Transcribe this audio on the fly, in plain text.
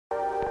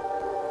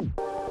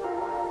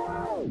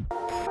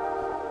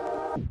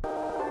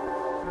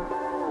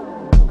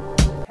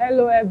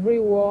Hello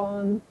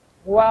everyone,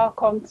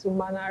 welcome to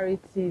Manari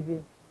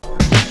TV.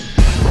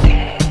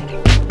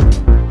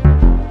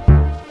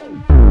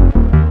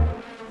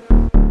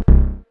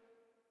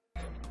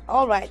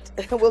 All right,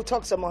 we'll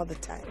talk some other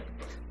time.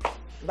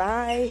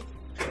 Bye.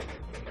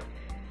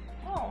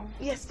 Oh.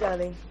 Yes,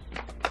 darling.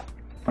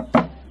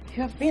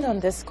 You have been on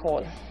this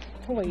call.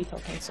 Who were you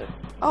talking to?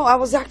 Oh, I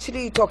was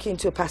actually talking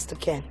to Pastor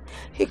Ken.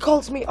 He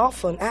calls me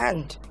often,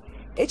 and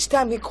each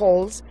time he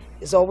calls,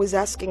 he's always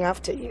asking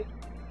after you.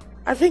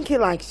 I think he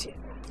likes you.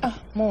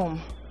 Mom,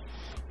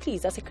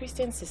 please, as a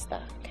Christian sister,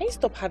 can you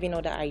stop having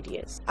other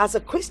ideas? As a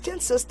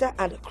Christian sister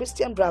and a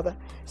Christian brother,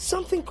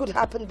 something could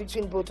happen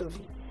between both of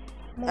you.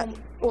 Mom,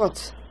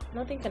 what?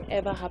 Nothing can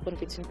ever happen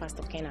between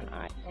Pastor Ken and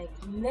I.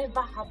 Like,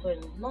 never happen.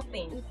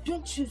 Nothing.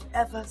 Don't you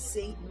ever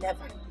say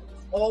never.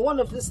 Or one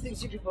of those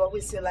things you people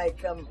always say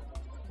like,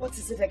 what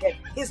is it again?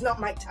 It's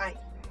not my time.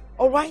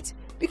 All right?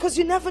 Because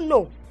you never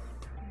know.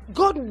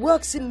 God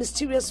works in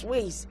mysterious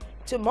ways.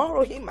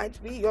 Tomorrow he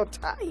might be your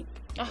type.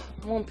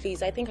 Mom,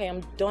 please, I think I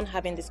am done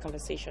having this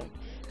conversation.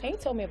 Can you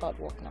tell me about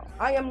work now?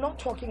 I am not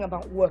talking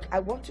about work. I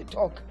want to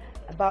talk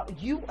about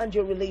you and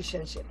your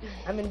relationship.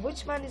 I mean,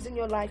 which man is in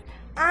your life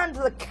and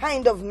the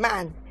kind of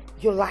man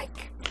you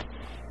like.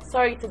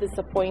 Sorry to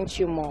disappoint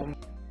you, Mom.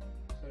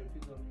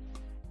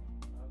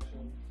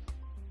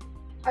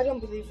 I don't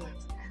believe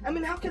that. I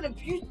mean, how can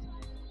do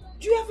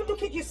you ever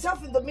look at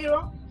yourself in the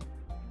mirror?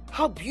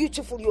 How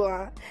beautiful you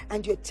are,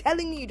 and you're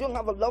telling me you don't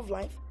have a love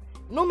life?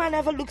 No man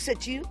ever looks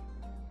at you?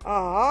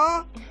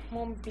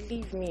 Mom,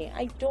 believe me,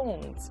 I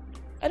don't.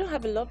 I don't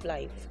have a love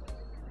life.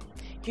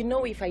 You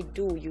know, if I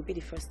do, you'll be the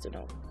first to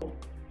know.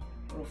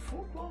 You're a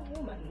full-grown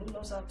woman who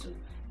knows how to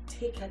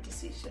take her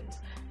decisions,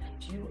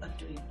 and you are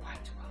doing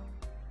quite well.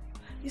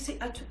 You see,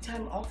 I took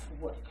time off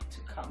work to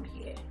come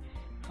here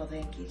for the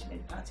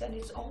engagement party, and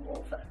it's all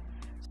over.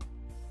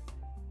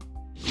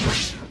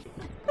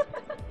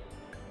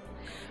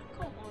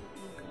 Come on,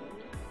 baby.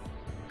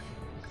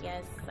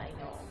 Yes, I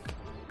know.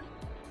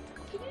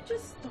 Can you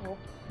just stop?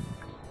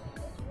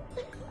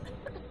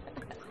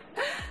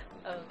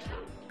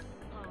 Okay.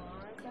 Aw,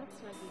 that's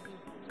my baby.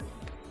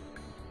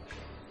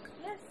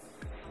 Yes.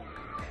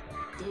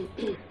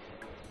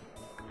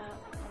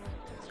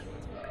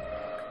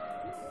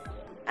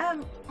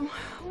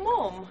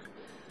 Mom,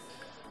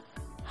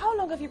 how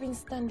long have you been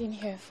standing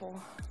here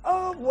for?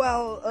 Oh,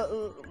 well,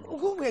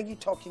 who were you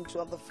talking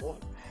to on the phone?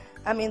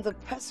 I mean, the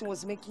person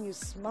was making you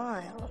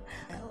smile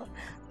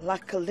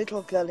like a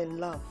little girl in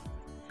love.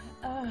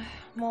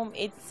 Mom,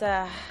 it's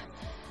a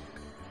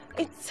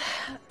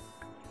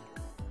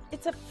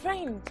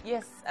friend.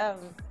 Yes, a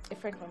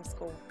friend from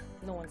school.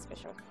 No one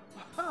special.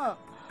 Huh.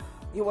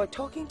 You were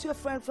talking to a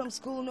friend from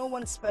school, no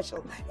one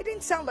special. It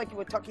didn't sound like you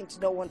were talking to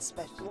no one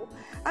special.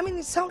 I mean,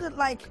 it sounded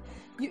like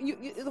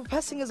the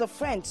person is a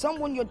friend,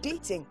 someone you're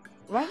dating,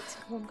 right?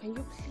 Mom, can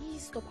you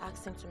please stop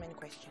asking too many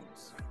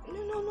questions?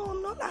 No,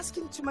 I'm not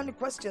asking too many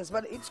questions,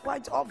 but it's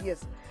quite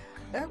obvious.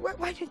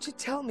 Why don't you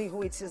tell me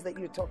who it is that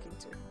you're talking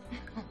to?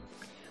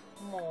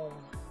 Mom,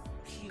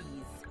 please.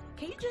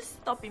 Can you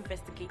just stop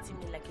investigating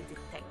me like a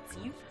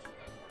detective?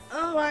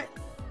 All right.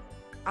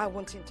 I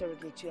won't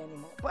interrogate you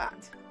anymore,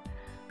 but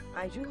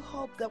I do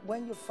hope that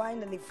when you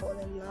finally fall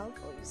in love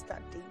or you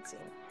start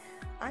dating,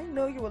 I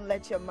know you will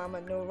let your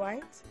mama know,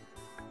 right?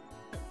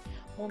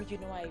 Mom, you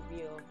know I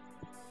will.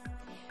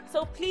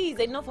 So please,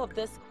 enough of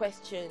these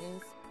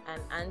questions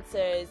and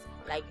answers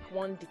like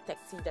one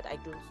detective that I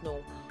don't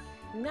know.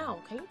 Now,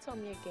 can you tell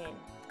me again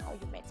how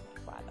you met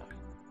my father?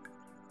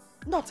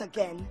 Not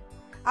again.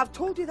 I've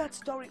told you that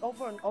story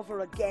over and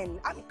over again.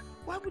 I mean,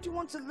 why would you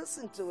want to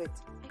listen to it?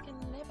 I can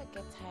never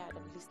get tired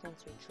of listening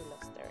to a true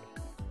love story.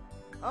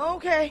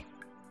 Okay,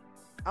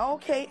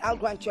 I'll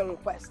grant your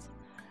request.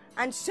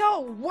 And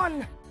so,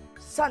 one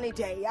sunny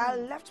day, I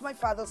left my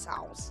father's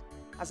house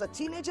as a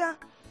teenager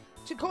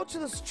to go to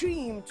the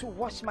stream to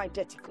wash my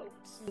dirty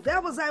clothes.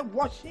 There was I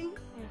washing,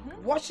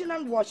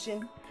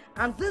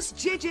 and this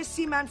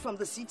JJC man from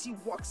the city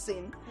walks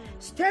in,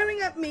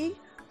 staring at me.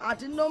 I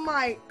didn't know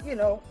my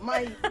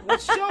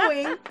was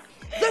showing.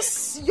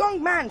 This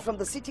young man from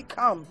the city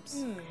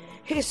comes.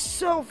 He's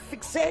so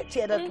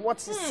fixated at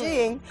what he's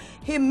seeing,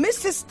 he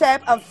missed his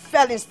step and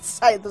fell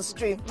inside the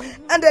stream.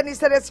 And then he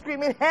started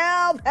screaming,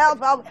 help, help,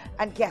 help.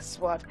 And guess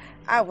what?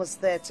 I was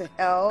there to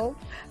help.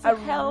 I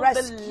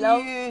rescued the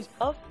love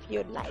of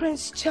your life.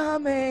 Prince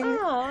Charming.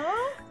 Aww.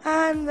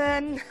 And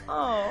then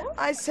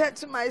I said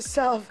to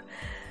myself,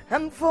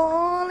 I'm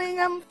falling,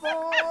 I'm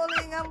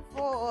falling, I'm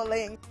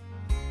falling.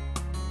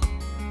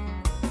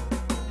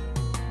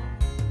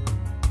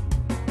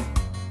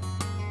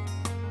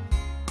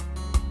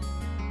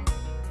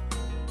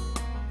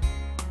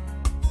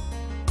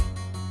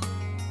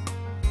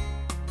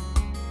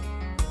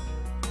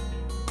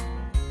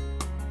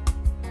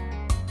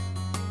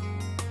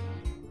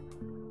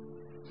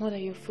 Mother,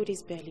 your food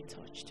is barely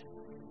touched.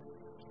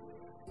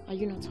 Are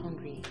you not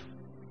hungry?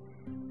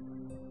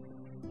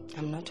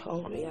 I'm not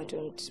hungry. I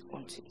don't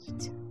want to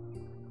eat.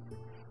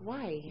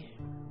 Why?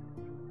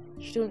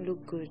 You don't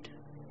look good.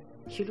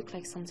 You look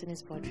like something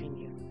is bothering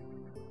you.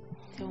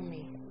 Tell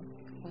me,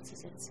 what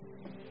is it?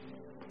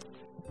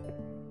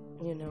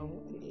 You know,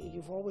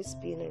 you've always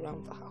been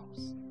around the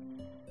house.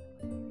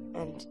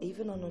 And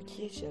even on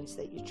occasions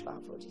that you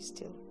traveled, you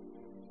still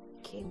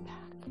came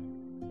back.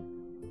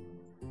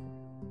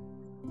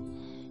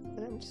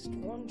 And I'm just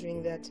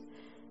wondering that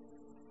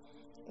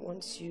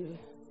once you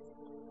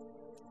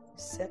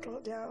settle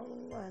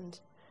down and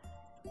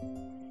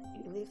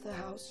you leave the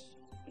house,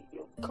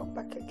 you'll come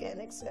back again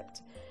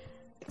except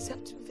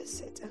to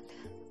visit, and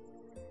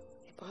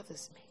it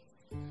bothers me.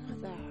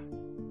 Mother,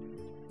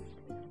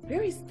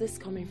 where is this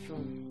coming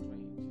from?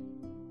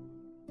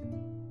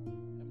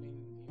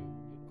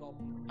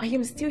 I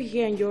am still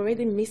here and you're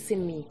already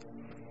missing me.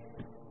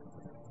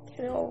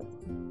 You know,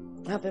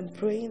 I've been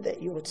praying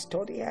that you would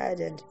study hard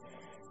and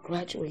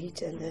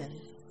graduate, and then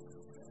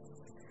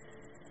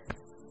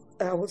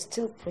I would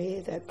still pray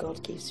that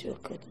God gives you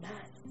a good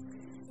man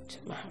to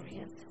marry.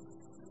 And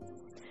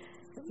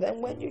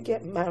then when you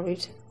get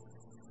married,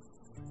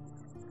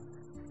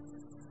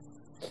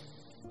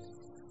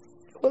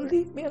 you will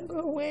leave me and go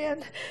away,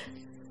 and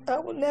I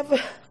will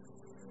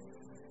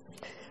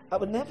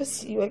never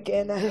see you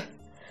again.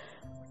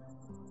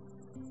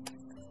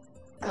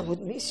 I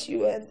would miss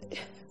you, and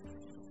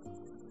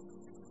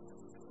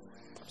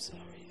I'm sorry.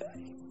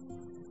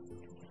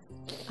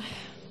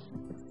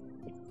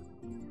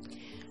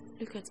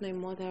 Look at my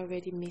mother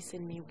already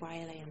missing me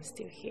while I am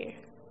still here.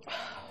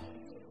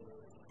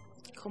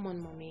 Come on,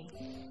 Mommy.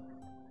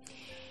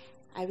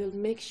 I will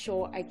make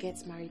sure I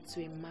get married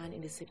to a man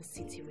in the same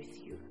city with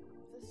you.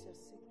 This your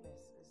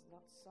sickness is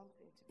not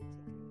something to be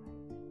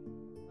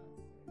taken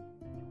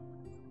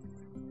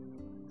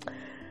lightly.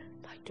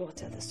 My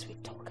daughter, the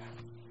sweet talker.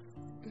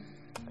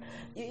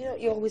 You know,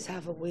 you always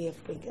have a way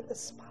of bringing a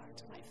smile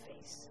to my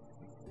face.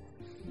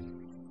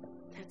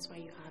 That's why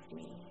you have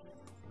me.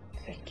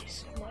 Thank you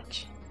so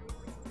much.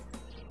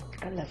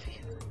 I love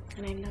you.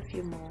 And I love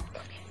you more.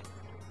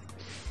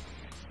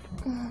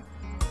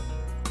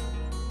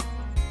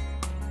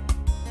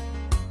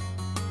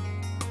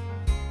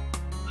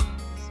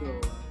 So,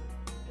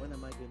 when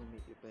am I going to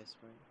meet your best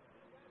friend?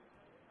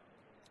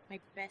 My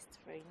best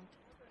friend?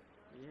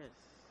 Yes.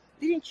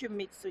 Didn't you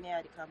meet Sonia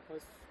at the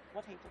campus?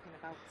 What are you talking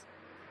about?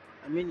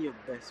 I mean your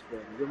best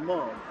friend, your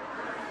mom, of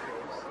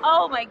course.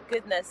 Oh my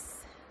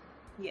goodness.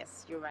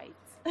 Yes, you're right.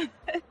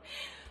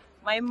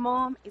 My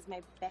mom is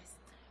my best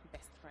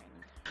friend.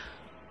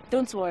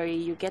 Don't worry,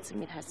 you get to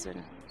meet her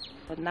soon.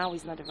 But now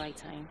is not the right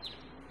time.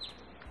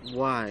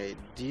 Why?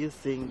 Do you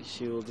think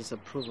she will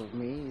disapprove of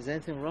me? Is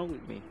anything wrong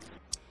with me?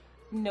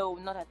 No,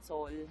 not at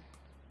all.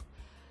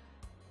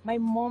 My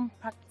mom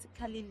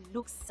practically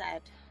looks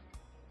sad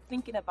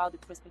thinking about the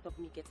prospect of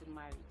me getting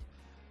married.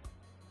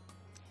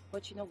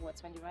 But you know what?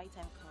 When the right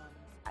time comes,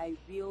 I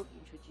will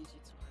introduce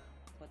you to her.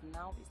 But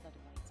now is not the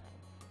right time.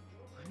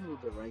 When will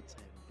the right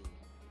time be?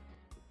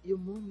 Your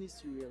mom needs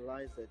to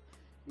realize that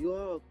you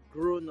are a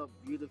grown-up,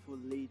 beautiful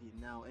lady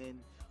now, and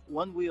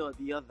one way or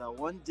the other,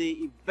 one day,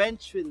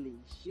 eventually,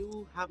 she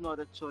will have no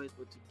other choice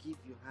but to give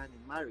you hand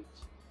in marriage.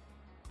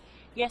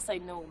 Yes, I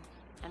know,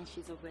 and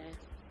she's aware.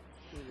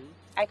 Really?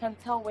 I can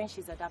tell when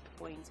she's at that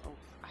point of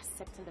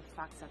accepting the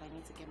fact that I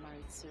need to get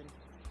married soon.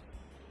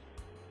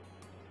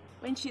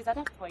 When she's at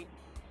that point,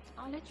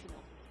 I'll let you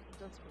know.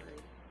 Don't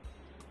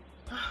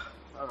worry.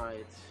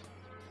 Alright.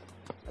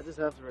 I just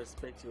have to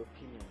respect your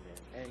opinion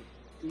then, and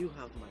you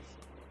have my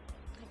support.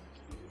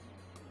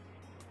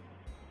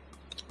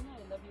 You know I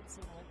love you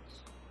so much.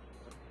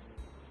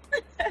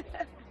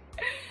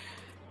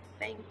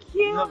 Thank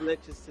you. You have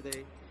lectures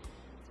today?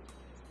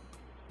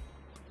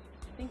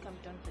 I think I'm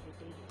done for the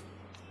day.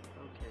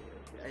 Okay.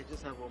 I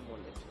just have one more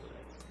lecture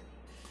left.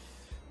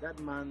 That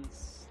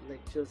man's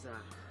lectures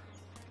are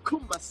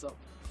cumbersome.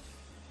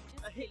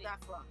 I hate that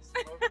class.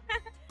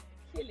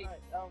 Kill it.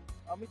 Alright,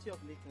 I'll meet you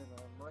up later and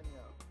I'm running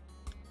out.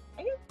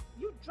 And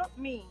you dropped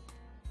me.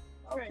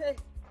 Okay. Right.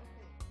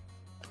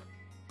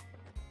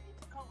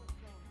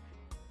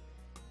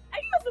 Are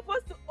you not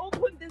supposed to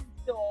open this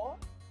door?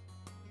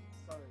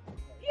 Sorry.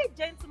 Be a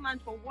gentleman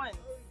for once.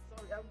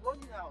 Sorry, I'm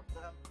running out.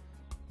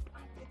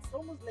 It's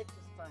almost lecture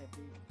time,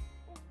 please.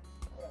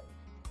 Alright.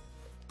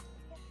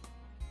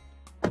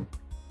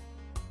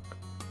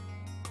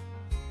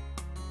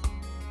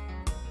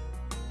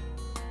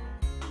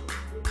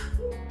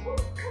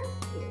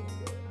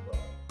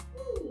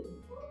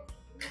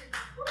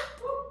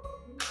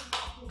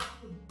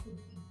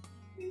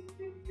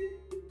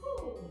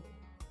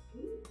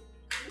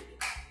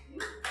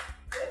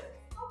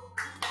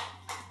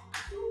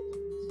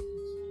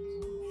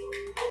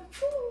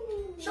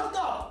 Shut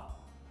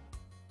up!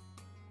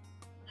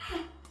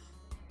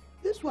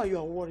 That's why you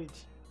are worried.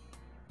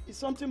 Is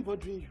something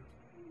bothering you?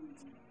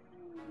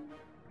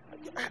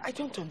 I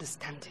don't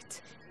understand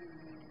it.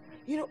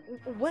 You know,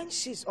 when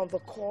she's on the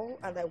call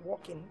and I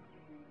walk in,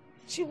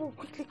 she will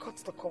quickly cut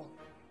the call.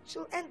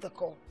 She'll end the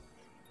call.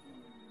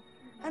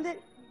 And then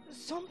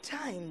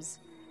sometimes,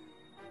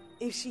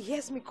 if she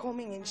hears me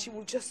coming in, she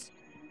will just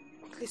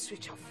quickly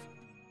switch off.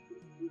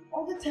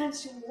 All the time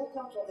she will walk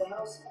out of the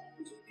house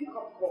to pick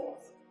up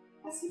calls.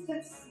 As if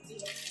that's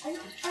I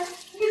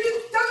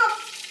really turn up.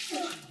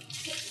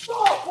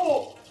 Stop!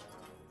 Oh.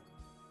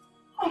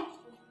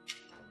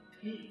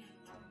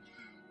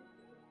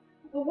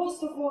 The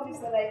worst of all is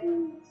that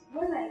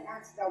when I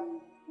asked her,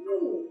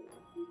 no,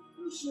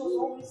 she was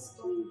always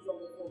talking from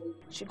the phone.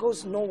 She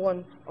goes, no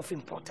one of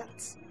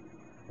importance.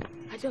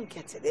 I don't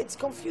get it. It's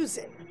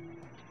confusing.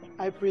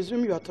 I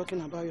presume you are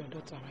talking about your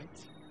daughter, right?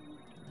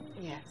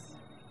 Yes.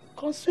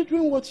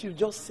 Considering what you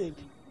just said,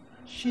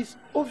 she's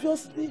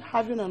obviously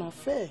having an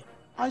affair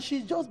and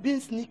she's just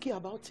being sneaky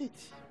about it.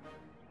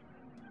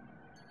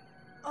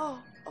 Oh.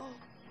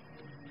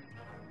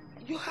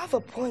 You have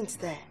a point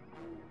there.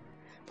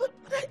 But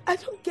I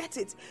don't get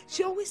it.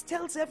 She always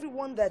tells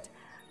everyone that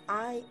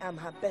I am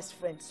her best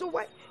friend. So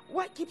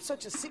why keep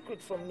such a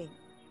secret from me?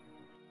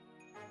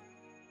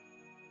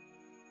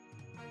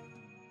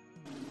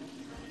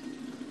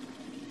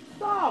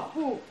 Stop!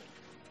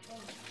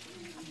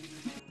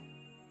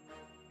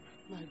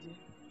 My dear,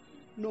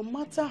 no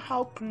matter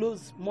how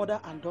close mother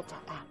and daughter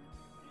are,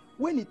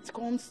 when it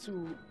comes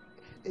to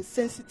a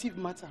sensitive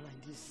matter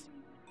like this,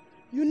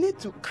 you need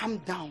to calm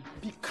down,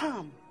 be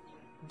calm.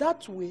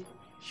 That way,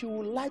 she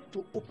will like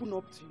to open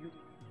up to you.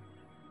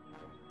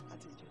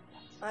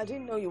 I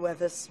didn't know you were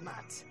this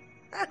smart.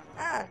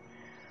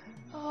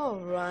 All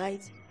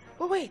right.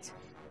 But wait.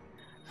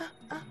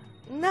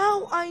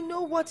 Now I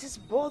know what is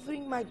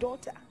bothering my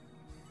daughter.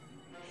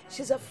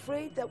 She's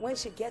afraid that when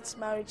she gets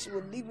married, she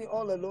will leave me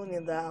all alone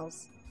in the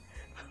house.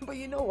 But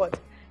you know what?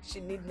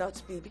 She need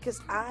not be, because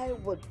I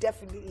will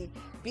definitely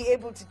be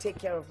able to take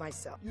care of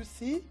myself. You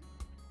see?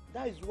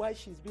 That is why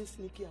she's been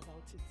sneaky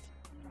about it.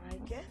 I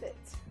get it.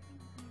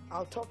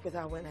 I'll talk with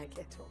her when I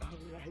get home. All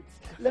right.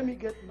 Let me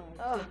get mine.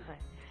 Oh,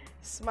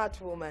 smart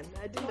woman.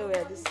 I didn't know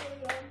where this...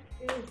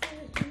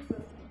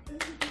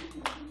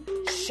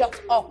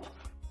 Shut up.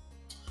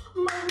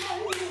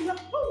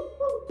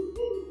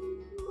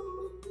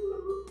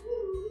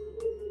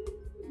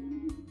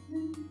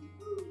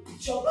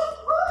 Shut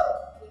up.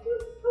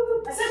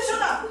 I said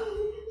shut up.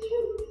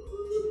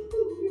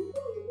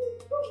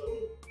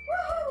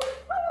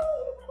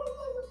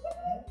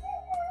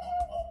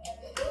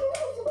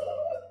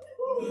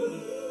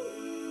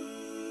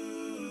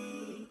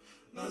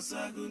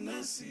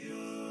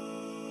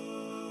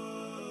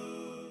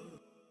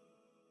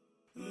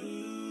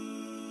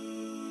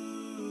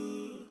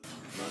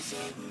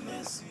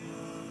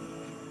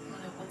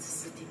 What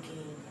is it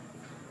again?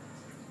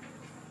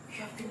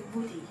 You have been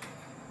moody.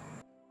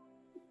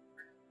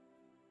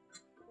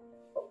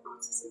 What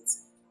is it?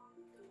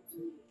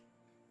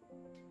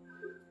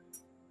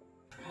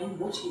 I'm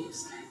watching you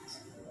stand.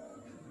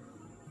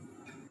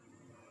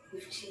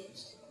 You've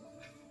changed.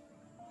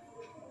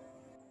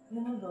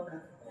 You're no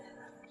longer the man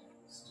I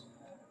used to.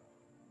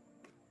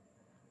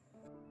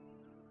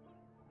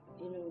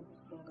 You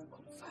no longer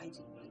confide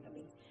in me. I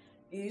mean,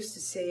 you used to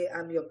say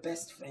I'm your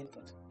best friend,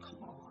 but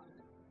come on.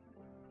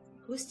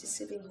 Who's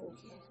deceiving who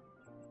here?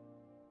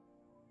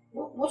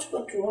 What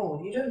went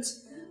wrong? You don't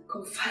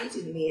confide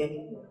in me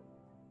anymore.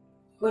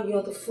 When you're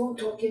on the phone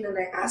talking and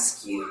I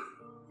ask you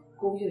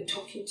who you're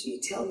talking to, you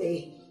tell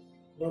me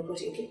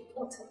nobody of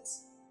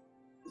importance.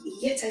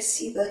 Yet I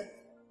see the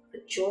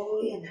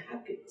joy and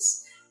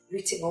happiness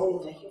written all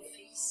over your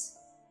face.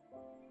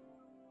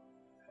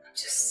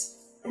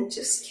 I'm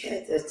just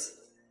scared that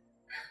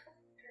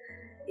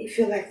if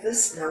you're like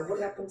this now, what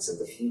happens in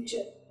the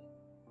future?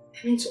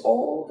 I mean,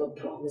 all the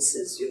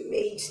promises you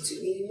made to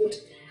me,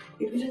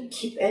 you wouldn't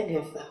keep any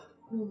of them.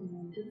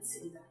 Don't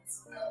say that.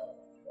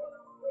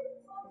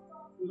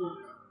 Look,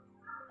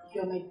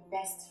 you're my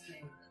best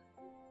friend,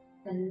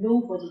 and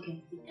nobody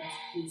can take that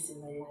place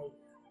in my life.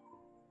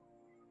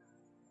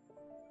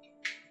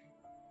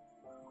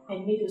 I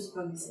made those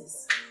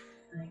promises,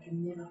 and I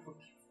can never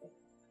forget them.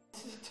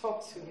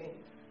 Talk to me.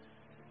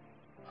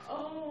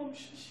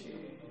 Shishi.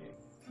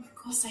 Of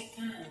course I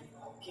can.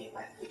 Okay,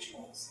 like which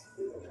ones?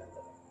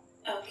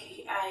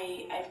 Okay,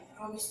 I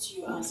promised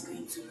you I was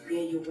going to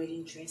wear your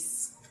wedding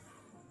dress.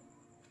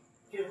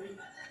 You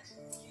remember that?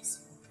 Yes.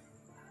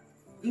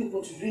 You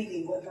would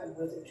really wear my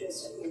wedding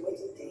dress on your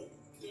wedding day?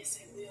 Yes,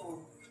 I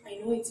will. I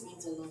know it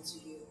means a lot to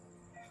you.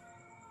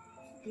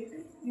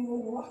 Maybe you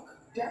will walk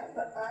down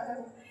the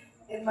aisle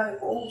in my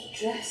old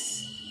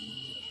dress.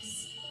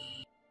 Yes.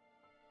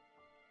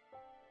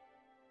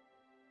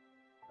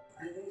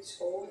 I know it's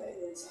all that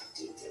is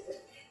outdated,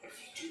 but if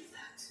you do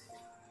that.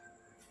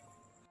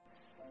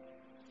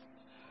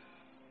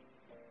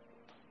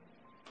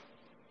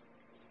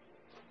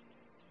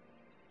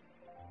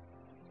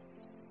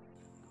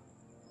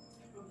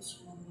 Promise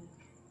mommy,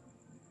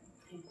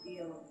 I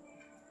will.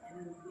 I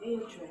will wear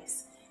your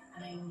dress,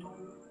 and I know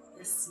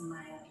the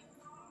smile.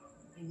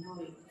 I know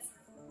it.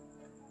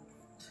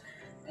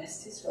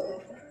 Best is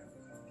forever.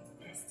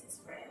 Best is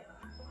forever.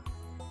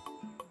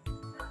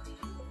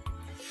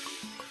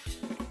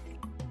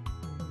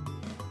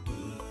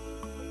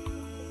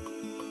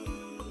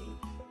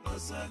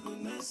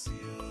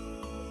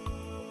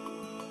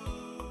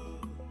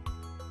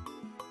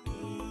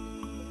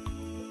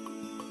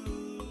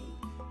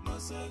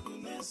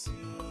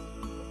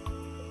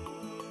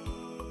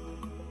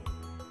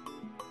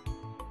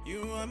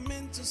 You are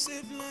meant to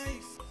save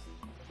life.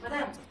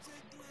 Madam,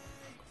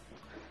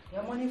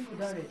 your morning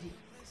food already.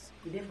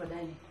 You there for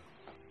dining?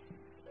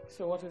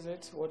 So what is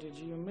it? What did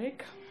you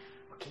make?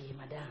 Okay,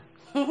 madam.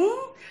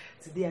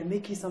 Today I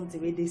make you something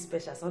very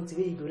special, something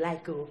very you go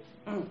like.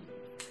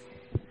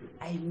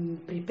 I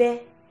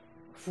prepare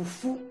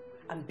fufu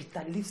and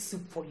bitter leaf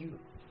soup for you.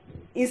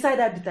 Inside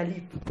that bitter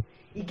leaf,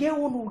 you get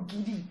one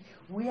ogiri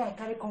where I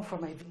carry come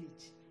from my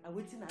village. I'm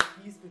waiting at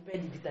you prepare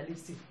the bitter leaf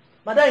soup.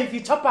 Madam, if you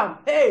chop them,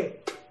 hey,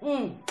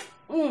 you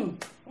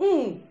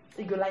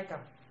go like them.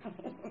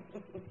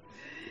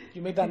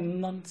 You made that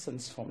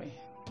nonsense for me.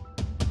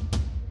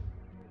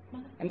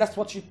 And that's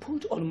what you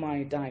put on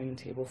my dining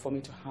table for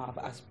me to have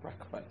as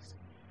breakfast.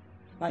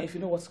 Now, if you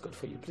know what's good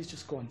for you, please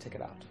just go and take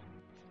it out.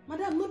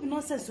 Madam, no be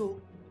nonsense,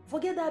 so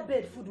forget that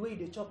bed food where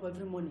you chop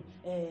every morning.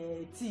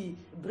 Tea,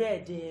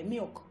 bread,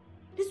 milk.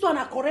 This one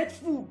are correct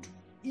food.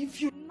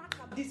 If you knock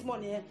up this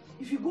morning,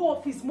 if you go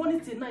office morning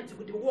till night, you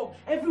go to work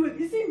every week.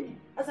 You see me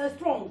as I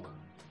strong.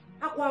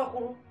 And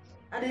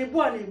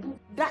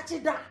that's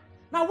it.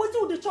 Now, what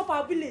do the chop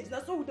our village?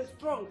 That's so the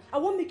strong. I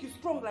won't make you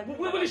strong like me.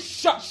 Wait,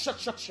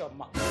 shut your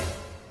mouth.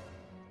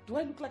 Do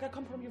I look like I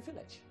come from your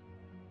village?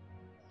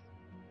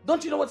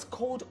 Don't you know what's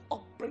called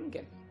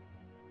upbringing?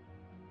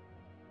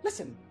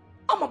 Listen,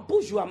 I'm a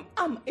bourgeois,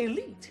 I'm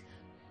elite.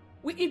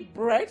 We eat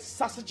bread,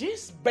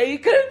 sausages,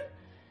 bacon,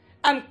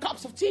 and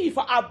cups of tea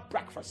for our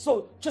breakfast.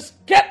 So just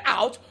get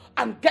out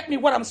and get me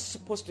what I'm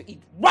supposed to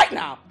eat right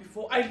now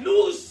before I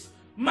lose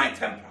my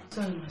temper.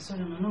 Sorry,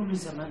 man. No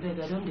lose my bed.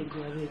 I don't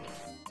go away.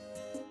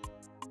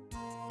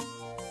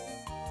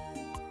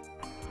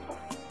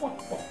 What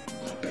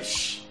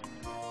rubbish?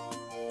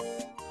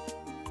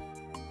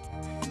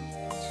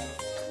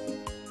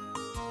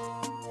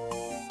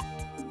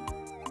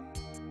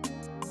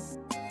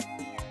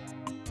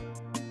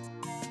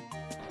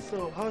 So,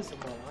 how's your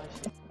mom? How's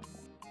she?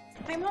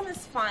 My mom is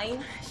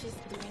fine. She's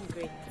doing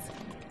great.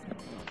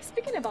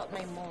 Speaking about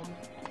my mom,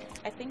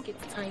 I think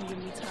it's time you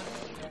meet her.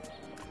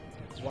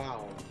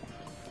 Wow.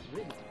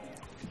 Really?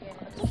 Yeah.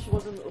 I thought she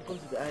wasn't open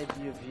to the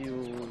idea of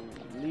you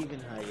leaving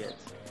her yet.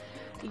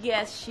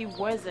 Yes, she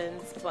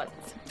wasn't, but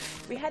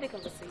we had a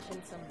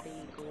conversation some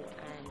day ago,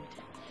 and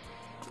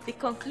the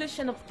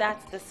conclusion of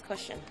that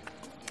discussion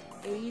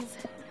is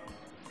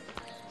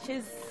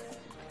she's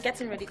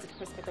getting ready to the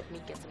prospect of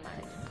me getting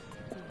married.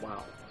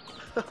 Wow.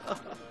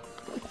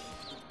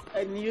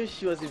 I knew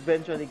she was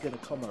eventually going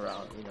to come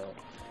around,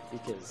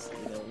 because,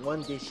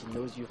 one day she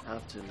knows you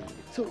have to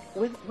leave. So,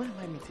 when am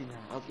I meeting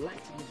her? I'd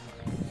like to meet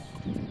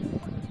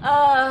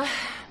her.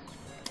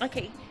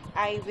 Okay,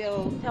 I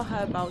will tell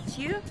her about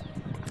you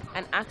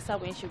and ask her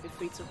when she'll be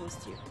free to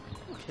host you.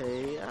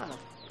 Okay,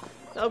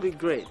 that'll be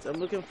great. I'm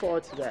looking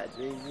forward to that,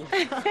 baby.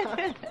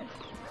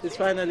 It's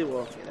finally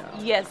working out.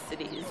 Yes,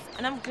 it is.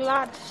 And I'm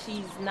glad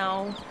she's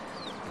now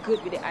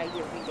good with the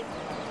idea of me getting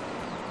married.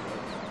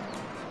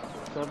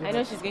 I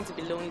know she's going to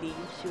be lonely.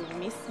 She'll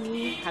miss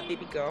me, her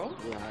baby girl.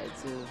 Yeah,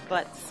 it's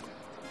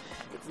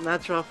a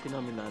natural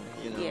phenomenon,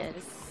 Yes.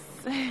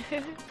 So,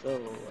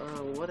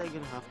 what are you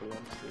going to have for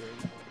lunch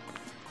today?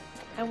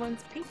 I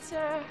want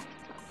pizza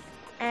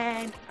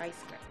and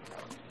ice cream.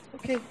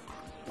 Okay,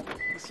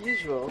 as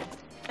usual,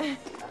 I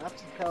have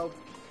to help.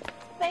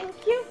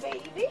 Thank you,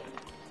 baby.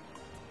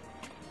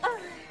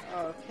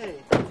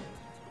 Okay.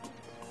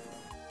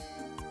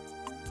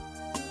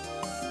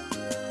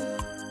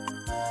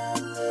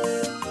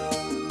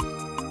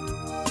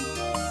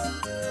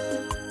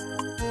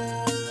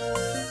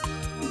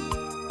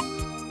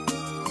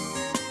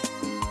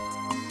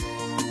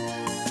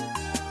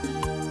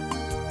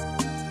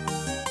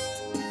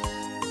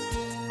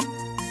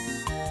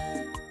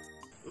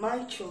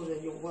 My children,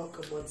 you're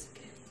welcome once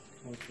again.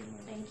 Thank you,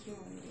 Mom. Thank you,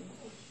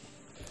 Mommy.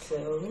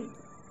 So,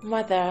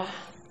 Mother,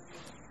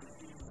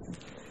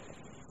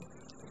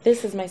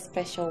 this is my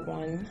special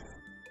one.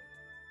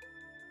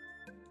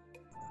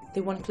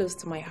 The one close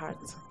to my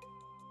heart.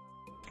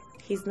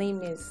 His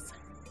name is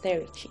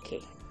Terry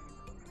Chike.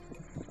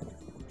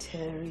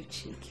 Terry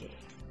Chike,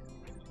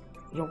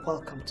 you're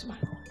welcome to my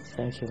home.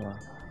 Thank you, Mom.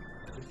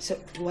 So,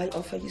 do I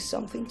offer you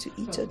something to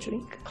eat or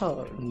drink?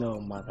 Oh, no,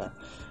 Mother.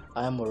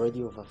 I am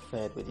already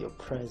overfed with your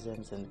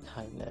presence and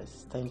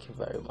kindness. Thank you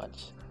very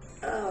much.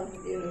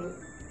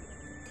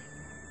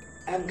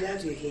 I'm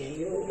glad you're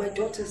here. My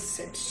daughter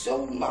said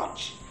so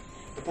much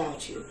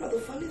about you. But the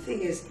funny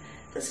thing is,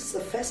 this is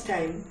the first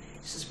time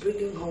she's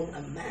bringing home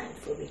a man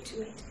for me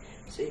to eat.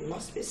 So it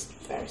must be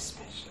very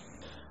special.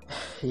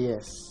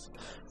 Yes.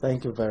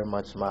 Thank you very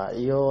much, Ma.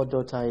 Your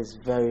daughter is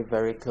very,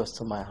 very close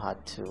to my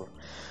heart, too.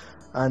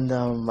 And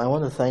I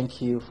want to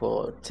thank you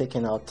for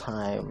taking out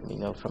time,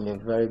 from your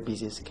very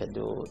busy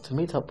schedule to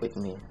meet up with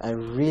me. I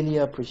really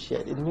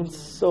appreciate it. It means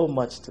so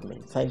much to me.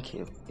 Thank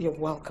you. You're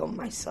welcome,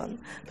 my son.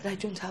 But I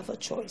don't have a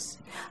choice.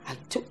 I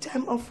took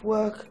time off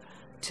work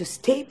to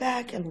stay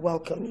back and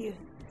welcome you.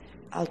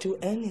 I'll do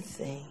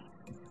anything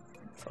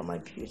for my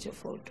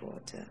beautiful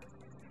daughter.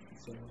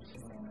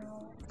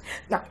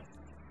 Now,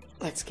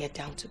 let's get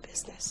down to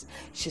business.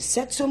 She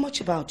said so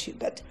much about you,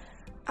 but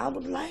I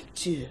would like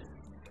to,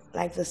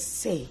 like they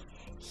say,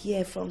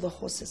 hear from the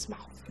horse's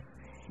mouth.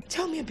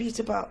 Tell me a bit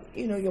about,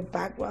 your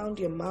background,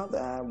 your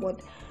mother,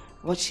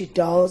 what she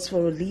does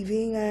for a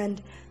living,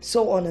 and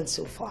so on and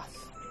so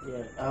forth.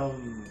 Yeah,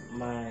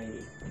 my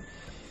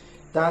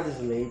dad is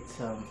late.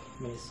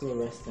 May his soul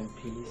rest in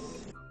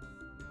peace.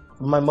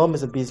 My mom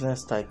is a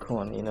business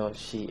tycoon.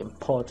 She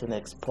imports and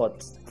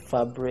exports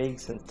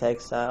fabrics and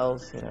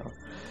textiles.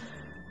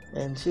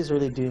 And she's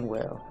really doing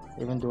well.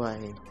 Even though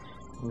I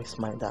miss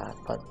my dad,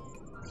 but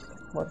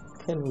what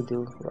can we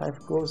do? Life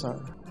goes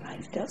on.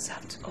 Life does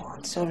have to go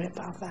on. Sorry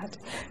about that.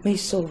 May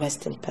his soul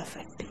rest in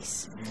perfect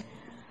peace.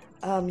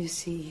 You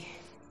see,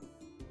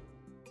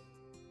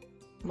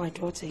 my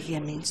daughter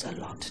here means a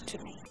lot to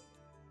me.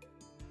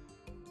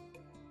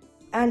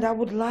 And I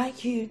would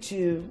like you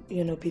to,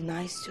 be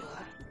nice to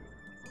her.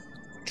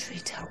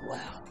 Treat her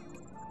well.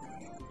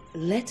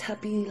 Let her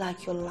be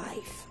like your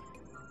life.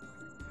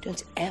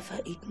 Don't ever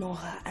ignore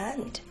her,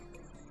 and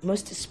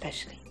most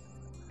especially,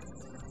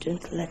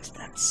 don't let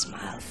that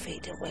smile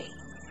fade away.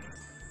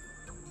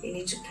 You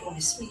need to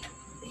promise me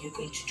that you're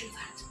going to do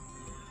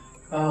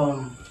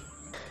that.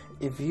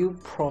 If you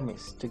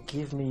promise to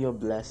give me your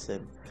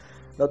blessing,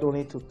 not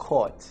only to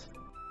court,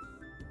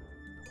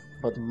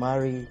 but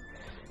marry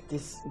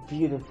this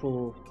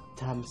beautiful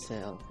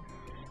damsel,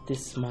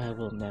 this smile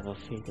will never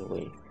fade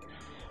away.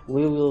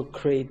 We will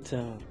create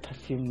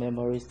perfume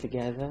memories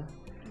together.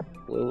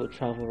 We will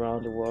travel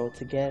around the world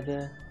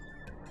together.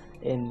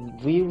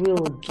 And we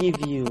will give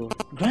you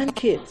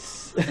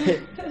grandkids.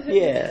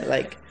 Yeah,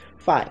 like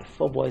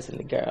 4 boys and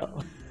a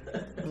girl.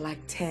 Like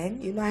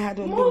 10? I had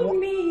only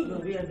Mommy! No,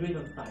 we agreed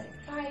on 5.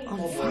 5.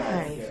 On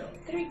 5.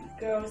 3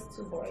 girls,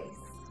 2 boys.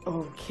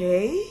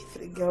 Okay,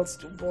 3 girls,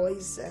 2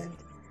 boys, and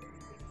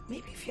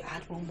maybe if you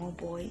add 1 more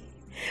boy.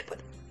 But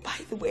by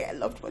the way, I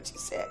loved what you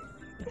said.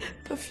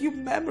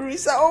 Perfume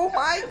memories. Oh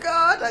my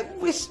God, I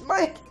wish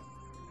my...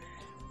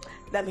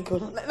 Let me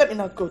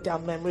not go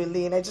down memory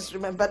lane. I just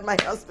remembered my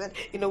husband.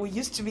 We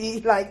used to be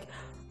like,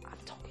 I'm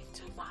talking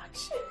too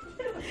much.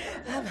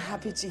 I'm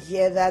happy to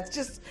hear that.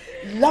 Just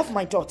love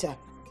my daughter.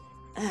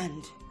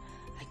 And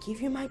I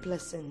give you my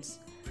blessings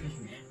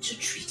to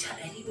treat her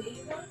any way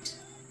you want.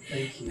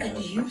 Thank you.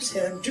 And use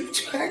her and do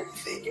to her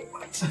anything you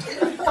want to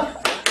do.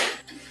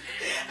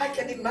 I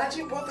can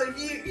imagine both of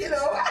you,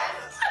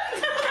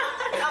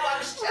 how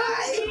I'm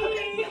shy.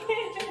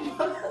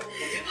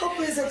 Oh,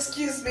 please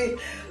excuse me.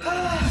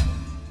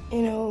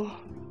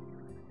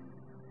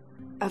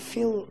 I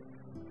feel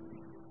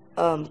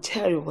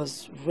Terry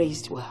was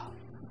raised well.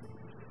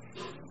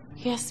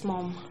 Yes,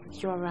 Mom,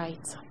 you're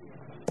right.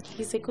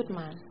 He's a good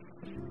man.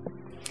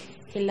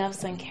 He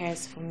loves and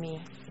cares for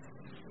me.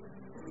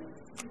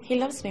 He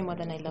loves me more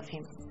than I love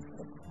him.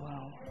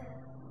 Wow.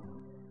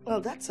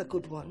 Well, that's a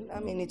good one. I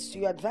mean, it's to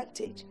your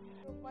advantage.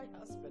 My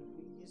husband,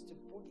 we used to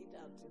boogie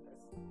down to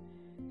this.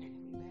 May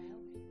I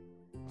help you?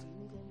 Do you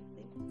need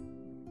anything?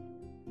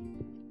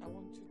 I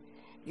want to.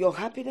 Your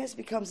happiness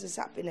becomes his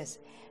happiness.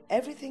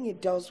 Everything he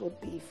does will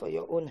be for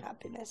your own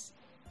happiness.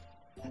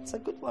 That's a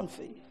good one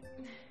for you.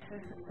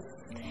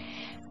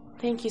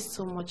 Thank you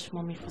so much,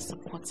 Mommy, for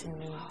supporting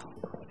me.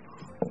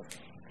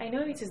 I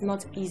know it is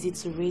not easy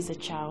to raise a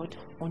child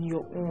on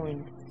your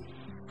own,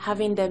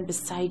 having them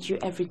beside you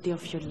every day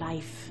of your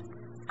life,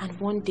 and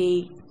one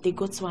day they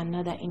go to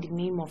another in the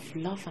name of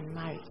love and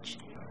marriage.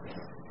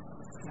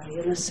 Now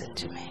you listen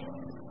to me.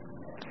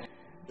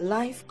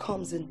 Life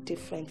comes in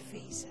different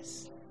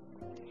phases.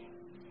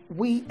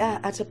 We are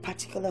at a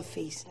particular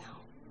phase now.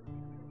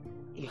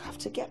 You have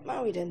to get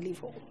married and leave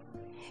home.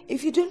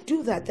 If you don't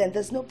do that, then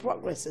there's no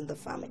progress in the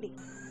family.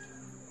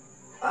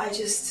 I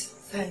just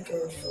thank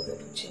God for the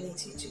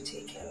opportunity to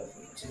take care of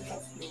you, to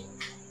love you,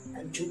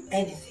 and do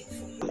anything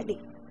for you. Family.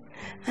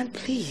 And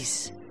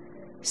please,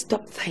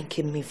 stop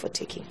thanking me for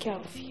taking care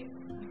of you.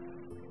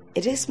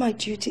 It is my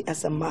duty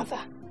as a mother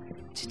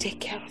to take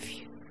care of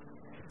you,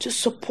 to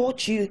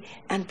support you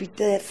and be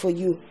there for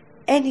you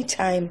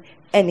anytime,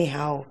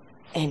 anyhow,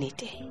 any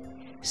day.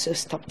 So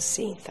stop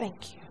saying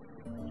thank you.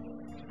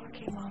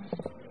 Okay, Mom.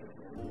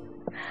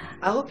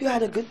 I hope you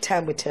had a good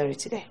time with Terry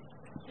today.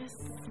 Yes,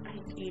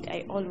 I did.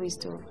 I always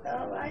do.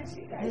 Alright,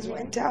 you guys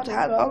went out,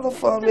 had all the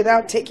fun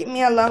without taking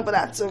me along, but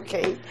that's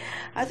okay.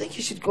 I think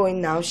you should go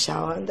in now,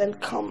 shower, and then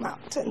come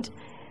out and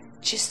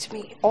gist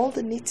me all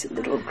the neat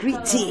little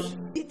gritty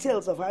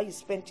details of how you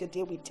spent your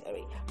day with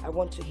Terry. I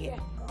want to hear.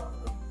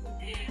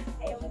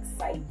 I am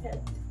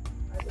excited.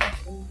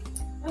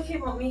 Okay,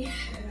 Mommy.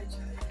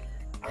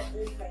 I'm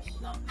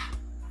refreshed now.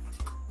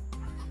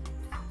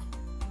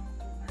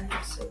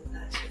 I'm so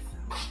glad you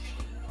found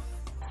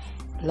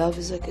it. Love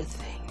is a good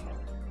thing.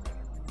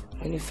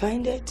 When you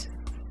find it,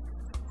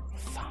 you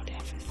found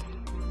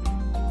everything.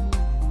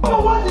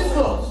 Oh, what is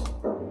clothes?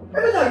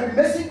 Every time you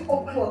messing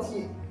up clothes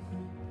here.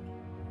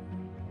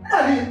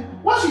 Nanny,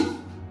 wash it.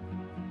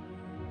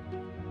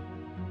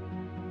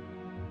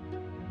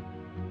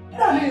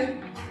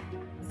 Nanny,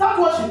 start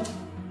washing.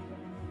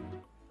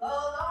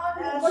 Oh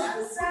Lord, have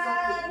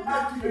answered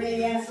my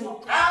prayers.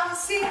 I will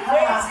sing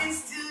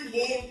praises to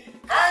him.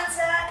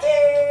 Answer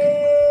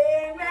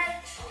amen.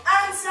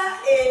 Answer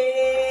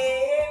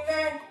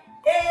amen.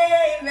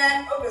 Amen.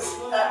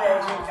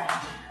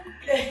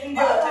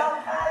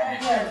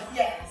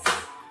 Yes.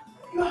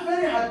 You are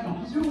very happy.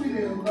 You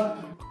really love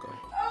me.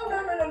 Oh,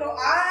 no.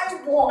 I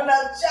won a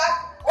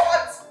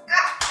jackpot.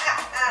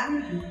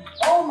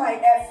 All my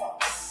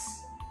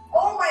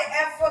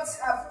efforts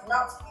have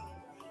not been in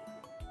vain.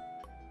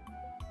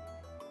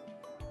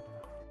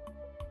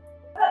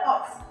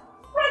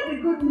 Spread the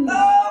good news. Oh,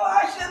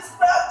 I should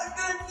spread the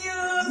good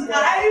news. Yes.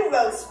 I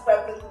will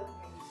spread the good news.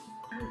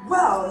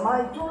 Well,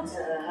 my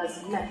daughter has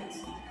met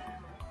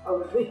a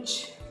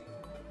rich,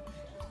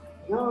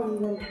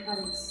 young and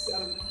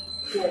handsome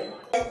boy.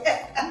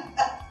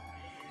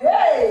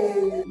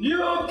 Hey! You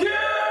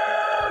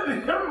killed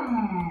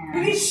him!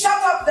 Will you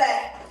shut up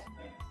there?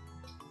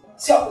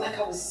 So, like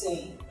I was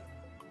saying,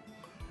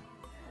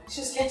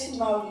 she's getting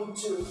married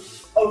into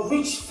a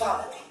rich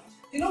family.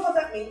 You know what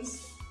that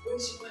means? When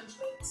she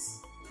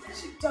graduates,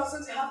 she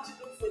doesn't have to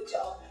look for a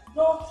job,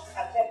 nor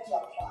attempt to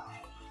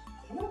apply.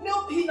 No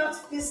peanut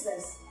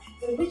business.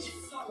 The rich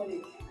family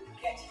will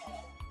get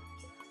her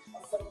a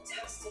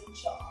fantastic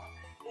job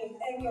in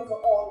any of the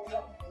oil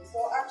companies.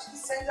 They'll actually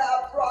send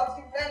her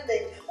abroad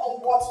depending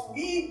on what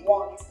we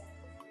want.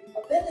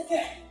 But then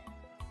again,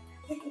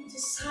 they could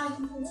decide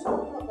to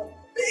open a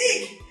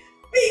big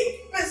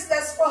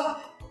business for her.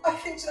 I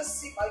can just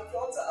see my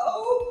daughter,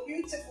 oh,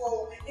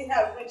 beautiful in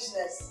her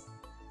richness.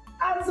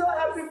 I'm so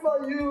happy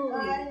for you. I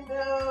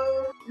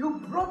know. You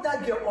brought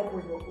that girl up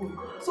on your own,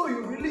 so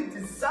you really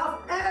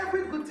deserve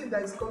every good thing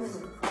that is coming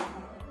your way.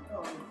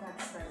 Oh,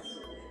 that's nice.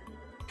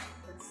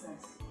 That's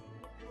nice.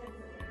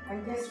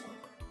 And guess what?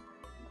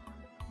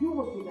 You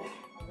will be there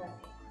on that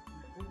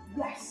day.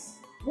 Yes.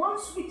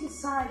 Once we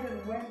decide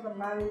on when the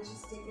marriage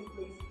is taking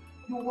place,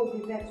 you will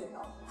be there to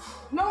help.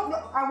 No,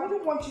 I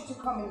wouldn't want you to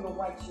come in your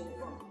white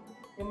uniform.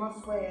 You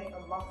must wear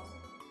a muffler.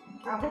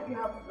 I hope you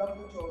have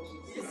lovely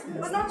Georges.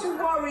 But not to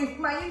worry,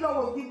 my in-law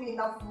will give me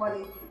enough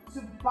money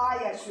to buy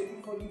a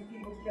shrimp for you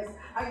people because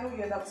I know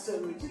you're not so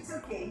rich. It's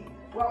okay.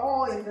 We're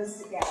all in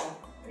this together.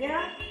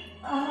 Yeah?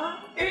 Uh-huh.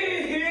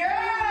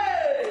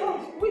 Yeah!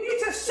 Oh, will you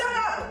just shut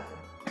up?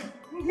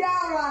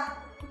 Yara!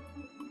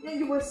 Yeah,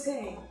 you were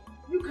saying,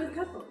 you can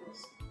cut the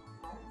this.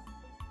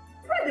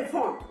 Spread the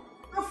fun.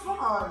 The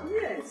fun.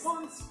 Yes. The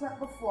fun, spread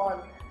the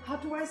fun. How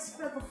do I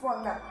spread the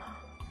fun now?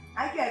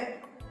 I get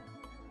it.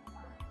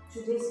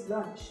 Today's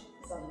lunch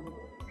is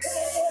unlimited.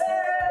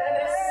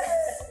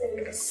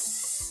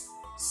 Yes.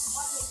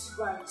 What makes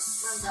you run? And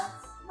that's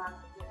not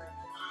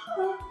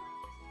dinner.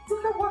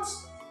 Look at what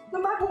the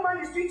mad woman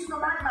is doing to the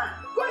madman.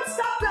 Go and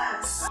stop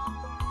that!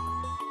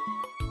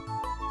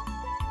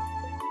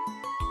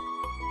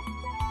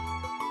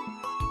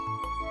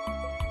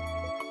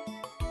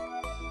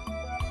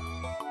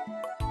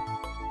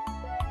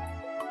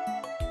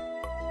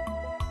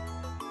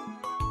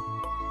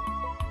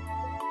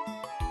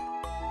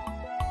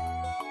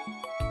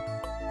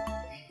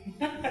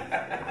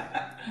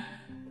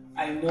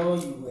 I know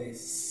you were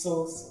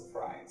so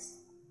surprised.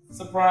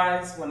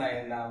 Surprised when I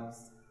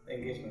announced the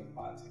engagement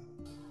party.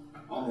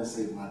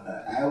 Honestly,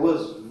 mother, I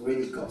was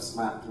really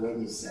gobsmacked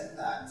when you said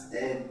that.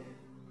 And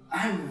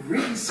I'm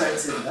really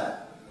certain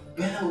that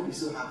Bella will be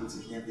so happy to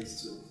hear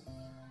this too.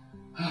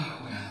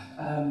 Oh,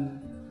 well,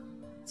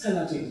 tell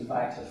her to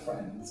invite her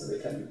friends so they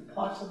can be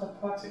part of the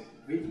party.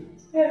 Really?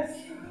 Yes.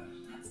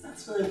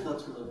 That's very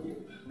thoughtful of you.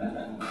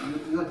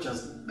 You're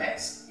just the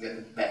best. You're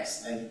the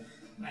best. And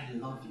I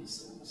love you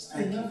so much.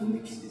 Thank you for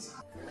making this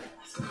happen.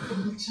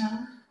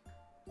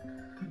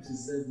 You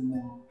deserve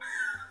more.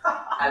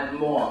 And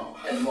more.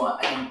 And more.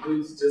 I'm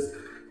going to just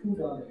pull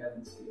down the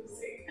heavens for your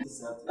sake. You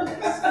deserve the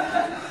best.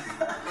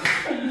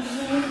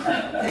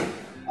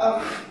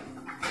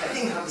 I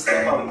think I have to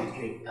step out with the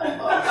drink. Go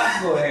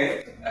ahead.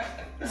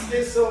 This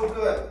tastes so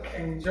good.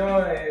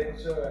 Enjoy.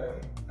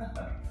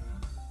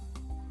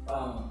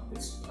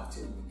 This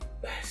party will be the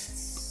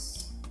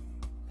best.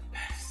 The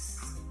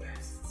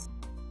best.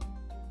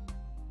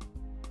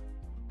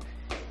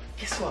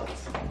 Guess what?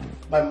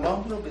 My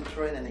mom will be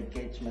throwing an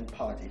engagement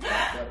party for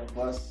one of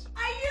us.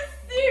 Are you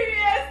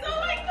serious? Oh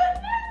my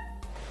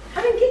goodness!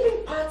 An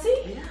engagement party?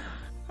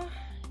 Yeah.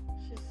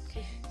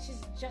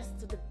 She's just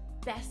the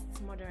best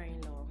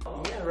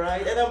mother-in-law. Yeah,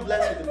 right. And I'm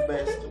blessed with the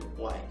best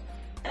wife.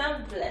 And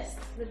I'm blessed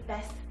with the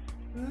best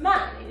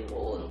man in the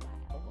world.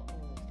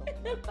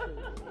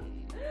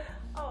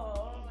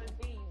 Oh, my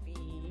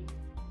baby.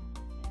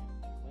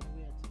 When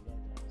we are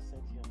together, I'll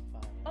set you on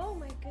fire. Oh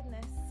my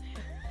goodness.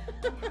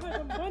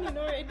 I'm burning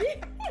already.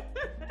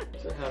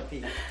 So happy.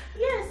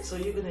 Yes. So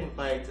you're gonna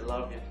invite a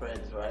lot of your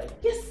friends, right?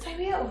 Yes, I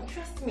will.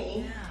 Trust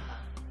me.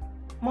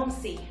 Yeah.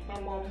 Momsy, my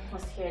mom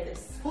must hear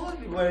this. Who will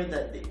be wearing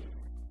that day?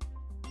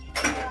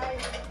 Hi.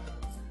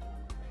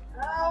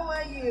 How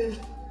are you?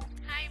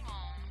 Hi,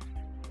 Mom.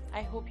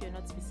 I hope you're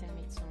not missing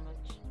me too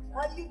much.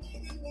 Are you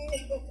kidding me?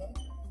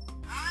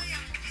 I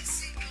am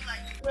missing you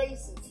like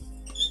crazy.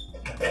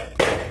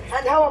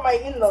 And how are my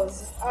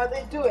in-laws? How are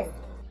they doing?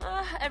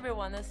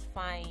 Everyone is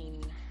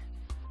fine.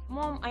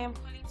 Mom, I am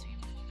calling to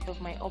inform you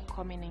of my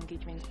upcoming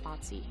engagement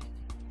party.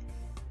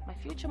 My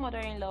future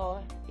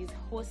mother-in-law is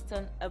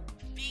hosting a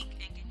big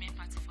engagement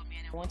party for me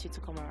and I want you to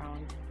come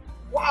around.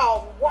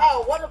 Wow,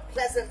 wow, what a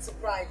pleasant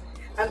surprise.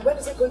 And when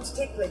is it going to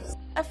take place?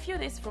 A few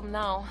days from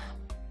now.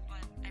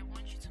 But I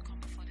want you to come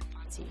before the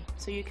party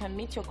so you can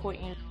meet your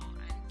co-in-law and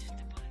the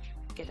both of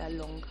you get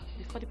along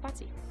before the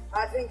party.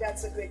 I think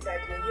that's a great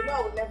idea. You know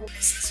I would never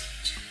miss it.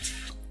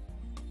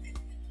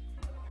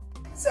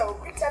 So,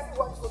 greet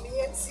everyone for me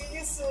and see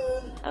you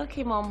soon.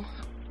 Okay, Mom.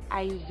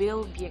 I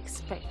will be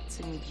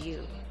expecting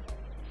you.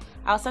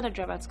 I'll send a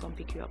driver to come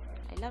pick you up.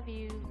 I love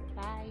you.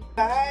 Bye.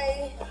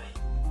 Bye.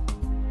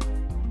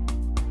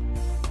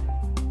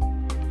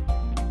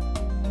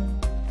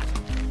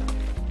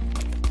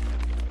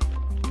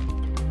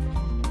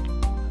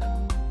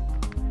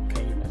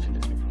 Can you imagine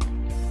this before?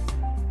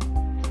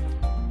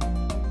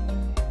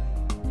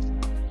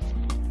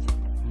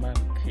 Man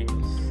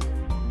kills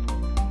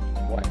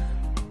wife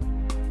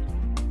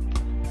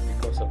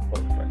because of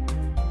boyfriend.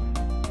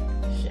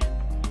 Yeah.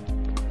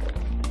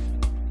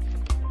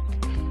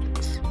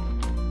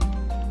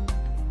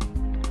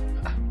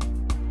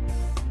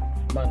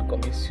 Man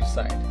commits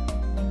suicide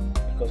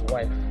because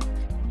wife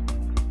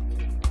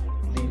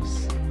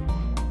leaves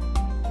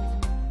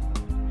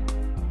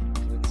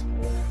with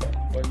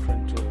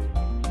boyfriend too.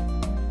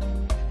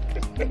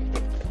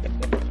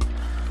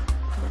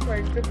 Oh my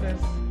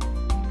goodness.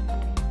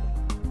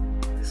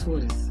 This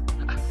word is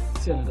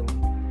see another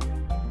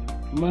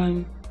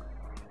one.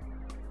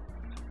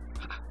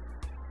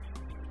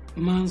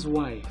 Man's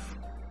wife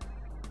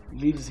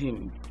leaves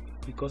him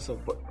because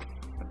of what?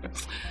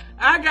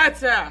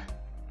 Agatha!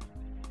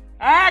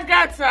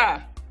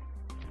 Agatha!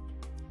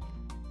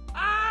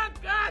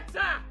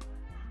 Agatha!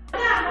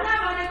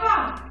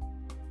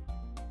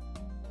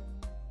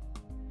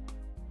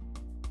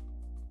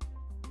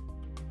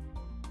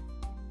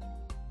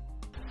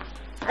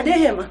 I didn't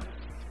hear, ma.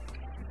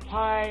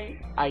 Why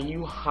are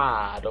you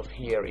hard of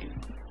hearing?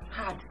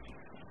 Hard.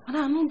 And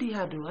I know they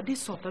hard though. I did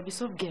soft. I be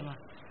soft gamer.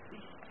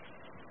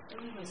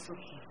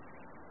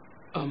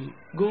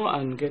 Go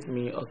and get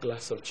me a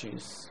glass of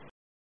juice.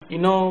 You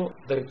know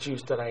the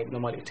juice that I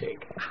normally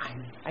take.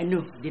 I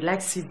know. They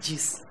like sweet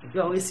juice.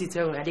 You always sit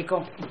here when they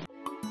come.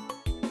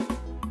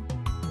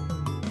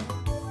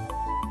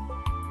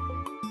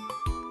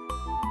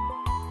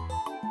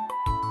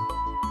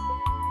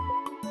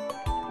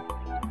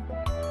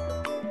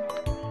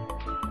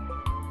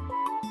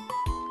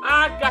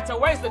 Agatha,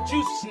 where's the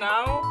juice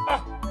now?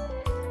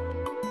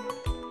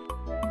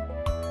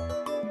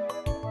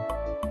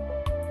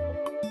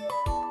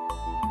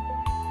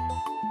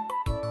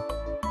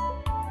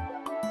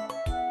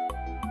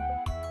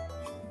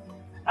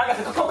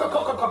 Agatha,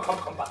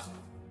 come back.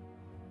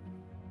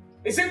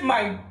 Is it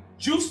my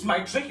juice, my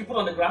drink you put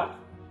on the ground?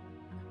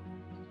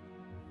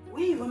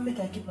 Where you want make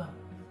I keep her?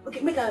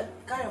 Okay, make her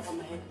carry her from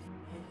my head.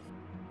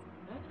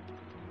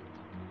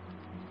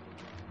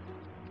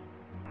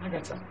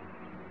 Agatha,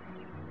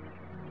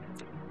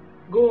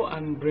 go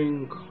and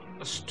bring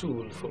a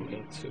stool for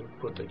me to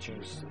put the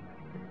juice.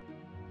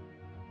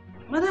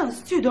 Madam,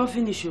 stew don't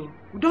finish you.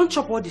 We don't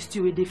chop all the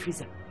stew with the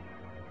freezer.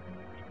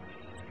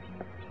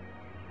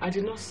 I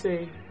did not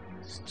say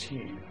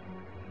stew.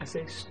 I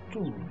said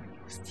stool.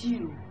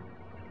 Stew.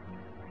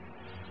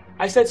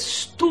 I said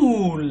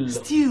stool.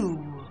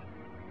 Stew.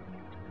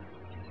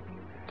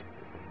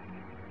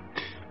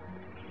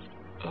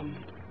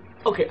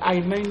 Okay, I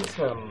meant,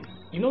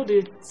 you know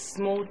the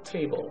small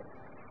table?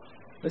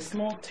 The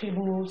small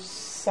table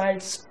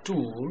side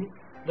stool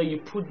that you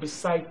put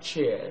beside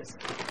chairs.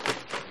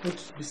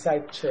 Put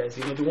beside chairs,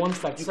 you know, the ones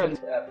that you can...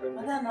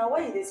 Madam, now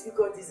why you speak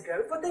all this,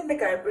 girl? Before they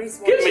make her bring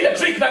small... Give me the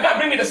drink, now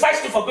bring me the side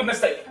stool for goodness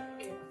sake.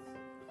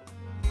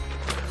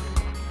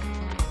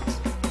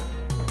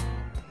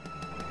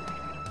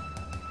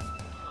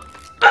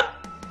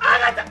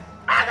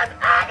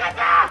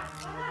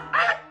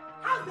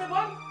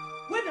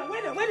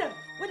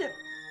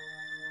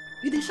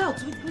 You dey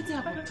shout, what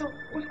happened?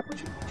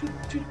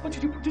 What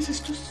did you put? This is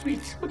too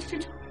sweet. What did you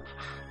do?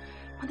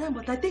 Madam,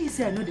 but I tell you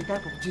say I know the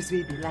type of juice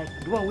where they like.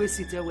 The one where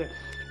sweet well.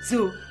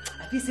 So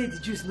I feel say the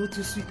juice not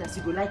too sweet as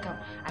you go like am.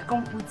 I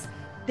can't put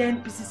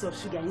 10 pieces of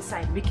sugar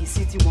inside, make it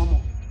sweet you one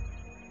more.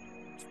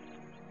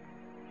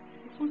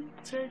 You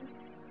put 10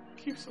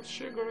 cubes of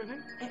sugar in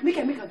it? Make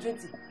her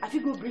 20. I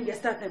feel go bring a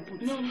start and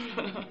put. No.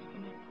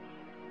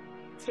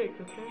 Take,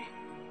 okay?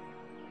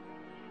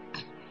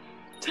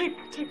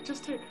 Take,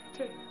 just take.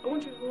 I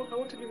want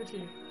to give it to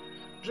you.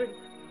 Drink.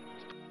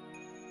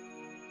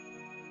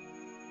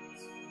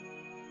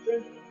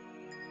 Drink.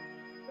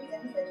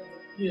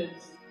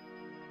 Yes.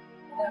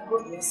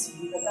 God bless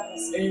you. You better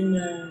person.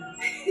 Amen.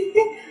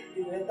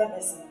 You better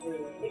person.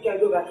 Make I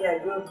go back here,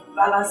 I go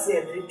balance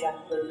here, drink and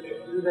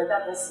you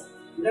better person.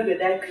 You know you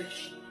die quick.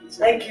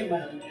 Thank you,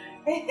 man.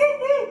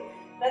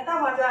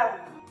 Better madam.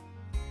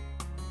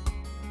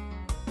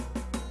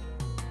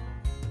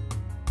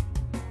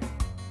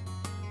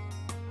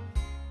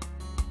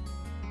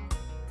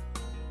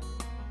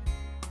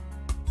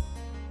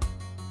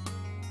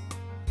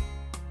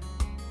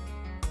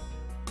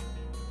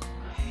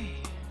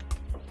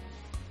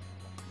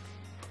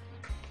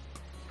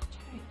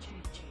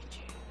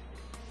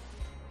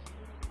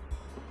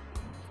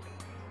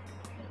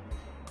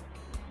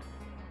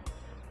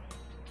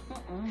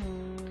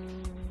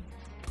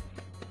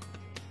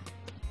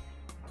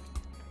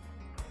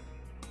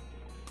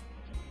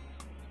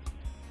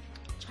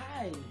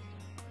 Chai.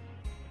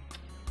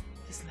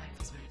 This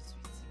life is very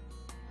sweet.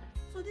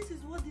 So this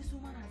is what this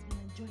woman has been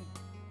enjoying.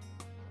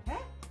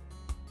 Eh?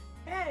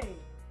 Hey!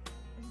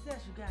 She said I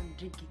should go and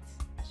drink it.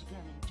 I should go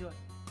and enjoy.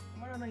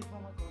 I don't know if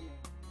Mama called me.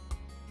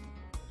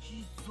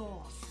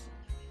 Jesus!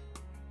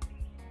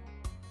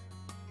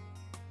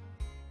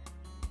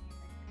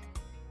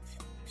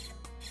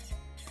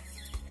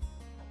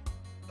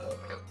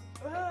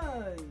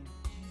 Hey!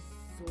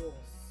 Jesus!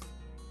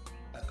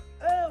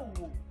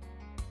 Oh!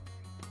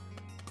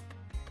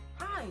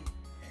 Hi!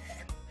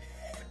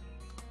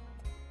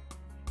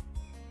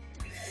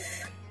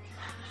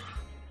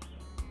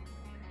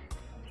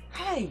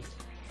 Hey!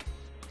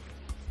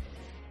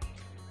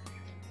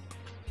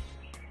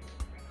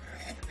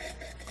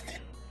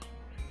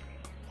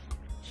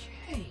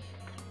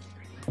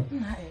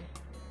 Hey!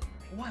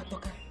 What,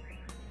 okay?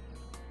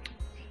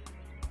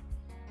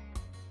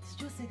 She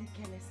just said it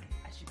carelessly.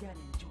 I should go and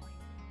enjoy.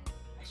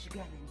 I should go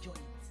and enjoy it.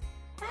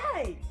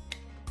 Hey!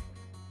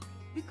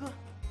 Because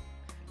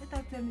let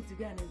her tell me to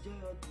go and enjoy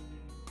all the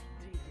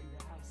drink in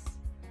the house.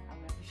 I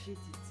will appreciate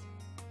it.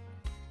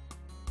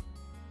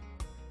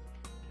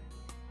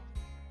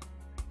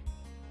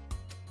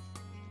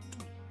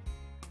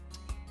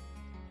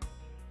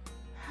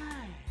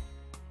 Hi.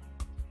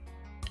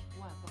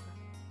 What, Papa?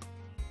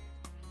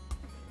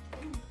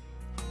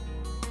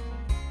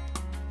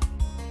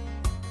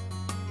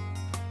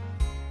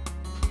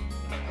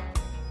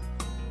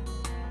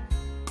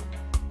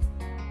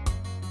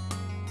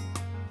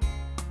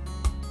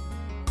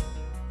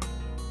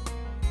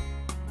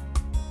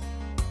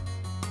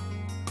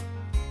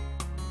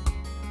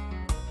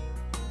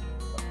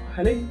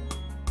 Honey?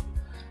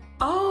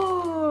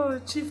 Oh,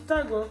 Chief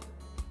Tago.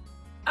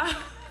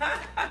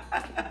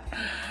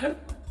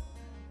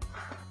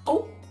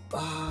 Oh,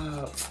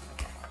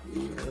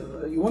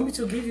 you want me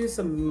to give you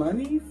some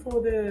money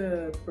for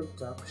the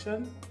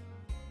production?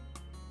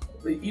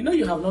 You know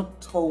you have not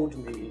told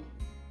me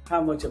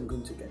how much I'm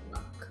going to get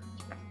back.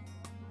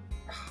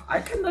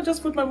 I cannot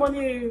just put my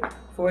money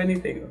for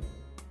anything.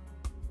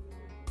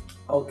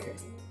 Okay.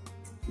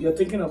 You're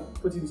thinking of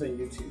putting it on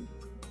YouTube?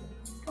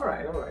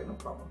 Alright, no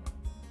problem.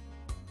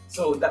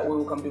 So that way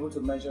we can be able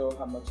to measure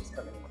how much is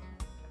coming in.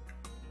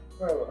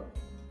 Very well.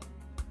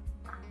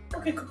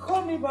 Okay,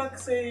 call me back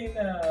saying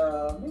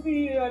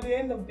maybe at the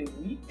end of the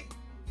week.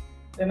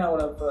 Then I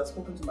would have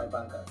spoken to my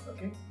bankers,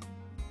 okay?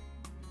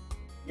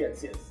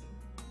 Yes.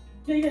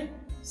 Yeah.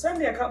 Send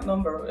the account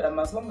number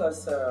as long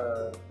as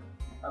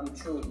I'm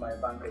through with my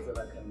bankers that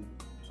I can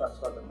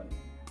transfer the money.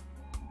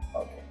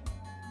 Okay.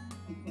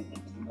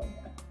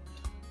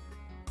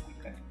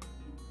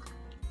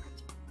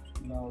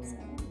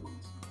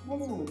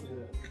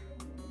 Nollywood.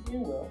 You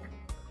will.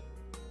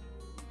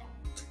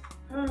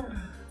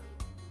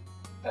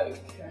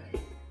 Okay.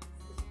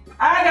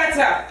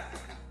 Agatha!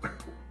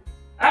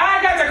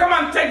 Come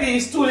and take the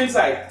stool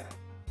inside.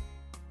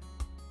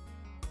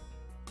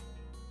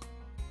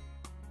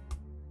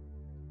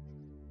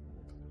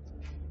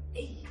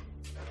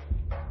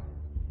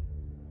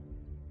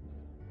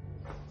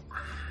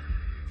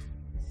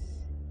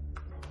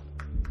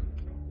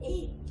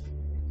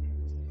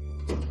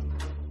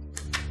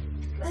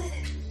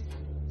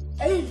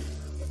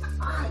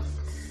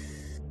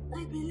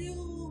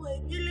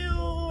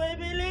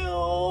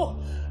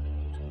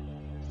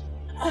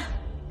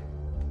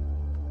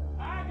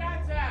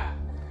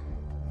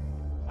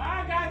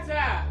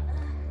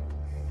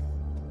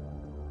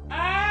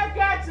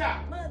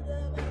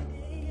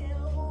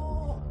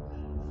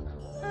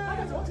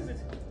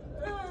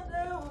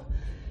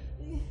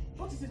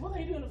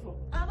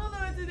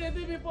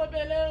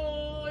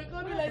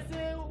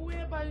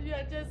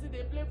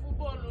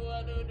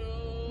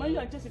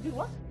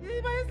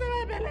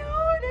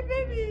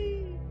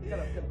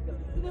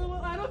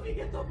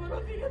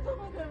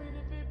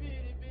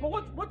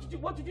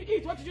 What did you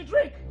eat? What did you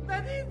drink?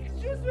 Daddy,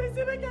 juice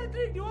when I can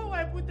drink. The one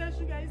where I put that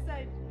sugar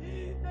inside.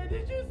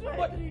 Daddy, juice when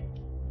I drink.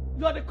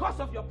 You are the cause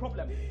of your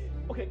problem.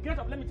 Okay, get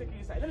up. Let me take you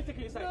inside.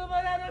 No,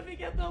 but I don't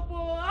forget to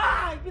go.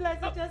 I feel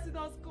like I just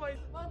don't score.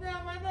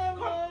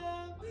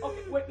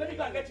 Okay, wait. Let me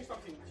go and get you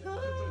something. The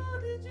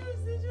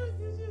juice.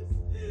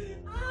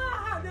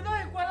 They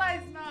don't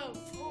equalize now.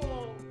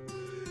 Oh,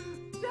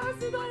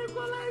 they don't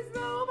equalize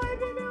now. Oh my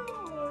goodness.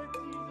 Oh,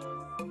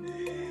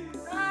 Jesus.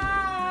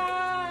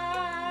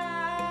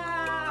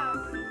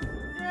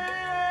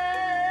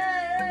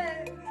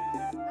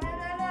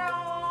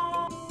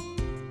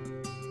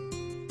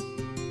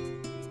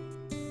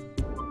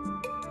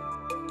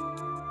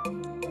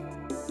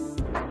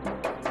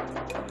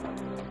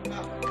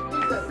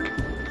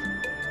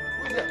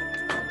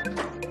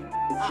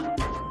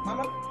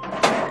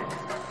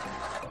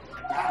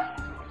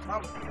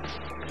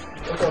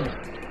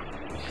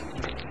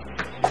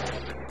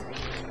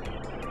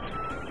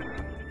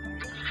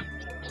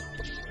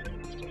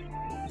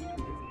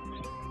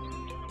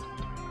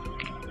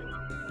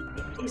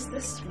 Is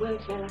this where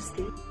Bella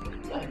stays?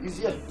 Yeah, he's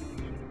here.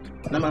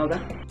 Namalda?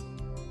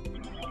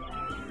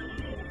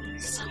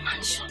 It's a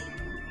mansion.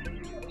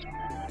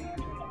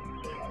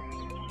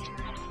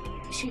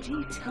 She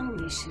didn't tell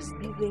me she's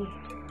living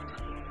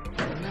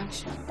in a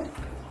mansion.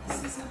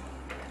 This is a...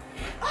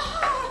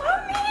 Oh,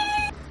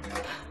 Mommy!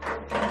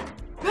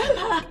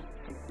 Bella!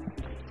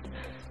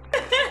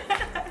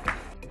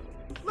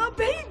 My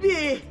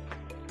baby!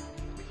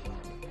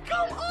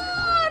 Come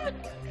on!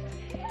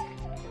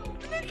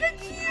 Look at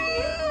you!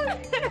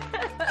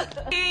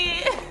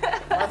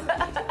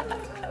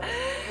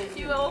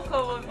 You're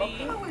welcome, Mommy.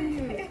 How are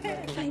you?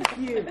 Thank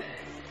you.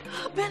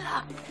 Oh,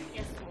 Bella!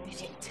 Yes, Mom. You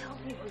didn't tell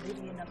me we're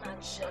living in a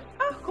mansion.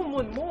 Oh, come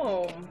on,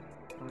 Mom.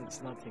 Oh,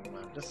 it's nothing,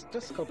 man.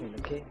 Just come in,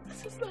 okay?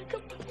 This is like a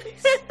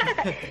place.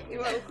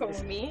 You're welcome,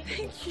 Mommy.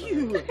 Thank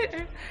you.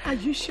 Are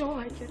you sure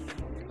I can?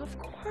 Of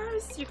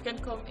course, you can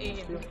come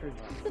in. Feel free,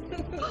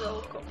 man. You're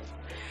welcome.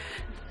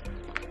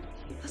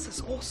 This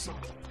is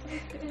awesome.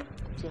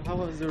 So how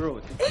was the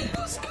road? It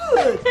was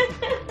good.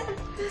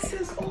 This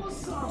is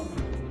awesome.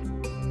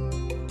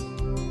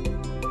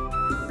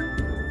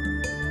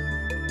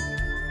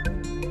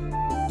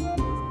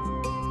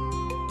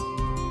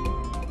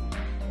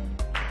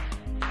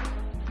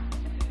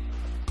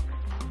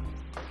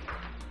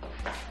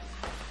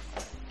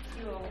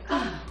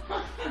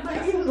 My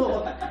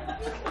in-law.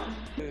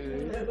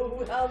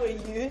 Hello, how are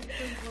you?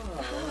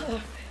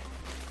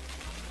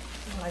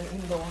 My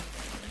in-law.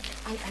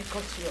 I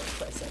got you a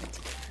present.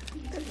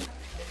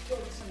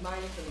 Don't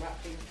mind the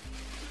wrapping.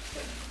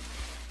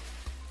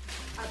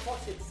 I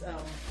bought it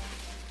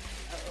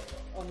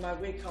on my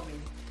way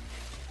coming.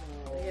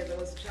 Yeah, there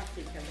was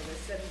traffic and there was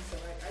sending, so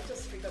I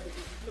just figured it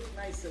would look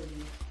nice on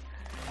you.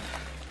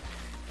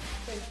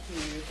 Thank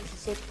you. This is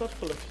so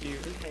thoughtful of you.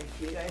 Thank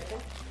you. I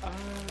think.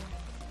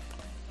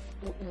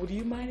 Would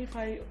you mind if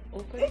I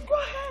open? Hey, go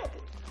ahead.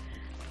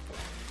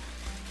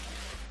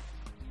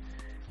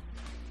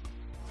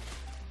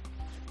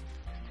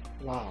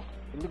 Wow,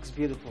 it looks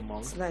beautiful,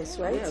 Mom. It's nice,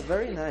 right? Yeah,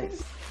 very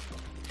nice.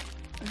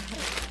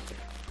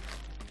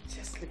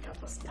 Just look at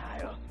the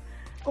style.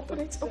 Open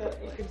it, open it.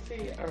 You can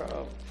see,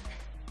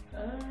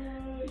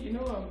 you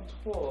know I'm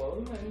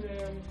tall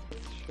and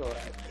Sure.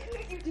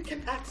 You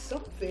can add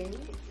something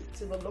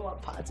to the lower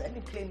part,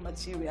 any plain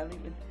material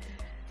even.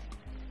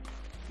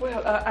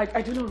 well,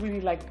 I do not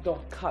really like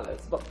dark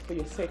colors, but for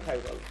your sake I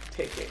will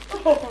take it.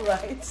 All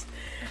right.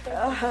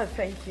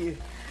 Thank you.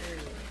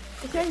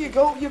 Here you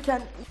go. You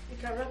can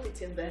wrap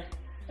it in there.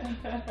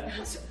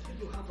 So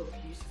you have a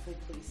beautiful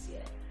place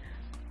here.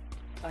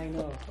 I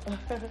know.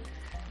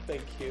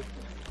 Thank you.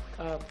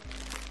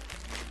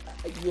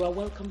 You are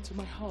welcome to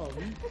my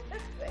home.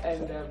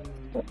 And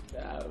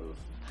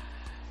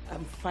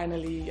I'm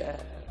finally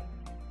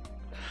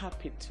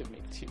happy to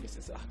meet you,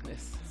 Mrs.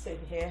 Agnes. Same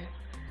here.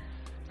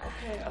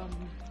 Okay, I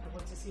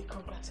want to say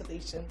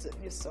congratulations on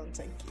your son's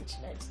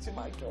engagement to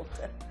my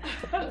daughter.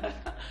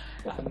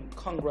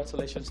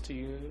 Congratulations to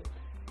you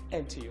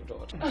and to your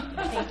daughter.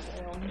 Thank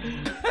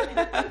you.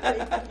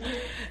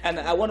 And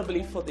I want to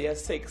believe for their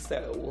sakes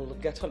that we'll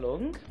get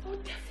along. Oh,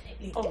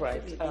 definitely. All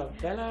right,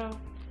 Bella,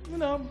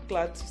 I'm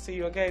glad to see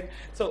you again.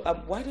 So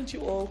why don't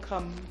you all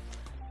come,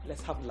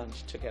 let's have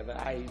lunch together.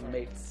 I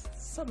made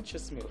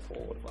sumptuous meal for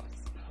all of us.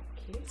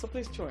 Okay. So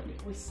please join me.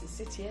 We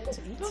sit here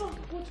to eat. No,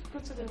 go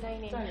to the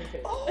dining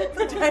table. Oh,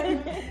 the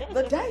dining.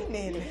 The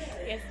dining.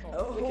 Yes, Mom.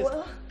 Oh,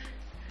 well.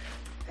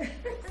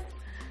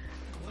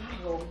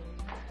 Wow.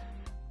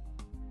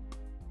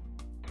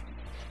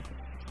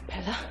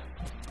 Bella,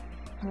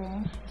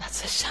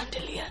 that's a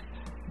chandelier.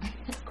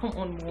 Come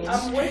on, Mom.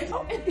 I'm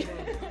waiting.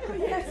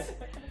 Yes,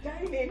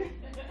 dining.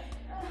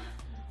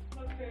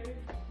 Okay.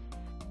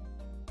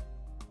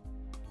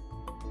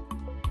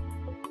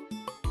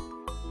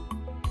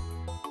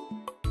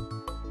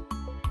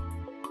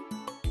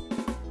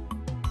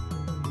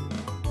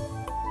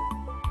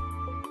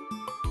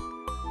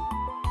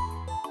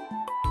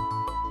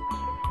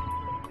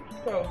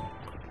 So,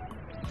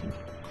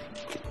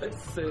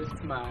 let's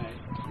set my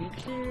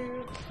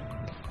YouTube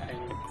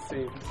and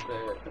save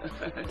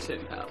the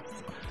chain house.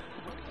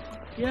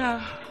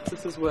 Yeah,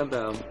 this is where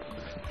the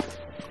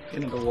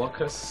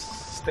workers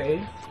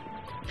stay.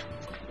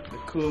 The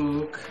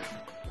cook,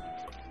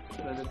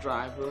 the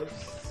drivers.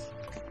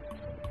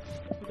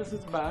 This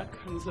is back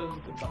into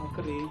the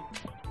balcony.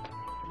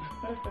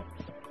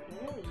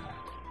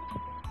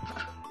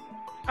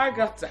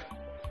 Agatha,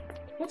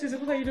 what is it?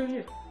 What are you doing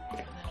here?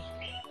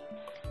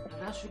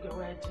 That sugar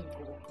where I drink,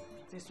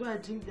 that's why I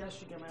drink that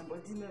sugar. My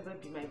body never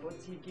be my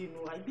body again.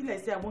 No, I be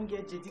like say I won't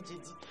get jetty.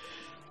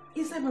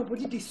 Inside my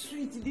body, the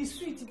sweet. I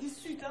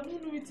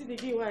don't know it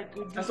again. Why I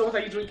go. And so, what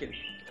are you drinking?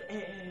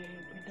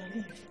 Bitter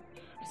leaf.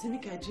 I say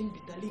make I drink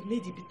bitter leaf.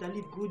 Make the bitter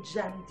leaf go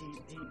jam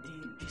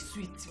the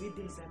sweet wey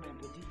dey inside my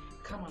body.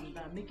 Calm am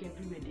down. Make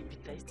everywhere the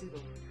bitter instead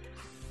of.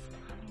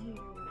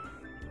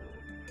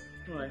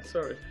 Alright,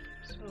 sorry.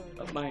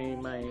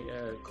 My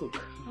cook.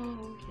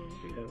 Oh, okay.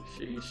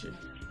 You know,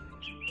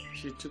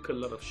 she took a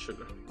lot of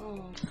sugar.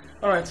 Oh.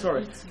 Alright,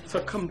 sorry.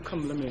 So come,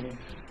 let me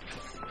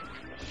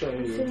show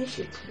you. Finish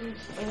it.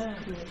 Yeah.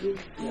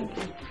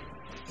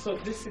 So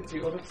this is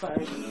the other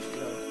side.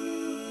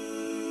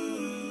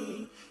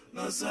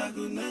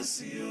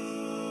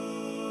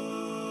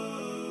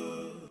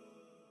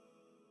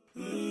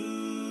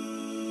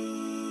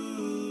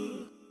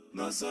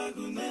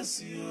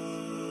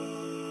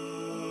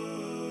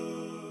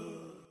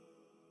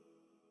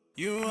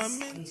 You are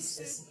meant. This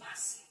is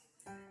massive.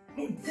 I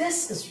mean,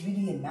 this is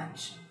really a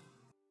mansion.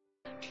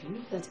 Do you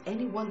know that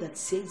anyone that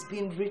says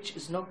being rich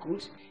is not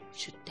good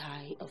should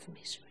die of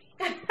misery?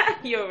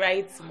 You're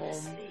right, Mom.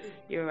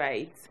 You're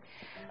right.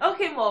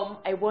 Okay, Mom,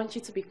 I want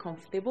you to be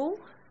comfortable.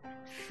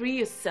 Free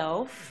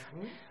yourself.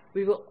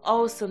 We will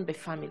all soon be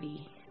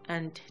family.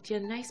 And they're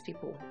nice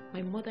people.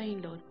 My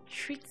mother-in-law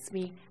treats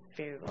me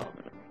very well.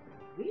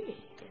 Really?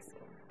 Yes,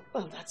 Mom.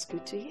 Well, that's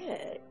good to hear.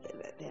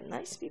 They're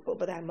nice people,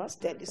 but I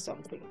must tell you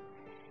something.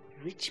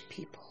 Rich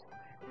people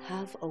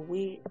have a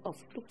way of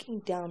looking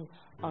down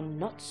on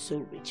not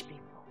so rich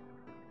people.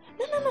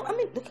 No. I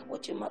mean, look at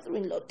what your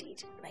mother-in-law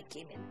did when I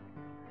came in.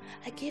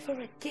 I gave her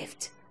a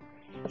gift.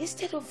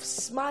 Instead of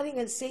smiling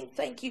and saying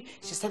thank you,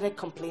 she started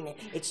complaining.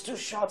 It's too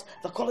short,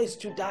 the color is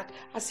too dark,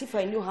 as if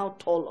I knew how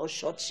tall or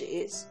short she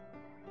is.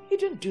 You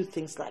don't do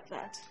things like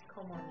that.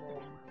 Come on,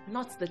 Mom.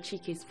 Not the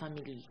Chike's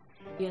family.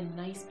 They are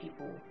nice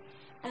people.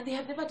 And they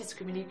have never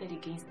discriminated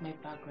against my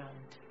background.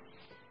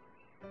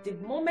 The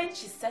moment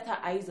she set her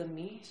eyes on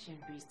me, she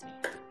embraced me.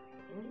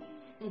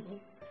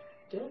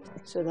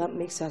 So that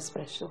makes her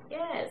special.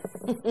 Yes.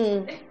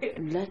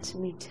 Let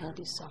me tell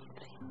you something.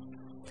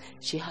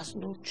 She has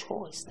no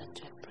choice than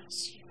to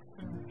embrace you.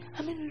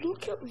 I mean,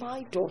 look at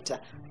my daughter.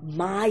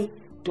 My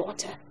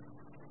daughter.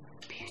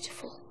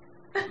 Beautiful.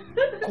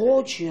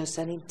 Gorgeous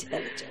and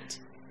intelligent.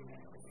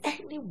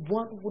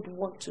 Anyone would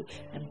want to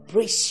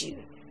embrace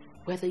you,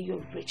 whether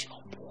you're rich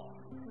or poor.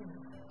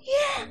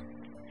 Yeah.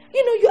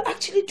 You know, you're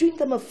actually doing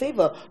them a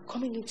favor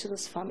coming into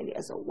this family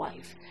as a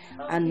wife,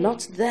 and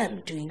not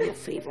them doing you a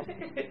favor.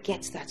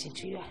 Get that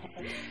into your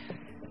head.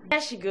 There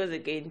she goes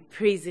again,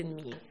 praising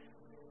me.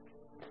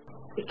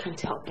 We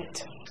can't help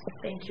it.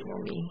 Thank you,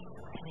 Mommy.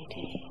 Any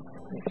day.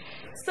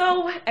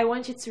 So, I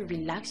want you to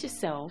relax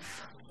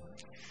yourself.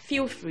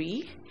 Feel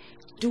free.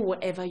 Do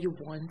whatever you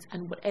want,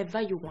 and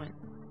whatever you want,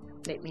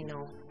 let me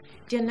know.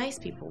 They're nice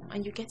people,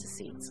 and you get to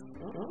see it.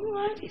 All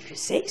right, if you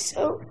say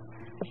so.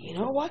 You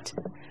know what?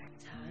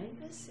 Time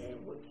to say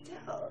what you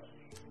tell.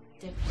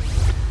 Definitely.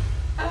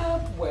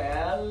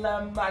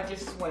 I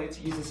just wanted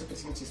to use this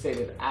opportunity to say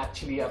that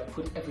actually I've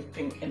put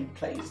everything in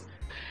place.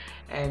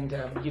 And,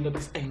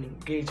 this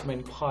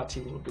engagement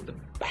party will be the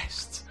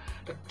best,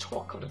 the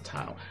talk of the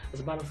town.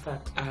 As a matter of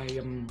fact, I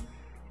am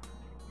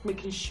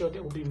making sure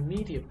there will be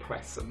media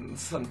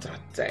presence on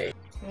that day.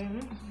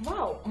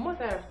 Wow,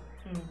 Mother,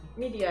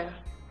 media.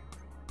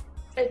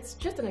 It's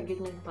just an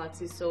engagement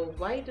party, so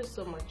why do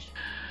so much?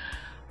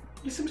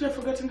 You seem to have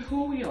forgotten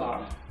who we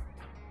are,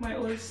 my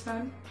old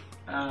son.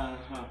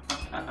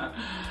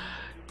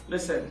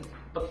 Listen,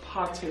 the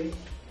party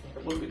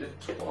will be the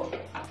talk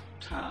of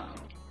town.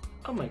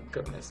 Oh my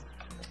goodness.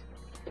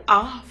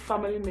 Our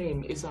family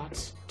name is at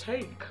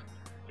stake.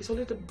 It's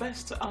only the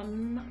best or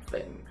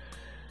nothing.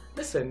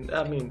 Listen,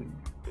 I mean,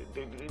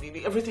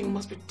 everything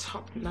must be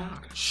top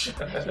notch.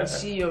 I can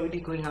see you're really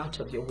going out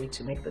of your way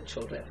to make the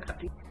children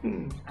happy.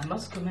 I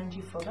must commend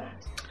you for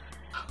that.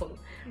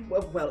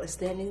 Well, is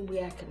there any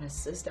way I can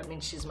assist? I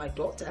mean, she's my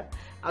daughter.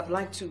 I'd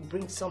like to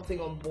bring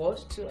something on board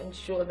to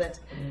ensure that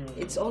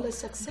it's all a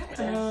success.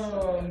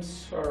 Oh, I'm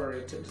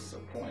sorry to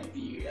disappoint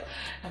you.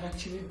 I've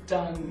actually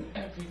done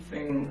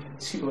everything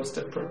towards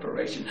the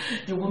preparation.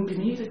 You won't be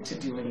needed to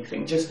do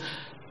anything. Just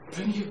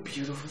bring your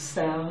beautiful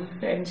sound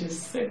and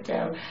just sit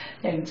down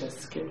and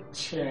just keep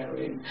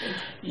cheering.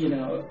 You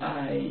know,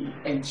 I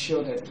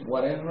ensure that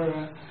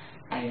whatever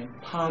I am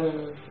part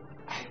of,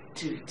 I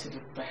do it to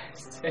the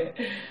best.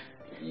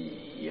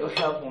 Your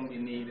help won't be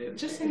needed.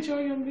 Just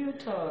enjoy your meal,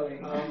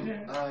 darling.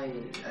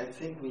 I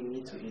think we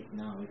need to eat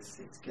now. It's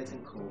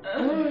getting cold.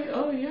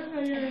 Yeah.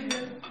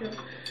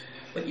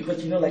 But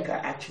you know, like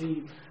I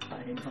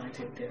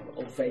invited the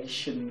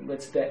Ovation.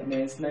 What's that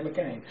man's name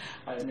again?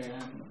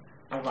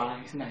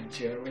 Arise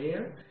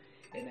Nigeria.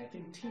 And I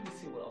think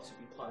TVC will also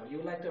be part of it.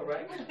 You like that,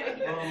 right?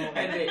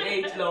 And they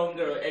age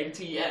longer,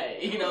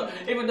 ATA,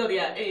 even though they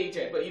are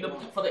aged, but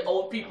for the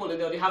old people,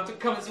 they have to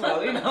come as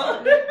well,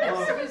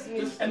 Excuse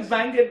me. And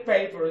blanket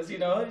papers,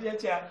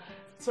 Yeah.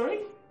 Sorry?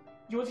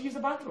 You want to use the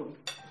bathroom?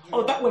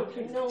 Oh, that way,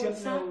 please. No,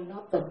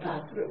 not the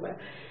bathroom.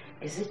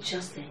 Is it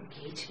just the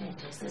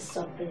engagement? Is there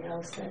something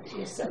else that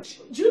you said?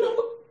 You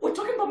know, we're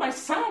talking about my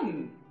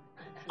son.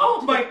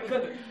 Oh my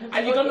goodness.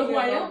 And you don't know who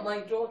I am?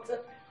 My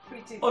daughter.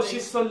 Oh,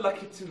 she's so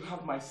lucky to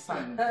have my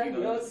son.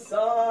 Your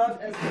son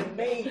has been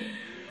made.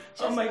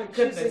 Oh my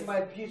goodness.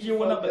 You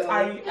one of the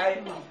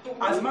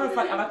as a matter of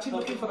fact, I'm actually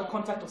looking for the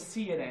contact of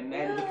CNN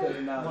and because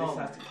now this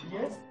has to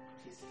yes?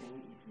 Please, can we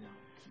eat now?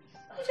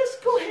 Please.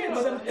 Just go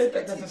ahead,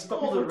 that doesn't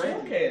stop me from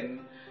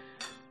talking.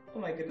 Oh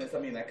my goodness, I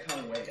mean I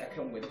can't wait.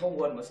 The whole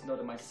world must know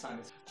that my son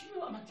is. Do you know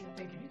what I'm actually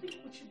thinking? You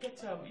think we should get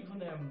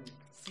even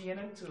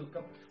CNN to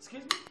come?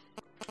 Excuse me?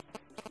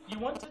 You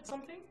wanted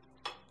something?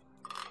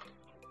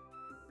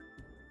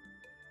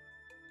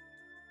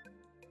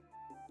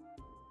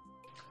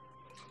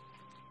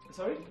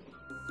 Sorry?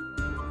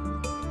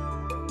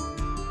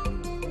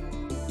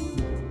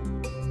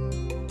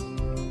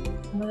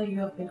 Mother, you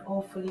have been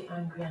awfully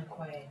angry and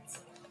quiet.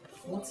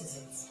 What is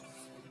it?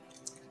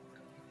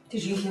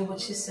 Did you hear what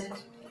she said?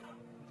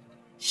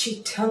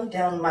 She turned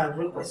down my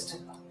request.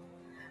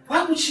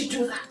 Why would she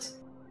do that?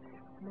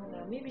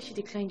 Mother, maybe she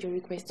declined your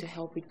request to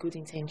help with good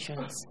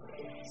intentions.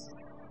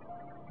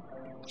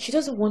 She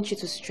doesn't want you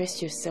to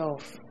stress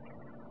yourself.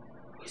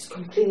 Who's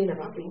complaining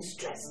about being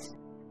stressed?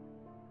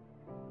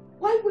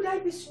 Why would I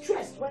be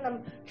stressed when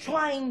I'm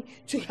trying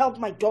to help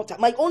my daughter,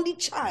 my only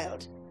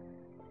child?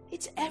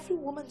 It's every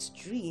woman's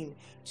dream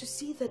to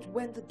see that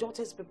when the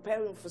daughter is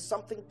preparing for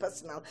something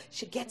personal,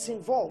 she gets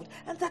involved.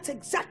 And that's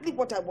exactly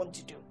what I want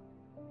to do.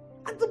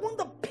 And the one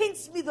that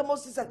pains me the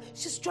most is that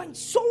she's trying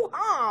so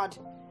hard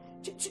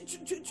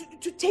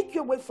to take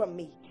you away from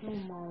me. No,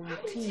 Mom,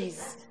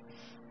 please.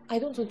 I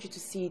don't want you to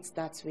see it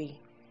that way.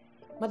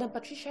 Madam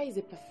Patricia is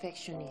a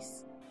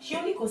perfectionist. She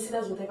only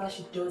considers whatever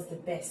she does the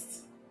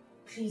best.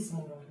 Please,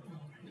 Mom,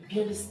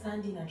 be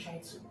understanding and try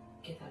to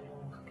get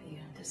along.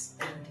 Be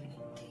understanding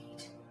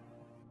indeed.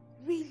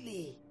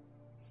 Really?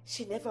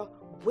 She never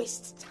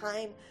wastes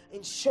time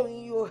in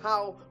showing you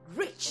how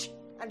rich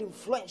and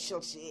influential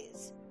she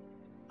is.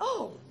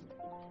 Oh,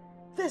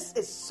 this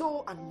is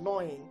so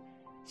annoying.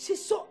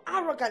 She's so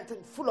arrogant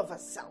and full of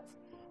herself.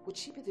 Would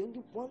she be the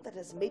only one that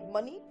has made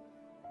money?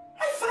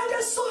 I find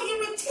her so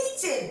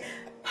irritating.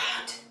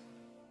 But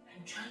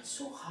I'm trying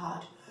so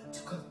hard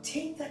to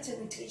contain that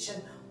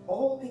irritation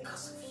all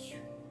because of you.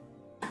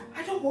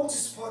 I don't want to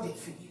spoil it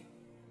for you.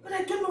 But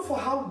I don't know for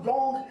how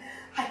long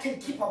I can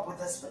keep up with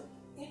this. But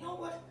you know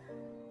what?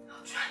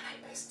 I'll try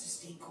my best to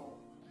stay cool.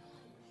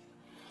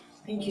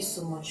 Thank you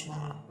so much,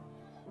 Mom.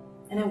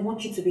 And I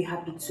want you to be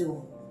happy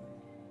too.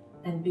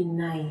 And be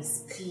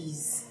nice,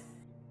 please.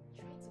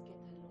 Try to get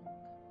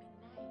along. Be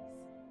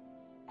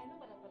nice. I know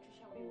Madam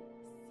Patricia will see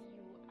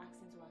you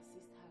asking to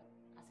assist her as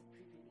a privilege.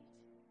 Please,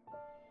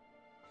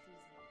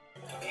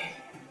 Mom. Okay.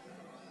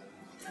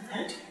 And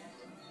that?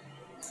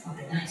 I'll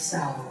be nice.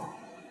 I'll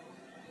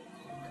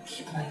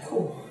keep my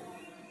cool.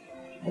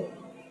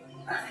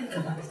 I think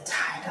I'm a bit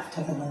tired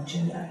after the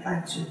luncheon. I'd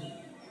like to,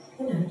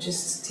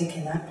 just take a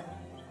nap.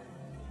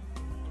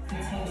 I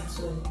think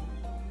so.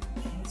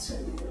 So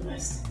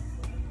rest.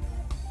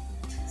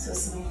 So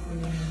small for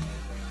me.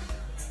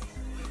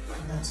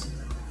 Not too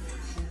much.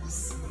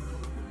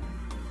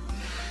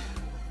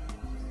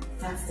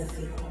 That's the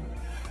fake one.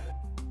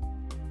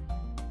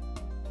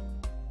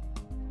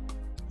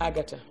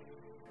 Agatha.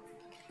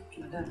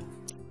 Madam.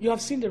 You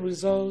have seen the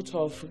result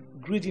of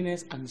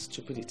greediness and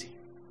stupidity.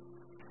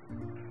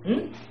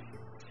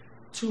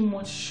 Too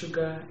much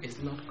sugar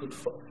is not good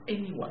for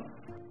anyone.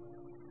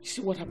 You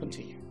see what happened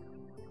to you?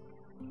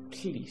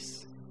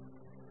 Please,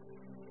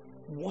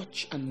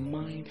 watch and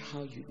mind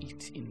how you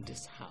eat in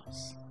this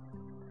house.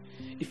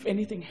 If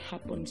anything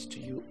happens to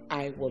you,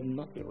 I will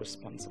not be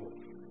responsible.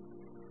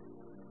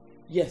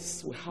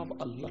 Yes, we have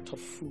a lot of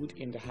food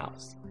in the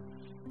house,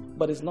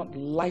 but it's not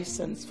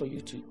licensed for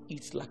you to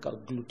eat like a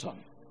glutton.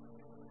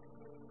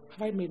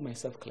 Have I made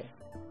myself clear?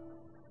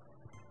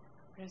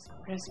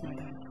 Yes,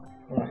 Madam.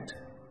 All right.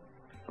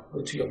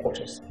 Go to your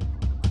quarters.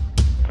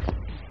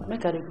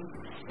 Make a go.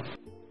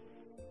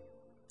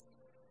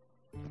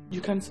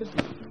 You can sit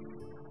down.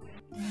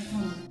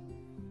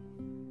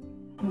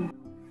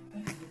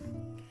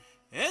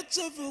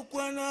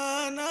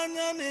 Echefukwana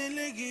n'anya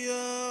na-ele gị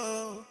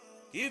o,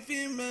 ife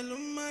imelụ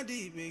mmadụ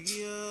ibe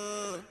gị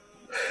o.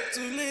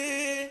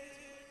 Tụlee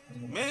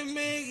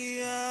mmemme gị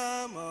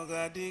ya ma ọ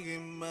ga-adị gị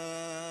mma.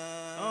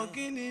 Ọ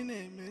gịnị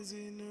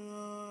na-emezinụ?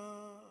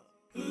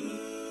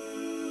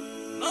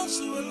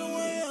 Nọsụwelu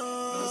nwayọ,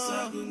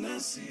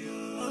 nọsagunesi yo,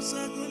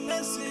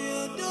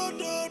 do.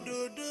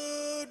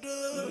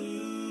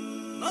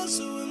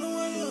 Nọsụwelu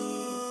nwayọ,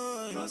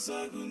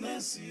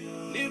 nọsagunesi yo.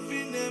 N'ifi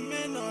na-eme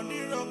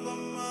n'ọdịrọkọ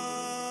mma.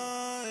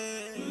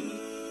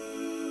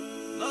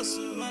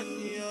 Nọsụwelu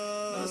yo,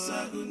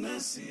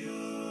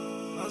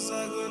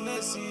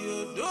 nọsagunesi yo,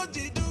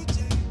 doji.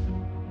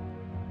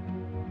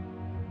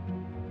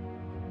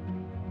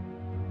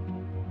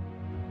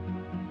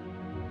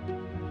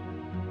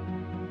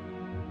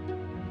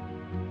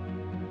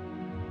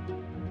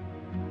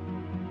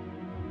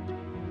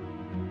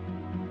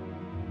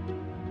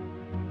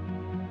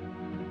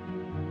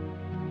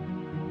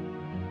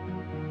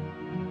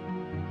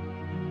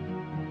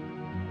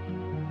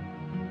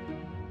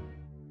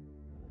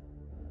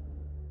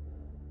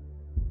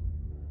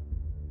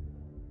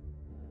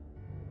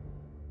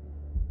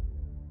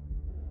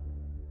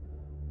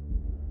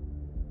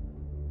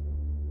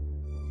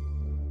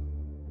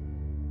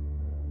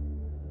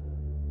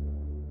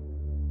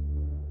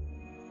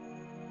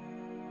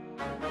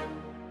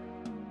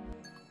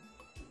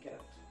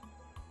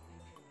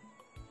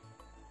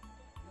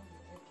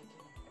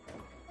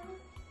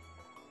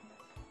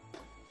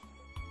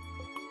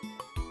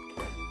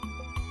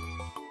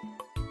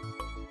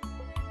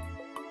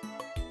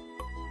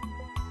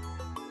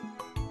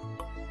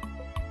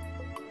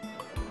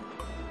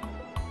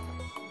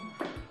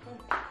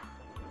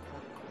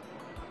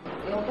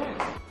 You're back.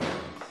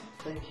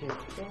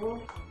 Thank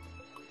you.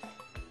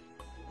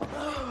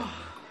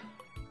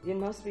 You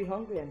must be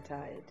hungry and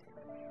tired.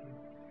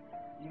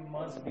 You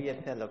must be a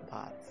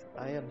telepath.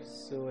 I am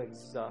so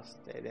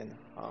exhausted and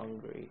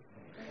hungry.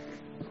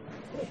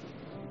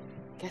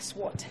 Guess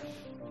what?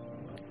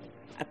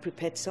 I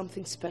prepared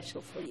something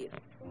special for you.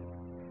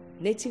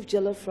 Native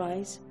jollof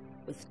fries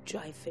with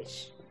dry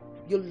fish.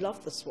 You'll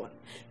love this one.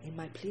 In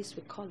my place,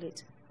 we call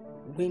it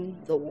Win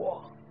the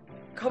War.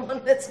 Come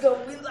on, let's go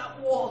win that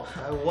war.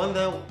 I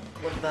wonder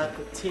what that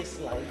could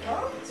taste like.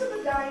 Come to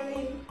the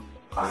dining.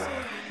 Come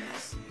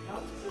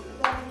to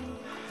the dining.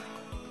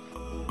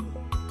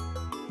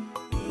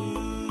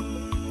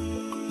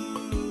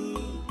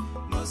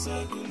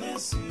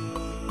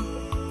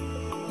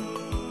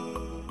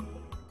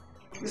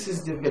 This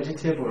is the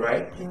vegetable,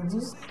 right? You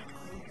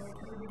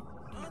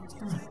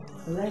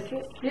like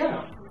it?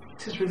 Yeah.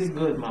 This is really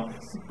good, Mom.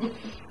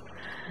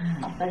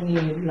 I knew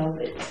you'd love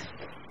it.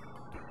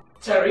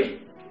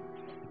 Terry?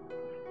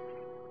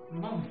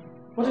 Mom,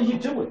 what are you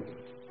doing?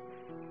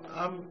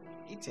 I'm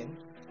eating.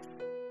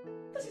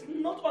 This is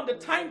not on the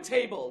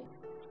timetable.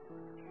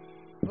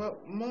 Well,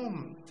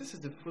 Mom, this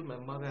is the food my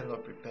mother-in-law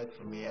prepared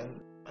for me,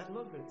 and I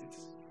love it.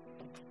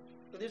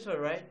 It's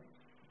alright.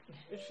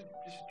 You should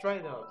try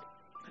it out.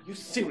 Are you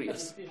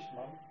serious? Fish,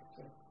 Mom.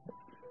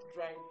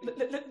 Try.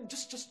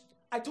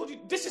 I told you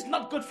this is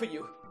not good for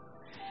you.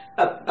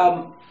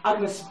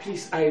 Agnes,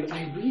 please, I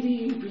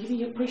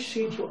really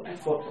appreciate your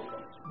effort,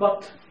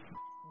 but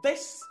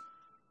this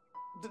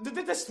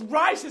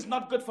rice is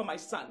not good for my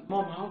son.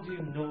 Mom, how do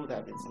you know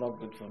that it's not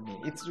good for me?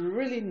 It's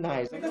really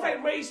nice. Because I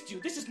raised you.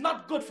 This is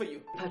not good for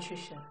you.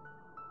 Patricia,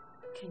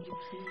 can you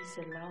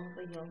please allow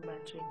the young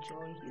man to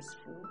enjoy his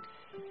food?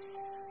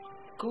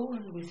 Go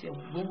on with your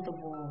win the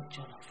war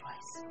jollof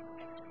rice.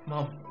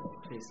 Mom,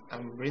 please,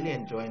 I'm really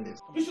enjoying this.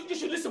 You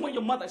should listen when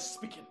your mother is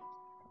speaking.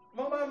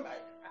 Mom,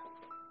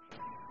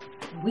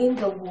 Win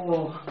the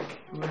war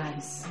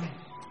rice.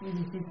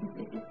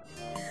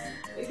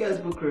 You guys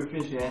book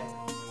crayfish, yeah?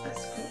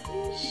 That's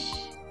crayfish.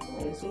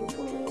 There's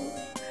opo.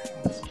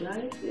 There's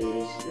dry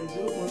fish. There's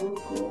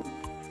oporoko.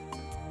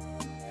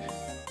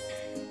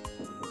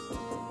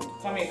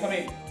 Come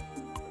in.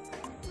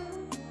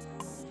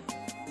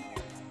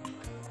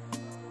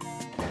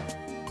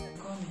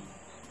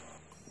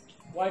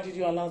 Why did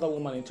you allow that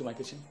woman into my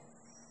kitchen?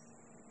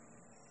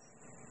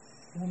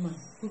 Woman?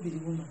 Who be the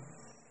woman?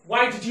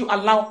 Why did you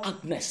allow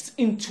Agnes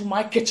into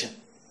my kitchen?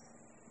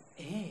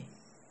 Hey,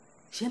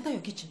 she entered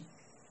your kitchen.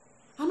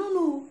 I don't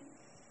know.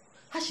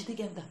 How she take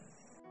enter?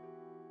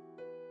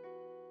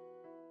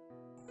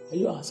 Are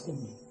you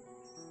asking me?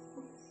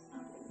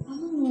 I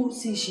don't know.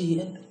 See,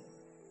 she enter.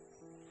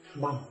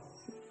 Mom.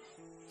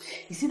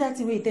 You see that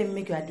thing where you tell me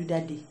make you do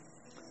that day?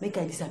 Make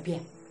her disappear.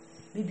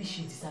 Maybe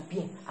she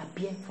disappear,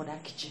 appear for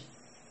that kitchen.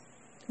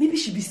 Maybe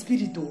she be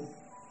spirit though.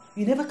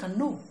 You never can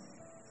know.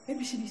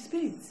 Maybe she be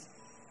spirit.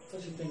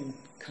 Such a thing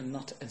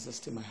cannot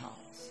exist in my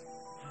house.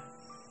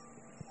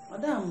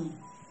 Madam,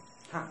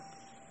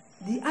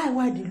 the eye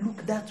why they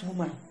look that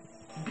woman,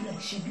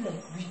 she be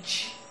like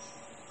witch.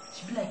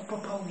 She be like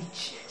proper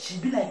witch. She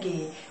be like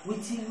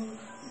waiting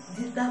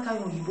that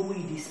kind of Igbo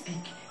way they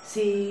speak.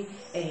 Say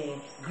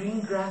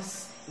green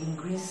grass in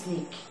green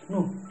snake.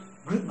 No,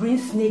 green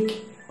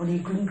snake on a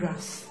green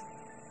grass.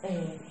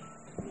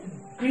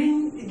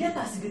 Green, get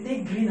us if they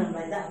take green and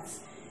like that.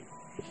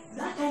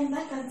 That kind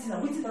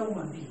thing, what did that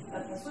woman be?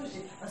 That's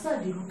how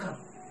they look at.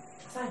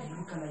 That's how they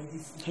look at like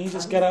this. Can you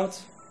just get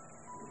out?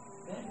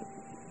 Yeah?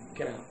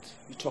 Get out.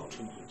 You talk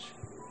too much.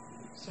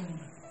 Sorry,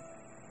 man.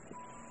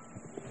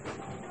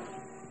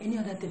 Any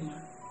other thing,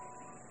 man?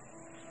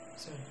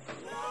 Sorry.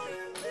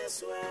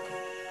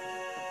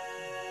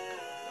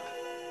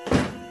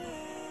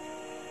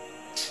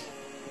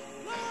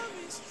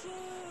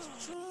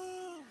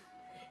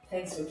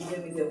 Thanks for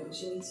giving me the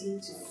opportunity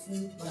to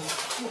feed my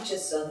future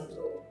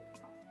son-in-law.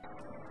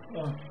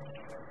 Mom.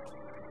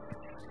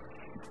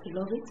 You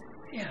love it?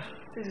 Yeah,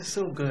 this is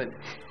so good.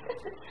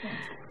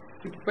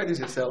 You prepared this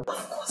yourself?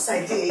 Of course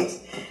I did.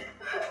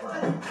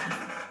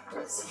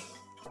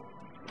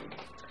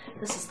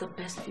 This is the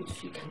best food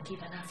you can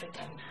give an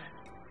African man.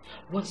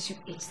 Once you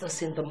eat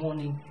this in the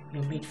morning,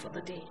 you're made for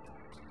the day.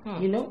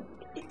 You know,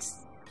 it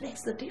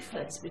makes the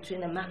difference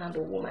between a man and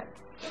a woman.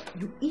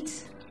 You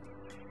eat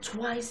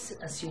twice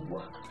as you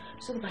work,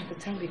 so by the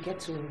time you get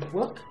to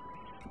work,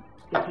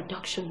 your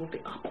production will be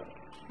up.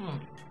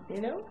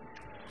 You know?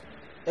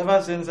 Ever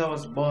since I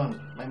was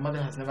born, my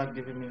mother has never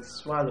given me a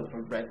swallow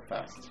for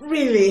breakfast.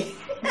 Really?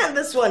 And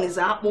this one is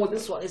apple,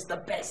 this one is the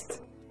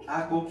best.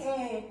 Apple?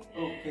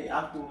 Okay,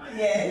 apple.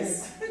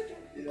 Yes.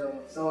 You know,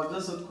 so I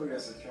was just so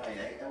curious to try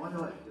it. I wonder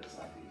what it feels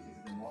like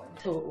in the morning.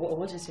 So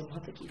what does your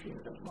mother give you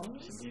in the morning?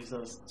 She gives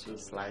us 2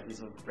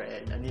 slices of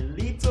bread and a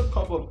little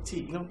cup of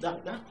tea. You know,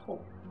 that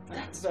cup.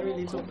 That's very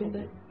very little cup in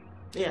there.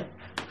 Yeah.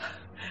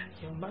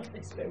 Your mother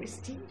is very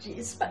stingy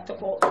in spite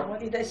of all the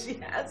money that she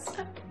has.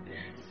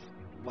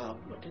 Wow.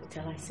 But don't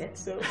tell I said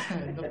so.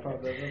 No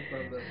problem.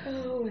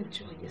 Oh,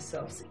 enjoy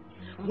yourself. See,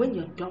 when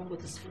you're done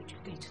with this food, you're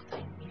going to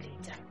thank me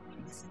later.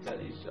 It's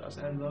delicious.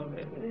 I love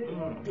it.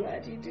 I'm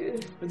glad you do.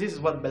 But this is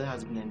what Bella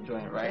has been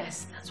enjoying, right?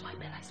 Yes, that's why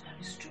Bella is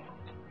very strong.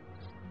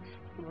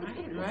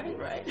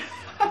 Right.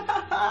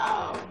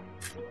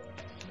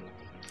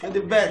 You're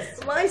the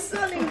best. My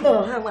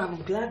son-in-law. I'm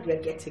glad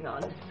we're getting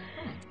on.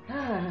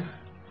 That's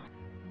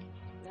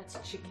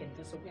chicken.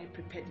 That's the way I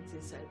prepared it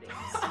inside there.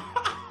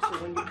 So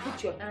when you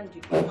put your hand,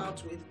 you come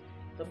out with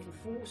the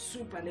fufu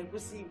soup and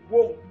egusi.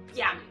 Whoa,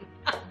 yum.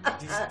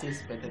 This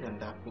tastes better than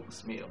that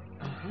cook's meal.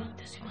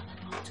 Does your mother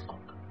know how to cook?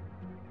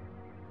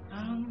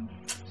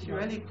 She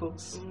really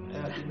cooks,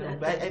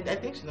 but I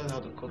think she knows how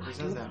to cook. I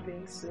don't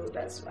think so.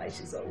 That's why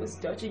she's always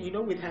judging. You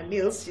know, with her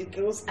nails, she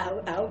goes,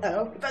 ow, ow,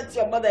 ow. That's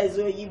your mother is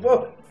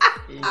Oyibo.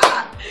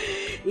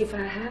 If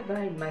I have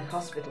her in my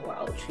hospital,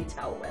 I'll treat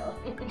her well.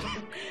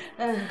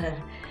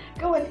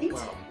 Go and eat.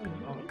 Wow.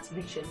 Let's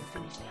make sure you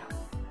finish the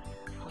apple.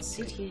 I'll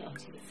sit here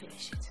until you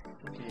finish it.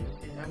 Okay,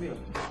 I will.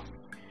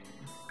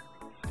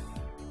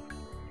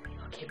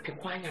 Okay,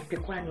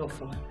 Pekwanya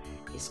for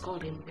it's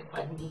called him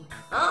Pekwani.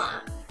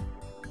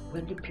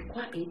 When you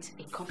piqua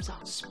it comes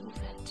out smooth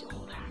and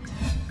all that.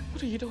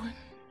 What are you doing?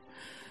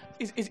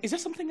 Is there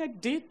something I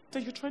did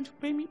that you're trying to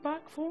pay me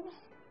back for?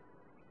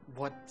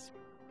 What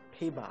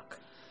payback?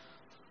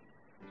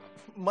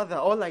 Mother,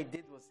 all I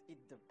did was eat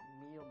the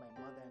meal my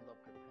mother-in-law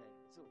prepared.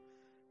 So,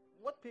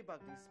 what payback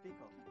do you speak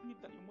of?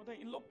 Meat that your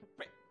mother-in-law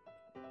prepared.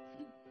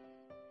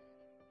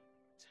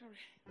 Terry,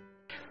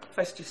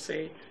 first you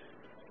say,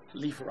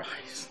 leave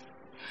rice.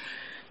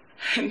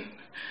 And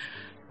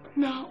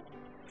now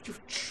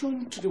you've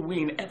thrown to the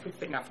wind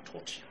everything I've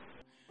taught you.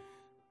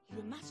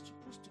 You're not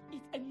supposed to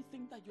eat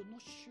anything that you're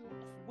not sure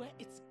of where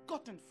it's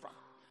gotten from.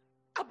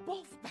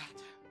 Above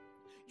that,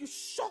 you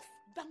shove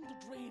down the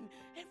drain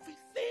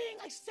everything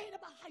I said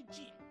about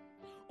hygiene.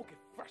 Okay,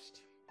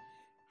 first,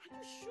 are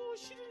you sure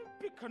she didn't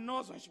pick her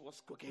nose when she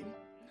was cooking?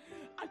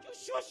 Are you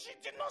sure she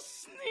did not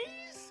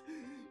sneeze?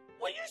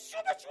 Were you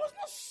sure that she was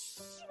not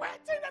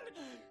sweating? And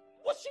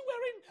was she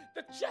wearing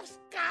the chef's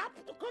cap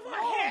to cover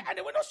her hair? And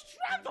there were no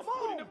strands of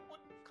food in the food?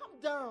 Calm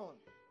down.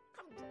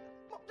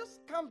 Mom,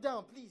 just calm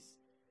down, please.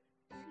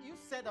 You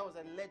said I was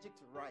allergic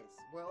to rice.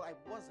 Well, I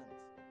wasn't.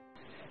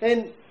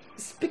 And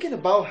speaking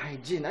about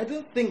hygiene, I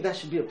don't think that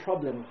should be a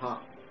problem with her.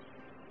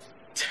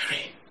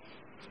 Terry!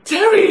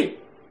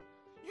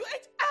 You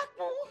ate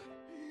apple!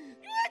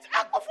 You ate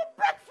apple for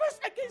breakfast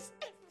against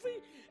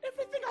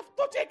everything I've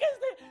taught you, against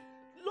the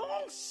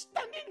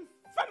long-standing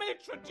family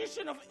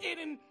tradition of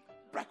eating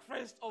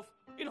breakfast of,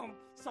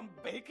 some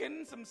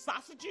bacon, some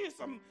sausages,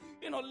 some,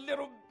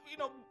 little,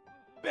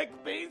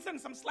 baked beans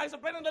and some slice of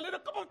bread and a little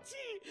cup of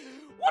tea.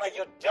 What are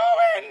you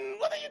doing?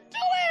 What are you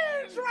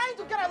doing? Trying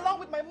to get along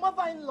with my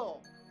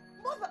mother-in-law.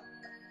 Mother,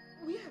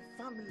 we have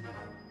family.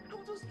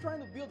 I'm just trying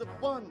to build a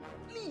bond.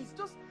 Please,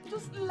 just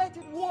let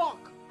it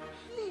walk.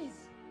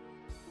 Please.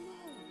 No.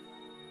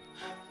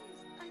 Please,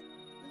 I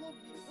love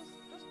you.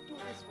 Just do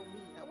this for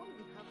me. I want to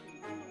be happy.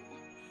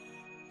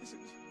 Listen,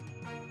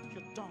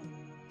 you're done.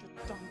 You're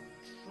done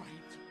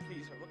trying to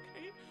please her,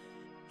 okay?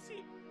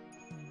 See,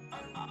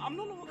 I'm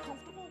no longer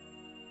comfortable.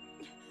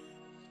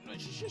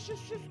 She's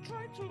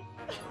trying to.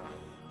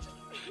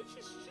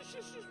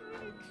 She's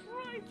really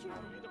trying to,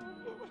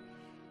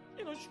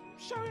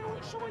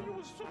 shower you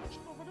with so much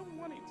love. I don't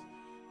want it.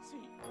 See,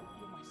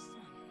 you're my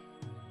son,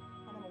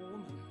 and I'm a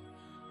woman.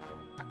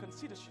 I can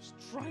see that she's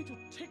trying to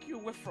take you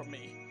away from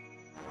me.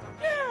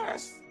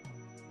 Yes!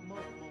 Mom,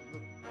 look, no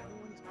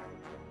one is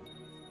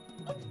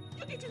trying to.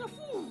 You're eating her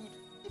food.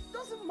 It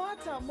doesn't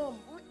matter, Mom.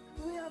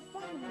 We are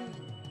family.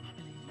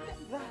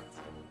 Get that.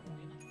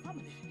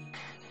 Family.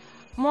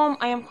 Mom,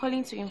 I am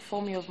calling to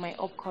inform you of my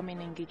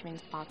upcoming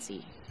engagement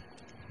party.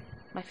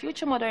 My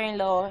future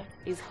mother-in-law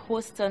is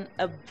hosting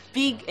a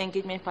big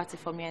engagement party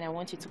for me and I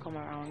want you to come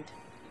around.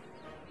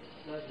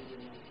 So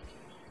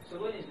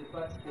when is the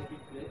party taking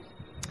place?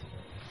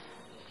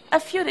 A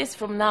few days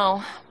from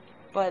now,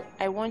 but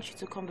I want you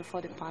to come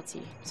before the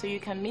party so you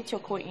can meet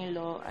your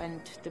co-in-law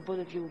and the both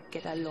of you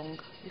get along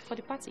before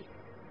the party.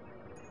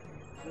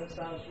 That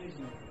sounds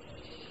reasonable.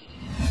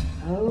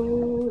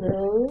 Oh, the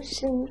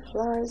ocean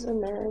flies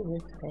on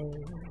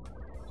everything.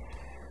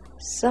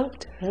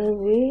 Soft her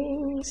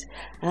wings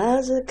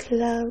as a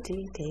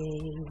cloudy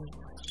day.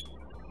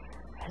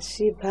 As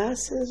she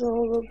passes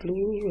over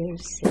blue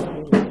sea.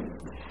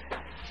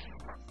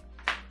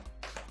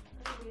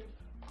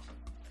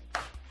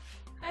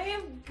 I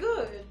am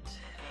good.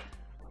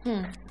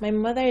 My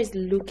mother is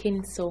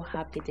looking so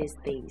happy these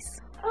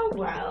days. Oh,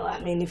 well, I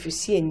mean, if you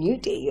see a new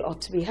day, you ought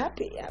to be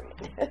happy. I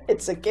mean,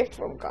 it's a gift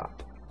from God.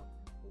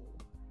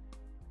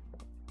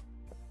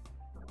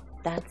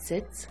 That's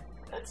it?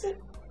 That's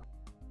it.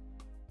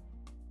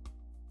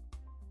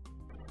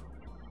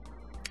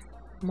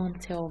 Mom,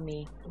 tell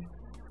me,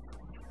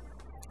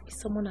 is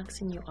someone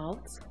asking you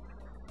out?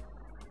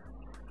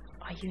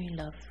 Are you in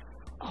love?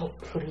 Oh,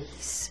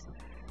 please.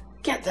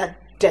 Get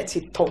that dirty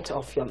thought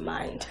off your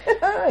mind.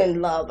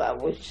 In love, I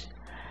wish.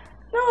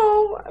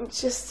 No, I'm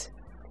just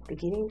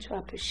beginning to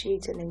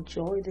appreciate and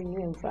enjoy the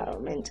new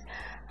environment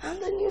and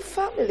the new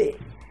family.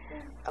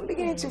 I'm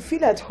beginning to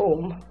feel at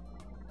home.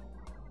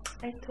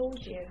 I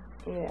told you.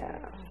 Yeah.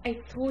 I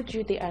told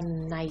you they are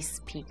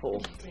nice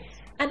people.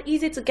 And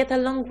easy to get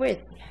along with.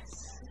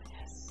 Yes,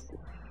 yes.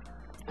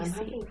 I'm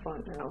having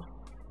fun now.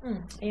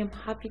 I am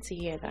happy to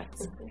hear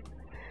that.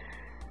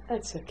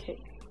 That's okay.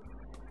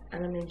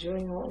 And I'm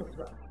enjoying all of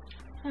that.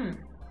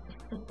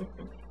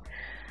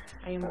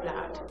 I am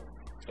glad.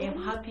 I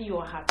am happy you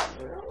are happy.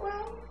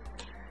 Well,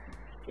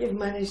 you've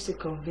managed to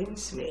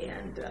convince me,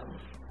 and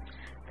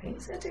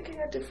things are taking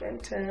a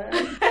different turn.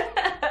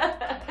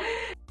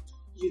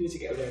 You need to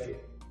get ready.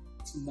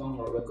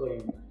 Tomorrow we're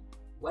going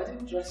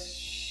wedding dress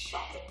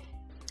shopping.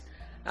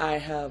 I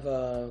have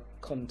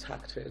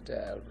contacted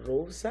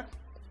Rosa.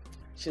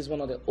 She's one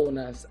of the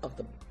owners of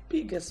the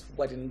biggest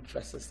wedding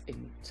dresses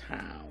in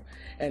town.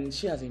 And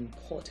she has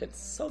imported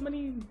so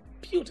many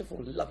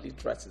beautiful, lovely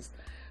dresses.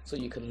 So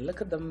you can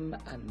look at them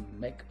and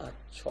make a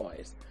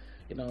choice.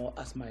 You know,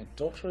 as my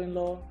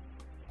daughter-in-law,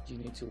 you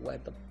need to wear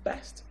the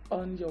best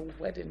on your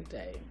wedding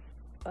day.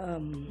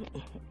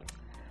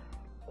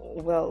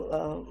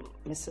 Well,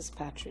 Mrs.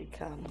 Patrick,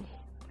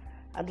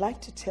 I'd like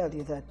to tell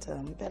you that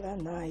Bella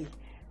and I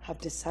have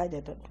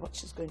decided on what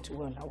she's going to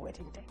wear on her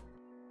wedding day.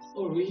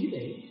 Oh,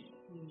 really?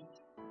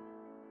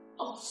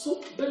 Oh,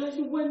 so Bella,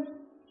 you went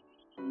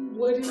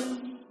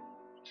wedding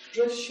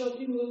dress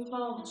shopping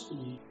without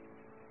me?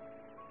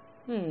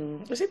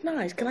 Is it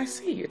nice? Can I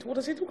see it? What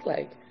does it look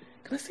like?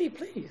 Can I see it,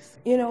 please?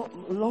 You know,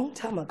 a long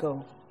time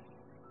ago,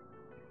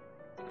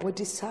 we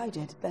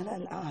decided, Bella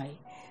and I,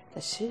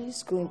 that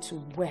she's going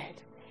to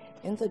wed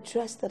in the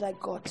dress that I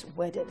got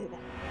wedded in.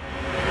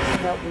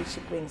 So that way she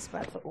brings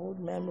back the old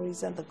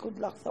memories, and the good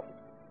luck that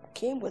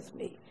came with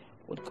me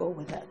would go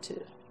with her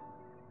too.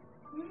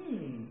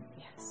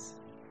 Yes.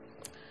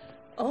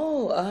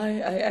 Oh,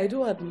 I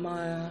do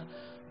admire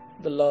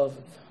the love,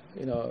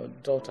 you know,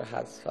 daughter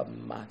has for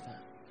mother.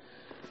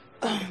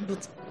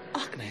 But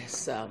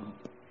Agnes,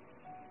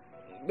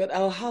 but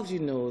I'll have you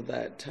know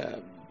that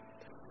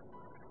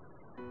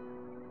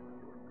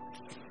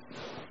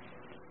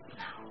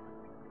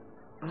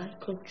I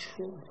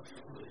control the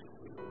phone.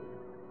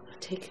 I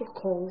take your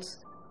calls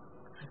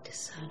and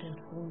decide on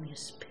whom you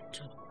speak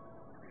to.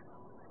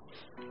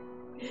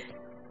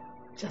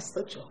 Just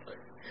a joke.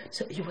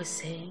 So you were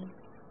saying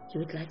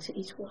you would like to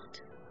eat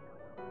what?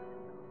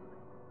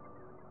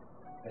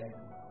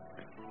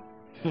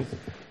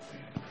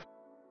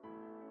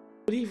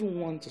 would even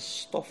want to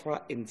stuff her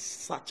in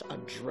such a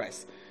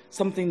dress,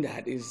 something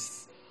that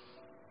is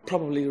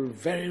probably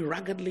very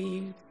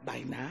raggedly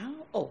by now.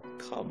 Oh,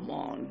 come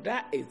on,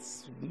 that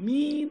is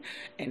mean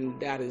and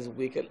that is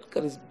wicked. Look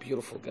at this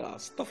beautiful girl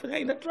stuffing her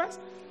in a dress.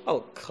 Oh,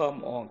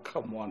 come on,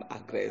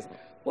 Agnes.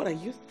 What are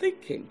you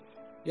thinking?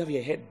 You have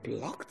your head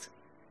blocked?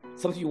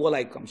 Something you wore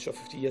like, I'm sure,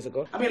 50 years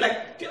ago. I mean,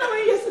 like, do you know how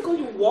many years ago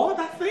you wore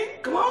that thing?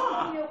 Come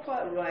on. You're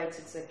quite right.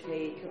 It's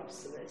okay. You're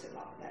obstinate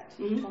about that.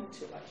 You talk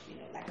too much,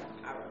 like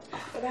a parrot.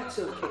 But that's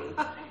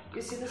okay.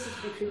 You see, this is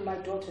between my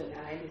daughter and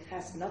I, and it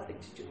has nothing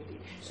to do with you.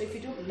 So if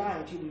you don't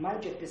mind, you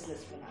mind your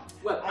business for now.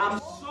 Well, I'm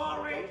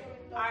sorry.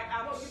 I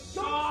am sorry.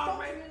 Don't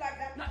talk to me like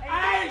that.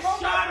 Hey,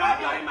 shut up.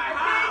 You're in my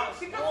house.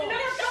 Shut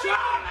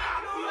up.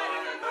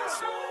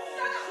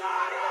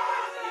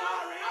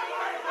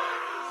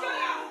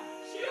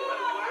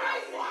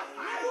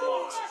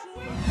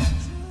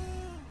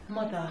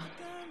 Mother,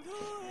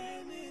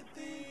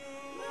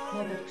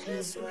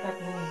 please look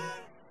at me.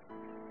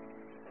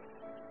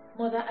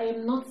 Mother, I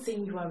am not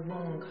saying you are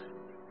wrong.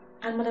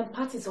 And Madam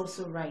Pat is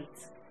also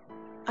right.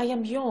 I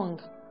am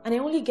young and I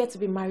only get to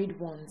be married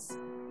once.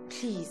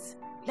 Please,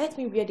 let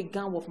me wear the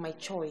gown of my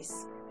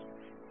choice.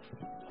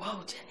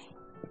 Wow, Jenny.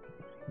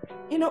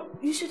 You know,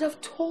 you should have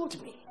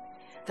told me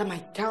that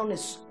my gown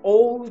is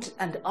old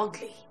and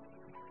ugly,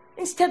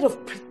 instead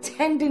of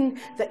pretending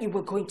that you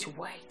were going to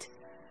wear it.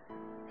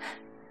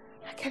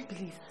 I can't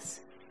believe this.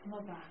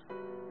 Mother,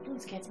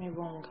 don't get me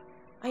wrong.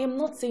 I am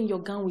not saying your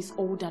gown is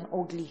old and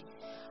ugly.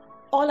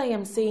 All I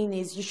am saying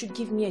is you should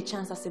give me a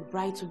chance as a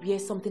bride to wear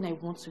something I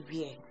want to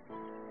wear.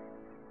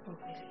 Oh,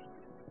 really?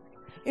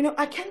 You know,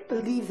 I can't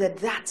believe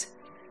that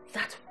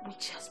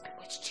witch has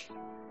bewitched you.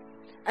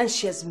 And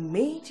she has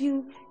made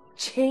you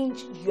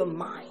change your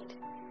mind.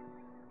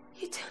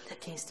 You turned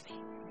against me.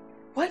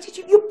 Why did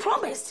you? You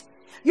promised.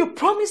 You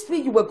promised me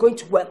you were going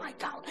to wear my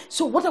gown.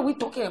 So what are we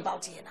talking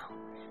about here now?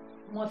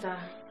 Mother,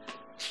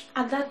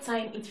 at that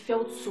time it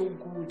felt so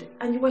good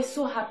and you were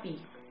so happy.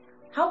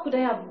 How could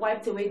I have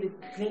wiped away the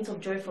glint of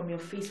joy from your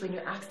face when you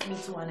asked me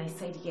to and I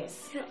said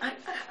yes?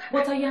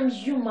 But I am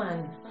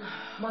human.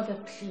 Mother,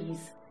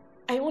 please.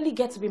 I only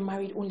get to be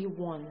married only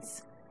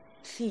once.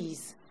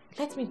 Please,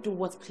 let me do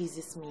what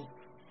pleases me.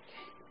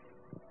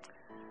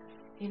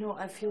 You know,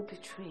 I feel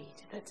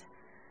betrayed that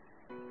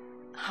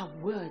her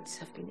words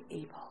have been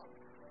able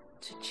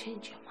to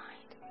change your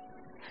mind.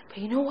 But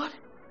you know what?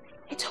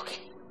 It's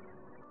okay.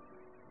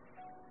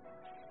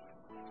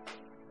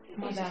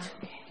 Mother,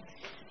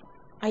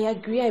 I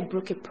agree I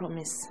broke a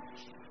promise,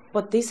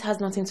 but this has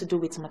nothing to do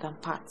with Madam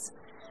Pat.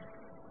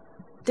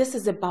 This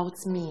is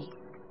about me,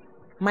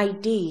 my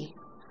day,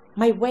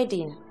 my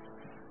wedding,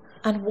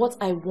 and what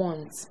I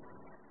want.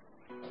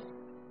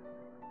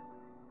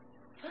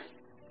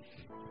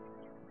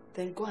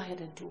 then go ahead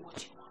and do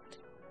what you want.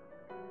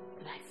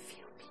 But I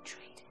feel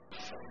betrayed.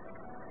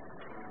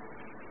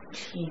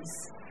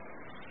 Please.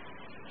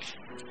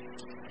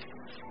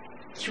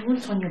 You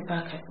won't turn your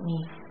back at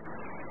me.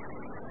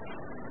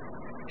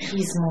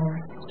 Please, Mom.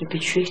 You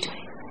betrayed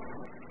me.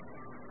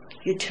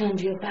 You turned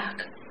your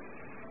back.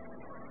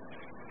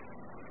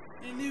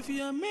 And if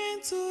you're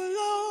meant to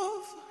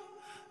love,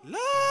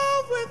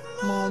 love with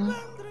Mom.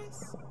 love and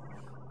grace.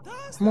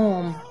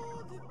 Mom.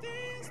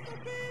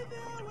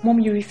 Mom,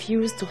 you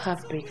refuse to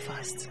have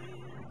breakfast.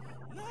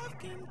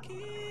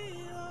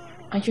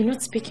 And you're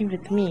not speaking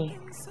with me.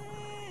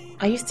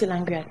 Are you still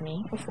angry at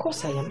me? Of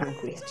course I am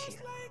angry at you.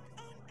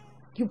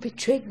 You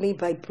betrayed me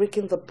by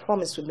breaking the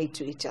promise we made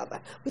to each other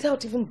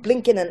without even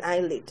blinking an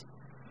eyelid.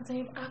 But I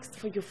have asked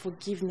for your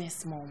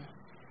forgiveness, Mom.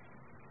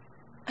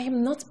 I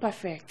am not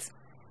perfect.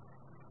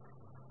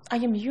 I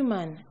am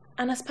human,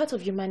 and as part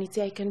of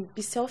humanity, I can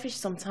be selfish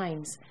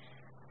sometimes.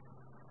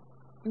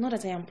 Not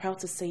that I am proud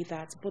to say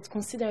that, but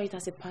consider it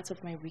as a part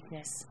of my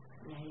weakness.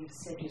 Yeah, you've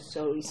said you're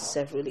sorry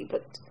severally,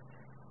 but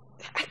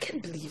I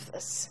can't believe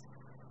this.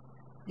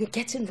 You're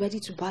getting ready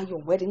to buy your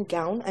wedding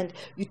gown and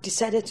you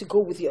decided to go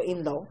with your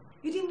in-law.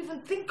 You didn't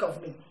even think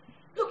of me.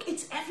 Look,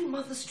 it's every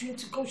mother's dream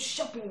to go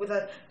shopping with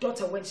her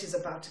daughter when she's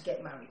about to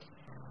get married.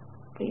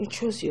 But you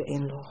chose your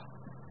in-law.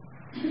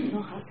 I'm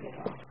not happy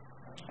at all.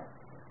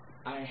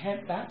 I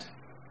heard that.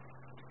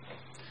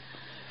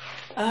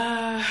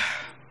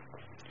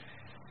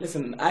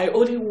 Listen, I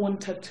only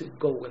wanted to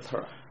go with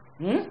her.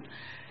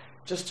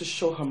 Just to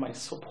show her my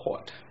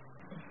support.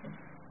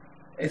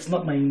 It's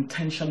not my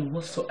intention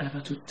whatsoever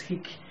to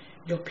take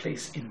your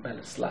place in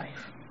Bella's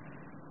life.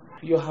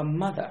 You're her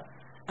mother,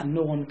 and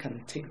no one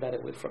can take that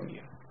away from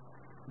you.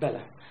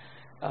 Bella,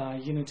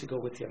 you need to go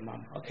with your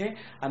mom, okay?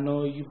 I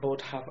know you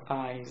both have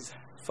eyes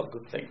for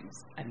good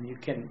things, and you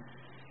can,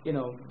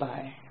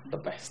 buy the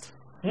best.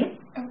 No,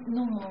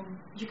 Mom.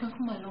 You can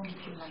come along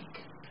if you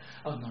like.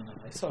 Oh, no,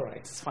 it's all right.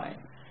 It's fine.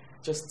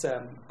 Just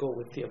go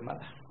with your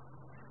mother.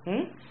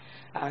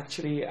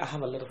 Actually, I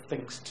have a lot of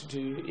things to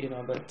do,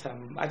 but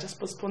I just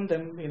postponed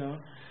them,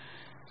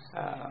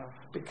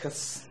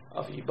 because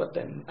of you, but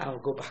then I'll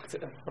go back to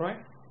them, all right?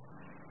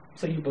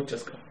 So you both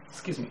just go.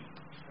 Excuse me.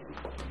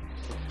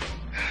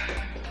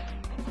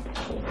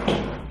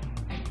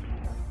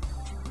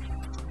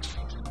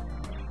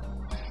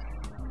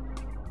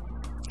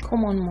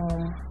 Come on,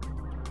 Mom.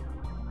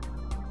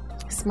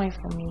 Smile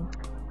for me.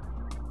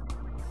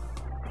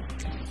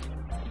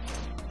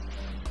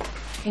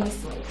 Can you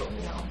smile for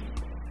me now?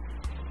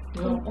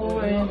 Come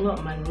on.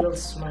 Not my real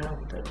smile,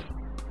 baby.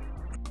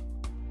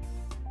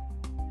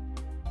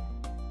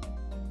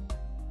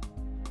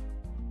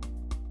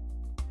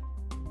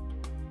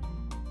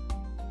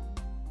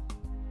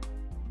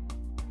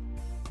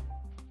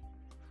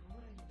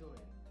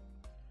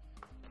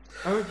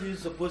 Aren't you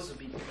supposed to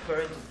be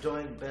preparing to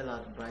join Bella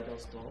at the bridal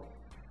store?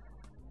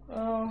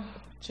 Oh,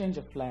 change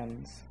of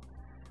plans.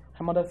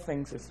 Her mother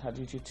thinks it's her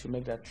duty to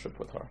make that trip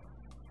with her.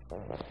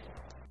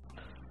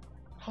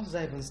 How does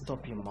that even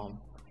stop you, Mom?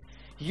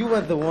 You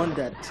were the one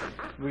that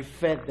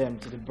referred them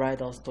to the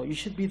bridal store. You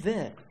should be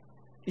there.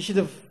 You should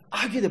have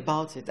argued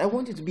about it. I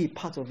want you to be a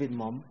part of it,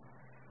 Mom.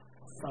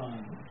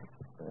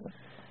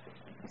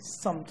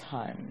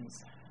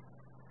 Sometimes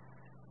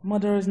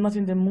mother is not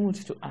in the mood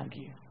to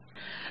argue.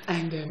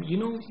 And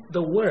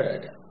the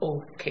word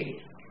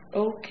okay,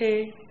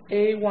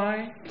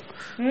 A-Y,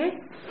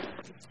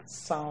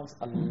 solves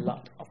a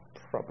lot of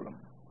problem.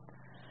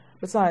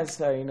 Besides,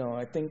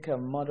 I think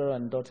mother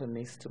and daughter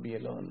needs to be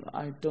alone.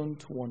 I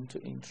don't want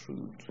to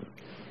intrude.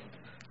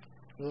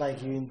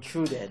 Like you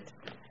intruded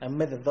and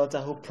made the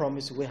daughter who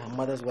promised to wear her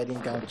mother's wedding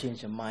gown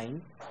change her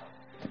mind?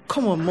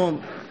 Come on,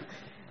 Mom.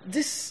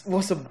 This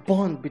was a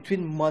bond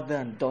between mother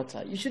and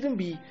daughter. You shouldn't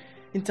be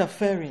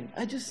interfering.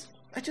 I just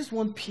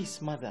want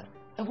peace, Mother.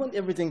 I want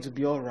everything to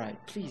be all right,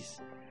 please.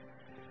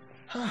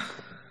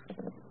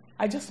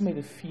 I just made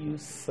a few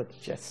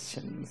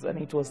suggestions, and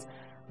it was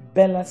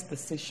Bella's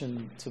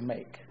decision to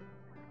make.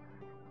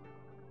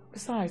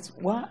 Besides,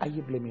 why are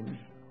you blaming me?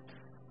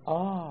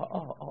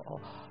 Oh.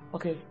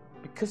 Okay,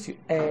 because you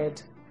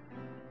ate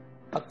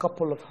a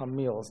couple of her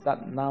meals,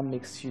 that now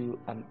makes you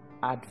an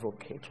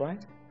advocate,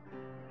 right?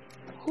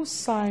 Whose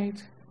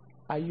side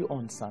are you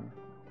on, son?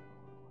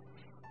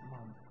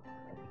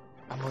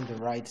 I'm on the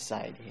right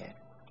side here.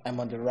 I'm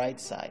on the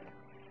right side.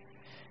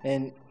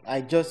 And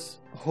I just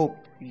hope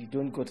you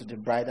don't go to the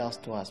bridal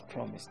store as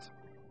promised.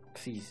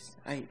 Please.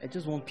 I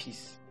just want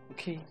peace.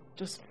 Okay?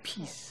 Just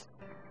peace.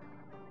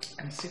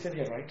 I'm seated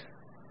here, right?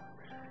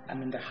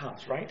 I'm in the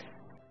house, right?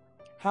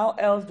 How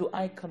else do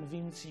I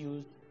convince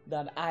you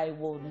that I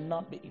will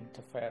not be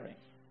interfering?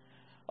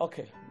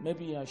 Okay,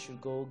 maybe I should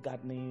go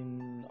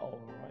gardening or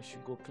I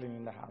should go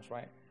cleaning the house,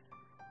 right?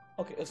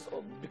 Okay,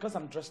 so because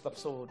I'm dressed up,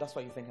 so that's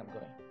why you think I'm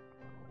going.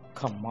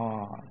 Come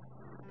on.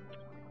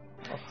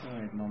 All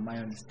right, Mom, I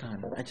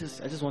understand. I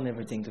just want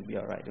everything to be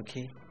all right,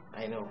 okay?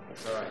 I know,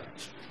 it's all right.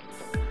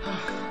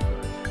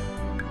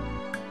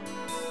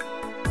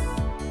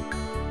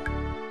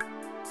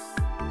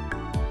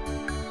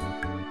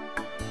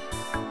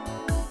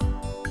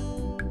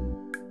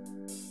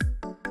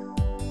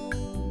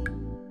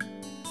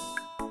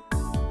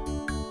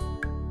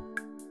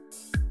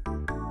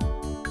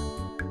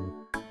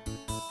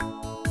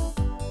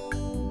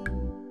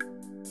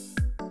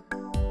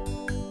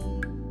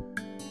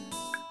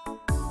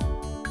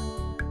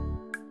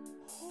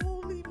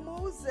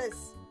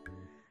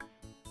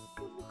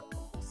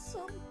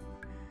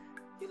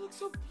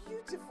 so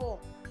beautiful.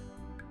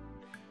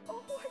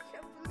 Oh, I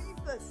can't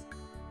believe this.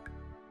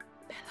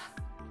 Bella,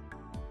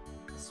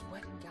 this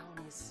wedding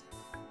gown is,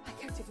 I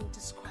can't even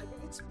describe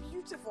it. It's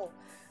beautiful.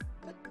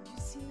 But do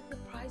you see the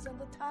price on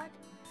the tag?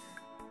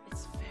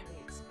 It's very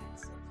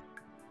expensive.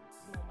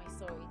 Mom, I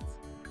saw it.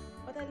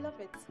 But I love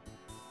it.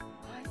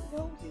 I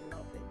know you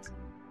love it.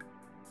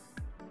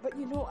 But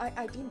you know,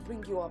 I didn't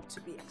bring you up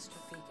to be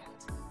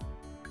extravagant.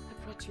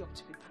 I brought you up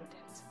to be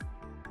prudent.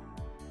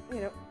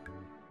 You know,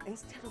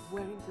 instead of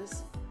wearing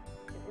this,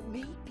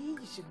 maybe you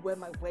should wear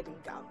my wedding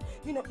gown.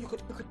 You know, you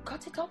could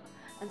cut it up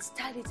and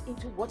style it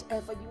into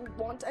whatever you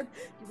want, and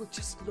you would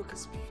just look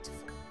as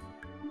beautiful.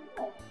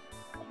 No,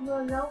 you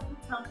allow me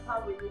to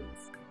tamper with it.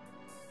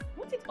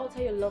 Won't it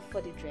alter your love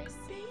for the dress?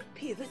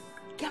 Baby, the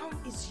gown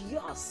is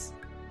yours.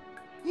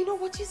 You know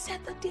what you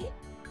said that day?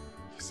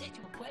 You said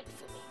you would wear it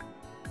for me.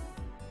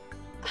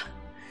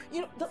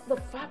 You know, the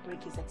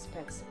fabric is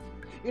expensive.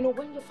 You know,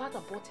 when your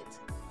father bought it,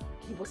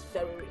 he was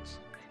very rich.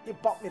 He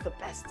bought me the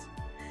best.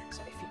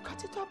 So if you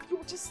cut it up, you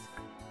will just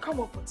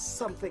come up with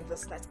something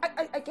that's nice.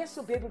 I guess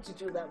you'll be able to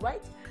do that,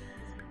 right?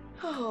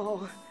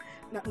 Oh,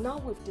 now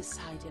we've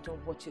decided on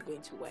what you're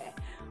going to wear.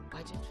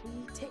 Why don't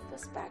we take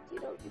this back? You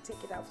know, you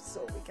take it out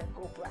so we can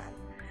go plan.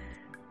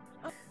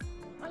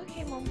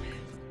 Okay, Mom.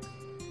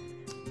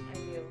 I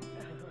will.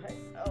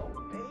 Oh,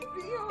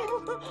 baby.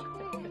 Oh.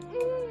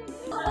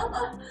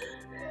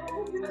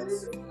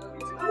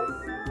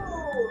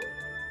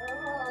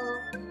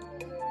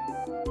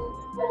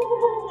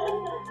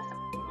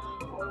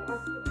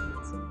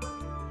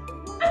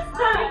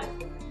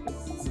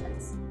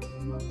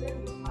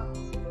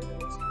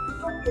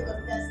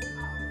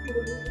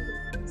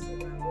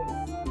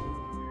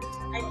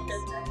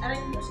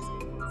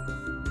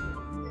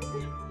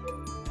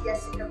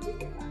 Yes, you can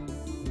bring it back.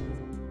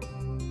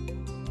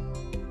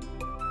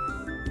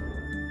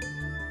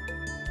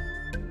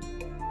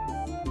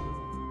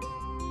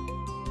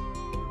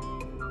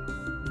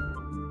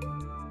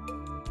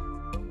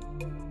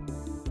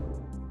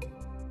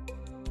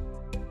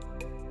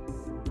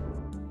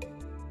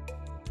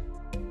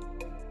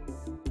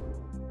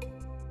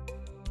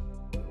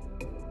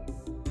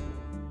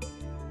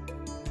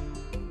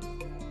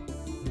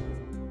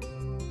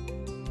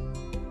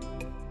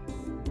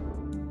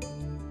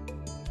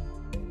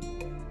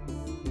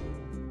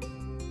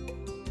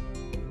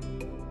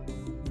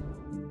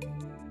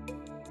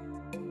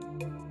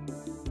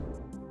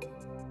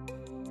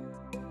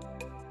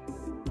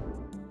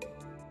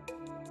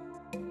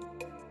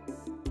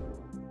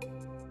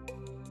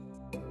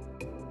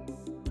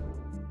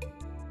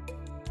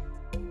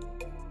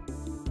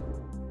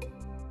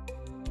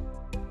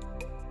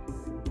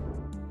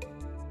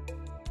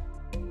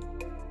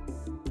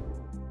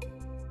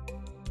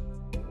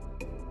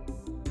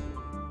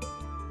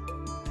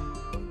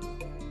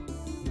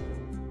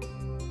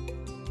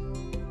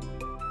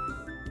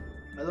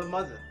 Hello,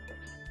 mother.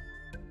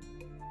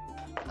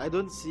 I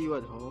don't see you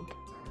at home.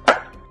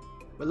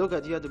 But look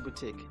at you at the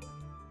boutique.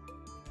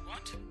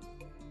 What?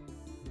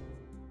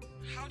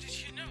 How did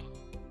you know?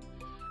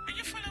 Are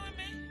you following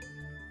me?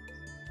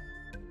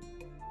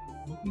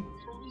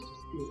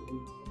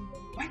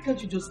 Why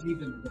can't you just leave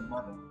them with the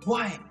mother?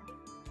 Why?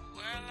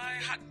 Well, I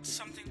had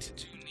something to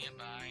do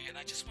nearby, and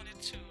I just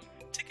wanted to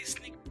take a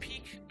sneak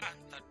peek at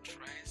that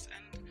dress,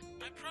 and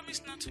I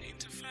promised not to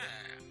interfere.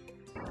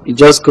 You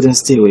just couldn't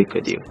stay away,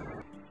 could you?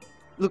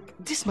 Look,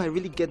 this might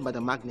really get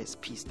Madam Agnes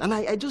pissed, and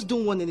I just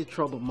don't want any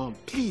trouble, Mom.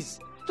 Please,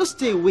 just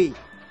stay away,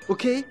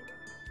 okay?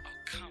 Oh,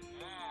 come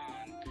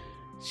on.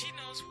 She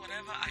knows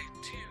whatever I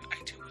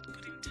do with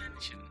good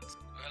intentions.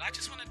 Well, I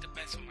just wanted the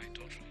best for my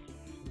daughter.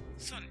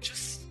 Son,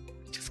 just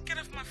get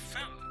off my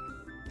phone.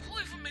 Who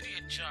even made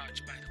you a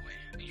judge, by the way?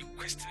 Are you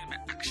questioning my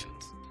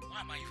actions? Why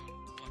am I even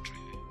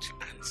bothering you to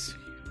answer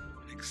you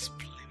and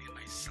explaining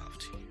myself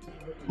to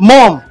you?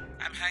 Mom!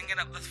 I'm hanging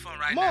up the phone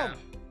right Mom. now.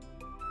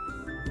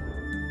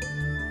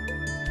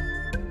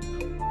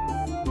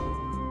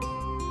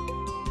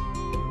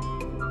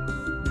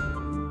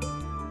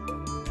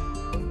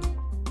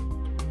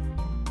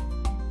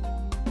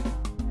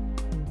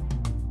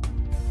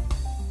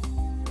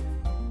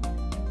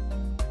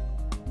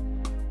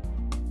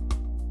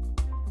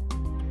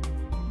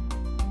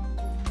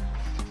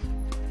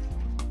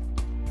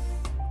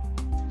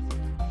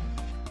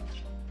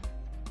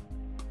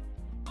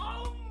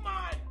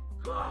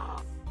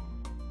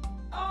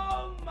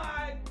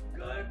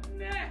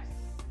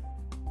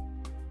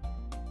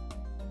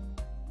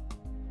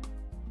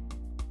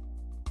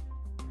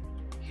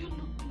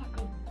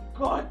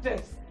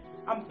 Goddess,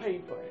 I'm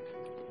paying for it.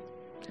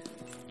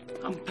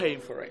 I'm paying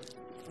for it.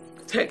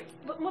 Take.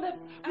 But mother,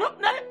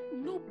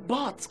 No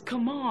buts.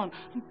 Come on.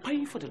 I'm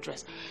paying for the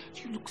dress.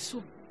 You look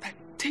so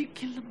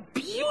particularly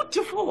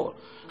beautiful.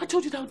 I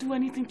told you that I'll do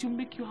anything to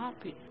make you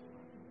happy.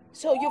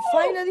 So you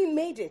finally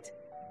made it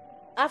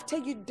after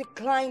you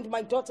declined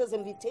my daughter's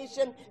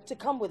invitation to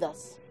come with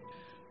us.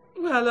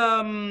 Well,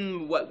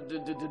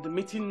 the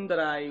meeting that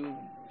I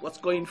was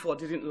going for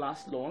didn't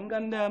last long,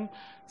 and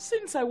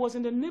since I was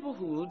in the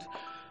neighborhood,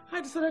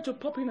 I decided to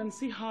pop in and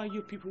see how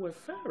you people were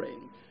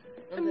faring.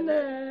 And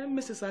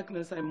Mrs.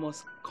 Agnes, I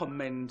must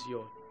commend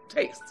your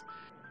taste.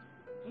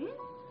 Whew.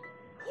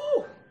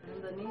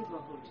 In the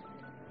neighborhood.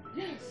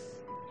 Yes.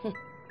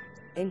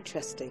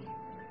 Interesting.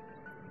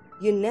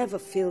 You never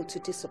fail to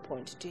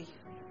disappoint, do you?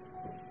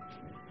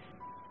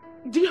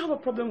 Do you have a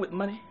problem with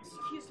money?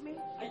 Excuse me?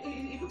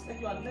 It looks like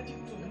you are allergic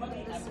to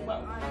money as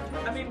well.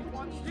 I mean,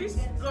 this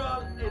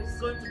girl is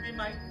going to be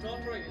my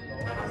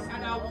daughter-in-law,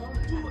 and I will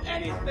do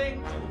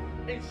anything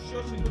to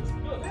ensure she looks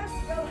good. This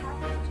girl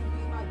happens to be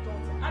my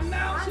daughter. And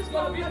now she's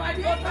going to be my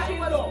She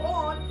daughter-in-law. was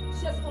born,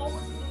 she has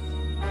always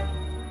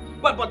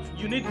lived. But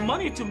you need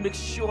money to make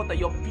sure that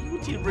your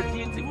beauty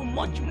radiates even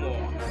much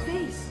more.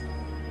 Face.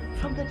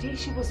 From the day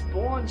she was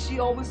born, she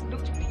always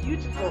looked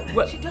beautiful.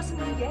 Well, she doesn't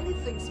need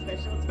anything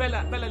special.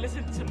 Bella,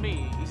 listen to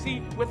me. You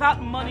see,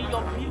 without money,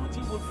 your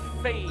beauty will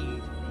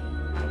fade.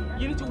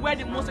 You need to wear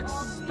the most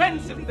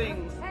expensive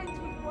things.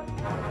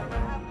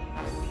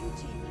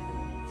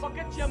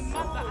 Forget your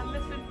mother and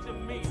listen to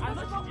me. I'm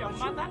not just your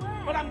mother,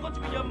 but I'm going to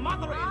be your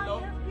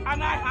mother-in-law,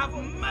 and I have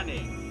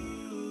money.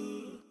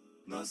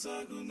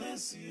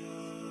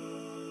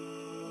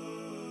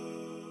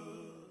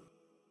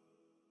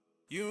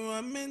 You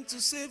are meant to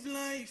save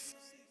life,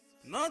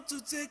 not to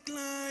take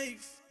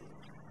life.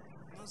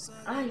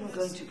 I am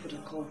going to put a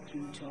call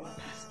through to our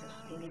pastor.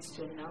 He needs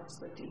to announce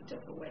the date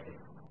of the wedding.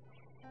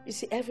 You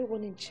see,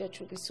 everyone in church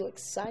will be so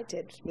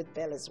excited with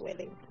Bella's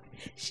wedding.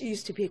 She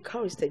used to be a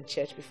chorister in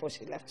church before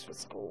she left for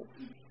school.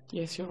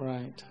 Yes, you're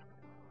right.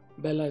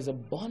 Bella is a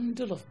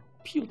bundle of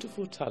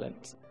beautiful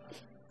talent.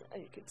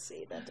 You could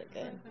say that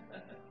again.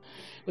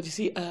 But you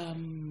see,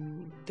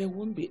 there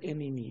won't be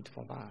any need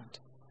for that.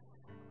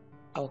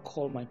 I'll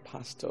call my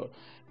pastor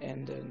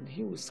and then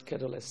he will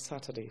schedule a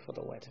Saturday for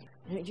the wedding.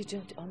 No, you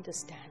don't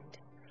understand.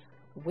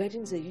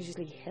 Weddings are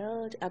usually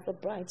held at the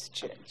bride's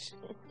church.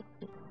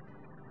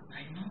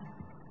 I know.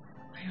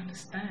 I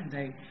understand.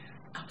 I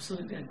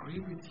absolutely agree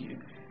with you.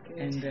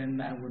 And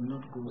then I will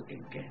not go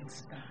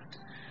against that.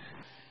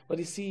 But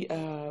you see,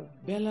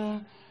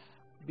 Bella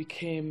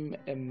became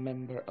a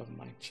member of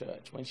my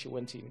church when she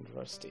went to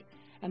university.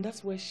 And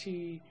that's where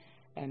she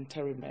and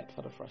Terry met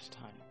for the first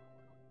time.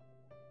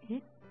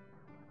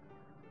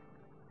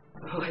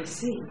 Oh, I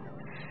see.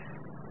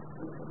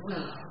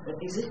 Well,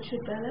 is it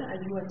true, Bella?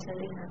 Are you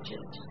attending her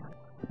church?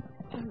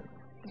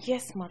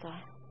 Yes, Mother.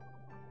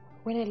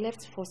 When I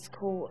left for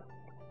school,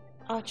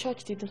 our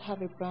church didn't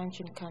have a branch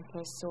in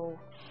campus, so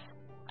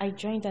I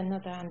joined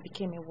another and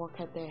became a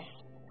worker there.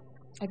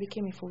 I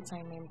became a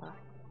full-time member.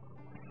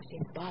 You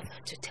didn't bother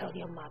to tell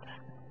your mother.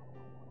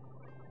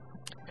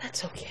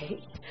 That's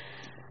okay.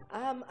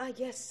 I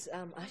guess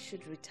I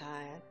should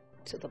retire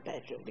to the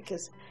bedroom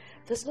because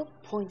there's no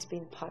point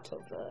being part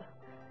of the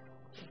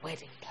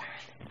wedding plan.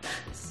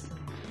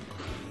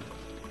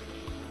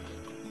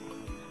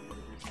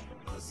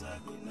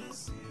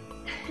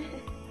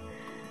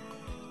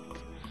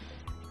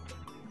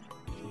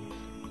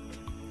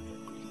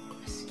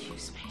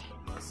 Excuse me.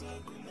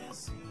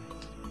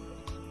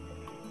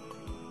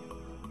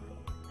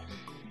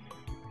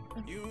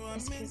 You are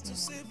meant to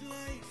save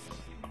life,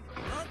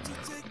 not to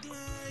take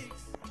life.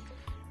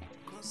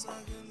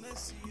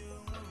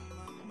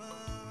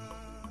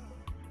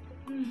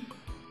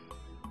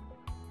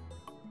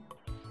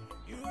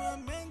 You are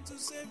meant to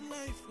save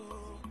life,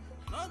 oh,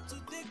 not to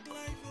take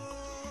life,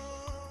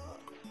 oh.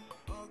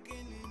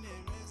 Ogini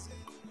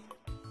message,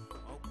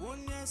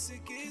 Okonya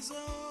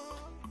sikizo,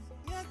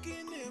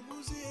 Yakine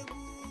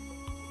buzebu,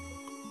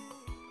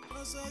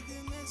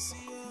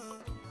 Masagenesia,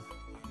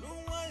 no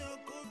wire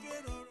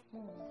cover.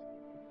 Mom,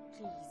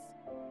 please,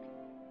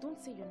 don't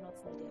say you're not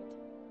needed.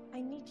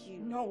 I need you.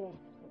 No,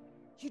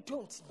 you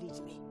don't need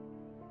me.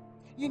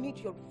 You need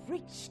your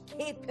rich,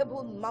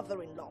 capable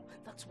mother-in-law.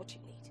 That's what you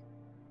need.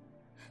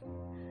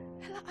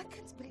 Ella, I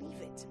can't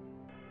believe it.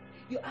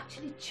 You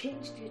actually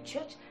changed your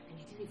church and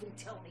you didn't even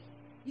tell me.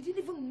 You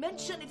didn't even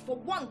mention it for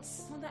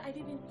once. Mother, I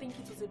didn't think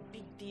it was a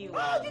big deal.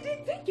 Oh, you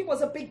didn't think it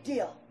was a big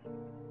deal?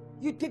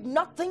 You did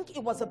not think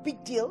it was a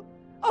big deal?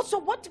 Oh, so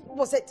what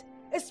was it?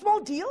 A small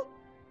deal?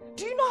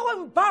 Do you know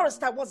how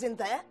embarrassed I was in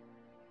there?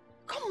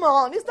 Come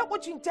on, is that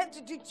what you intend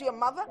to do to your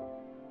mother?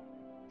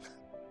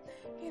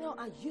 You know,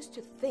 I used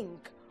to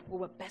think we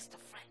were best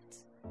of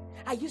friends.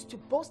 I used to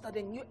boast that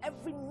I knew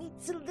every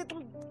neat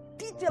little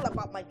detail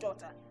about my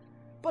daughter.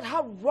 But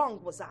how wrong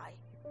was I?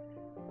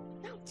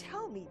 Now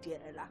tell me, dear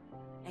Ella,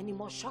 any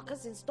more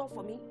shockers in store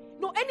for me?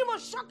 No, any more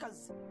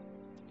shockers!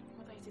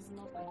 Mother, it is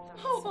not like that.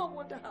 Oh, I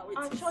wonder how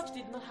Our church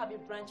did not have a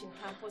branch in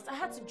campus. I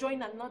had to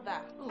join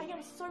another. Oh. I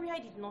am sorry I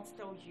did not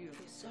tell you.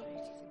 You're sorry you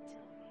didn't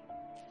tell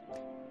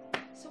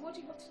me. So what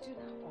do you want to do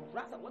now? Or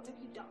rather, what have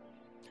you done?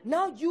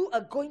 Now you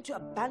are going to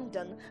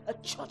abandon a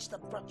church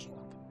that brought you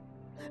up.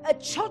 A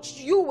church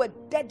you were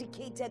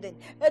dedicated in.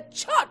 A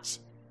church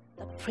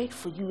that prayed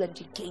for you and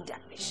you gained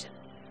admission.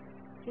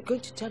 You're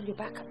going to turn your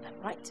back on them,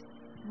 right?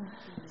 No,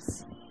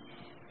 please.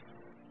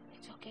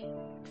 It's okay.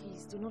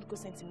 Please, do not go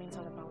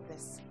sentimental about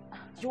this.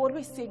 You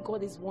always say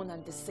God is one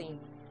and the same.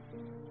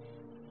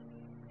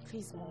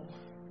 Please, Mom.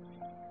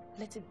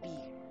 Let it be.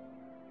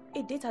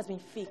 A date has been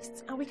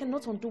fixed and we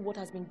cannot undo what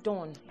has been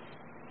done.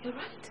 You're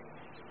right.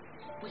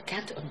 We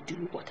can't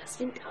undo what has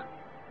been done.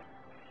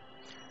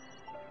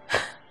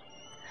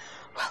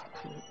 Well,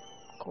 I'm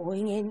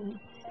going in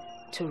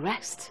to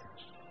rest.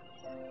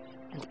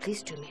 And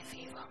please do me a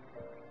favor.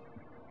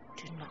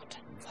 Do not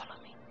follow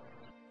me.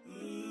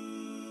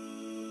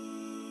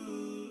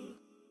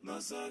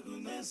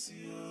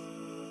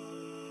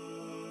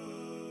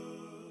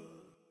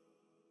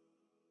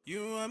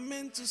 You are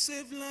meant to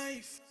save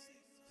life,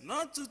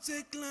 not to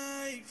take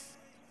life.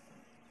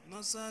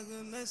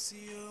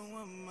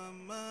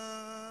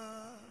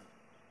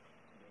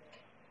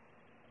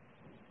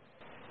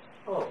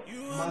 Oh,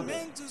 you are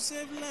meant to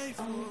save life.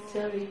 Oh,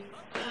 Terry.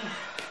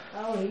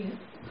 How are you?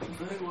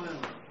 Very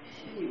well.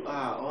 Here you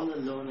are, all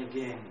alone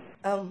again.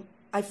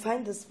 I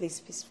find this place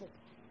peaceful.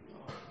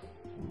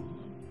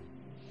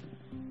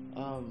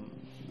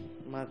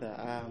 Mother,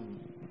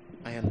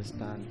 I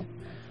understand.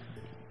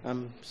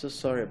 I'm so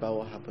sorry about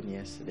what happened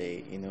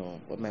yesterday. You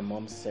know, what my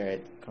mom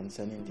said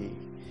concerning the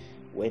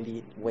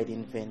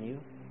wedding venue.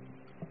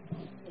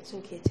 It's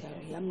okay,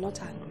 Terry. I'm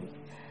not angry.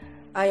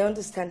 I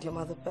understand your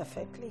mother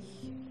perfectly.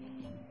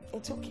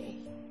 It's okay.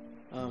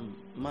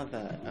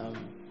 Mother,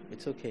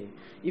 it's okay.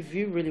 If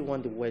you really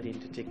want the wedding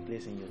to take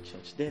place in your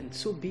church, then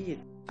so be it.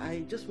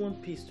 I just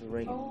want peace to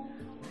reign. Oh,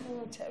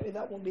 no, Terry,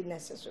 that won't be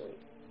necessary.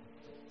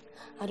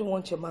 I don't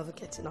want your mother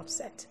getting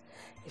upset.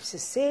 If she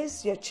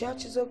says your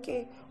church is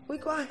okay, we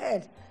go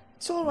ahead.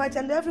 It's all right,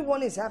 and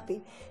everyone is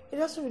happy. It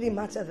doesn't really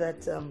matter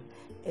that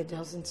it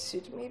doesn't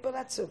suit me, but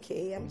that's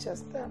okay. I'm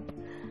just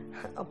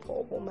a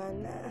poor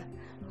woman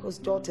whose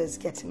daughter is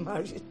getting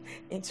married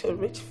into a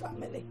rich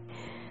family.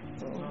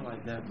 Not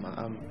like that,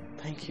 Ma.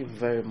 Thank you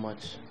very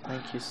much.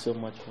 Thank you so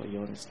much for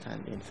your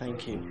understanding.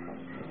 Thank you.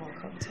 You're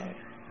welcome, Terry.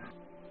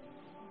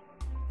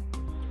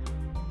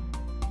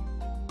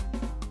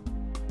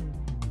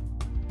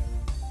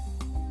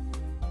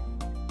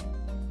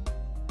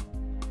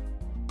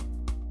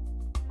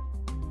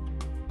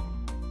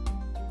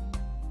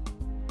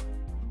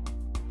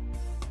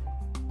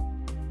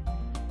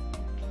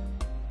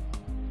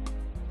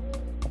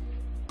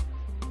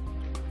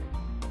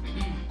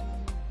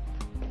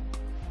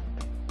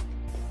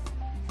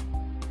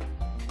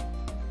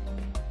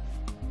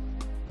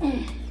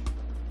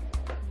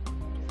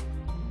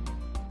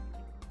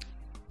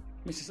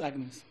 Mrs.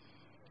 Agnes.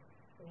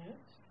 Yes?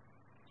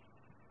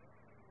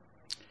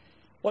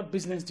 What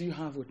business do you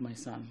have with my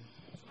son?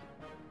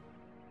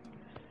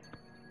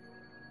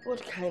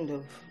 What kind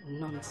of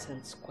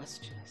nonsense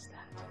question is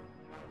that?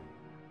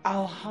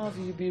 I'll have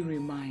you be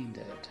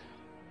reminded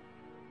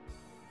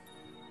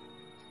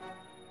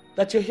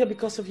that you're here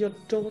because of your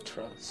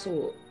daughter,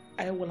 so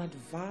I will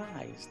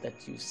advise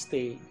that you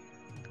stay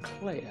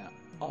clear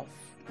of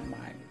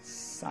my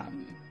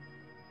son.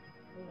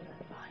 What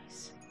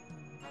advice?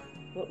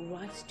 What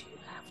right do you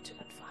have to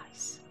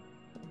advise?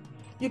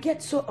 You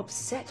get so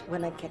upset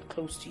when I get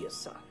close to your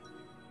son.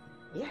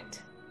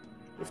 Yet,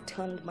 you've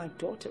turned my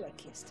daughter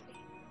against me.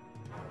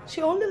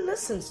 She only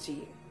listens to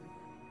you.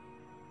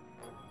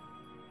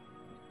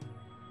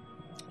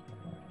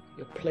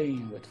 You're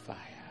playing with fire.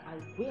 I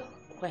will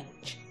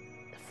quench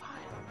the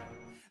fire.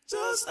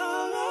 Just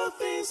allow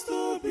things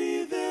to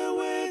be the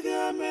way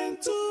they're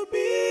meant to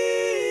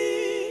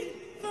be.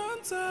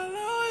 Don't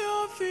allow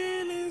your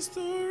feelings to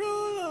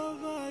rule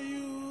over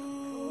you.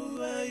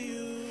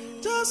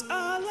 Just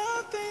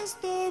allow things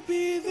to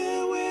be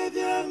the way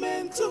they're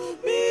meant to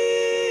be.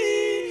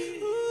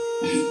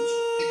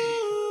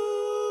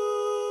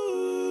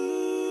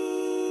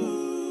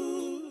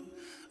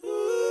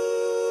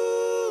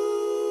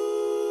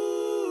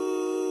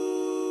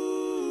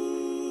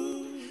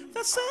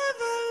 They say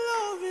that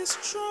love is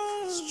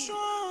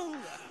strong.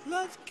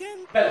 Love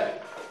can. Bella,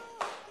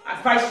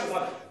 advise your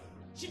mother.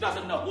 She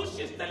doesn't know who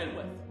she's dealing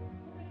with.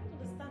 I don't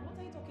understand. What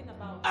are you talking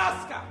about?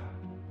 Ask her.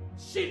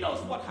 She knows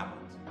what happened.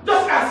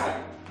 Just ask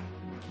her.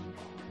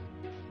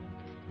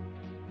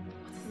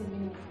 What is the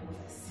meaning of all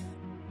this?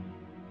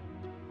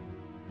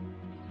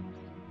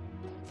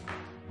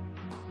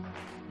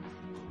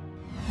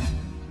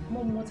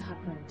 Mom, what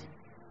happened?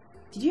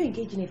 Did you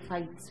engage in a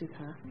fight with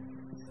her?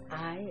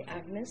 I,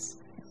 Agnes,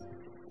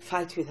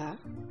 fight with her?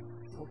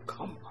 Oh,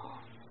 come on.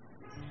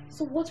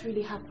 So what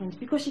really happened?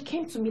 Because she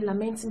came to me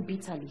lamenting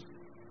bitterly.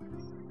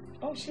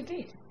 Oh, she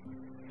did.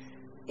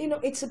 You know,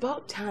 it's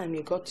about time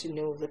you got to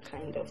know the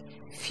kind of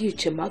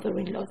future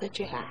mother-in-law that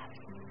you have.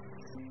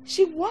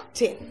 She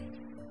walked in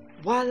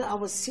while I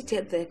was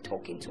seated there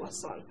talking to her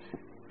son,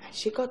 and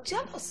she got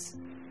jealous.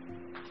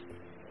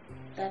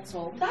 That's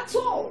all? That's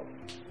all.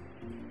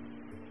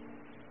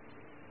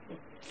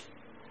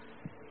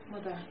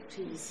 Mother,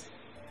 please.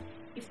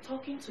 If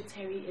talking to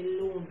Terry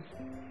alone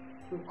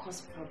will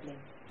cause problem,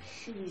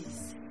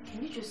 please,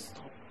 can you just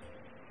stop?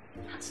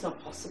 That's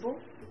not possible.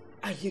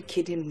 Are you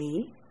kidding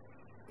me?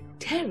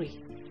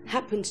 Terry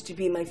happens to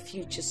be my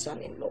future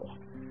son-in-law.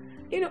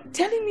 You know,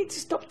 telling me to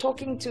stop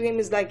talking to him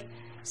is like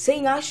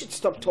saying I should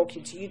stop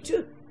talking to you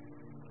too.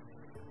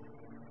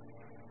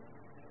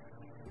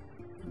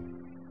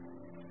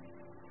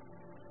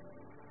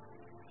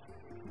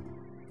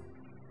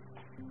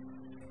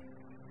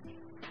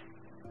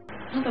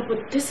 Mother,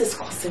 but this is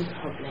causing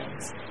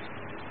problems.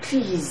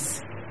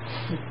 Please.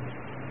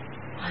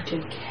 I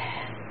don't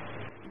care.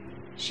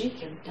 She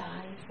can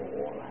die for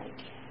all I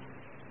care.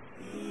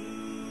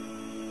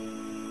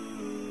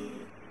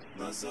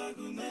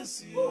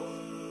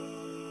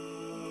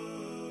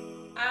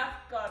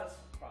 I've got a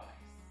surprise.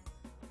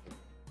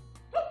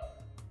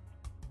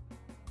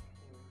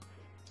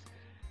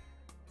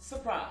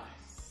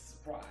 Surprise,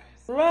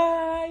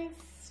 surprise.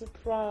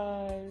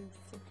 Surprise,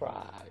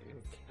 surprise.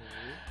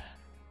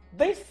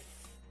 This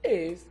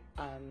is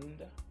an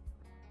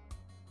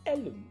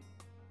heirloom.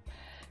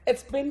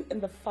 It's been in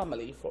the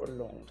family for a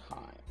long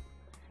time.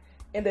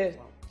 In the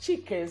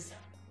Chike's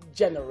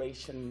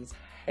generation's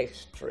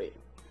history.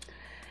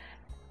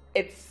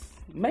 It's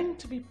meant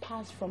to be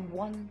passed from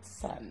one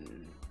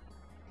son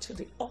to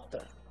the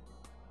other.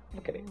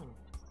 Look at it.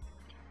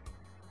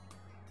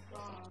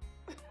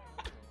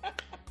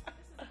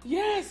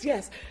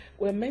 Yes.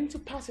 We're meant to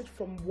pass it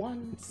from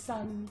one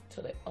son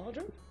to the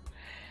other.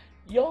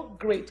 Your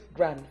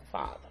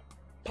great-grandfather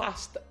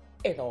passed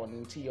it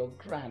on to your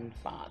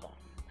grandfather.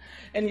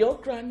 And your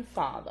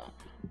grandfather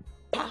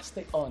passed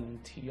it on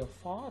to your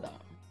father.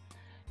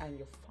 And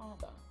your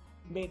father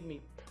made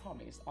me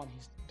promise on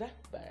his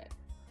deathbed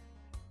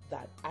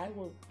that I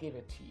will give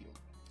it to you.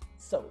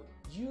 So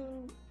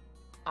you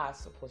are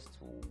supposed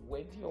to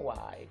wed your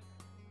wife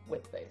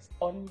with this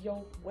on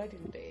your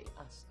wedding day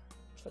as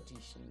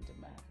tradition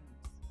demands.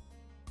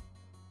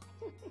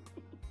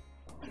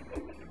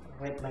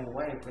 Wed my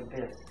wife with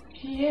this.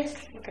 Yes,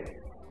 look at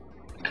it.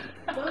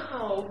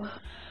 Wow.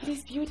 It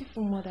is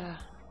beautiful, Mother.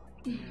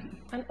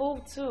 And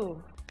old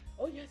too.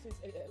 Oh yes,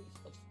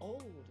 it's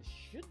old. It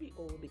should be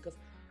old because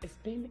it's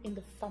been in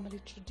the family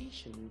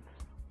tradition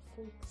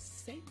for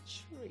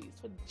centuries,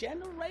 for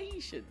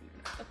generations.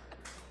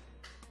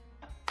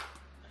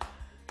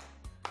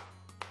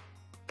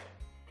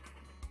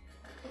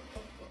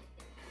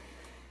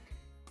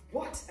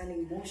 What an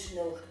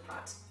emotional,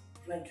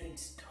 heart-rendering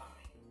story.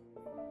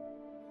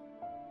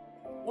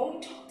 When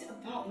we talked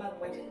about my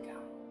wedding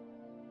gown,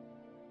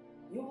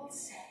 you all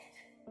said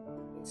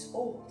it's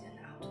old and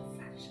out of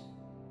fashion.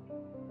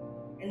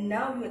 And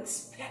now you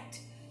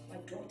expect my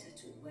daughter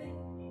to wear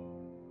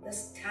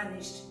this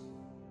tarnished,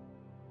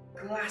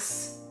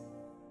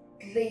 glass-glazed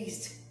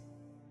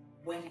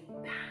wedding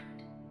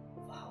band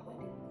for her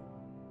wedding.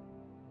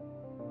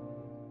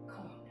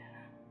 Come on,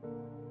 Nana.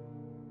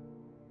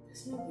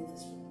 There's no way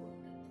this will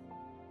work.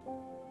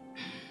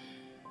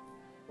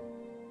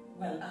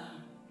 Well,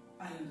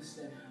 I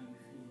understand how you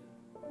feel.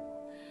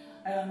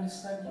 I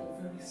understand you're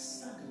very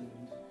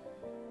saddened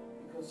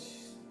because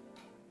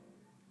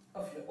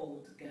of your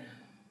old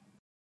gown.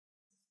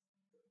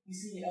 You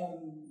see, I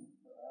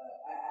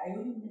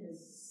only made a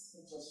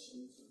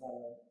suggestion to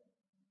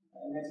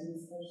letting you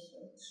first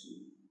to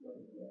wear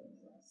the wedding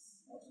dress,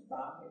 not to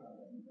buy a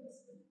wedding dress,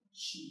 but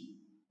she,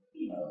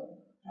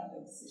 had the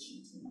decision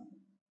to make.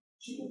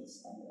 She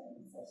understand that I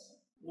first.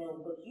 No,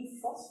 but you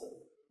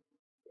forcefully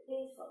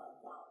paid for her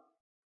gown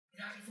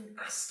without even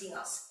asking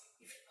us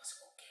if it was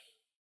okay.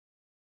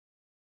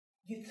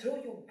 You throw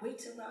your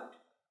weight around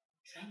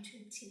trying to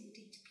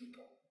intimidate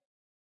people.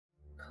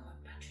 Come on,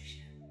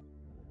 Patricia.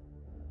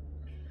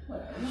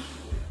 Well,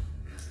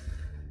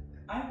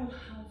 I will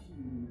have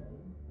you know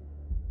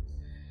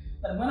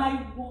that when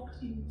I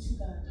walked into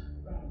that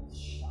bridal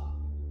shop,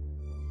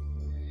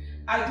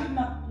 I did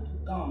not put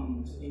a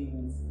gun to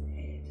anyone's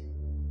head.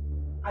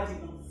 I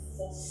did not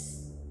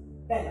force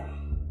Bella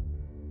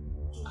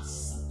to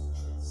accept the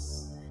dress.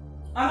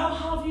 And I'll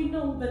have you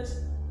know that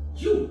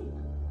you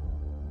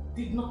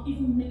did not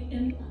even make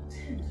any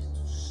attempt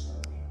to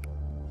stop me.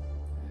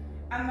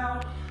 And I'll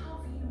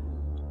have you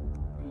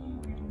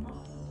be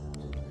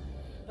reminded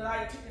that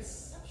I take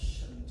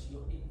exception to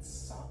your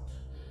insult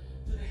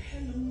to the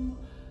heirloom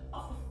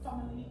of the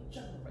family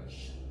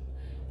generation.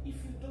 If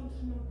you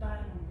don't know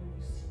diamond when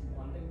you see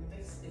one, then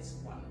this is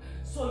one.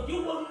 So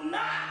you will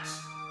not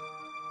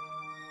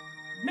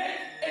make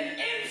an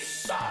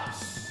insult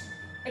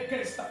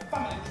against the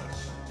family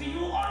tradition. Do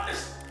you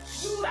understand?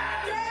 You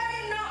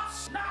dare not!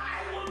 Now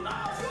I will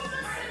not! You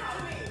listen to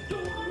me! You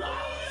will not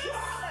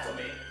talk to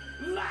me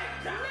like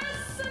that!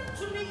 Listen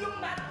to me, you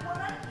mad woman!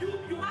 I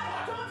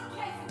don't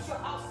care if it's your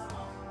house or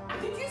not.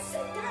 Did you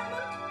say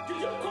diamond? Did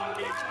you call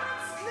me?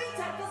 Diamond's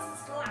glitter, this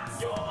is glass.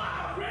 You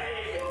are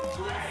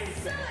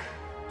crazy!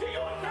 Do you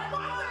know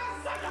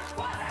that your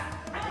father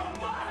and your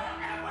mother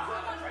ever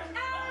had a drink?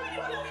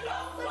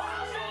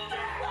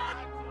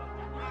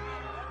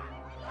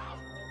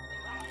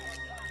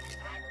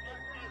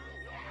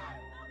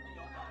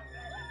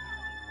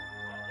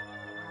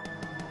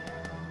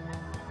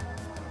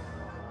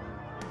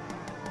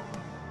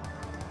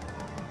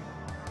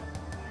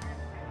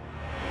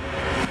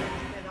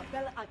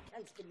 Bella, I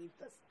can't believe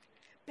this.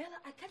 Bella,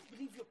 I can't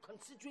believe you're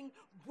considering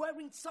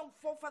wearing some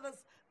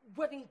forefather's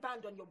wedding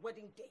band on your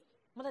wedding day.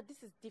 Mother,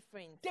 this is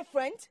different.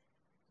 Different?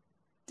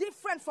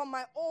 Different from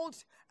my old,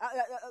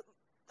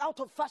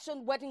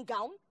 out-of-fashion wedding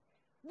gown?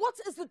 What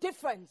is the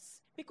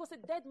difference? Because a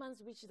dead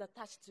man's wish is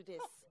attached to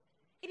this.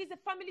 It is a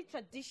family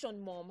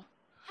tradition, Mom.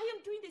 I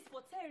am doing this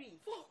for Terry.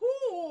 For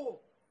who?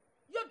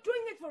 You're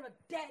doing it for a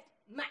dead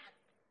man.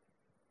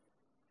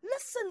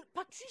 Listen,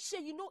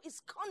 Patricia, you know,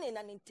 is cunning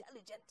and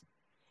intelligent.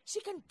 She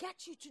can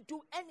get you to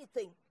do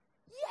anything.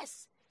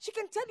 Yes, she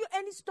can tell you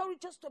any story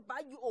just to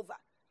buy you over.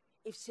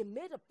 If she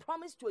made a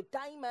promise to a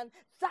dying man,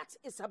 that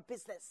is her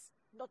business,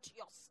 not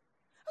yours.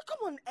 Oh,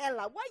 come on,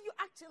 Ella, why are you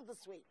acting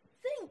this way?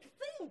 Think.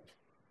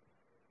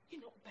 You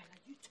know, Bella,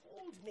 you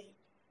told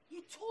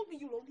me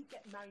you'll only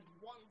get married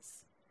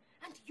once.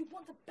 And you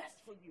want the best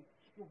for you.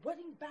 Your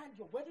wedding band,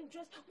 your wedding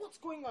dress, what's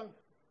going on?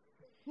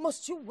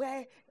 Must you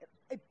wear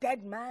a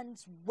dead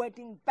man's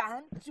wedding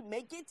band to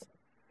make it?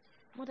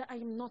 Mother, I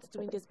am not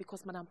doing this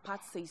because Madam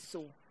Pat says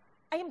so.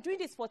 I am doing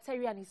this for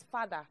Terry and his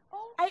father.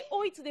 Oh. I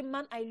owe it to the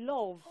man I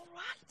love. All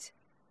right.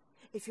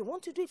 If you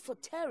want to do it for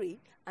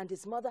Terry and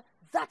his mother,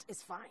 that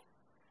is fine.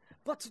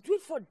 But to do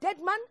it for a dead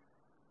man?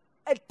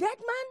 A dead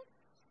man?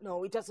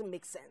 No, it doesn't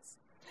make sense.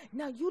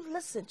 Now you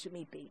listen to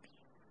me, baby.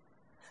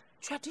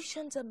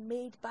 Traditions are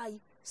made by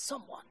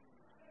someone.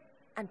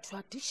 And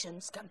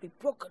traditions can be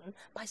broken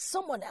by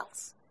someone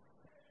else.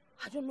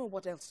 I don't know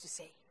what else to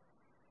say.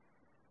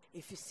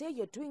 If you say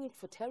you're doing it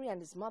for Terry and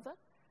his mother,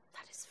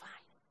 that is fine.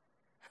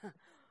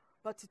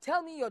 But to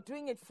tell me you're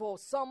doing it for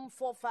some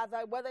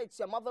forefather, whether it's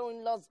your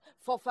mother-in-law's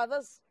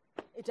forefathers,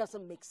 it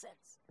doesn't make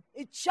sense.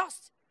 It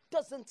just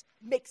doesn't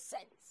make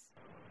sense.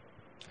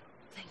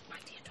 Think, my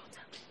dear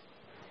daughter.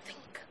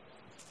 Think.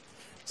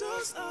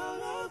 Just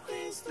allow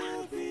things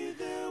to be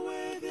the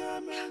way they're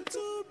meant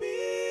to be.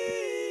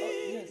 Oh,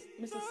 yes,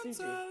 Mr. CJ.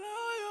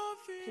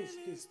 Please.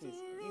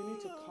 You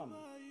need to come.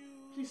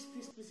 Please,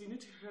 you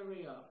need to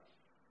hurry up.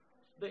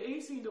 The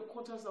AC in the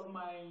quarters of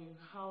my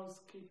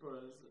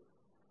housekeepers.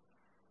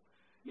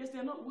 Yes,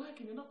 they're not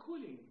working, they're not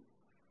cooling.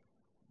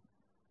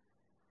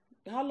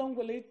 How long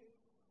will it?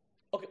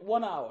 Okay,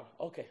 1 hour.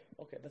 Okay,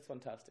 that's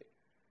fantastic.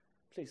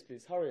 Please,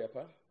 hurry up,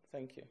 huh?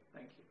 Thank you.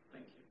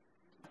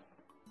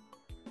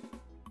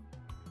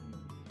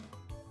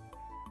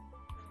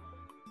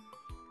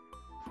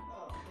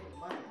 Oh, hey,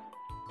 Maya.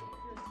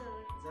 Yes, sir.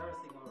 Is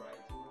everything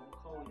alright? We'll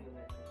call the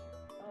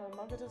electrician.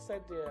 Margarita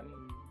said the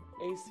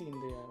AC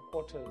in their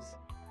quarters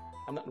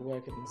are not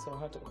working, so I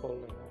had to call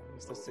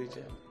Mr. CJ.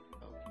 Okay.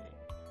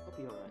 Hope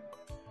you're alright.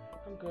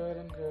 I'm good.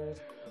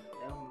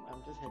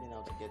 I'm just heading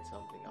out to get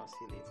something. I'll see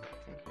you later.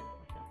 Take care.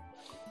 Okay.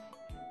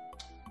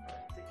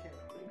 Alright, take care.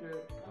 Be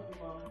good. Love you,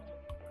 Mom.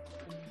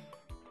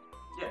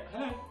 Yeah,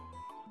 hello.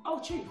 Oh,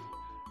 Chief.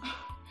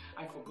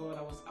 I forgot.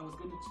 I was going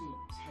to tell you.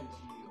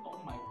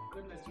 Oh my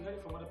goodness, you heard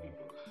it from other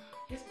people.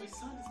 Yes, my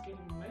son is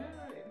getting married.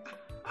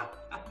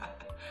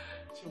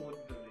 You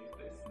wouldn't believe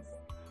this.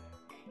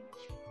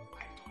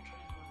 My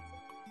daughter-in-law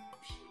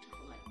is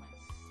beautiful like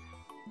myself.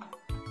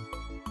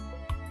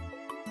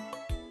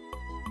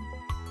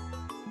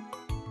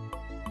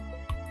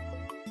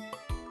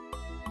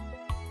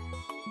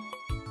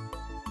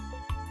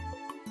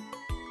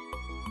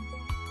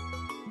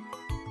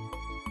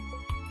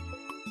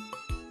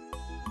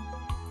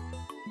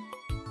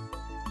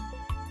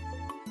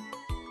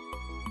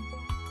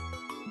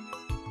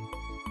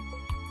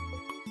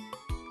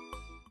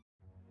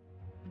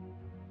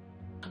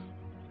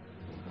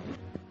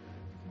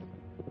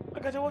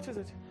 Agata, what is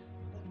it?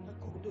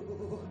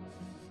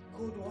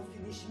 Cold won't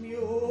finish me,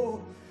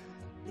 oh.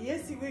 The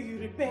AC where you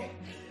repair.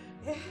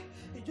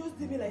 You just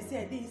do me like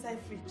say I did inside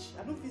fridge.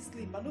 I don't feel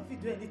sleep, I don't feel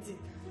do anything.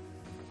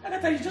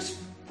 Agata, you just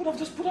put off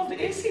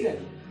the AC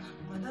then.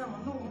 Madam,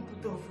 I don't want to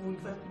put off.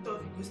 If I put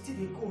off, it will still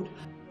be cold.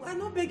 I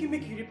not beg you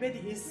make you repair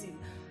the AC.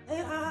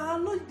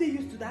 I'm not they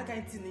used to that kind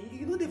of thing.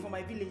 You know they for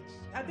my village.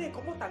 I beg,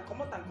 come out,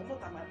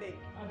 my beg.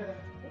 Agata,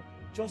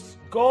 just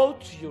go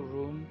to your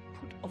room,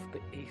 put off the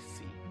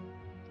AC.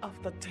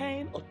 After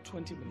 10 or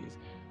 20 minutes,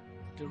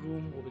 the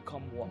room will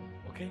become warm,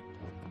 okay?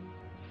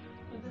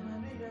 Madam, I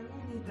beg, I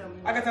don't need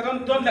them.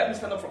 Agatha, don't let me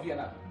stand up from here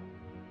now.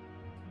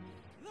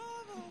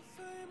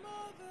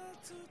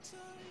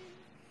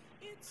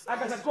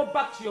 Agatha, go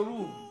back to your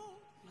room.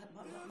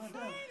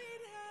 Madam,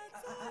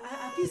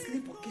 I feel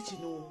sleep for kitchen,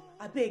 no.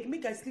 I beg,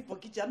 make I sleep for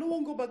kitchen. I don't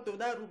want to go back to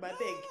that room, I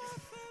beg.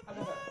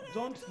 Agatha,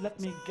 don't let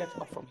me get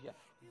up from here.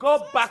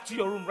 Go back to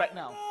your room right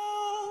now.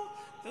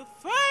 The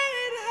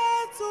fight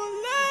had to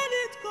let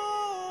it go.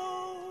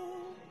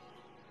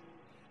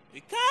 We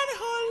can't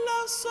hold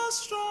love so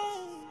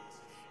strong.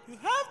 You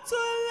have to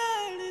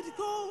let it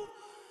go,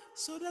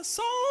 so that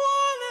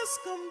someone else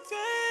can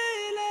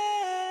feel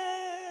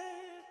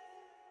it.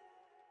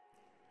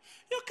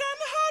 You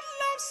can't hold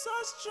love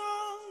so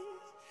strong.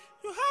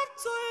 You have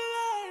to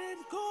let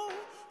it go,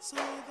 so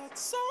that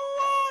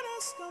someone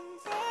else can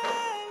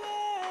feel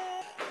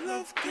it.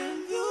 Love can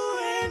do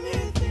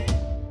anything.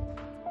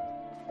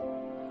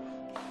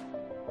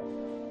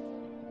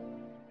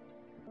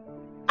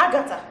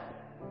 Agatha!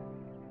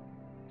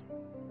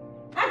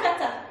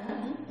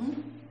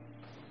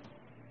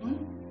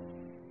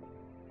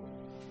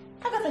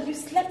 Agatha, you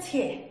slept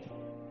here.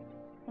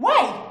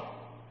 Why?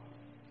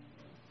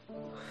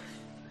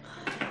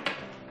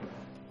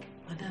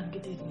 Madam,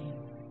 good evening.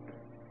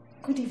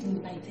 Good evening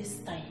by this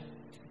time.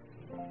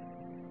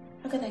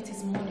 Agatha, it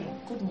is morning.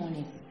 Good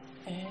morning.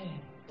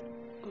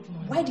 Good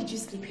morning. Why did you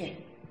sleep here?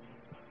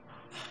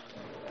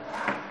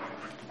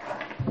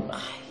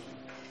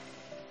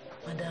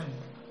 Madam,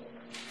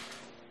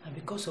 and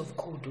because of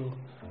cold,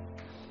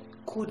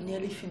 cold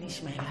nearly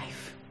finished my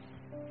life.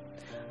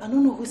 I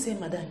don't know who sent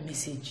Madam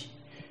message.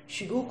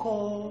 She go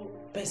call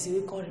person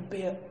we can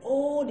repair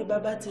all the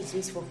baba things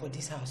we for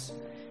this house.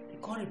 They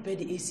can't repair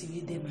the AC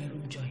within my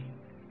room join.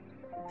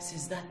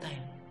 Since that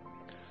time,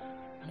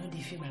 I know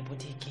they feel my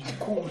body again.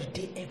 Cold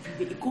day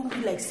everywhere. It can't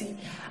be like see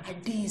I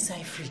day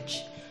inside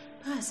fridge.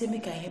 I say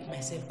make I help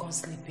myself come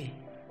sleep here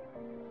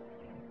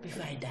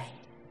before I die.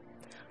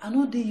 I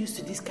know they used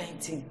to this kind of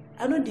thing.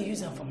 I know they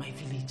use them for my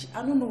village.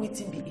 I don't know what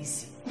thing be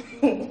easy.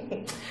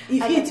 If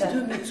it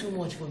do me too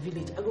much for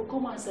village, I go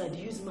come outside,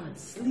 use mat,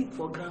 sleep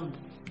for ground.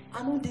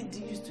 I know they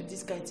used to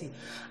this kind of thing.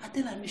 I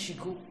tell her me she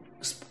go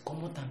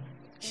come out.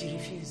 She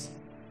refuse.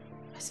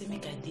 I say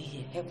make I day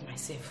here, help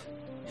myself.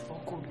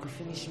 Before cold go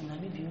finish me, I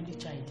may be only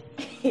child.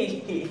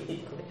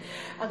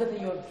 Agatha,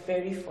 you're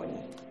very funny.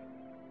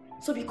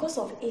 So because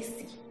of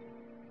AC,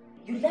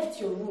 you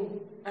left your room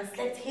and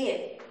slept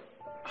here?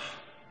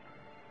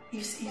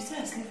 You say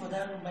I sleep for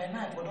that room by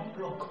night, but don't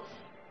block.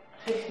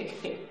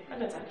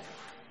 Agatha,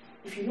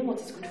 if you know what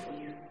is good for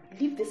you,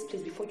 leave this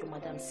place before your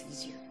madam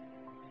sees you.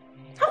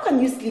 How can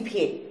you sleep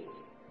here?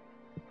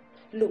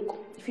 Look,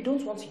 if you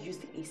don't want to use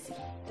the AC,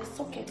 the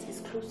socket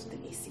is close to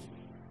the AC.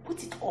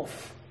 Put it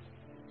off.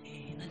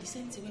 Now the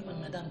same thing when my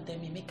madam tell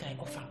me make I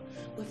offer.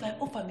 But if I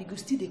offer me go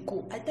still they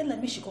go. I tell her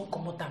me she can't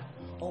come out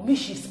or me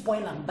she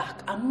spoil and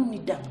back. I don't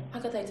need them.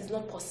 Agatha, it is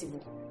not possible.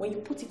 When you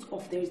put it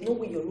off, there is no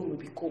way your room will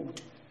be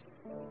cold.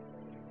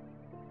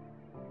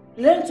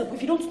 Learn to,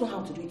 if you don't know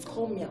how to do it,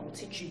 call me, I will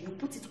teach you. You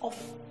put it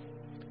off.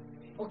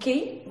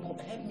 Okay? No,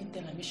 help me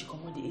tell her me she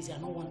come out the AC. I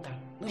don't want her.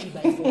 No be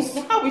by force.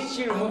 How is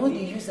she I know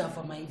they use her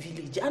for my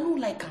village. I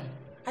don't like her.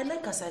 I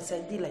like her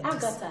side day like Agatha,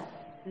 this. Agatha,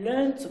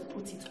 learn to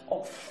put it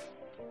off.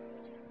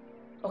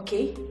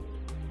 Okay?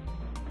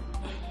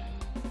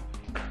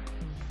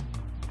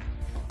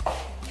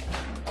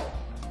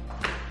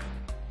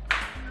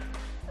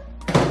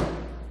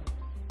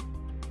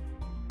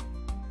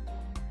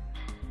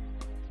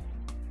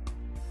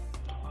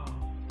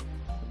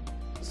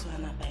 So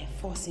I'm by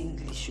force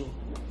English.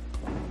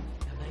 I'm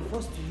by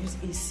force to use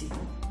AC.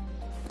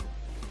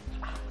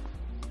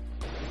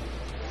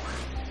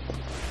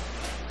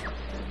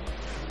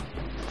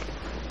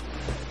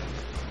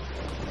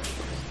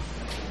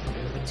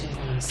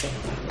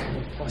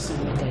 Or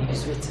something that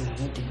use waiting and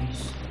not the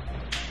use.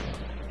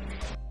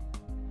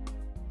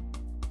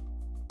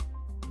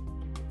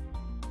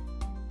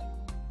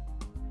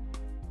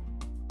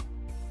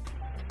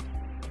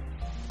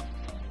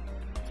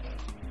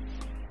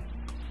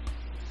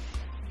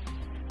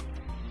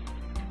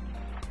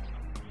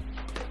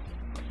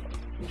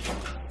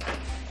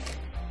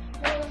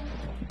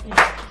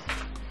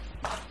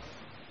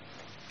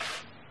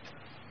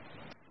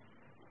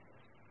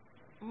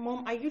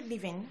 Mom, are you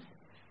leaving?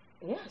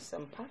 Yes,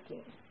 I'm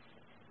packing.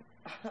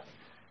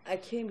 I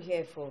came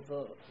here for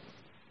the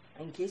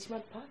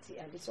engagement party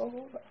and it's all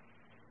over.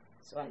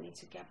 So I need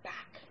to get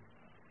back.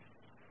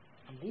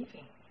 I'm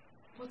leaving.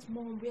 But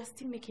Mom, we are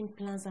still making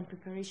plans and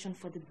preparation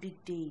for the big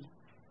day.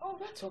 Oh,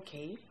 that's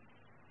okay.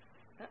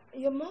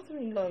 Your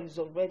mother-in-law is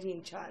already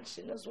in charge.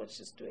 She knows what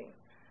she's doing.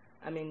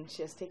 I mean,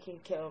 she has taken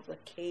care of the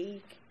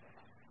cake,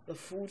 the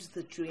foods,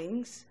 the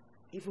drinks,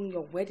 even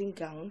your wedding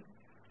gown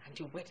and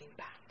your wedding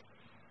bag.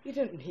 You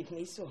don't need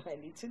me, so I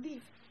need to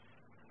leave.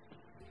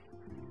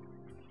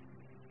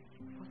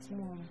 But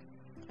Mom,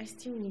 I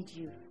still need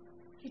you.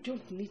 You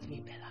don't need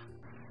me,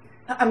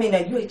 Bella. I mean,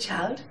 are you a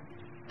child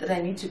that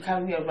I need to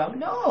carry around?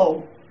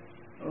 No.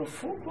 You're a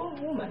full-grown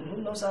woman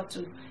who knows how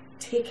to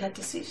take her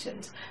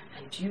decisions,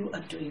 and you are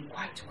doing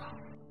quite well.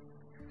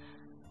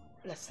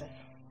 Listen,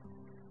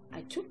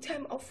 I took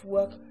time off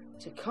work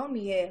to come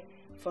here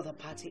for the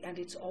party, and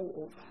it's all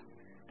over.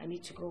 I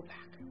need to go back.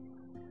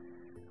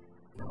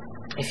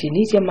 If you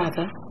need your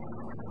mother,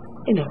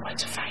 you know where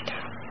to find her.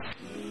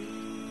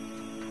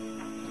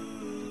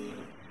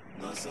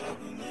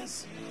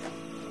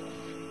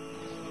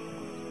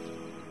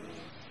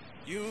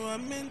 You are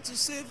meant to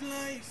save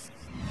life,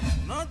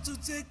 not to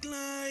take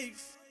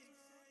life.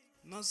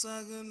 No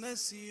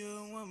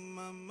sagunasio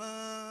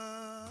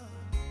mama.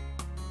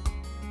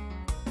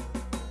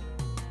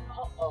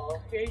 Uh-oh,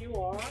 here you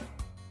are.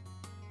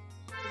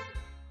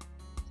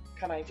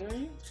 Can I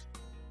join you?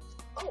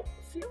 Oh,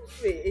 feel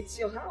free. It's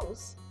your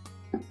house.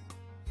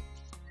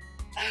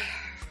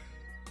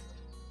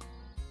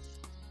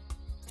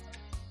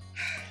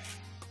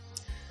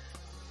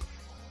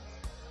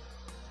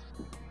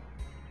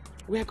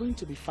 We are going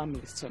to be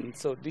family soon,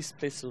 so this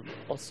place will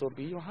also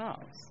be your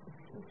house.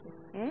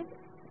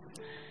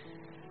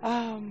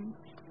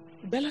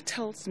 Bella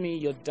tells me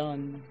you're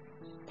done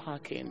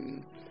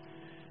packing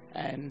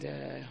and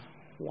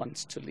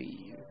wants to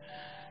leave.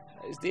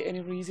 Is there any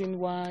reason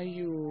why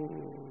you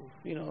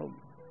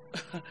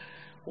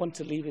want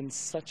to leave in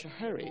such a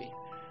hurry?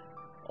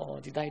 Or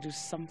did I do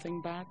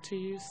something bad to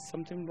you?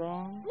 Something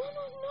wrong?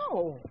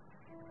 No.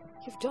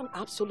 You've done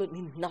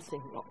absolutely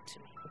nothing wrong to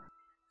me.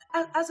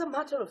 As a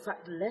matter of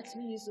fact, let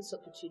me use this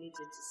opportunity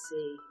to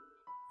say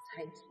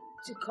thank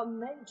you, to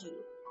commend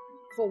you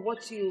for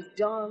what you've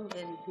done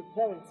in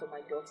preparing for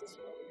my daughter's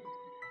wedding.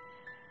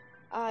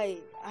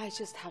 I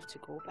just have to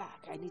go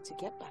back. I need to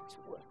get back to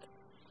work.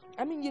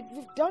 I mean,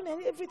 you've done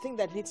everything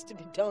that needs to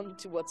be done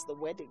towards the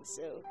wedding,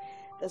 so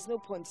there's no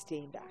point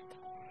staying back.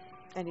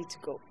 I need to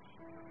go.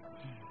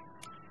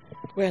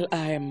 Well,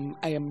 I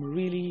am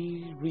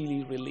really,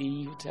 really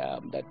relieved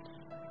that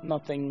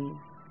nothing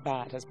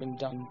bad has been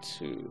done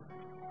to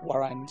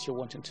warrant you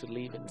wanting to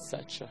leave in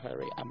such a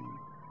hurry. I'm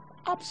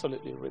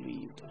absolutely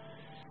relieved.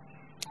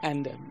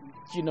 And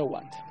you know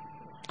what?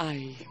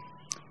 I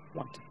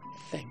want to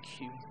thank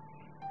you.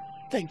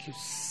 Thank you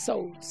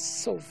so,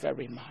 so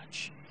very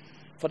much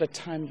for the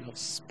time you have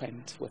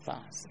spent with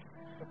us.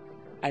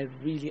 I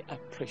really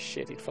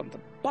appreciate it from the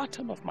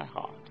bottom of my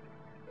heart.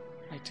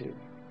 I do.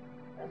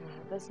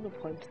 There's no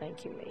point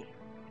thanking me.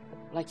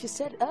 Like you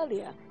said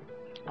earlier,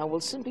 I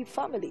will soon be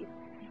family.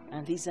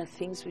 And these are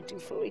things we do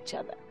for each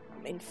other.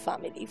 I mean,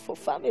 family for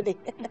family.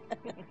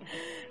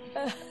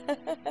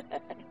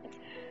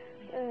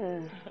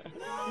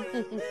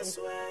 This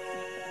way.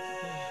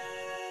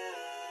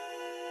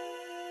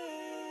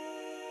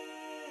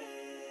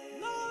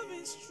 Love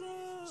is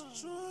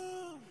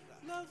strong.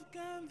 Love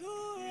can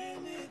do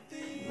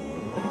anything.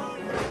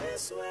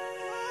 This way.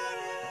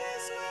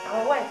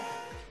 Our wife.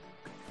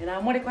 You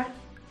know, Monica?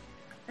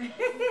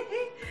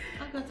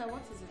 Agatha,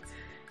 what is it?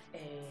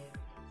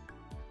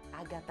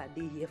 Agatha,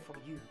 they here for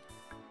you.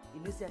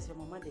 You know, see, as your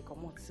mama, they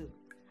come out so.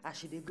 As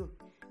she they go,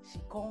 she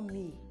call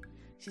me.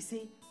 She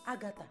say,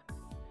 Agatha,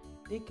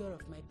 take care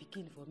of my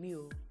pikin for me,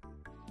 oh.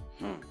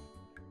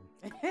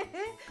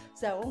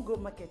 So I won't go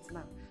market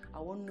now. I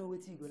won't know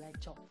what you go like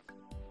chop.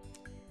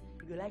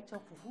 You go like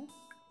chop fufu?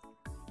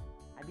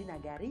 Abina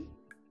gari?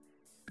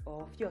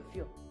 Or fio?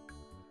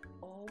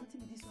 Or what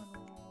is this one?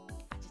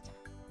 Achicha.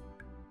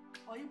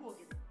 Or you go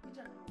get it. Which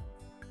one?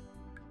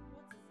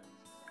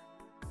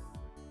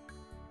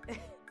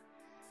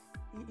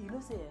 You know,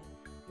 say,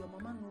 your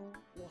mama know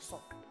what's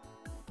up.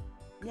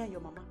 Me and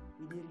your mama,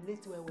 we dey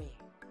relate well.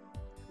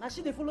 Now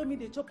she dey follow me,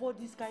 they chop all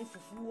this kind of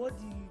fufu, all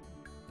the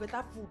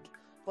better food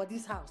for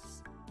this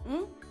house.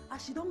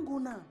 As she don't go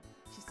now,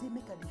 she say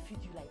make her dey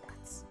feed you like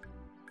that.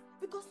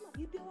 Because now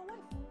you be our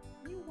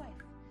wife, new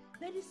wife.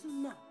 Very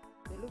soon now,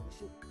 the Lord will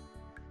show.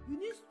 You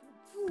need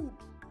food,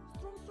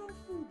 strong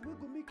food, we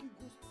go make you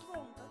go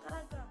strong,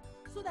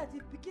 so that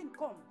if pikin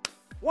come,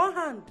 one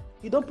hand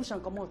you don't push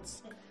and come out.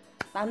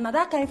 And now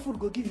that kind of food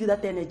go give you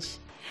that energy.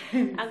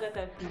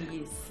 Agatha,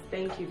 please.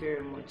 Thank you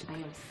very much. I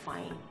am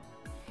fine.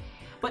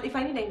 But if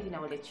I need anything, I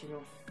will let you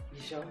know.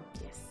 You sure?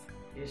 Yes.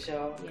 You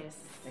sure? Yes.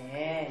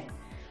 Yeah.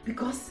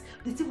 Because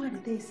the thing why they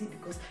tell you say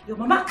because your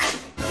mama.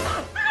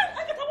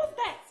 Agatha, what's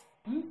that?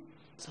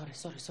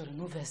 Sorry.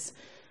 No verse.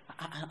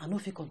 I know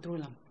if you control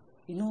them.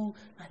 You know,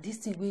 this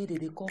thing way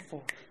they call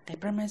for the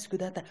primary school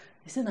data.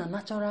 It's a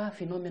natural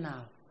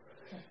phenomenon.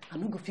 I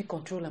no go fit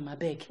control them, I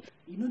beg.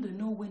 You know they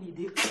know when you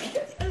do.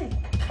 Agatha,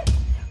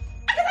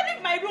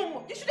 leave my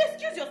room. You should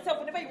excuse yourself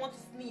whenever you want to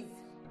sneeze.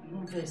 No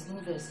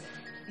verse.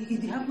 If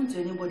it happen to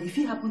anybody, if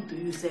it happen to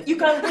you, sir. You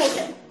can go.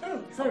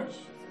 Sorry.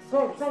 I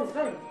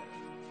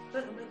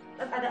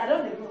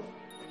don't know.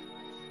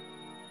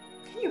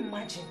 Can you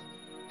imagine?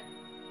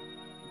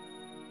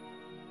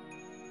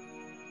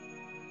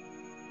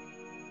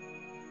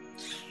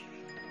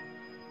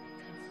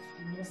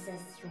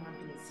 Nonsense human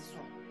beings, this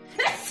one.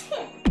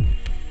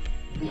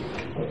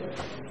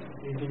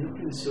 You've been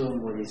looking so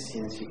moody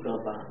since you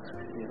got back.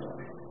 You know,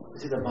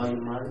 is it about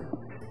your mother?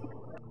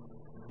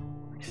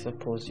 I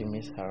suppose you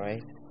miss her,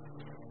 right?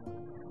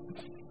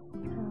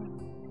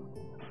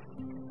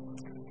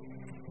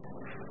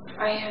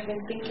 I have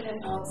been thinking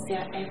about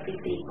their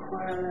everyday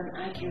quarrel and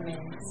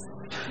arguments.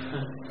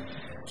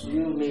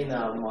 You mean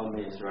our mom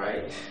is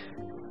right?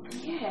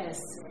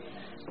 Yes.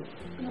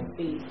 No,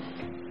 babe.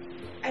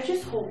 I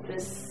just hope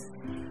this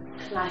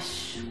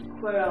clash,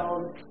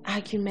 quarrel,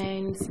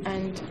 arguments,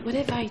 and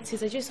whatever it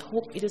is, I just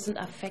hope it doesn't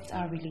affect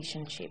our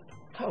relationship.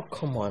 Oh,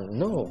 come on,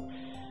 no.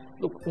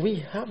 Look, we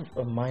have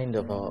a mind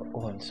of our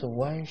own, so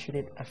why should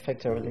it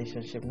affect our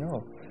relationship?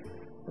 No.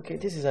 Okay,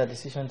 this is our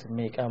decision to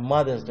make. Our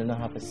mothers do not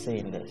have a say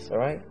in this,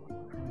 alright?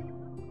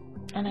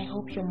 And I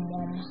hope your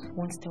mom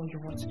won't tell you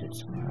what to do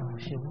tomorrow. No,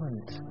 she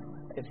won't.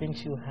 I think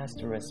she has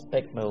to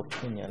respect my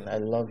opinion. I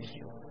love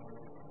you.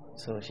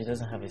 So she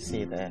doesn't have a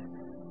say there.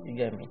 You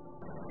get me?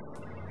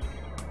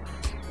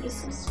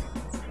 This is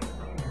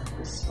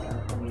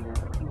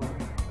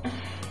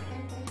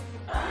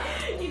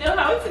You know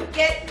how to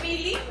get me,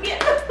 leave me.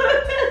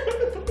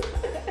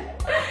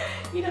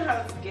 You know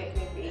how to get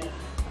me, babe.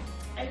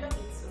 I love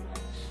you so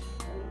much.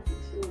 I love you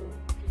too.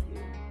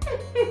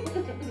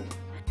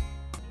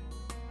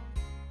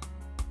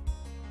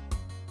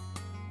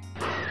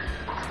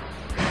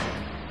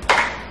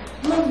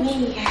 Mommy.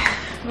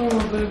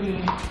 Oh, baby.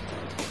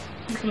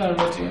 People are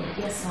ready.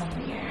 Yes, I'm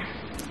here.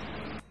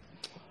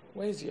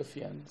 Where's your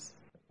fiance?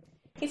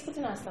 He's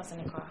putting our stuff in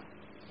the car.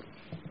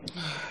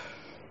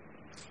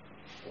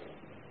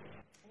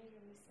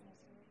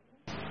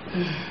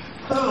 Hey,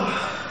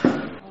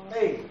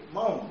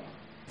 Mom.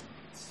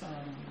 Son.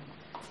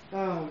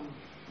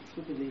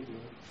 Good evening.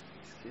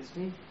 Excuse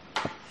me.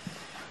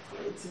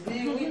 It's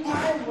me with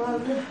my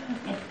mother.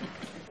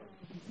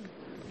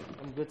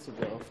 I'm good to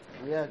go.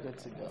 We are good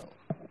to go.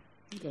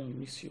 I'm gonna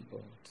miss you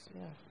both.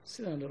 Yeah.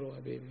 Sit down, little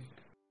baby.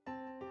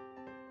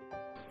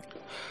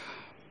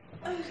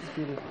 It's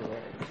beautiful.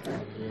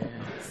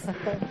 Yes.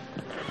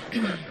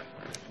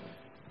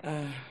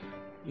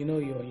 You know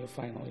you're in your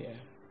final year,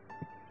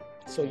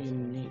 so you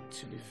need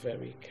to be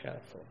very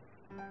careful.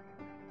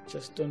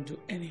 Just don't do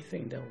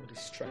anything that will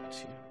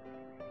distract you,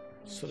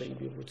 so that you'll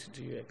be able to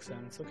do your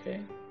exams,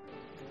 okay?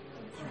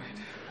 All right.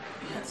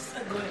 Yes,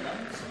 I'm going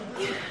on.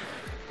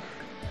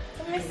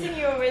 I'm missing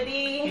you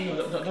already.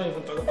 No, don't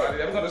even talk about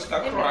it. I'm gonna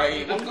start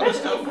crying. I'm gonna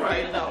start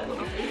crying now. I'm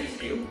gonna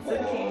miss you.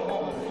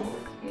 Oh.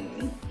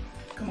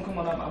 Come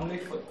on, I'm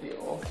late for the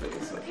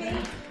office, okay?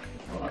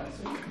 Alright,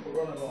 so you can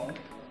run along.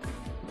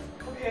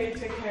 Okay,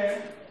 take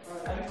care.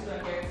 I need to go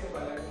and get to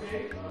bed,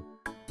 okay?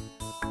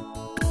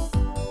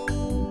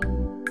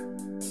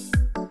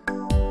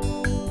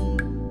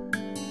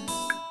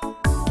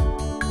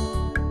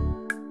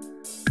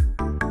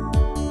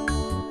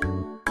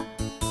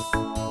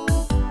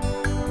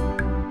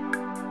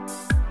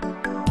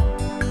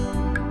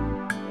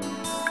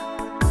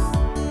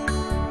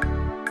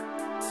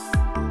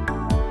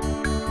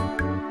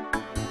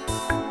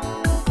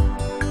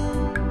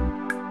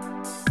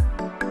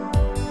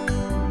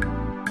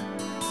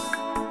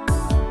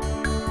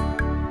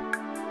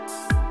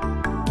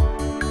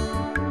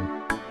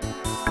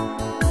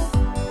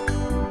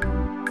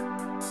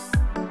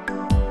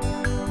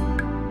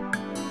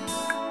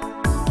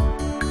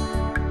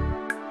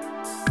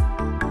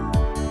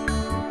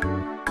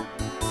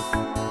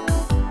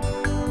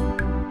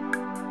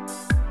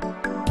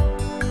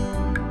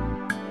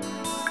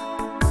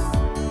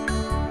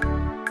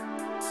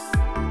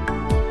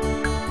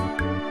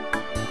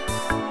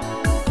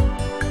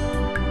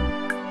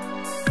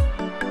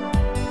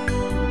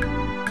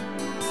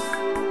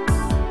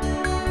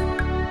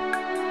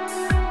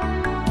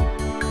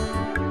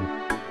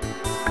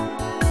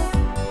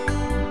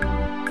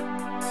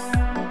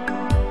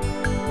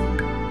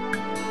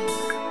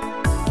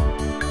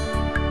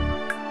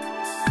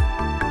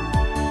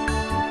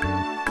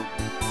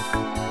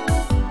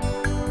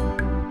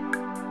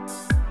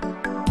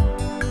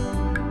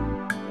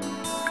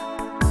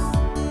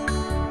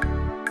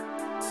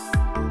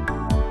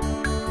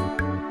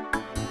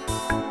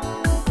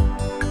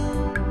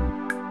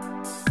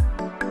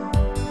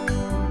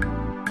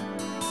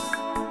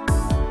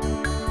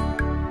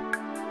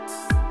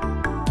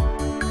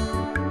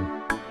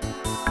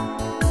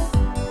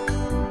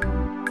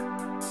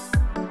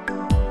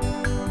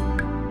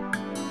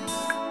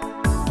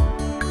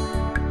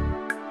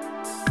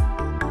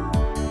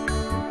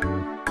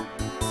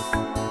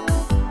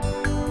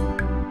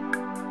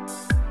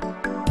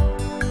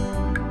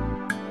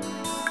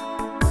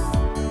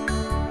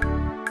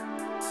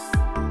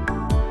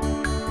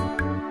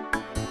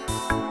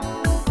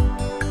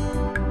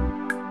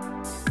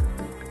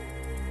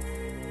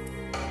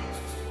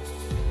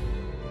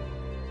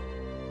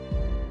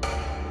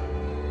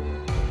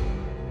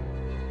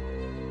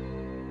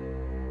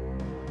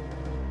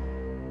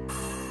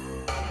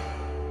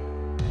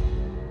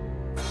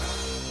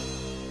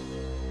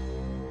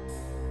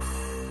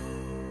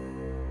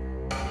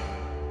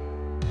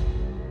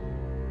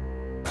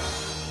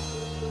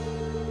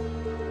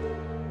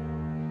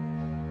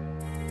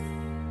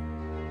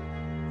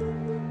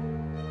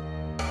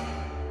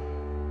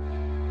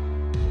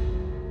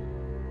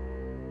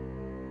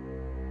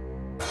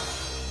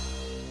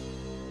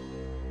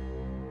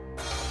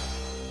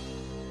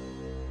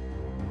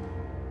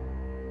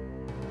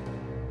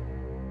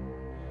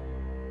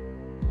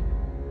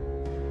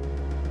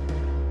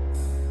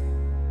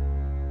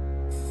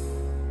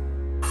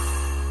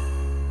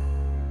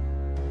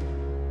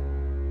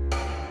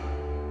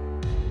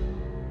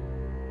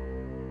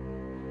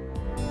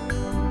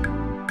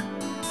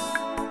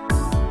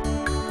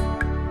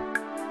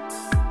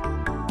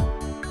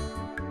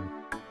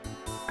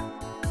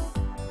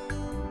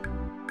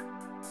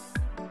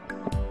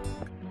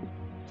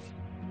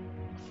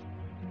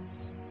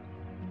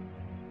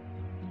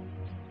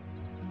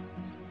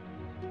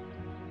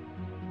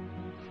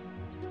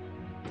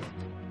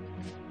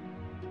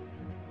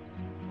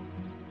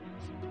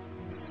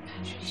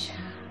 Patricia,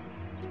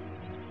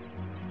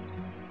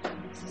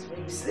 this is where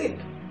you sleep.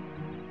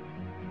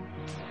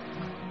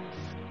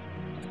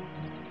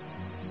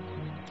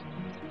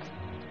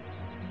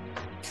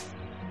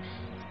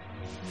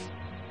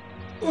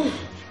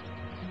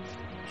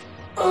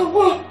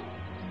 Oh,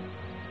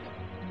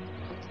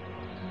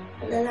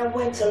 and then I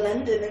went to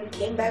London and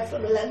came back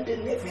from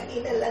London, living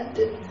in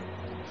London.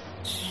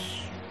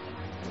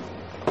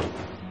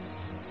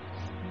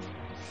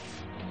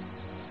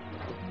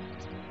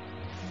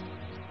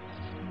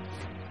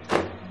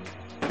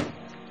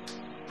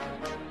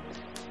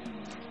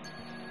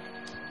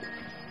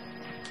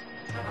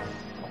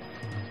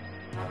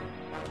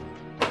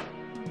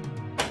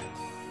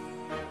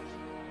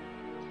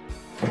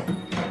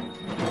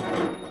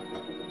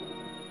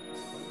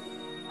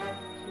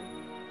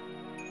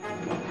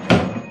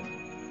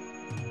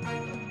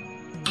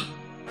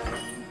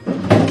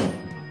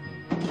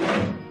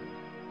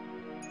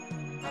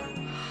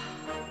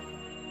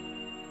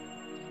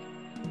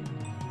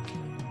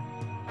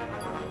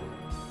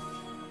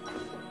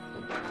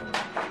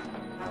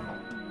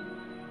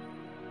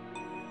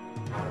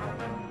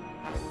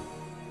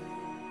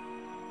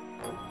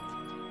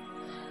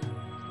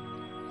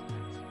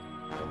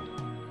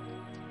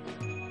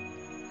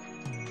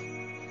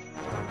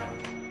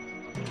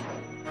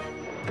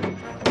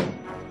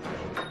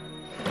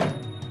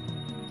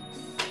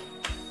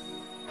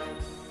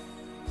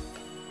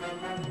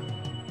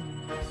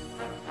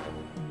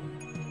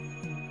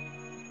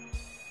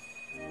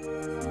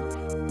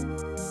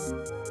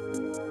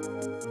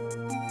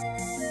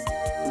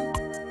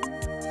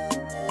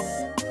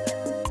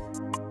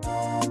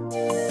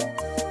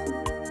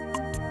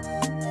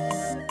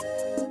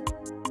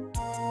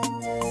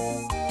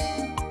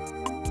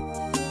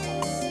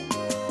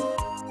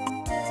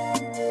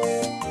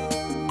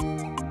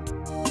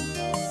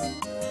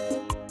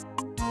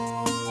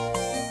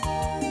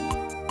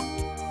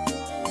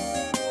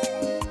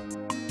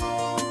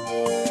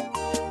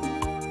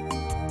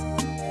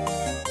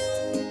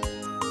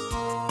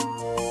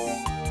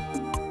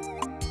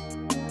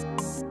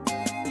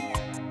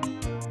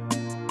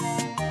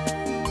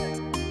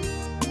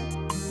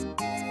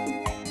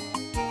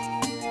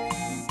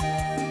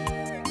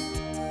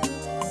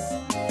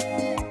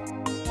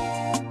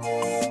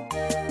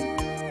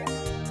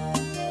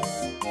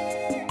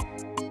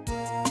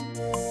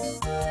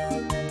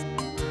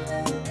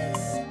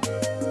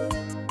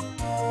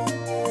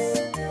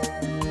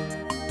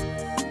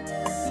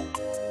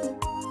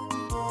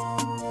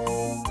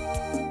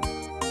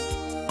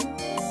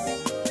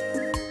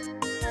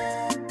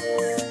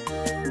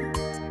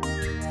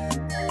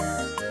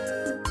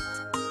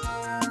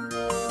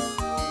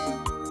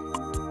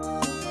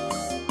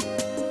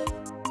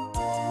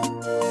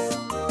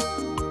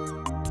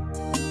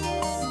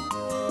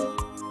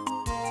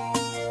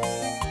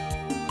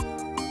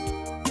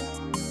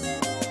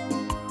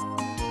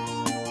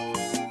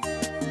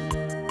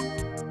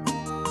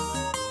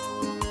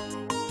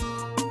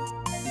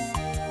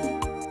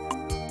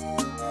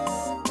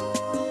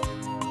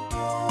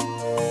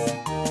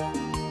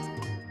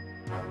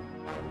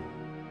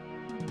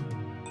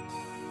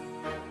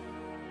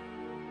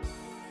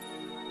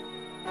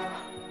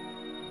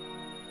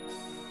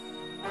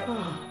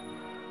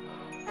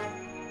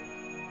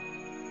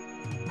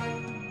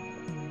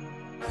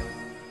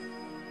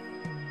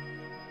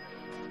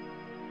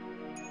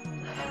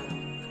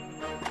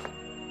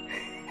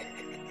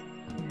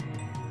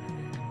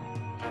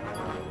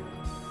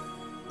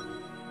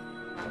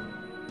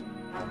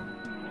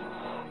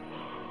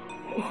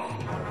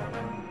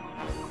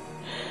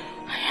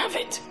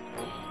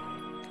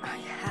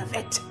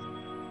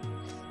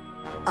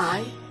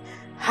 I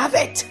have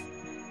it.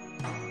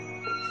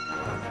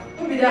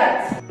 Who be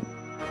that?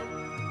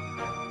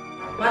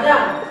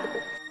 Madam?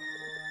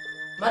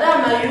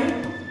 Madam, are you?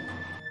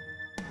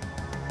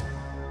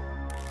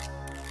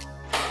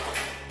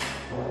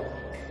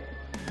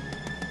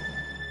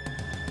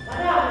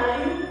 Madam, are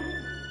you?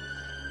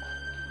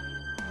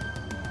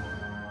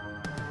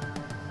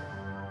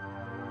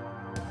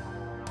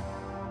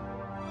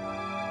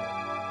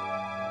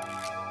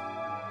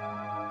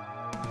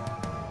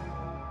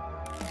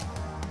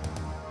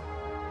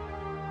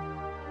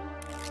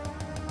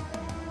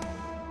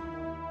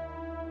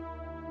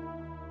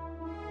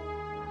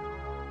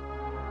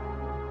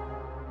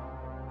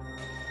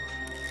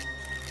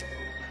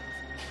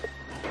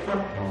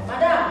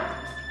 Madam,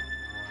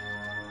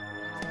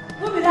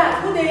 who be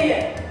that? Who dey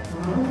here?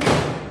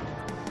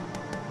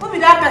 Who be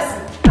that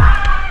person?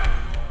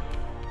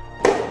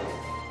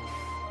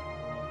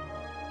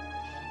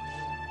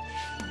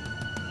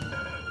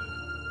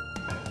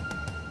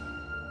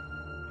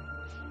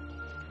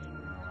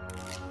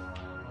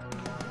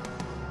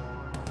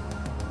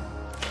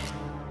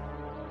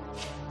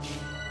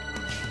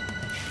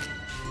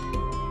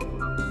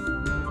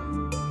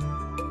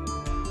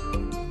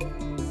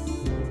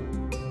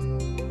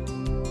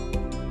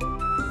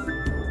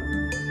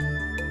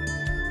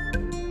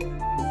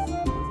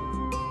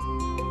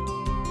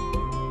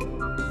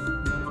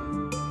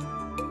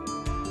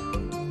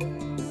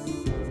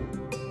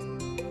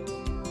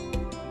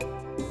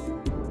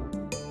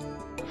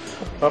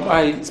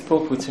 I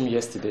spoke with him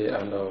yesterday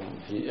and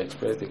he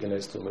expressed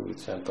eagerness to meet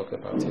with you and talk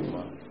about it,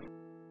 man.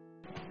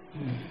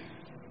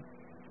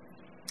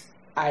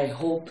 I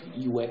hope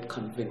you were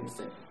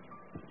convincing.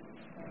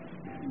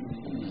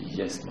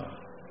 Yes, ma'am.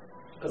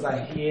 Because I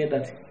hear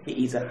that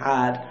he is a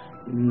hard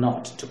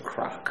nut to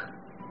crack.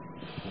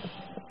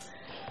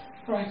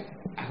 Right.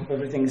 I hope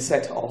everything is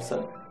set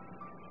also.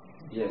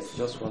 Yes,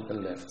 just one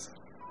thing left.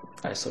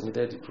 I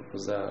submitted the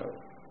proposal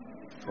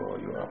for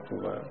your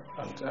approval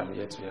and I'm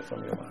yet to hear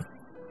from you, ma'am.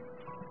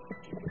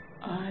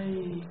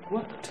 I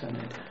worked on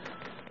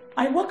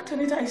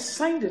it. I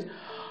signed it.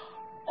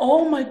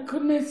 Oh my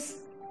goodness.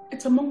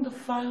 It's among the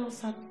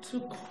files I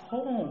took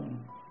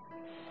home.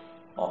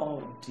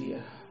 Oh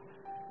dear.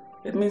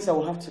 It means I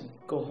will have to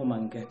go home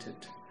and get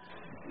it.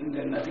 And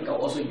then I think I'll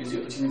also use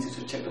the opportunity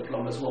to check the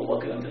plumbers who are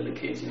working on the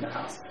leakage in the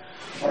house.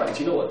 Alright,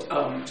 you know what?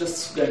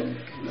 Just then,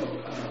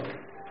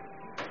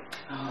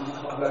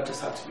 I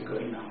just have to be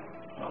going now.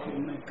 Oh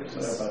my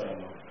goodness. Sorry about that,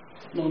 ma'am.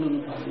 No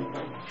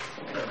problem.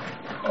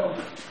 Oh.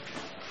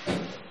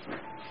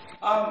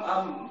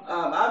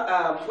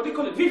 What do you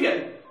call it?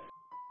 Vivian!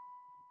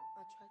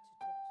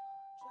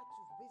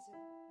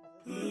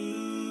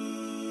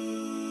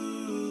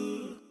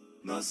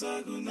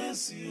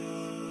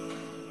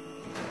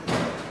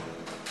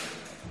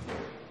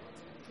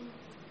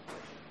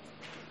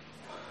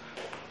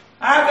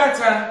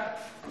 Agatha!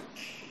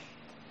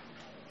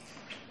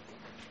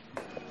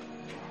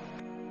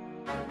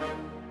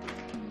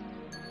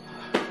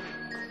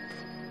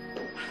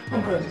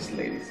 Where are these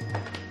ladies?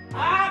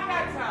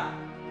 Agatha!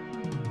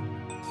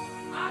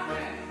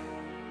 Agnes!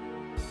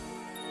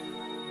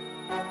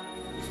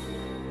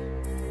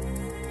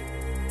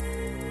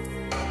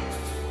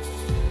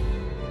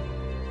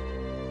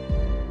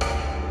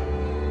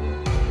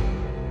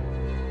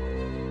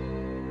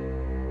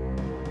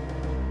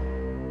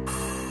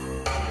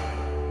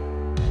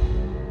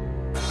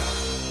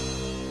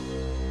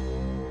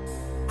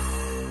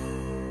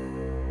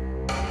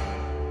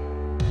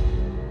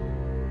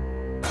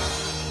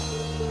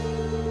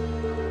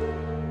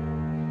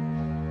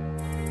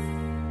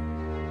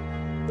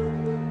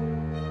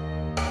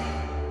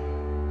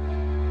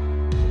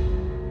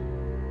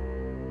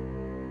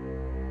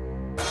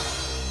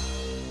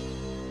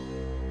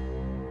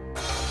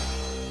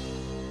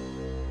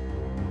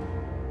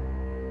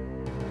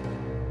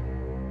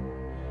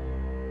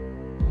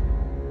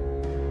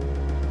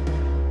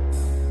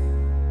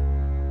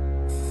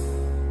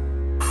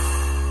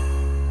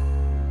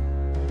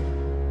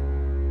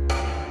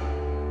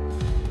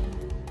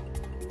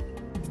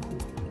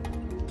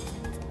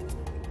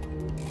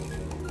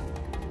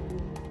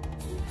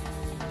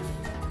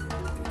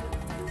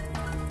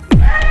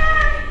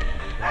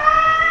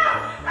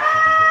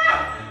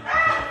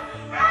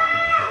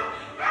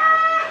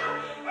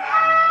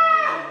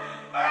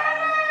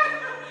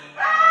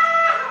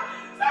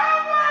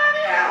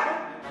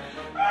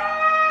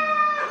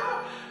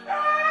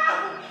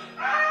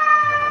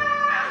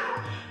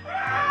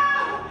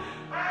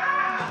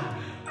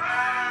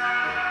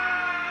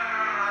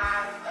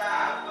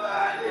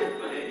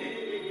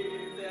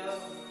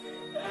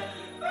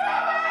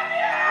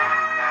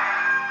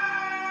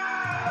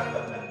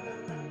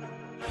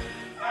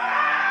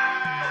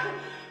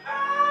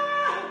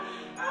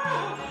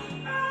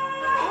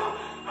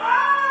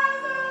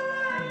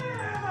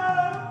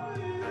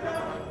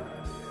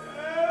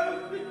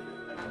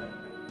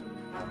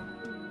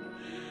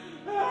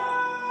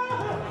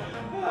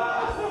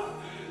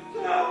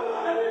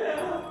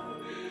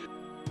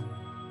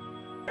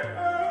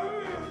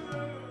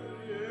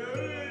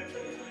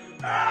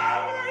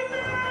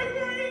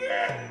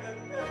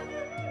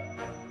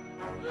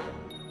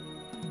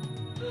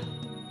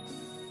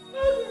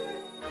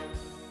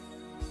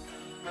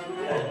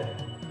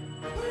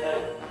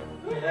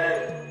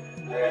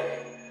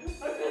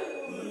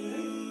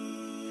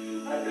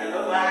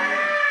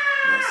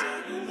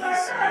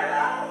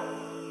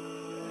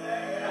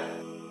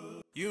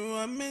 You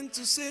are meant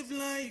to save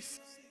life,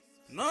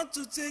 not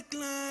to take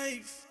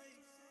life.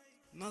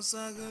 Madam,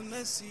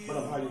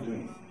 how are you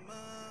doing?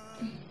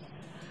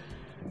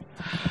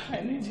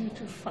 I need you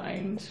to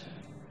find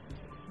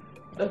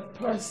the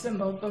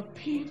person or the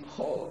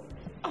people.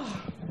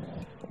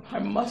 I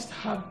must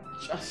have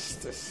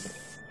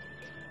justice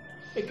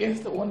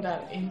against the one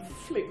that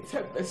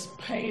inflicted this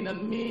pain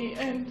on me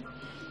and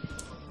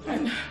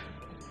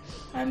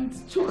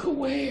took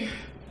away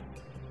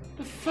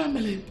the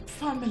family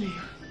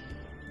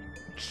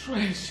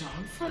treasure,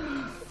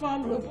 family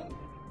valuable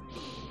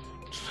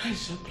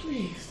treasure,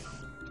 please.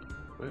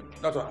 Well,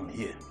 that's why I'm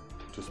here,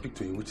 to speak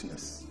to a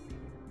witness.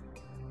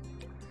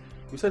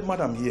 You said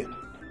Madam here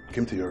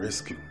came to your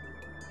rescue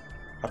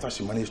after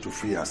she managed to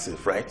free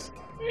herself, right?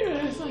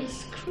 Yes, I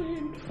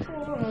screamed for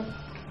her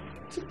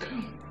to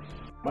come.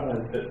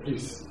 Madam,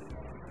 please,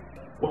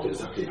 what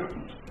exactly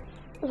happened?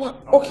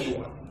 What? Okay,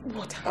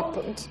 what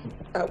happened?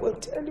 I will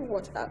tell you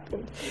what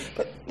happened,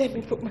 but let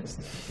me put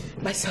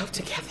myself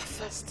together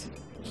first.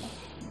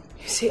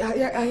 You see,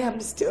 I am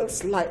still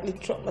slightly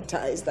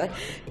traumatized.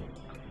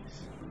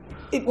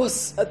 It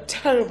was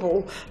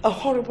a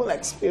horrible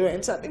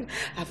experience. I mean,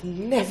 I've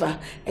never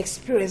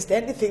experienced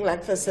anything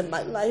like this in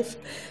my life.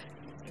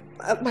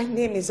 My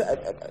name is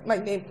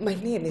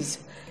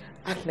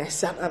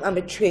Agnes. I'm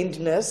a trained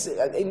nurse,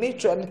 a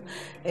matron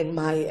in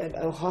my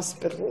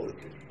hospital.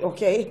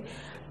 Okay,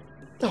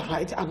 all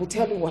right. I will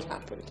tell you what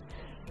happened.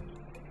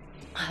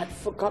 I had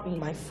forgotten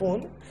my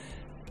phone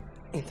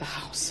in the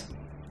house,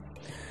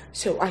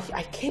 so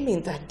I came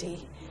in that day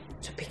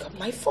to pick up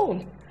my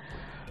phone.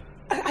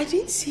 I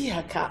didn't see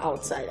her car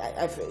outside,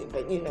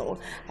 but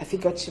I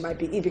figured she might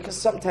be in because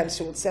sometimes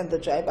she would send the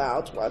driver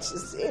out while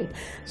she's in.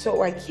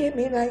 So I came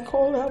in, I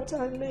called out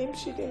her name,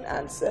 she didn't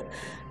answer.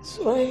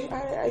 So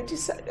I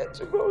decided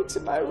to go to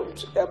my room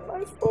to get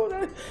my phone,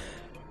 and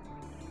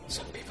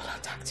some people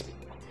attacked me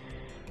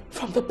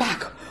from the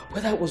back.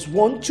 Whether it was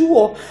 1, 2,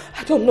 or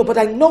I don't know, but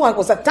I know I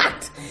was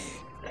attacked.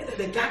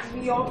 They gagged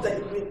me up,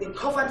 they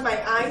covered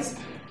my eyes,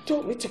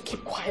 told me to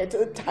keep quiet,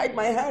 they tied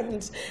my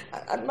hands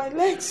and my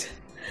legs.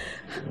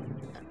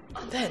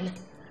 And then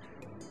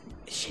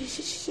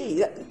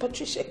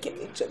Patricia came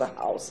into the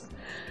house.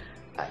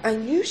 I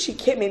knew she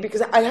came in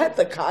because I heard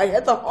the car, I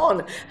heard the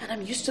horn, and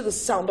I'm used to the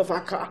sound of her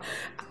car.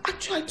 I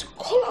tried to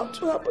call out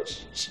to her, but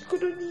she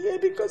couldn't hear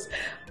because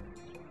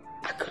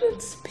I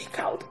couldn't speak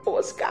out. I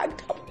was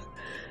gagged up,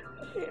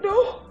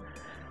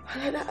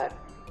 And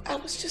I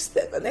was just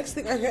there. The next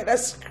thing I heard her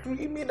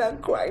screaming and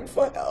crying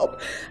for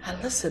help.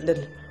 I listened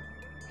and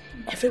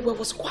everywhere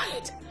was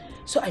quiet.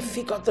 So I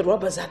figured the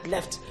robbers had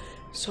left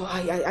So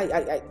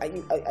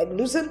I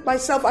loosened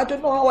myself. I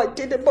don't know how I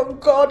did it, but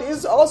God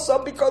is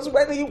awesome because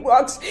when He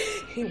works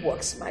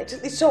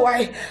mightily. So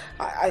I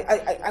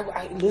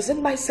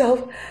loosened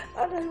myself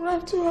and I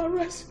ran to her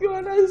rescue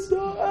and I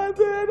saw her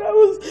there and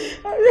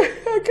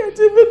I can't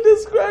even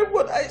describe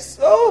what I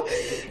saw.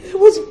 It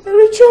was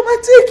very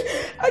traumatic.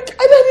 I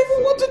don't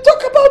even want to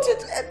talk about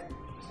it.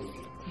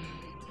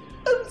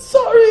 I'm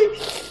sorry.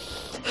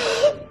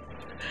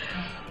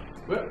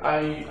 Well,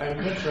 I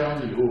went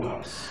around the whole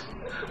house.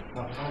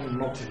 I found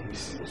nothing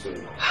missing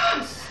whatsoever.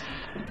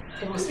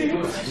 Nothing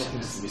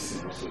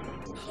missing whatsoever.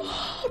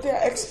 They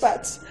are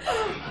experts.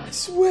 I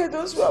swear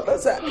those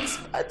robbers are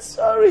experts.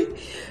 Sorry.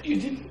 You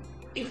didn't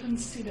even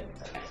see the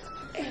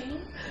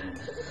Ellen?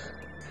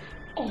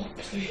 Oh,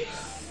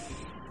 please.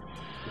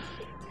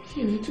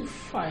 You need to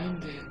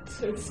find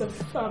it. It's a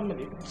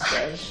family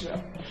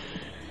treasure.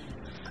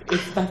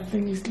 If that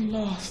thing is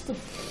lost,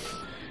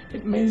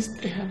 it means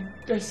they have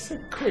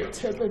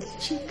desecrated the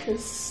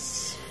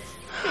Chika's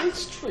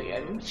history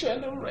and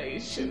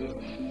generation.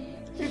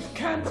 It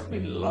can't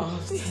be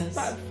lost. Yes.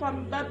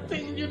 That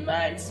thing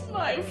unites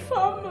my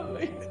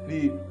family.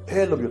 The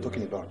heirloom you're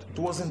talking about, it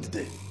wasn't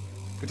there.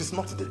 It is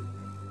not there.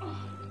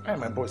 I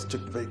and my boys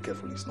checked very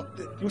carefully, it's not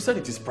there. You said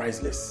it is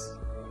priceless.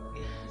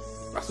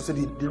 Yes. As I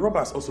said, the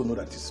robbers also know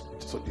that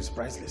it's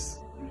priceless.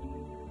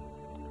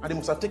 And they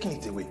must have taken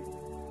it away.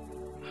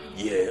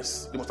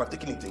 Yes, they must have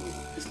taken it away.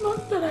 It's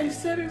not that I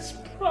said it's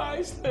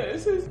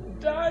priceless, it's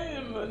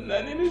diamond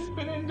and it has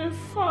been in the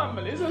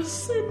family. It's a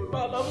symbol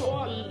of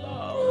our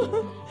love,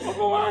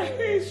 of our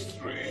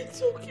history.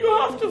 It's okay. You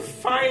have to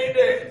find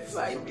it.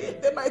 Find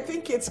it. They might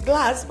think it's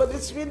glass, but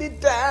it's really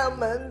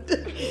diamond.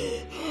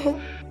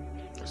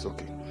 It's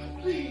okay.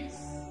 Please.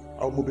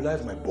 I'll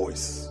mobilize my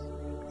boys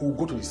who will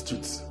go to the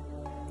streets,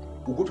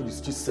 who will go to the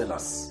street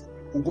sellers,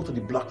 who will go to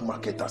the black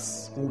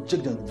marketers, who will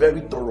check them very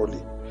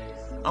thoroughly.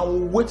 And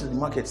we'll wait in the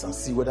markets and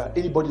see whether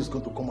anybody is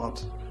going to come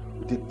out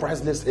with a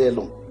priceless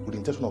heirloom with the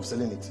intention of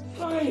selling it.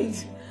 Find.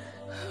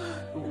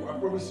 I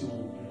promise you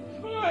will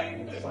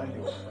Find your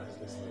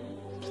priceless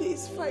heirloom.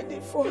 Please find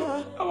it for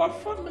her. Our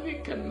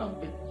family cannot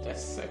be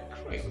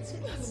desecrated.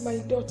 My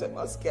daughter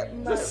must get The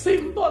married.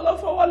 symbol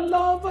of our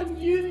love and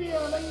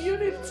union and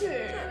unity.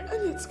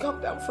 And it's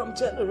come down from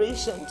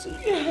generation to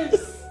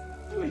Yes.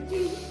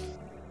 Please.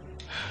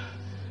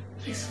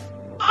 Please.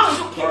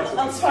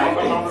 I'll find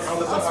it.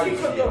 I'll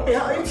speak on your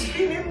behalf.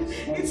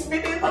 It's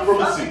been in the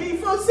family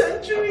for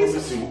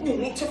centuries. You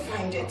need to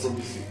find it.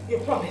 You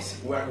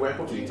promise. We're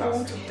going to the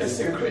task.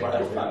 Desecrate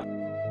our family.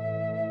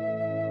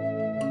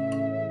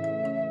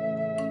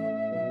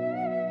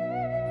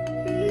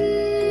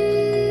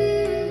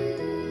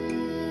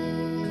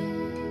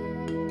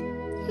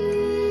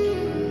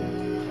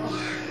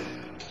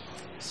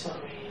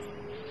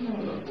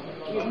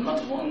 I'm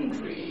not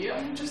hungry.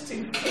 I'm just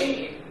in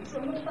pain.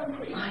 I'm not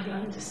hungry. I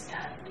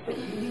understand, but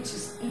you need to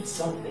eat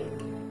something.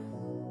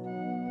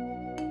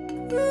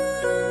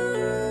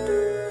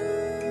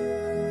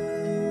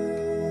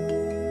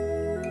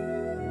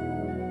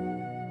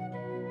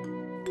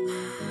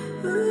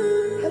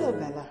 Hello,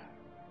 Bella.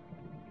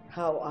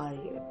 How are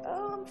you?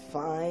 Oh, I'm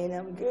fine.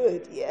 I'm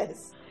good.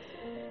 Yes.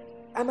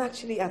 I'm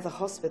actually at the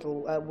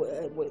hospital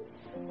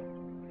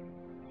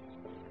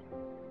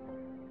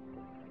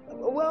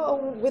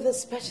with a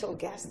special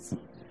guest.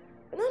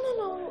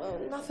 No,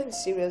 nothing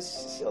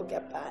serious. She'll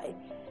get by.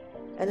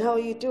 And how are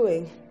you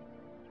doing?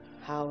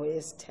 How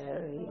is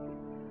Terry?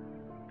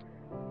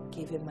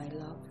 Give him my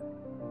love.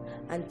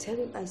 And tell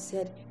him I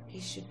said he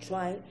should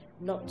try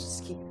not to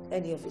skip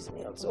any of his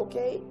meals,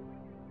 okay?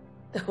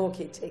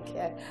 Okay, take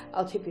care.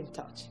 I'll keep in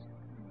touch.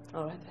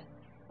 All right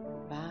then.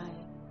 Bye.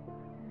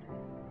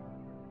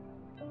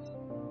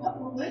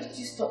 Why did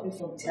you stop me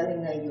from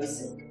telling her you were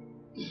sick?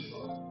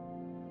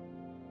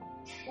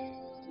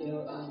 You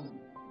know,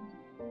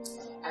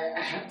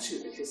 I had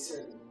to because I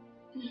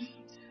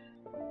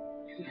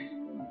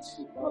didn't want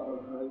to bother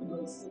her. You know,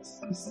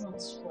 it's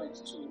not right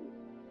to,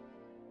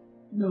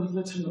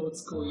 let her know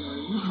what's going on.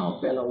 You know how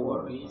Bella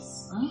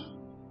worries, huh?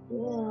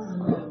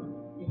 Yeah.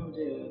 And,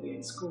 they're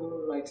in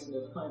school writing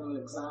their final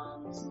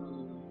exams.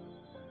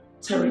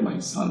 Terry, my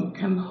son,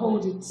 can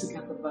hold it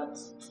together, but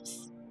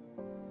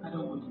I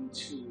don't want him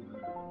to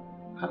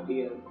have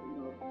the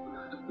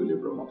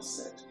equilibrium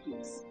upset,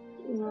 please.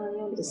 No,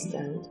 I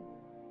understand.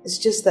 It's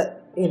just that,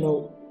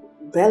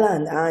 Bella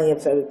and I are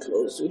very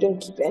close. We don't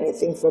keep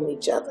anything from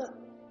each other.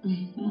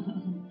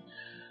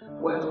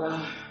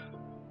 Well,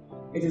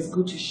 it is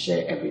good to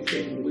share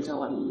everything with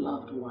our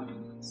loved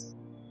ones.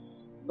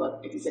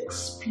 But it is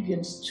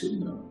expedient to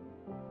know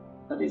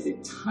that there is a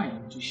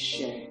time to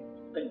share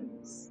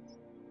things.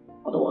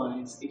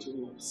 Otherwise, it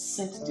will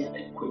upset their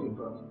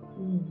equilibrium.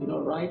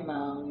 Right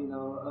now,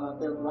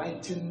 they're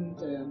writing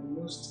the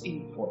most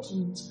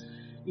important,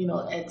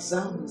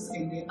 exams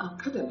in the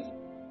academy.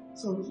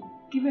 So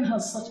giving her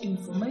such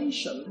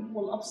information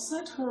will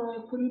upset her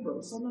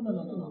equilibrium. So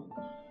no.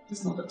 This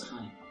is not the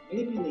time.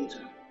 Maybe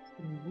later.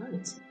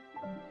 Right.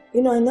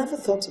 I never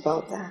thought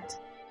about that.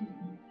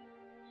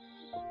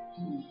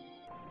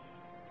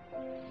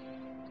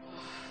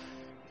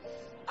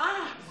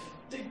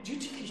 do you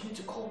think you need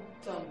to call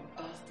the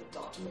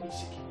doctor? Maybe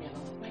she give me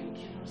another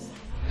painkiller or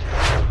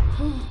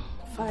something?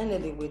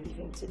 Finally, we're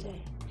leaving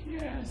today.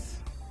 Yes.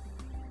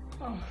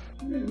 Oh,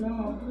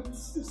 no,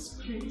 it's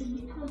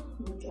crazy.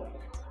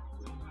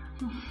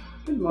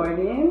 Good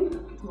morning.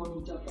 Good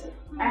morning, doctor.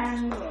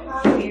 And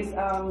how is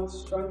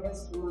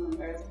strongest woman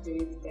on earth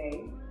doing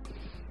today?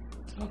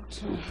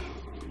 Doctor,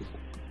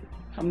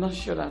 I'm not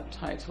sure that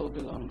title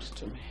belongs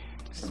to me.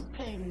 This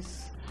pain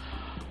is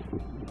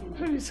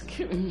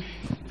killing me.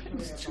 Pain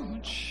is too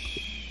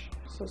much.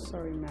 So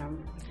sorry,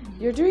 ma'am.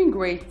 You're doing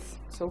great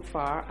so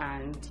far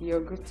and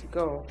you're good to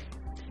go.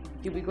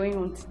 You'll be going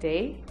home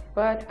today,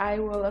 but I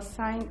will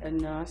assign a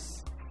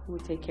nurse who will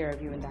take care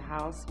of you in the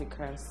house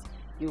because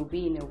you'll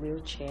be in a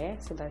wheelchair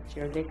so that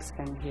your legs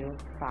can heal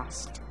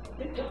fast.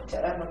 Doctor,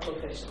 I'm a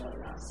professional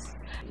nurse.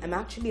 I'm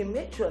actually a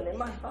matron in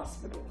my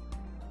hospital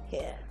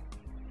here.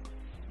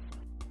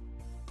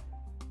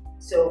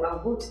 So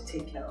I'm going to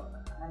take care of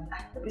her. And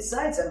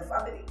besides, I'm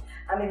family.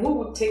 I mean, who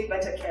would take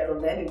better care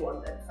of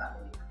anyone than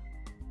family?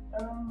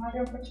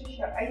 Madam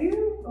Patricia, are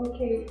you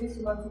okay with this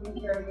woman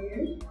taking care of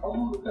you?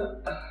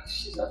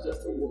 She's not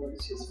just a woman,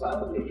 she's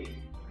family.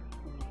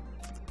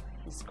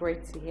 It's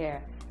great to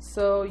hear.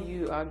 So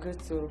you are good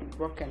to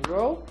rock and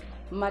roll.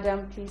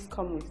 Madam, please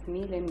come with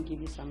me. Let me give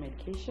you some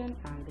medication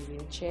and the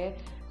wheelchair.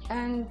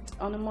 And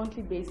on a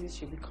monthly basis,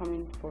 she'll be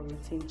coming for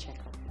routine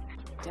checkup.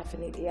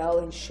 Definitely, I'll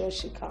ensure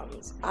she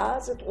comes.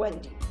 As at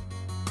Wendy.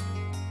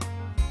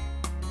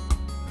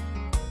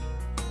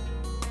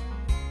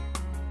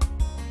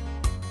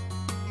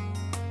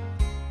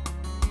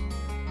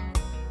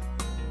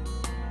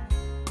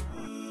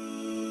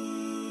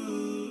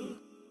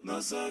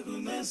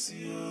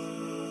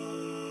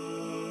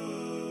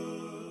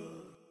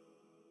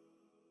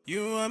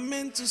 You are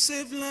meant to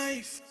save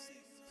life,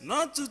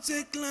 not to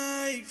take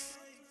life.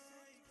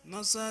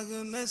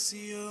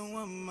 Nasagunesio,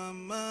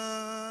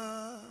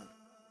 mama.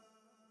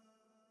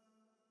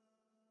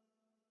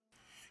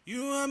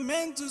 You are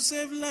meant to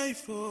save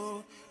life,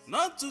 oh,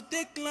 not to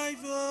take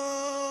life,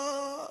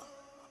 oh.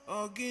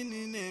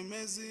 Ogini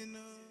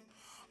nemezino,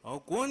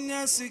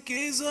 okwonya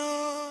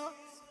sikizo,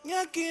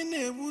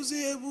 nyakine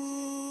buzebu.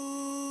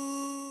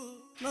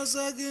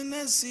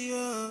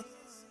 Nasagunesio.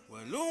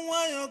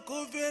 Walunwa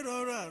yoko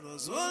verora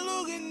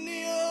rozolu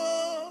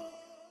ginio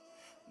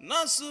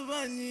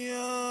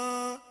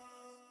Nasubania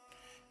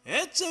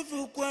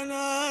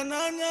Etefukwana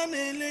nanya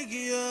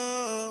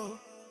nelegio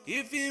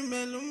Ifi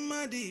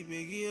melumadi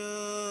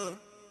begio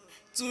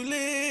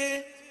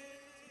Tule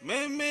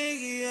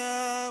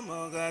memegia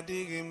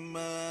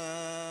mogadigima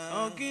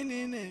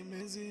Ogini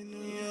nemezino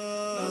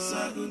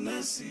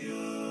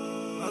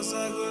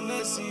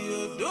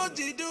Nasagunesio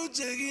Doji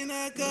duche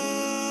ginaka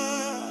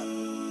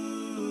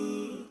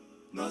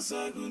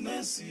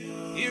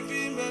Nasagunesio, if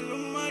you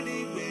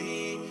melumadi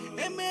be,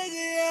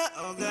 emegia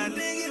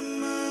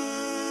ogadigima.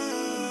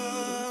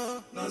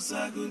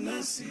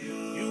 Nasagunesio,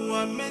 you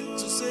are meant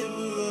to save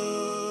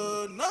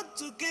her, not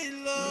to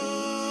kill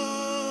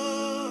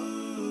her.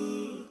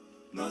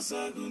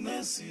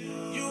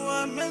 Nasagunesio, you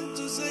are meant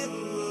to save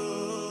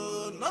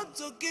her, not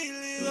to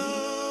kill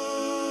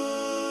her.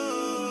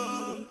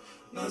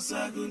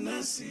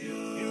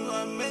 Nasagunesio, you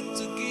are meant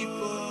to keep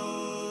her.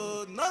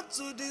 Not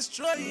to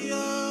destroy you.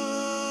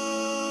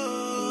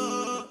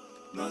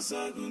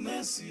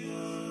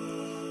 Nasagunesio,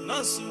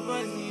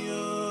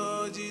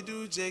 Nasubanio,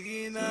 Jidu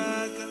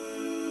Jeginaka.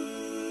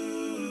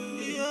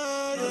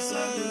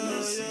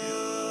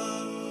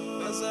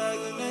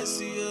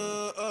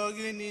 Nasagunesio,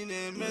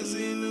 Oginine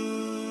Mezinu.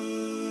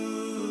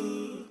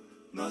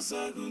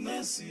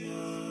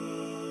 Nasagunesio.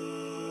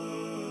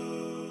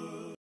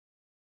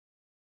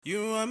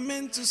 You are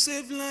meant to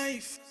save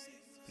life,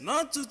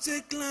 not to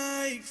take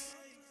life.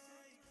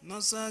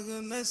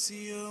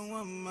 Nasagunesio,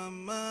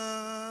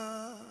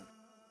 mama.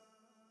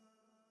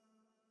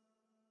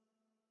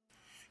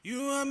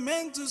 You are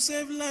meant to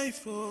save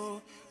life,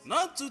 oh,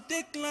 not to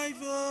take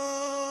life,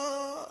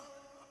 oh.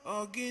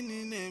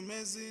 Ogini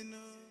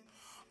nemezino,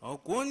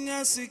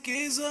 okwonya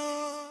sikizo,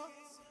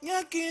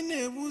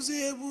 nyakine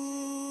buzebu.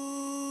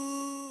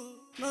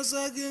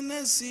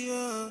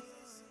 Nasagunesio,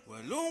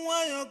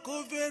 walunwa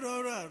yoko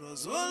verora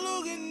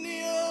rozolu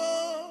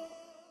ginio.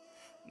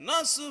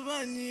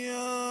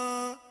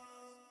 Nasubania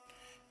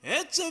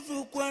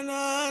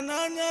Etefukwana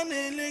nanya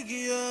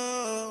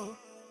nelegio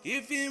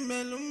Ifi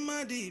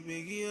melumadi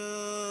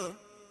begio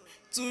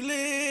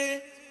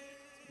Tule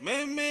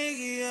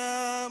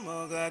memegia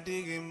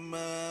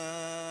mogadigima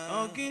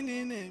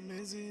Ogini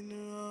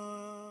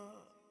nemezino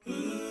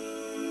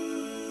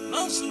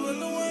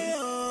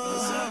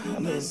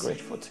I'm very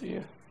grateful to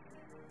you.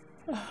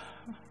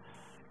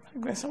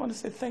 Grace, I want to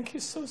say thank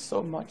you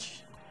so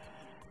much.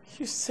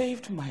 You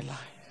saved my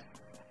life.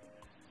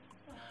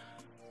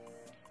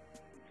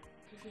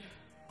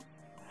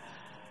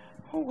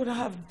 What would I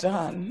have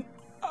done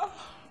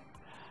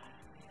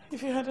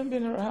if you hadn't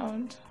been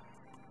around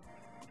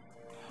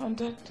on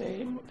that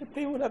day? The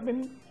pain would have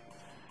been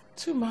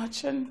too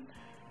much, and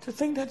to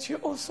think that you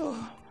also,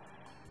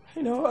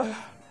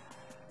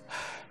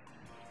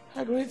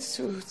 agreed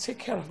to take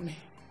care of me.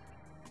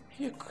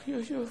 You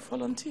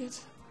volunteered.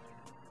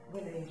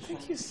 What are you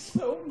Thank you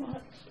so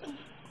much.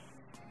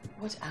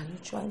 What are you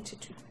trying to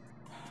do?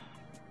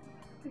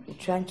 You're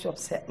trying to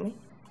upset me?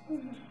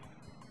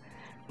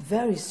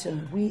 Very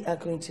soon we are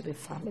going to be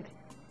family.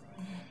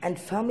 And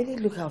family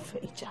look out for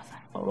each other,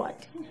 all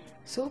right?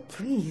 So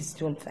please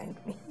don't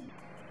thank me.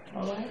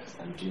 All right?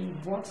 I'm doing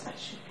what I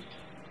should be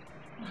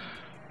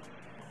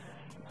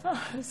doing.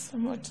 It's so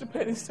much, the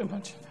pain is so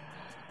much.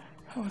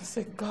 I want to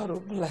say God will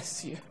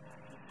bless you.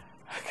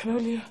 I can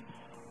only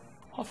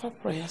offer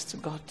prayers to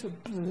God to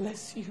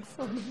bless you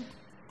for me.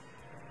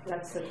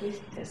 That's the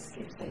greatest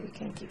gift that you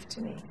can give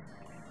to me.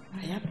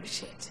 I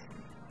appreciate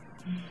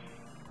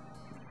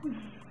it.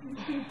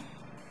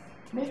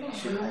 Maybe I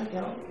should lie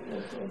down.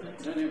 I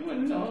don't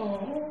even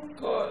know.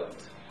 God.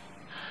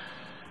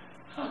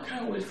 I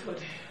can't wait for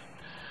the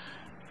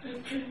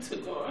pain to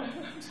go.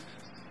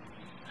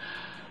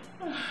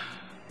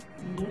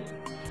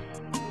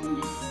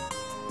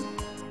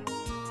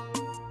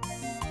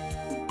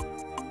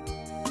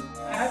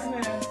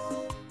 Agnes.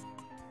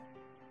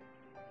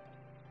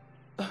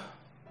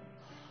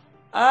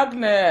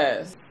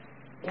 Agnes.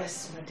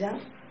 Yes, madam.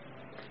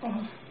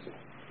 Oh.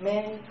 May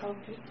I help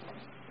you?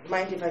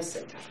 Mind if I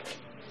sit down?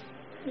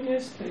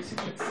 Yes, please, you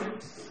can sit.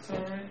 It's all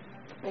right.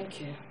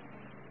 Thank you.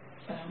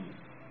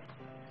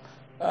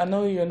 I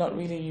know you're not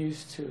really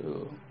used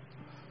to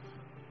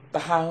the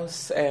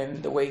house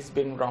and the way it's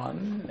been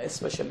run,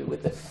 especially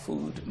with the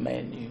food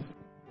menu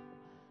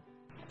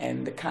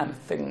and the kind of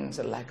things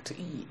I like to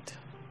eat.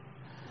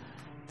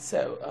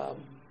 So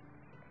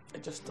I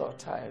just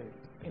thought I'd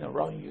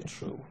run you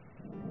through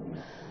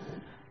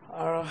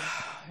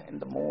in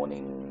the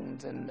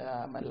mornings and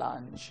my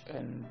lunch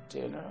and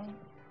dinner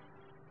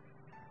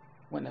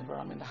whenever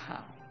I'm in the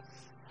house.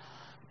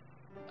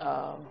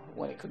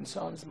 When it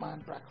concerns my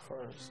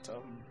breakfast,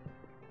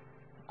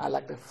 I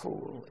like the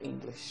full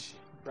English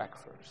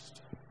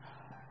breakfast.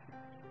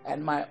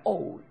 And my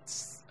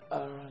oats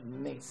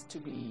needs to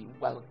be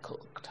well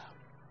cooked.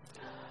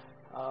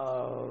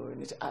 We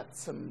need to add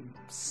some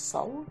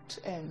salt,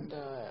 and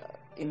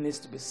it needs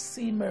to be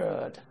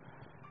simmered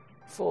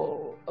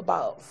for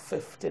about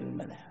 15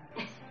 minutes.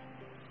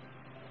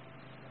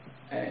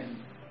 And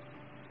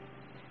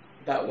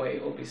that way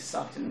it will be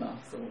soft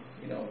enough to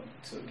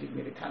give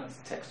me the kind of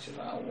texture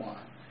that I want.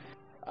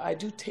 I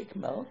do take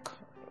milk,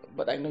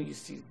 but I know you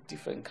see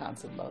different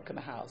kinds of milk in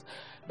the house.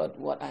 But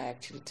what I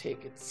actually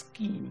take is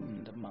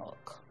skimmed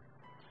milk.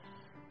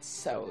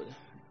 So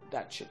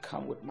that should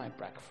come with my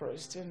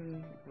breakfast,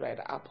 and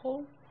red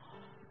apple.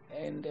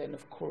 And then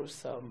of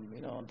course,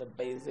 the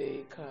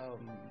basic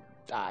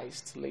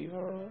diced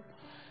liver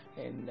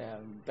and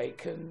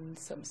bacon,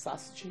 some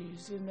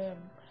sausages,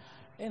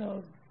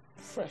 and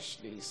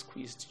freshly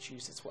squeezed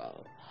juice as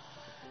well.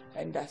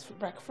 And that's for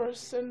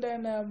breakfast. And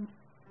then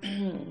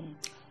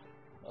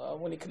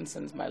when it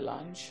concerns my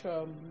lunch,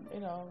 I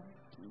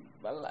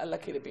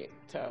like it a bit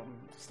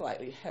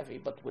slightly heavy,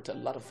 but with a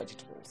lot of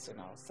vegetables,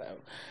 so.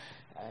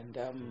 And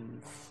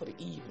for the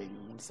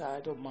evenings, I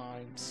don't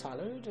mind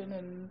salad, and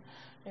then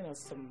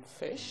some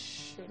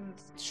fish and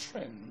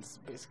shrimps,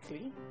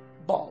 basically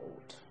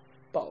boiled.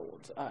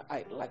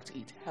 I like to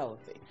eat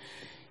healthy.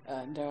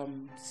 And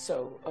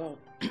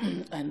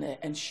and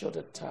ensure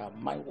that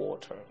my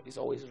water is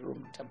always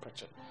room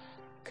temperature,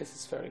 because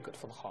it's very good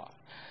for the heart.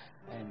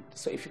 And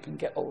so if you can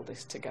get all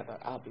this together,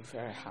 I'll be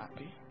very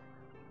happy.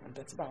 And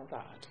that's about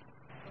that.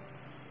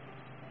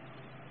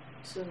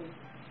 So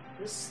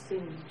this thing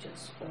you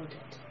just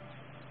ordered,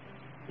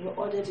 you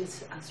ordered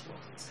it as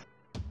what?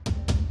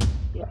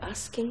 You're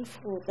asking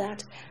for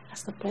that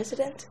as the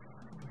president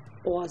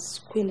or as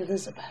Queen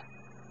Elizabeth?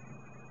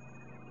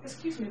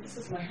 Excuse me, this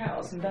is my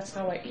house, and that's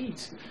how I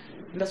eat.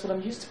 And that's what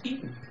I'm used to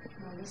eating.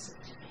 Now listen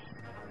to me.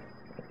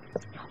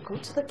 I'll go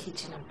to the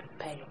kitchen and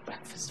prepare your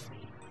breakfast for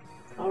you.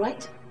 All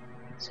right?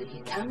 So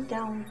you calm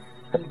down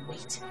and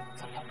wait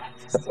for your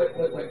breakfast.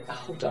 Wait.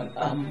 Hold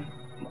on.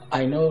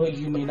 I know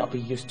you may not be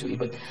used to it,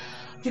 but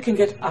you can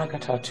get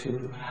Agatha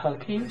to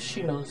help you.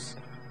 She knows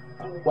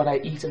what I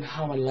eat and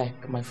how I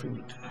like my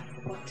food. I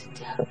forgot to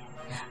tell you.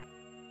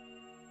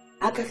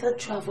 Agatha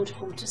traveled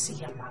home to see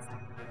her mother.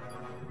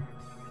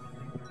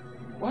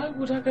 Why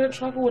would Agatha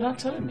travel without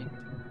telling me?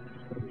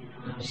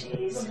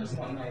 She's...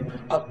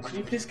 could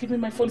you please give me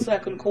my phone so I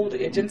can call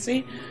the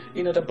agency,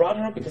 that brought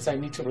her, because I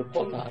need to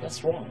report that.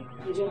 That's wrong.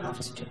 You don't have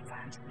to do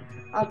that.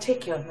 I'll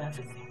take care of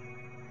everything.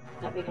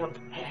 Let me go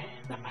prepare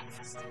the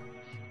breakfast.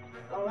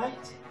 All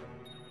right?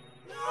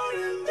 Not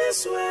in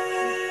this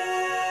way.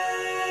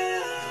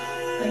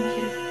 Thank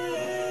you.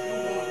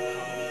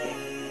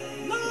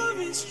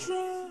 Love is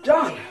strong.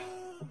 Done.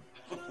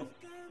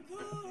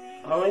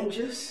 Orange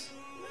juice,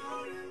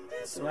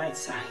 the right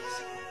size.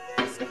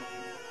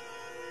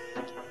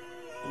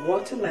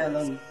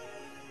 Watermelon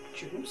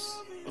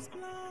juice.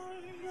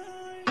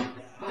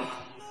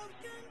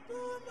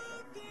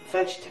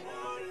 Vegetable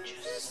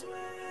juice.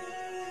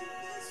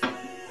 All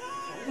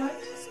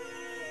right.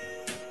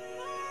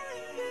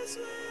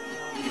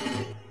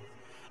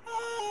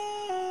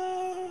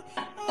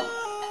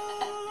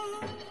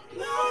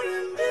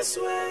 this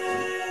way.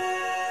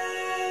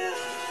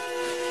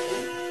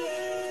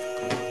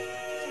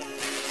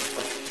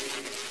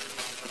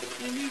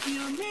 And if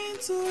you're meant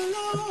to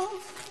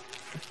love,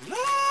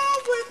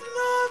 love with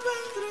love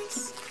and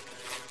grace.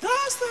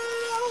 That's the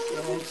love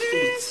that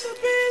needs to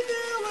be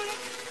there way.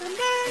 And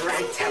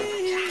Right,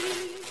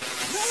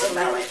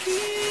 smell it.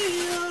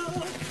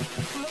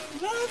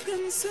 Love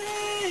can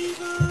save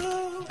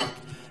her.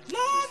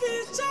 Love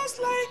is just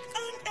like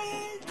an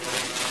egg.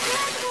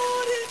 Can't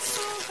hold it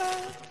so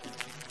hard.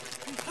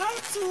 You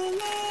have to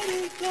let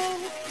it go.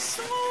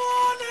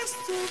 Someone has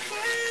to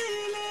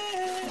feel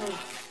it.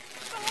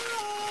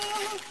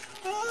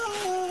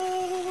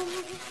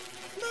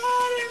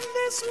 Not in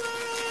this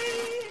way.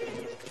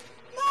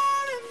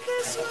 Not in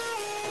this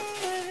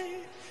way.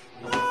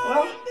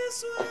 Well,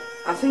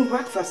 I think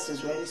breakfast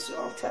is ready,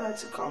 so I'll tell her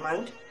to come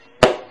and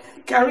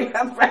carry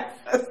her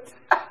breakfast.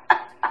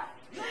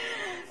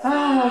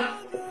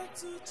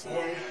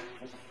 Yeah.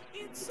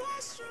 So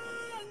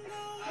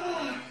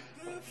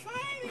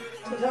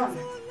done.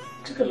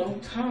 Took a long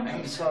time.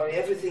 I'm sorry,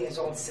 everything is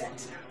all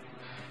set.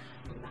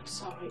 I'm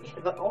sorry,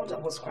 the order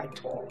was quite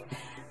tall.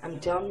 I'm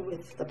done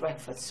with the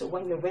breakfast, so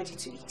when you're ready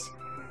to eat,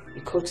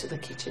 you go to the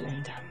kitchen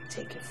and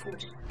take your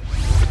food.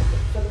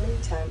 For the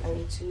meantime, I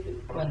need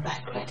to run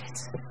back credit.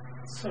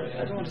 Sorry,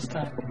 I don't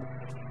understand.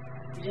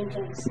 You don't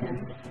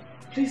understand?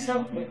 Please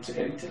help me to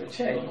get into the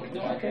chair.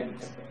 No, I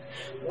can't.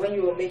 When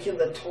you were making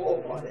the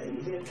tall order,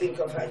 you didn't think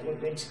of how you were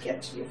going to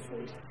get to your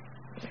food.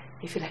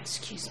 If you'll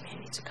excuse me, I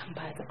need to come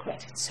by the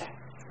credit, sir.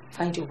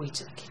 Find your way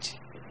to the kitchen.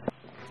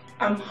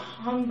 I'm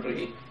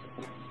hungry.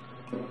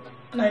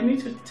 And I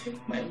need to take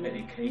my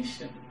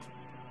medication.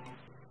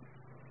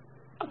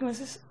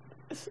 Agnes,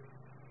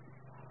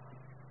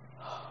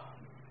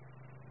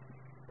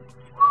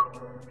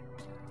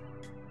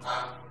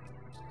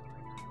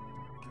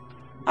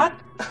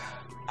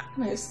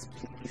 Agnes,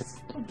 please,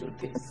 don't do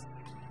this.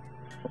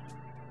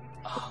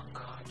 Oh,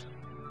 God.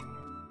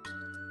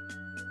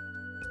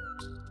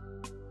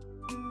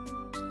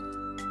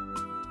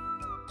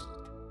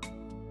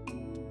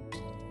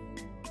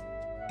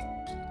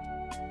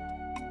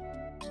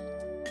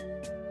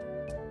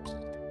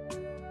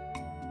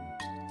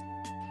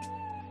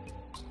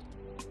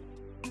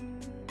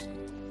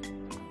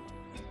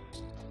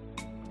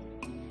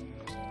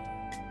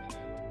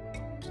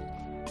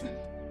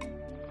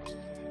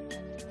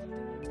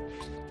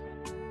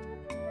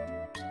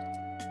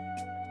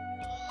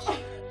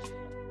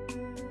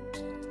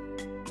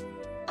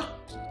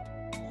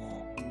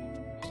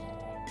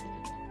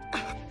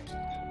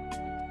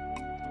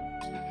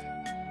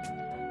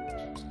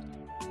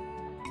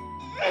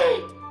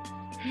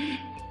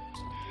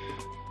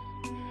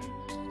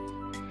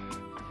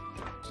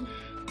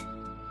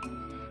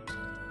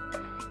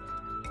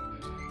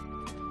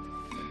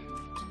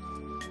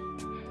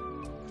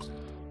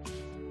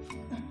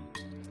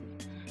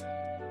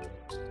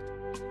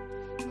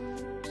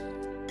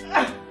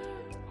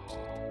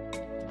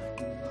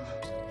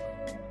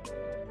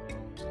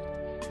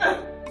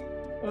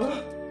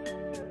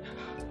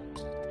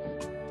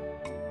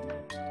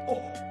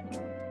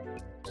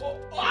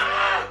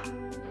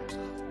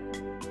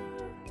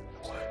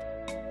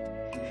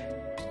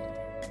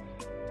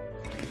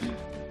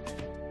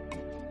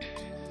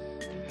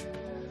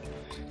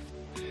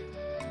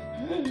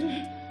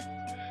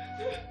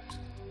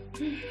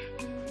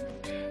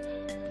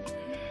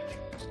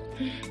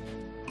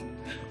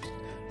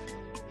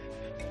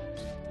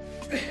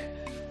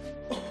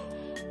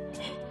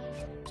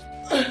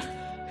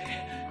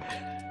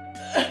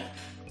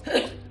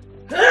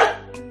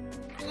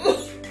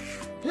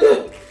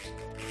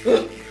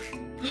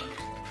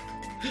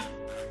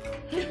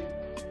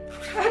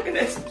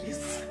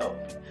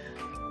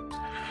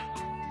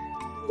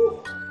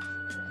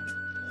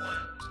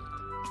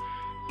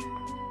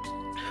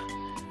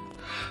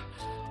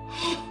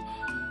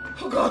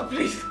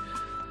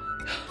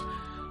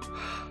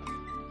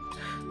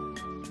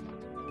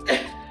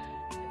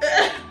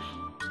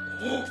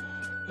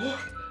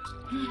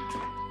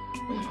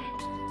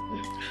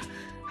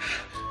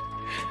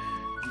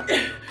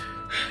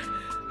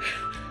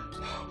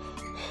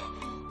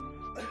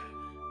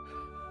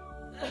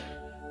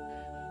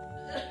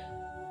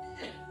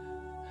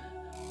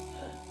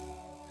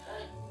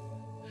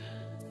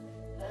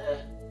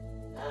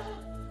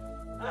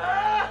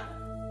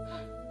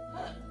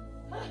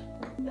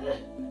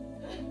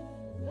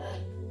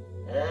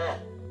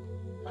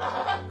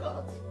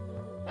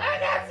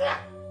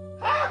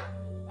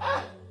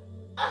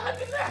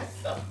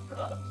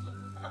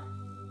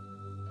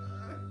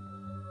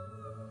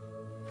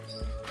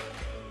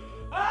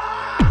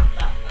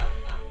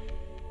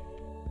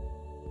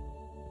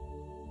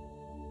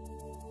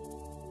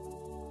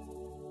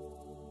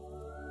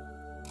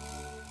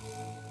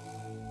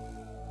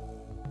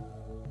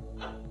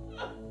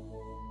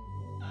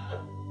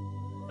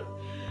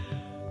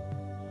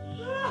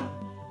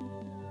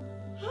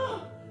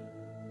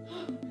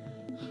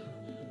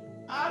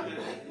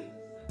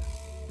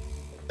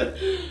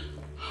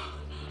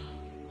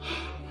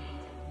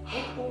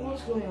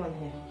 What's going on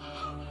here?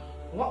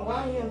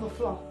 Why are you on the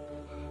floor?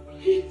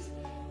 Please.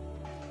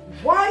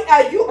 Why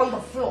are you on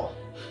the floor?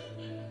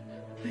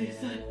 Please,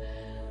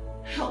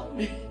 help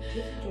me. Do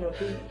you think you're a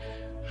baby?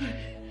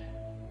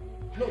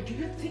 No, do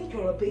you think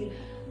you're a baby?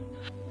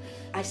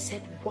 I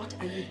said, what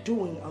are you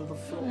doing on the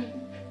floor?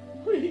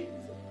 Please.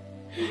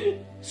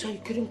 So you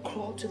couldn't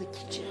crawl to the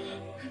kitchen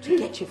to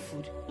get your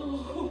food?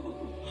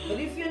 But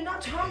if you're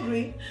not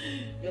hungry,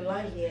 you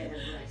lie here and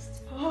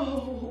rest.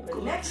 Oh,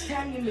 the next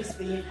time you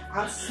misbehave,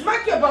 I'll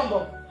smack your bum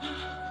bum.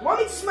 You want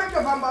me to smack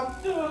your bum bum?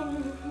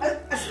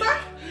 A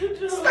smack?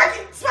 Smack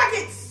it! Smack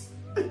it!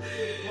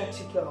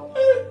 Naughty girl.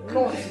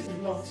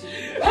 Naughty.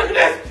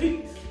 Agnes,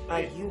 please.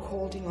 Are you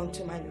holding on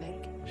to my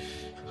leg?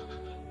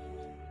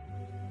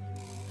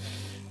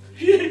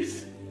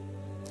 Yes.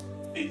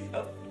 Please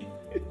help me.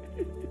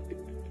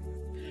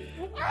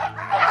 I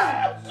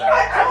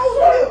told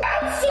you!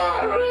 I'm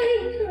sorry.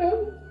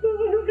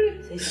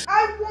 I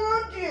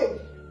warned you!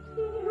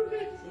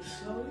 Say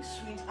sorry,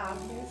 sweet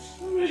Agnes.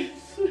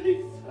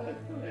 Sweet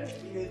Agnes.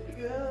 Good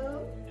girl.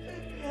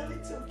 Good girl,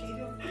 it's okay,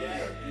 don't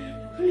cry.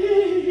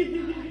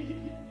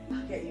 Please.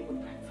 I'll get you a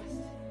breakfast.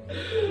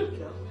 Good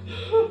girl.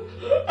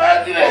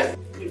 Agnes!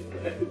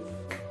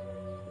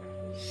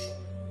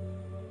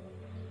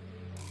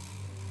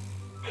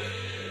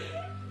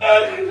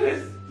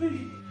 Agnes,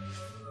 please.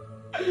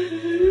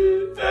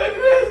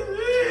 Agnes,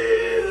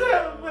 please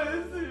have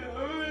mercy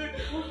on me.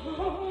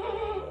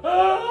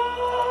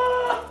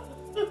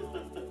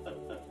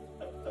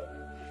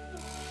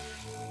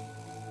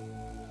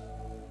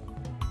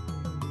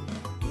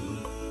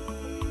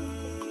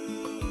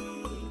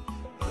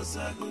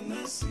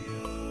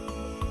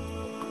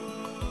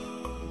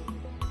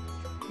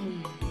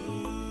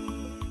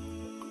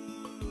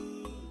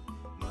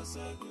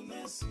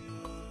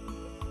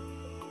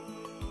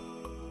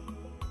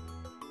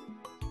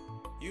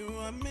 You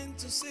are meant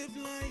to save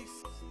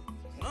life,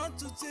 not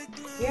to take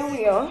life. Here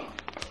we are.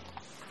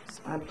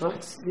 I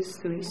brought these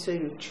three, so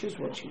you choose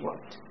what you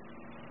want.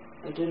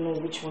 I don't know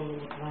which one you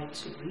would like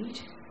to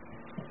read.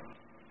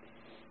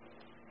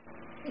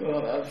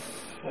 Well, I've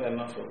had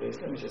enough of this.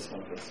 Let me just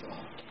have this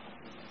one.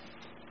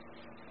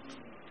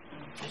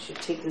 I should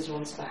take these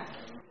ones back.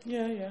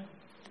 Yeah.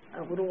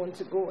 I wouldn't want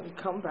to go and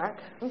come back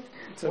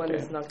It's when okay.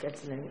 it's not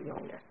getting any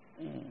younger.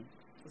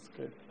 That's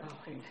good. Oh,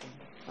 thank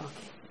you.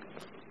 Okay.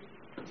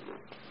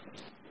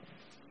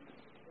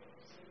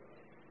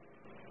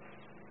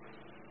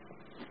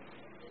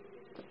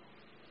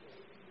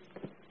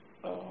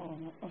 Oh.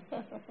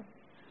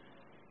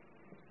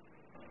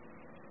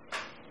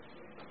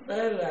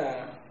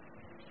 Bella,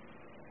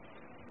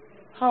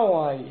 how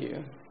are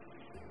you?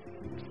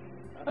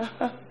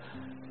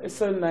 It's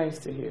so nice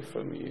to hear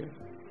from you.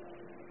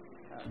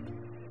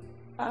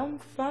 I'm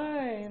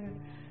fine.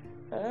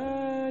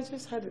 I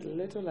just had a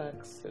little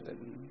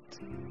accident.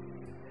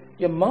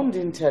 Your mom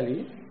didn't tell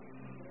you?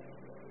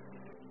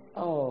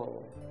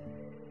 Oh.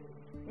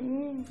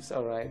 It's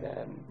all right.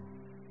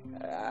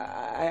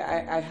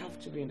 I have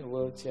to be in a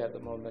wheelchair at the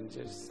moment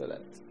just so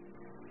that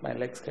my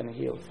legs can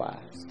heal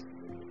fast.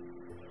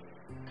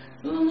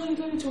 No, you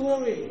don't need to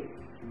worry.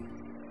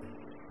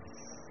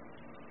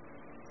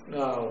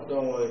 No,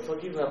 don't worry.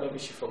 Forgive her. Maybe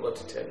she forgot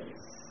to tell you.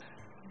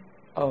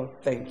 Oh,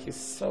 thank you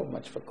so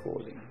much for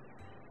calling.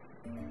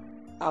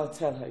 I'll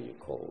tell her you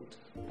called.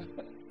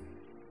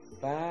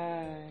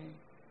 Bye.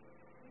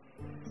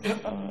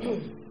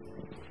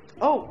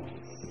 Oh,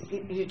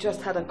 you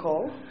just had a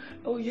call?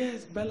 Oh,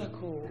 yes, Bella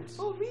called.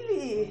 Oh,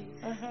 really?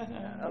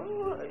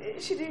 Oh,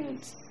 she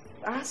didn't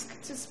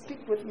ask to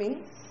speak with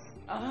me?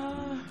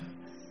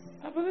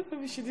 I believe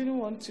maybe she didn't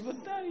want to, but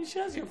she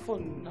has your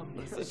phone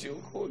number, so she'll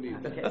call you.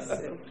 I guess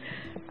so.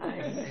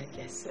 I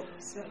guess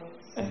so.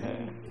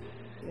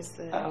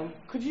 Mr.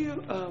 Could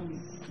you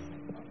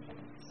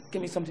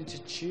give me something to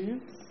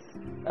chew?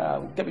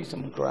 Get me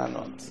some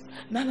granules.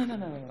 No,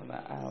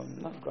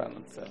 not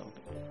granules.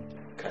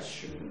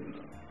 Cashew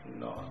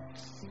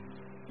nuts.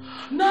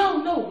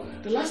 No.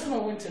 The last time I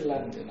went to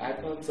London, I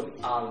bought some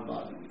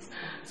almonds.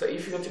 So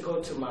if you were to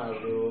go to my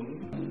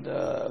room, and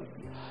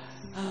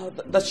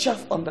the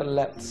shelf on the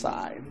left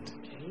side.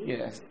 Okay.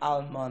 Yes,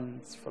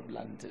 almonds from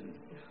London.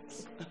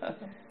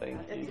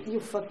 Thank you. You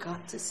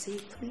forgot to say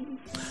please.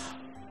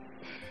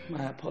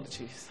 My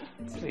apologies.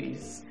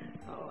 Please.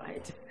 All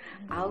right.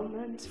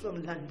 Almonds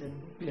from London.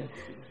 Yes.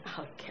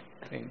 Okay.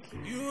 Thank you.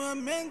 You are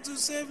meant to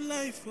save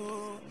life,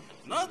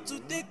 not to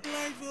take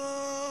life.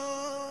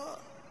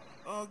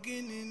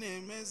 Ogini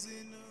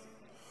nemezino,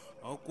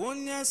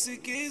 okwonya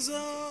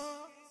sikizo,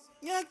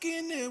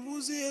 nyaki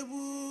nebuzi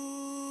ebu,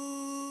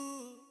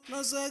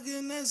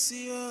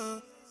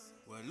 nasaginesiyo,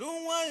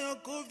 walunwa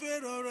yoko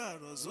verora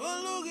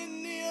rozolu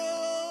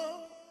ginio,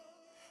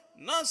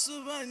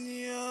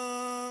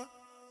 nasubanyo,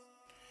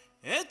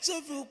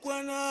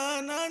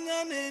 etufukwana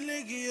nanya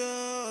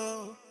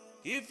nelegio,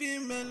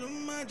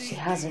 ifimelumadi. She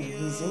has her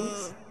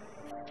reasons.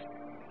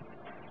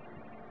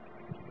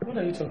 What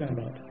are you talking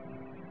about?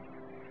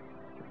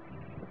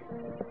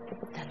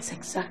 That's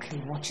exactly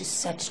what you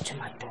said to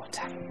my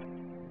daughter.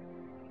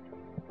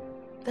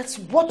 That's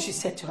what you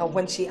said to her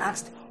when she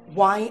asked,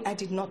 why I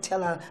did not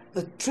tell her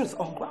the truth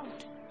on ground.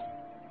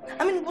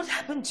 I mean, what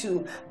happened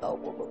to...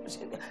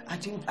 I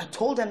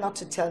told her not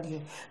to tell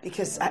you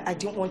because I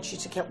didn't want you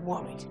to get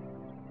worried.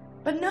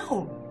 But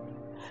no,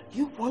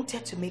 you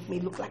wanted to make me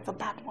look like the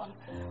bad one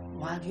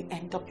while you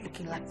end up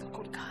looking like the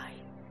good guy.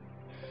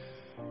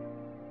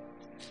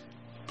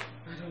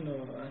 I don't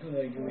know.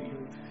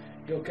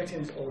 You're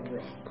getting it all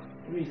wrong.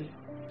 Really.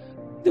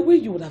 The way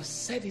you would have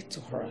said it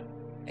to her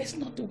is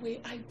not the way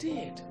I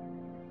did.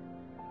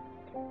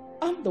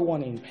 I'm the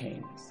one in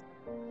pains.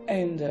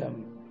 And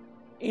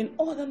in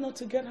order not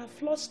to get her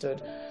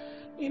flustered,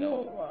 you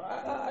know,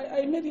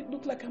 I made it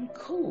look like I'm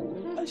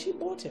cool, and she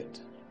bought it.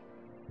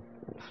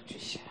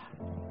 Patricia,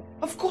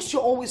 of course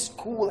you're always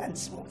cool and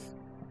smooth.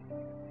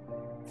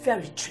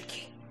 Very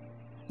tricky.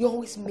 You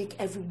always make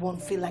everyone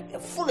feel like they're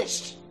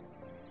foolish.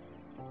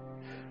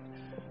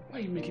 Why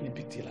are you making a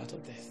big deal out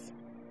of this?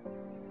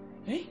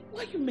 Eh?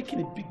 Why are you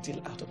making a big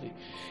deal out of it?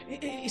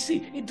 You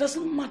see, it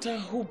doesn't matter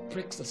who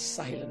breaks the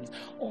silence.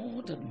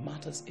 All that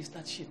matters is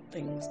that she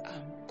thinks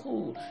I'm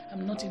cool.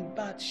 I'm not in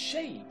bad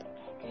shape.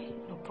 Okay,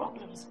 no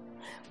problems.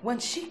 When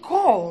she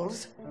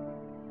calls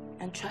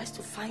and tries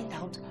to find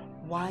out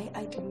why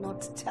I did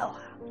not tell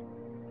her,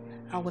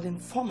 I will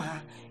inform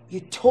her you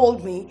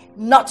told me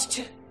not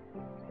to.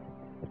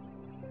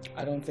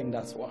 I don't think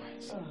that's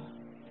wise.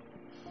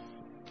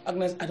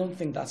 Agnes, I don't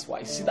think that's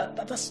wise. See,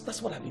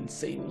 that's what I've been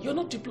saying. You're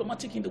not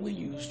diplomatic in the way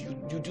you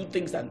do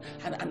things and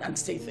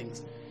say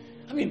things.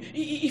 I mean,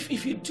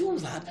 if you do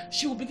that,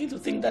 she will begin to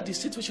think that the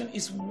situation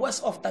is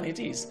worse off than it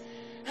is.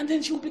 And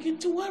then she will begin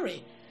to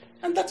worry.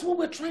 And that's what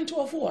we're trying to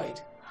avoid.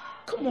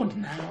 Come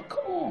on now,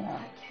 come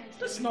on.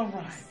 That's not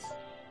right.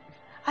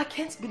 I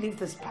can't believe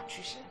this,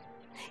 Patricia.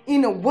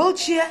 In a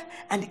wheelchair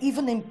and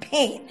even in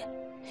pain,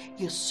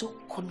 you're so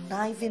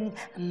conniving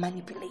and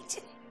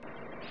manipulating.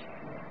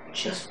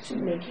 Just to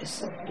make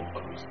yourself look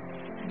good,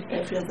 and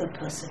every other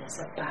person is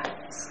a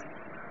balance.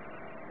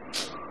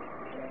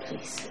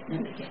 Please,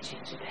 let me get you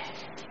into bed.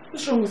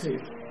 What's wrong with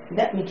you?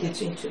 Let me get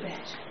you into bed.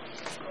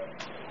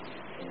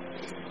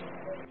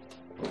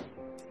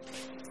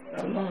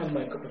 I've not had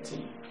my cup of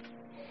tea.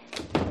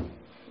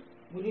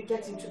 Will you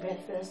get into bed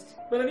first?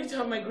 But I need to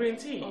have my green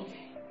tea.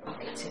 Okay, I'll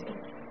get it.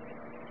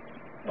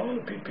 I want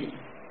a pee-pee.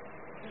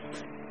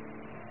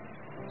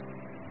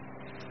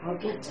 I'll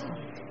get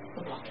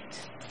the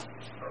bucket.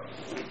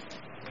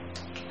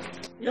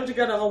 You have to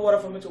get the hot water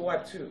for me to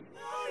wipe too.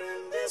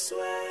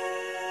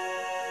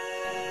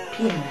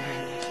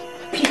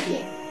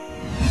 Pee.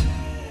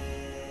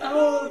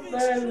 Oh,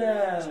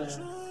 Bella.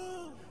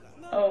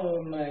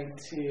 Oh, my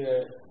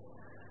dear.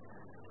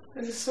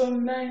 This is so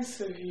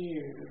nice of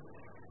you.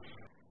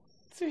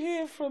 To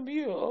hear from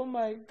you. Oh,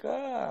 my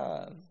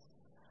God.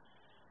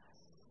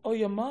 Oh,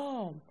 your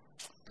mom.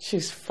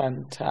 She's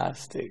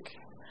fantastic.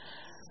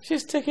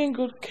 She's taking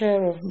good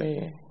care of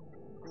me.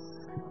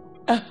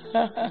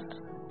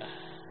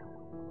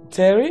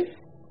 Terry?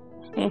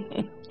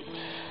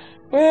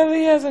 Well,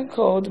 he hasn't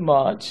called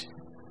much.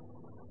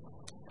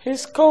 He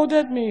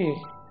scolded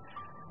me.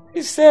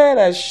 He said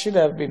I should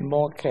have been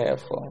more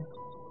careful.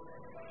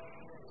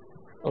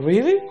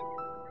 Really?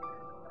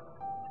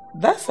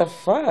 That's a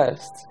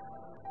first.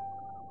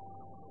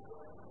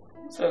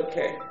 It's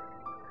okay.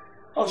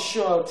 Oh,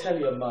 sure, I'll tell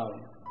your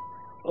mom.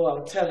 Oh,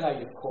 I'll tell her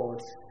you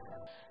called.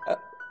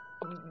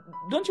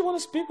 Don't you want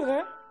to speak with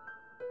her?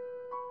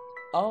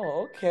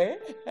 Oh, okay.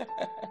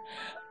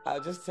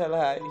 I'll just tell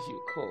her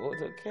you called,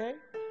 okay?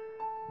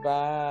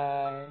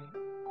 Bye.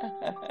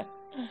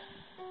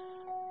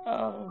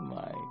 Oh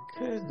my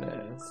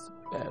goodness.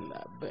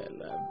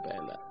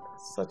 Bella.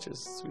 Such a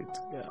sweet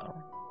girl.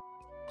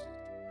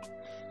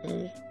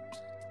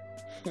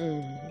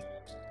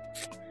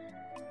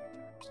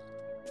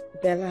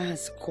 Bella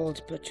has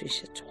called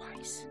Patricia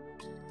twice.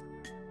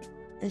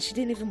 And she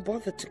didn't even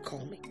bother to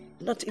call me.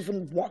 Not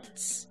even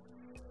once.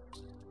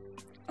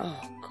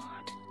 Oh, God.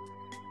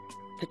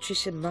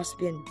 Patricia must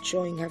be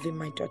enjoying having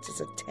my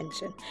daughter's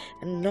attention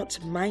and not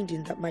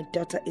minding that my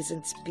daughter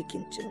isn't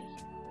speaking to me.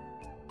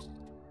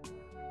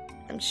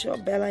 I'm sure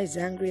Bella is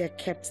angry I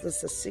kept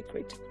this a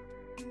secret.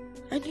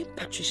 I knew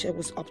Patricia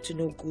was up to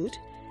no good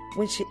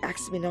when she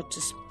asked me not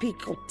to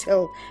speak or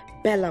tell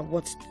Bella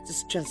what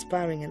is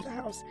transpiring in the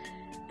house.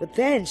 But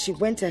then she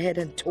went ahead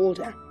and told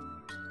her.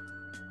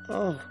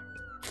 Oh,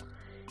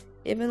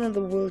 even in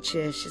the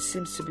wheelchair, she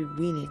seems to be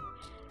winning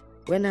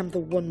when I'm the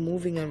one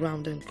moving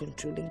around and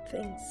controlling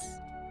things.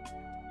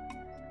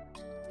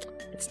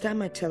 It's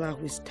time I tell her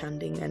who is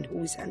standing and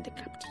who is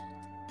handicapped.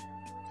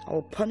 I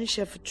will punish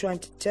her for trying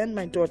to turn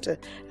my daughter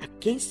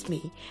against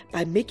me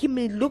by making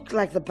me look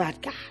like the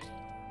bad guy.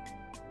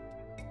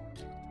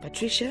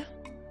 Patricia,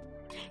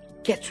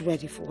 get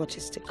ready for what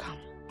is to come.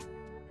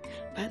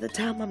 By the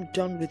time I'm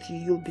done with you,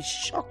 you'll be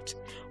shocked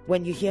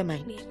when you hear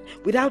my name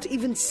without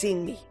even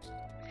seeing me.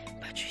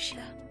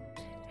 Patricia,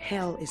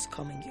 hell is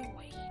coming your way.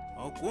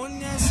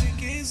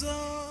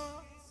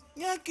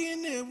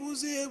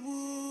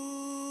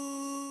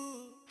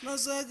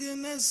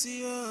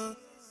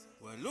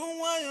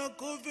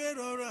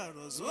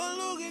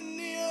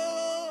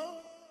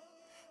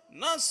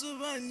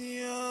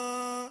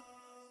 Nasubanya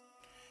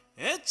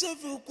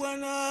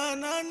Etefukwana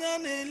Nanya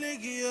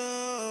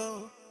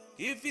Nelegio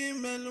Ifi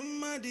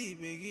Melumadi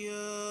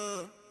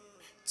Begio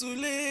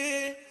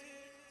Tule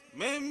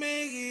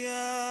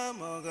Memegia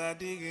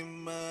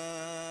Mogadigima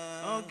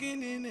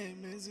Ogini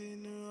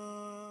Nemezino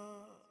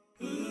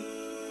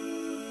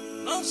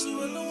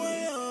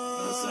Nasuelawaya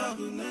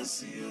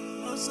Nasagunesio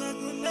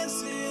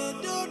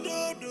Do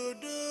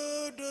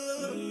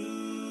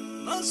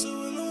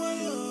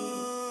Nasuelawaya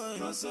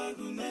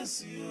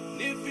Nasagunesio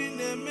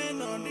Nifine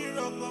Meno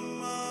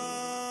Dirokama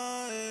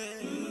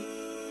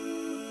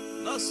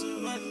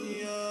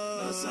Nasumania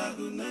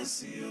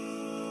Nasagunesio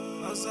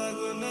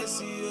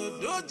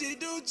Doji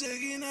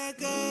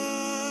Ginaka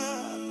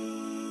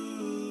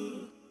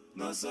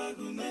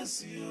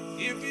Nasagunesio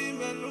Ifi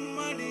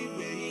Melumadi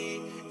Behi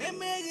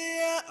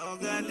Emegia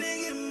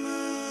Ogadigima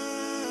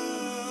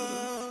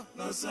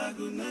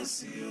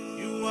Nasagunesio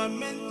You are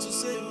meant to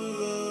save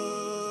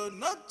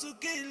not to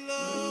kill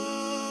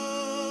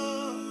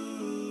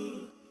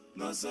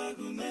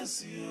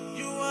Nasagunesio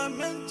You are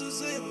meant to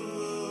save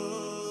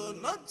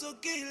not to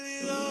kill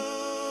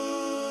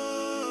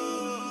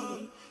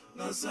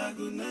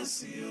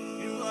Nasagunesio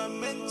You are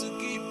meant to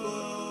keep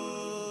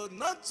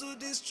not to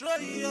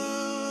destroy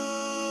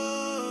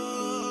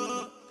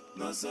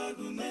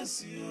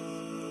Nasagunesio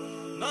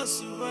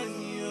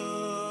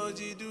Nasubanyo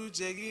Jidu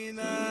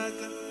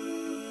Jeginaka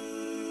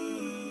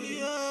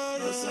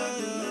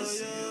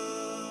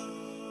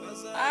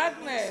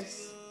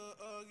Agnes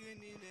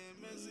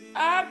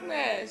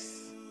Agnes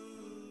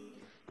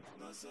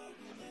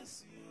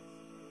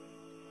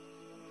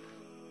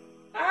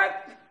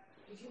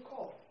Did you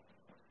call?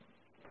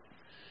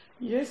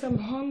 Yes, I'm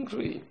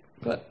hungry,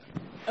 but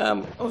I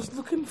was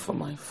looking for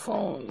my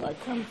phone. I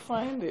can't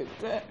find it.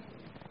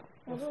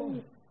 Your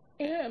phone?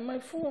 Yeah, my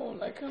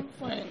phone. I can't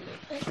find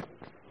it.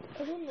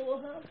 I don't know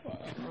what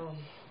happened.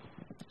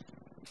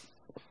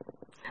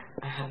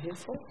 I have your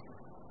phone.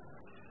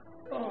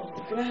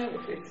 Oh, can I have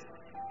it, please?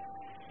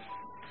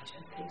 I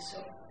don't think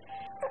so.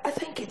 I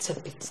think it's a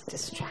bit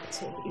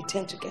distracting. You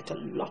tend to get a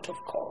lot of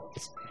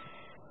calls.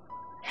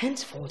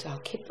 Henceforth, I'll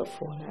keep the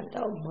phone and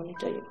I'll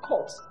monitor your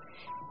calls.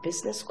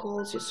 Business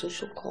calls, your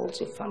social calls,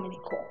 your family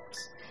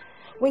calls.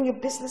 When your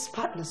business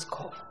partners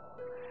call,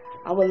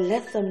 I will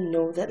let them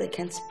know that they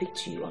can't speak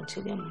to you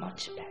until you're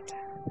much better.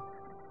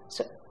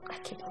 So, I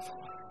keep the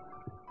phone.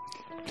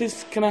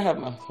 Please, can I have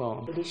my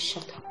phone? Please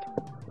shut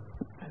up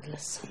and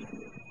listen.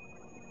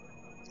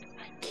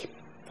 I keep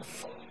the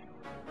phone.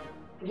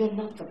 You're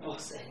not the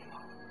boss anymore.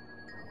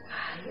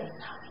 I am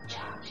now in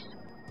charge.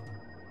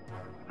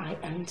 I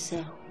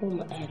answer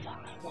whomever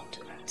I want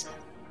to answer.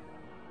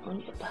 On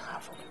your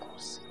behalf, of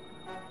course.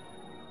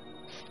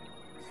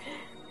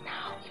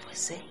 Now, you were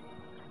saying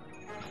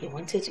you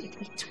wanted to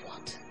eat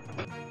what?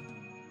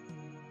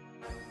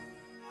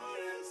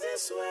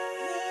 This way,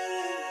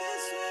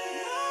 this way,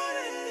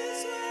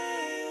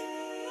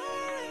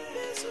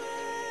 this way.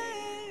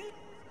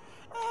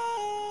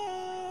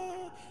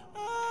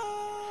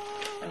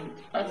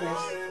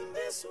 Agnes.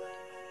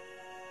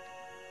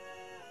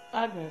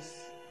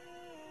 Agnes.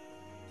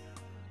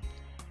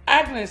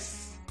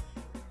 Agnes.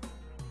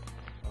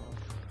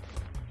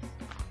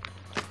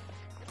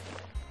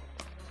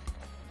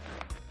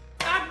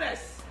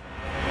 Agnes.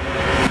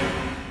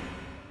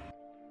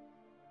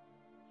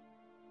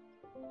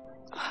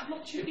 I'm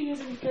not your ears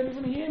and you can't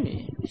even hear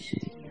me. You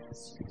should hear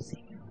us,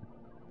 Susie.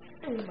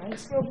 It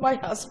reminds me of my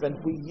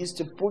husband. We used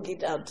to boogie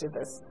down to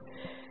this.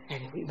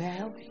 Anyway, may I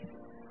help you?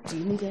 Do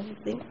you need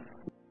anything?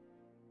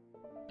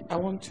 I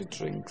want to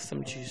drink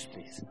some juice,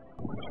 please.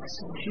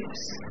 Some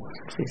juice?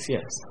 Please,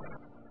 yes.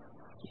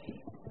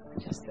 Okay,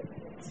 just a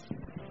minute.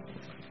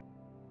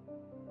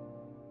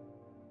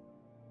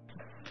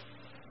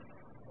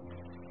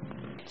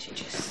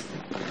 Juice.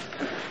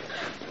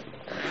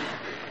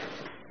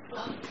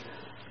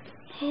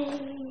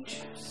 Oh,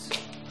 juice.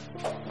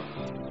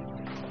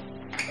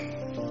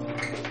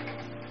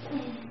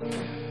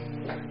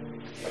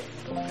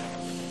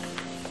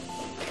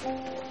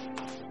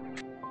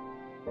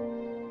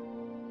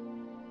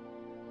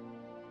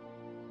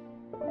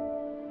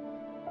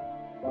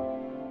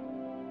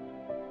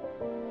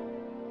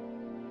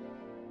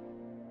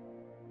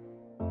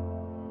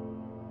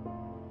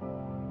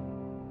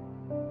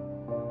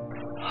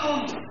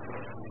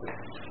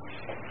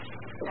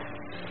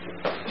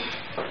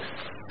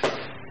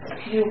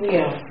 Here we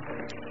are.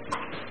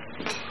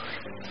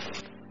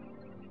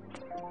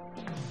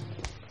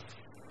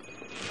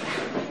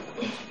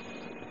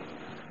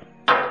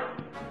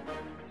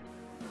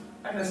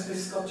 Agnes,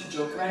 please stop your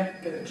joke. Can I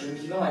get a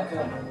drink? You know I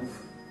can't move.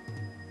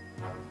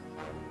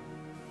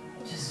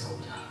 Just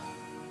hold on.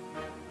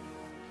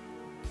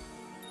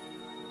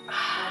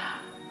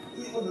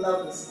 You would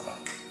love this.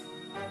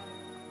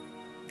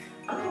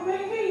 I'm over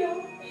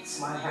here. It's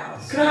my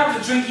house. Can I have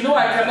the drink? You know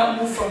I cannot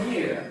move from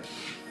here.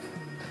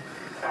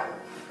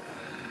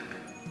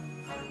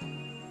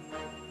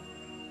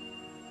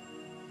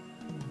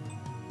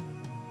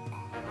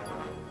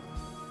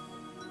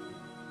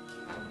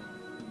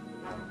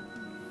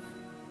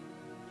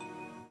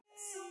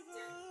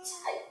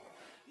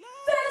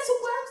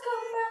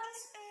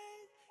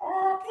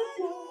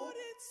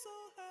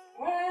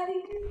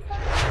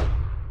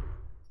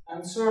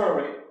 I'm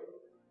sorry.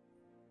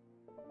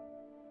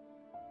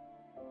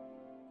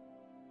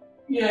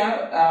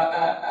 Yeah,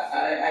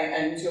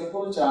 I need to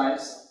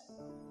apologize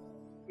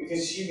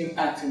because you've been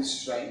acting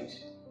strange.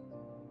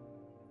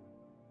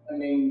 I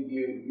mean,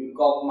 you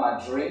got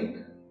my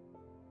drink.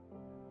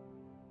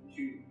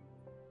 You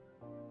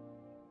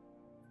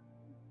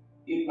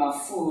eat my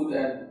food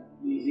and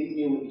you leave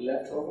me with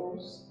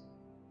leftovers.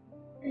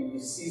 And you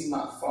seize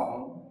my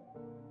phone.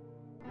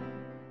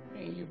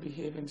 And you're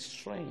behaving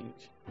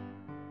strange.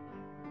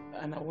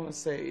 And I want to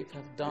say, if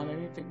I've done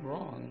anything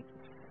wrong,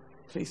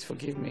 please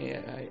forgive me.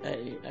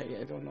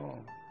 I don't know.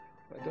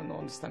 I don't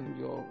understand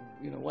your,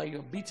 why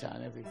you're bitter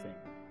and everything.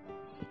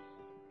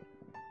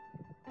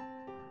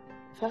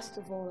 First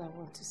of all, I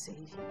want to say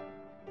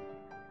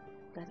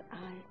that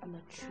I am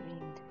a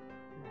trained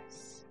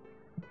nurse.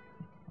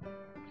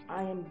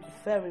 I am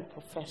very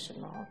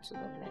professional to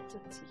the letter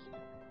T.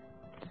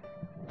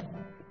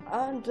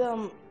 And,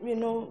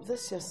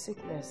 this your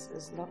sickness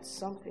is not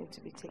something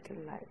to be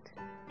taken light.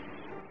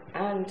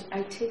 And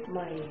I take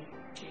my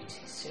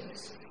duty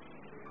seriously.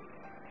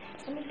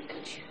 I mean, look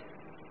at you.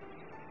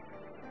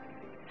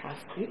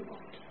 Half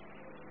crippled.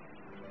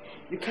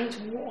 You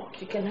can't walk,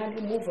 you can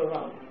hardly move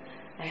around.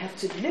 I have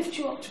to lift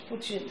you up to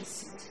put you in the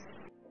seat.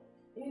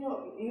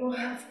 You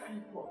have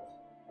crippled.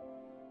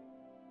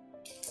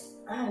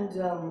 And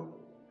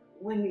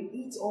when you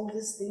eat all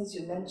these things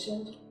you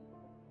mentioned,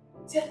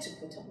 you tend to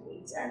put on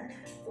weight, and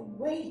the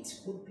weight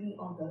would be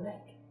on the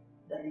leg.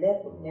 The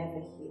leg would never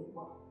heal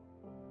well.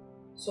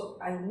 So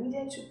I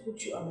needed to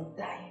put you on a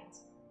diet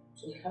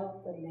to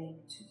help the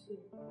leg to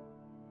heal.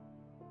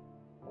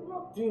 I'm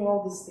not doing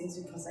all these things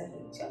because I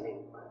hate you. I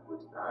mean, my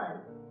good man,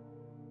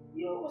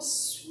 you're a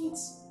sweet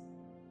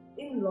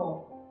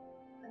in-law,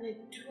 and I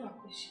do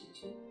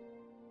appreciate you.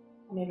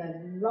 I mean, I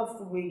love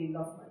the way you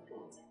love my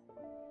daughter.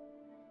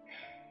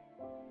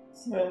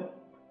 Well,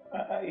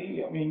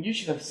 I mean, you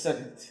should have said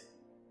it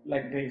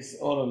like this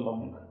all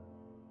along.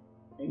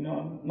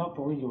 Not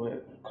the way you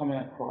were coming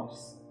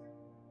across.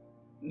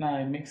 Now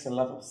it makes a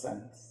lot of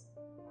sense.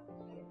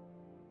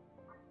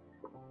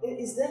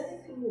 Is there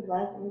anything you'd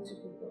like me to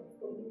prepare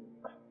for you?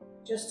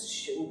 Just to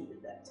show you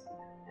that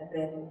I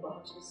bear no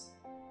grudges.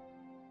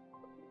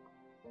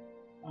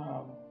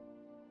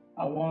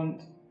 I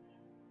want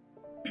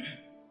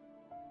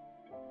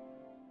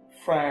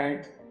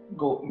fried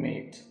goat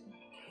meat,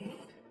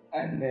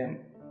 and then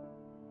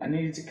I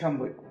need you to come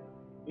with,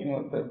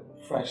 the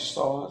fresh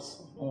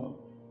sauce,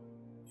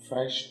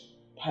 fresh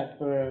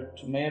pepper,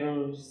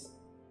 tomatoes,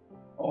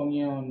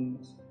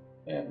 onions,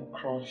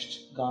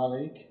 crushed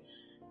garlic,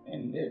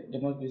 and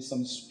there must be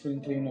some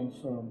sprinkling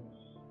of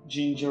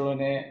ginger on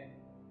it.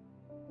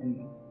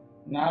 And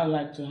now I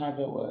like to have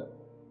it with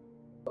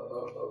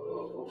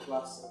a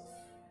glass of,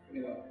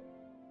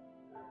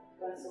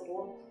 Glass of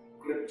what?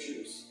 grape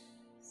juice.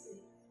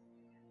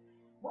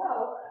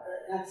 Well,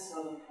 that's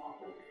not a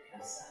problem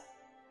because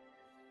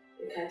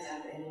you can't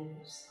have any of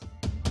those.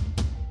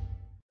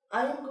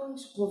 I am going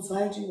to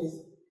provide you with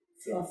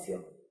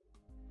fiofio.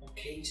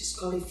 Okay, just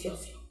call it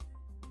fiofio.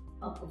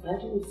 I'll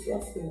provide you with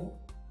fiofio.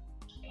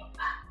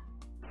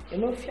 You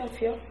know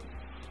fiofio?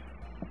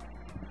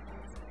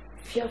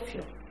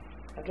 Fiofio.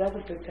 I'd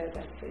rather prepare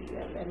that for you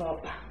and then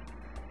opa.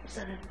 Those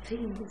are the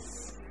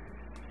things,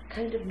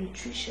 kind of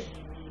nutrition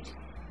you need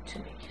to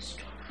make you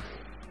strong.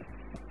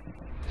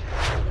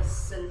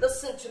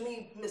 Listen to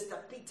me, Mr.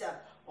 Peter,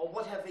 or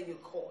whatever you're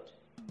called.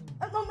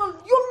 No,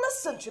 you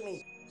listen to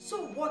me.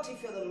 So what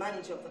if you're the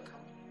manager of the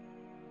company?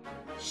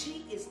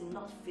 She is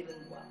not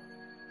feeling well.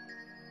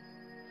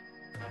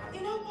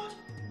 You know what?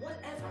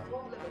 Whatever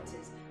problem it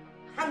is,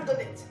 handle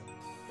it.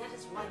 That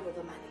is why you're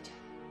the manager.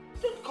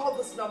 Don't call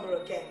this number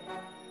again.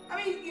 I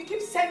mean, you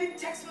keep sending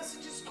text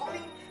messages,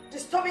 calling,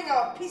 disturbing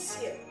our peace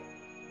here.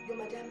 Your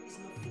madam is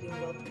not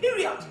feeling well,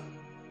 period.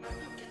 Now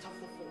get off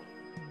the phone.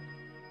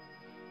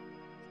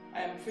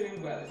 I am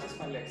feeling well, it's just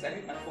my legs. I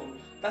need my phone.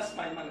 That's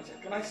my manager.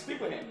 Can I speak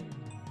with him?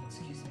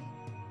 Excuse me.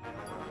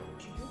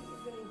 Do you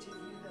even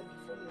interview them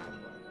before you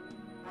employ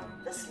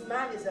them? This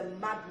man is a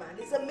madman.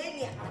 He's a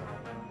maniac.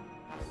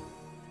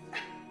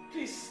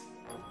 Please,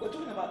 we're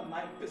talking about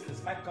my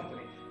business, my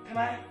company. Can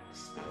I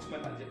speak to my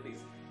manager,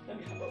 please? Let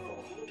me have a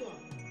phone. Hold on.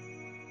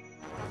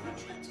 You're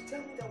trying to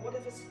tell me that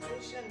whatever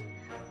situation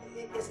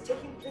is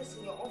taking place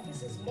in your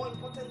office is more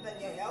important than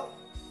your health?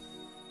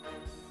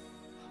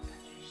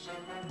 Patricia,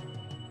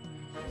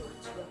 you are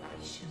too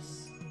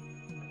ambitious.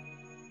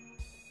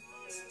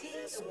 Stay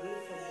away from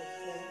your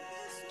phone.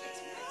 Get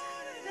better.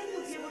 Then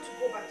you'll be able to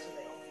go back to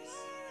the office.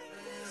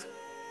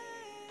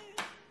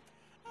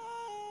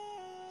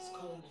 It's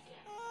calling again.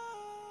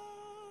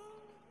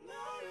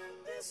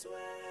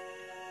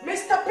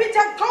 Mr.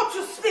 Peter, go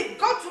to sleep.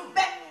 Go to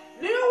bed.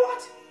 You know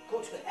what? Go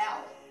to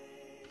hell.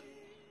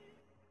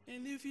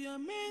 And if you're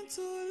meant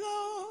to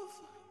love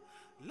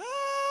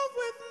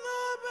with no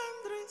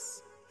boundaries,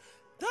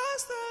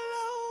 just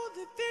allow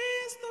the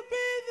things to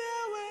be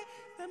their way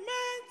they're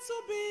meant to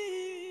be.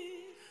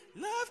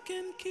 Love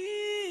can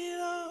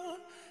kill,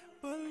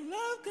 but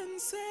love can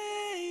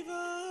save.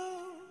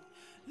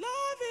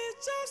 Love is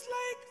just like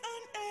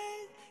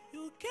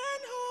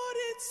can't hold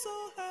it so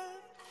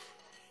hard.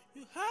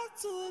 You have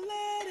to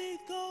let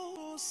it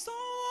go.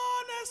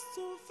 Someone has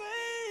to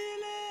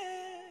feel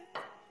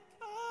it.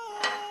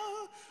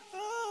 Oh,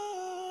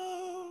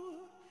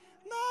 oh,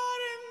 not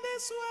in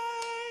this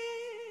way.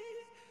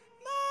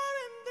 Not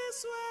in this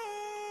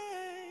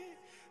way.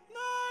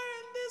 Not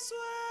in this way.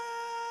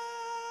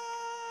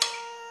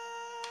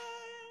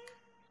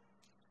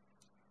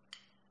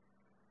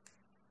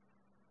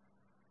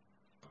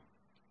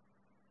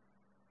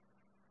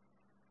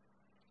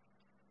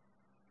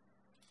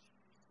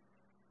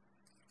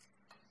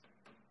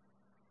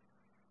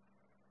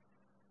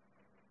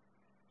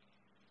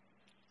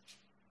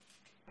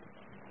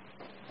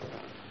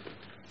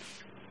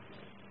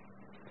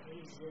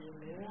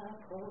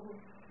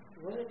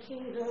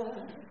 Working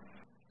God,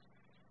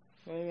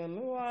 a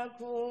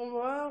miracle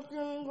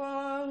working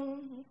God.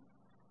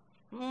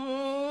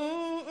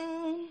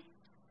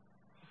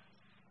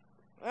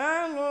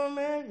 And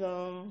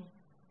Omega,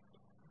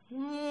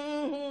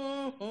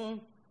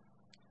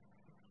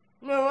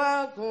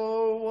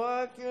 miracle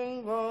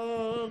working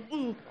God.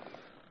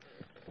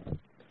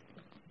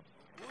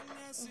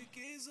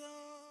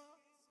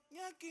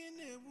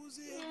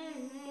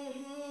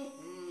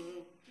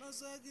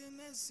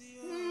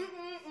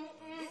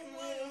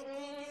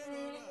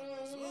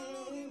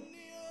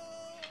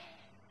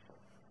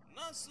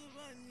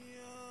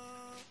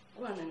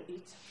 Go on and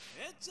eat.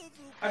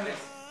 Agnes,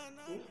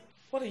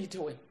 what are you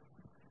doing?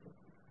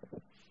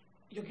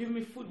 You're giving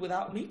me food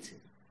without meat?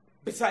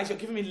 Besides, you're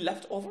giving me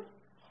leftover?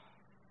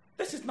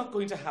 This is not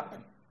going to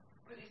happen.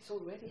 But it's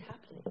already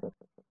happening.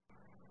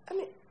 I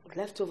mean,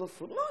 leftover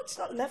food? No, it's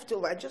not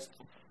leftover. I just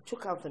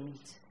took out the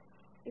meat.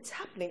 It's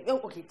happening. Oh,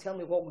 okay, tell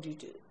me, what would you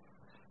do?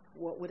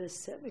 What would a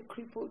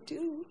semi-crippled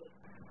do?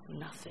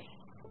 Nothing.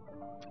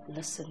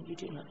 Listen, you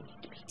do not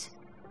need meat.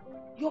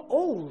 You're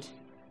old.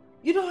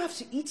 You don't have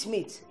to eat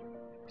meat.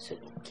 So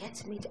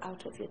get meat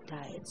out of your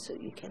diet so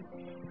you can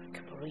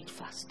recuperate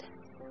faster.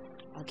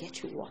 I'll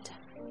get you water.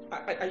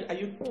 Are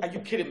you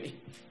kidding me?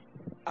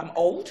 I'm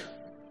old?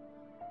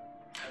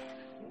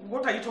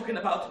 What are you talking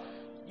about?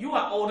 You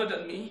are older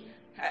than me.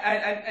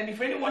 And if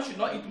anyone should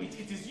not eat meat,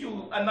 it is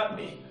you and not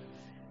me.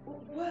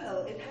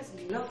 Well, it has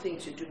nothing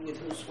to do with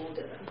who's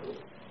older than who.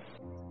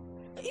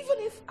 Even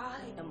if I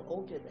am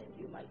older than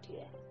you, my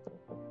dear,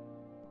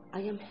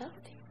 I am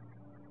healthy.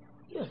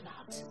 You're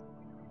not.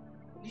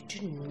 You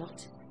do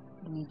not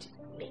need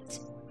meat.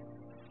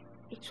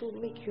 It will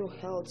make your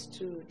health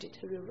to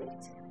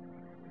deteriorate.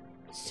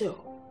 So,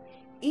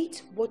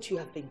 eat what you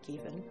have been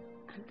given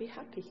and be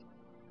happy.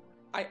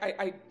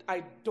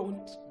 I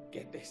don't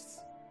get this.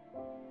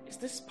 Is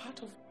this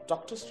part of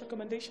doctor's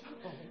recommendation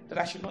that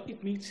I should not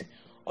eat meat?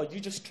 Or are you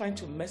just trying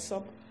to mess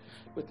up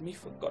with me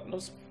for God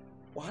knows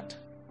what?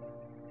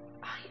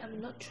 I am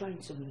not trying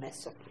to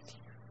mess up with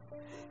you.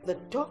 The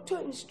doctor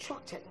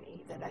instructed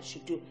me that I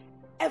should do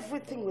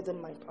everything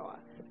within my power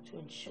to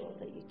ensure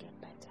that you get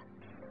better.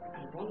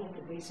 And one of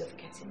the ways of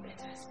getting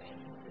better is by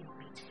moving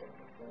meat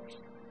food.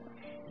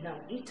 Now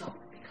eat up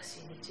because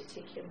you need to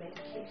take your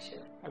medication.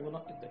 I will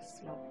not eat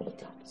this. Now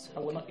eat up. So I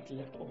will not eat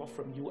leftover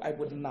from you. I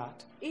would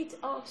not. Eat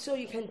up so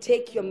you can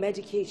take your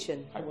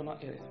medication. I will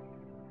not eat it.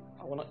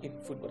 I will not eat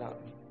food without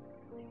me.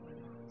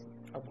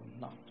 I will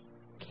not.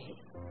 Okay.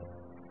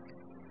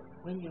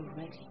 When you're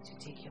ready to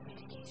take your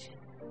medication,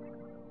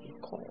 you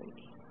call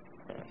me.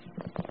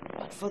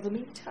 But for the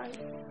meantime,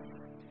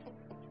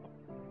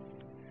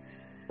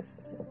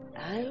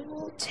 I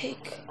will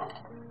take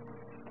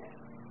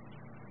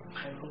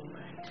my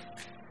Roman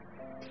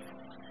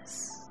for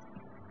this.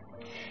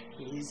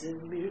 He's a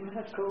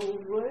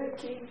miracle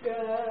working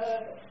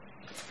God.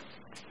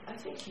 I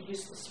think he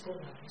used the spoon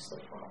and used the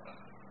fork.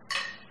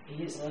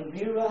 He's a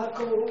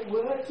miracle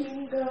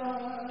working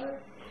God.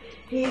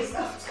 He's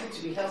going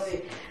to be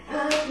healthy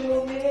and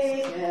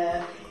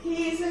Omega.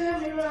 He's a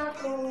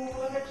miracle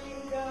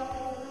working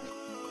God.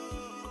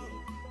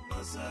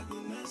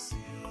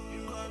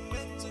 You are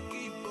meant to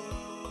keep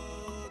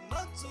on,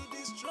 not to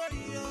destroy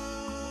you.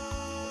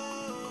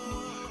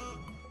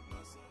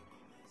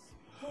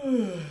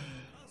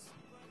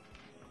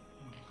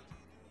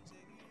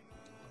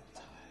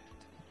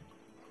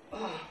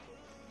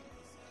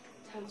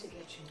 Time to get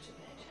you into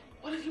bed.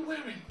 What are you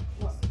wearing?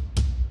 What?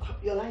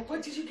 You like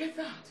Where did you get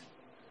that?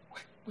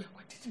 Where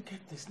did you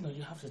get this? No,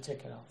 you have to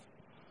take it off.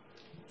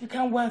 You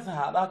can't wear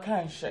that. I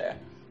can't share.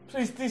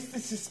 Please,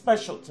 this is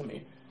special to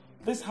me.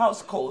 This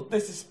house coat,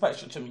 this is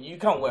special to me. You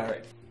can't wear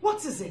it.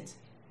 What is it?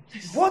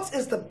 What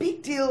is the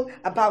big deal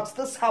about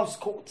this house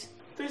coat?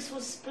 This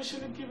was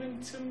specially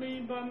given to me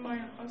by my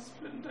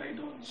husband. I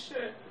don't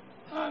share.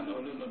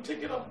 No.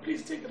 Take it off.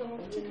 Please take it off.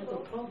 Take it The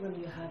off. problem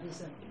you have is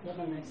that you're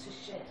not nice to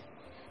share.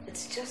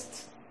 It's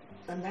just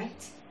a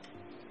night.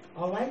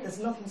 Alright? There's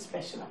nothing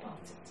special about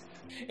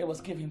it. It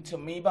was given to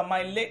me by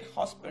my late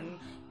husband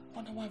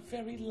on our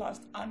very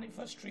last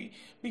anniversary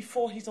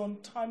before his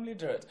untimely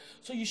death.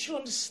 So you should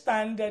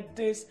understand that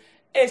this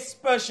is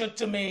special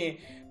to me.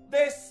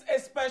 This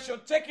is special.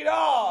 Take it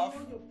off. You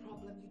know your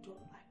problem, you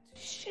don't like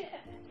to share.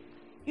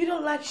 You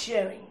don't like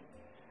sharing.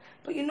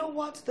 But you know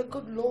what? The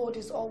good Lord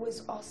is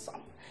always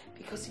awesome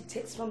because he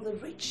takes from the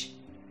rich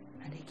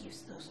and he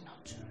gives those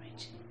not too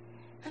rich.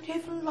 And you're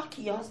even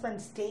lucky your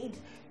husband stayed,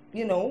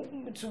 you know,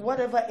 to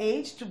whatever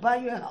age to buy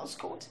you a house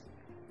coat.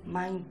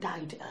 Mine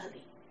died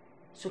early.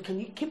 So can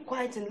you keep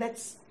quiet and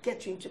let's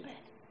get you into bed?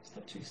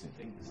 Stop twisting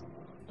things.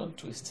 Don't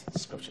twist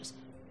scriptures.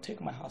 Take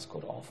my house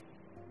coat off.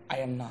 I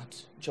am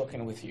not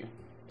joking with you.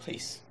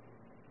 Please.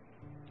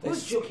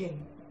 Who's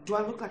joking? Do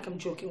I look like I'm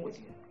joking with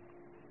you?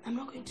 I'm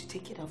not going to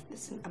take it off.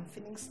 Listen, I'm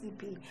feeling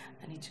sleepy.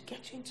 I need to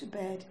get you into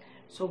bed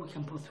so we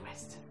can both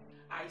rest.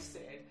 I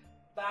said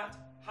that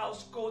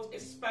house coat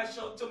is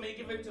special to me,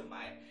 given to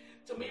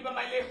me by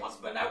my late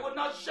husband. I will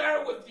not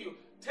share it with you.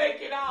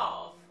 Take it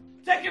off.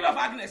 Take it off,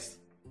 Agnes.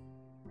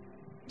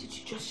 Did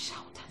you just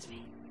shout at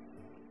me?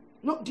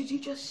 No, did you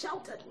just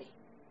shout at me?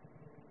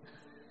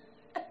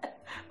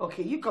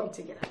 Okay, you come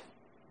take it off.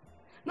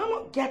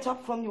 No, get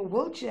up from your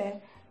wheelchair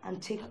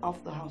and take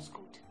off the house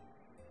coat.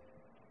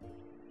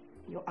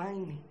 You're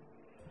eyeing me.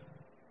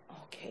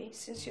 Okay,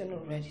 since you're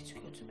not ready to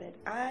go to bed,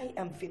 I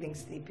am feeling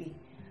sleepy.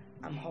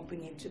 I'm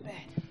hopping into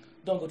bed.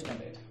 Don't go to my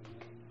bed.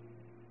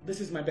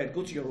 This is my bed.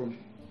 Go to your room.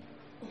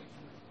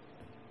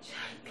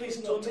 Please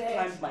don't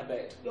climb my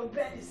bed. Your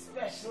bed is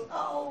special.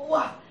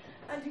 Oh,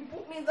 and you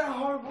put me in that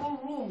horrible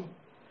room.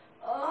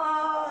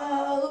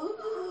 Oh.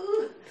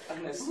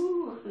 Agnes.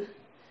 Ooh.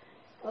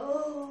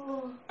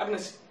 Oh.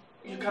 Agnes,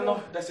 you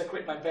cannot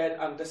desecrate my bed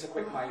and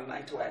desecrate my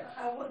nightwear.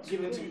 I want to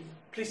give it to you.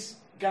 Please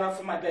get up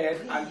from my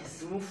bed and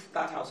remove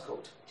that house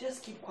coat.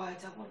 Just keep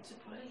quiet. I want to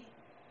pray.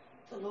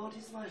 The Lord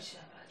is my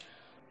shepherd.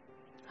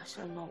 I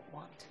shall not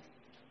want.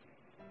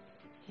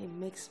 He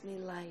makes me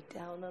lie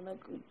down on a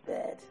good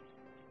bed.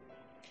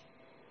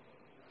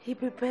 He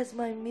prepares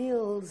my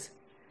meals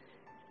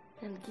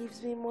and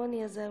gives me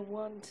money as I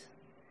want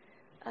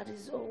at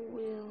his own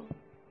will.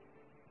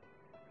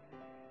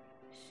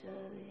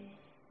 Surely,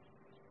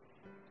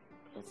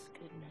 God's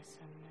goodness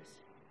and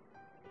mercy.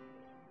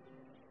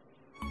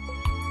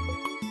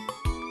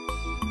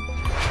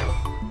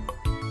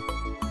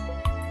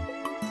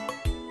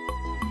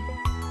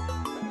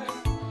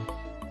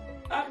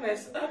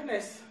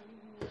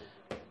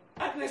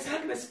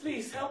 Agnes,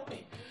 please help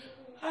me.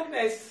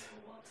 Agnes.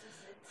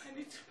 I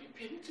need to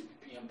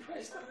be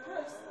impressed.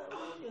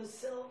 Roll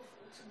yourself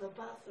to the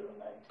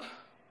bathroom and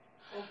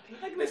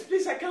Agnes,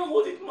 please, I can't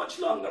hold it much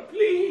longer,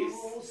 please.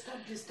 Oh, stop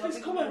disturbing.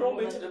 Please come and roll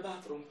me to the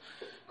bathroom.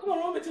 Come and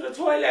roll me to the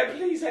toilet,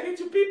 please. I need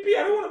to pee.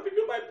 I don't want to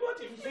pee my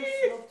body, please. You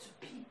just love to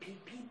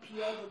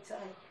pee all the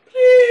time.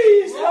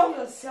 Please, roll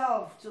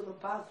yourself to the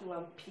bathroom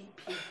and pee.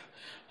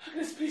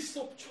 Agnes, please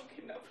stop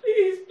choking now,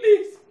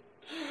 please.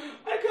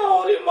 I can't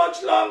hold it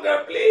much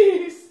longer,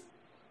 please.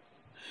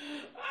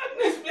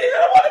 Agnes, please, I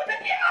don't want to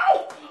pee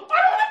out. I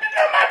don't want to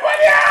pee my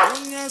body out.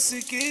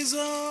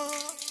 Onyasikizo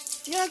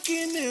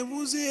yakine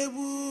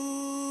buzebu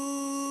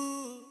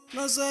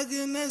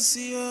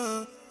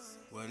nasagenesia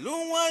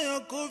walunwa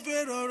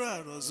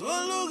yakoverora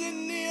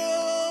rozoluginia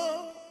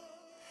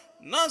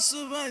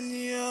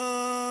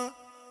nasubania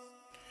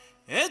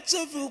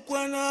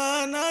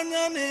etefukwana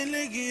nanya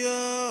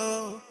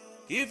nelegia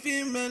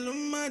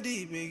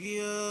ifimelumadi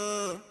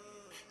begia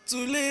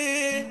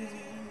tule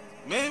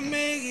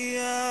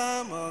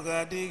memegia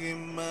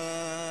mogadigima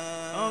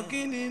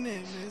okini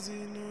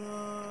nemezino.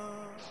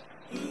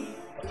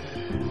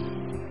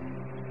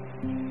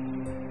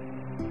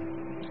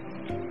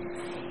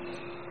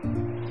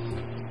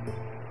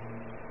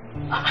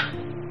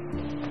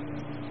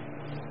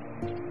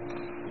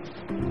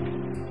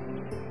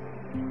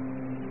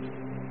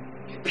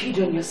 You peed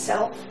on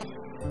yourself.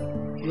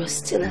 You are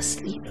still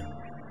asleep.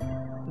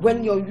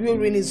 When your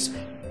urine is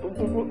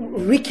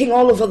reeking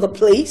all over the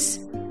place.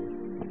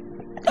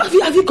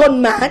 Have you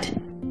gone mad?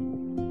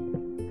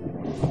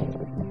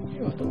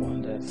 You're the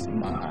one that's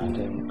mad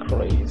and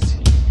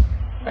crazy.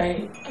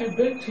 I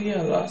begged you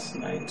last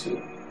night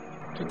to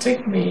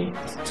take me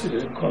to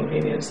the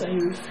convenience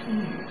and you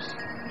refused.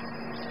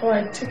 So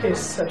I take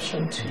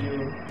exception to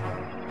you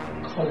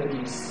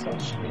calling me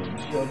such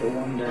names. You're the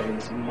one that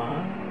is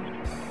mad.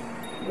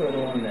 You're the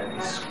one that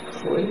is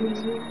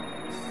crazy.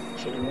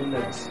 You're the one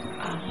that is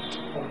out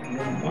of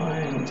your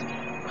mind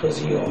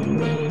because you're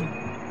mean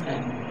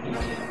and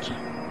idiot.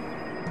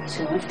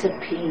 So after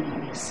peeing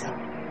on yourself,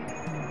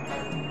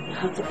 you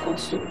have the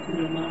guts to open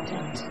your mouth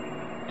and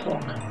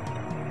talk.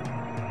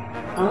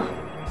 Huh?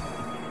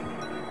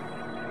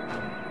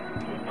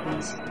 You're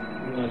crazy.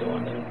 You're the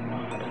one that is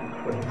mad and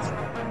crazy.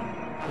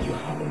 You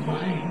have a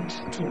mind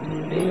to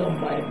lay on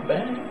my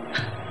bed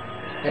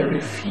and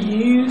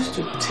refuse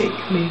to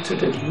take me to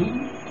the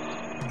loo.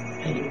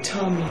 And you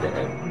tell me that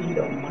I breathe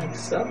on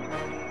myself.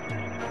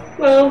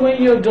 Well,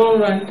 when you're done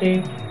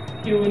ranting,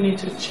 you will need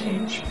to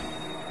change.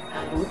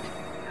 I would.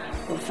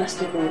 Well,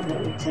 first of all,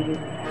 let me tell you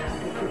that I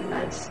had a good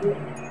night's sleep.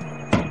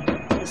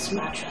 This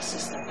mattress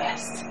is the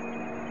best.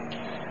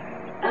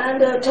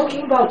 And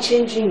talking about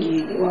changing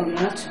you, well, you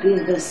have to be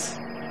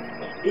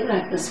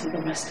like this for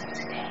the rest of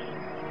the day.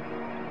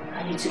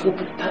 I need to go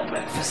prepare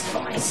breakfast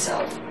for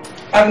myself.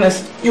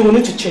 Agnes, you will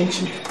need to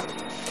change me.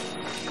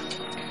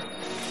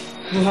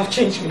 You have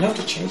changed me. You have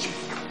to change me.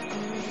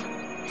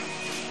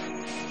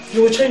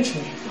 You will change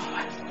me.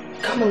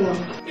 Come along.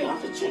 You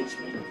have to change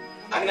me.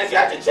 Agnes, you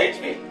have to change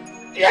me.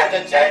 You have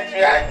to change me,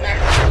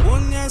 Agnes.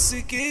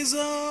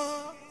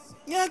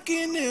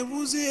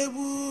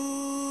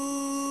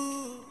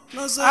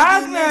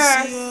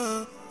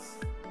 Agnes!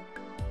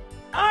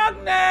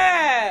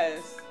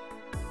 Agnes!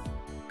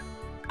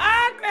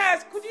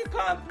 Agnes, could you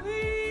come,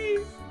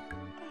 please?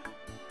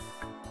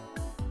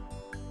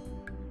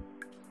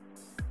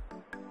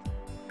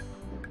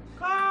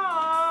 Come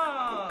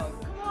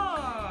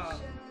on.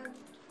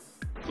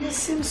 You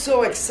seem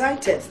so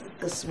excited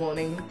this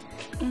morning.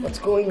 What's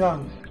going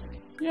on?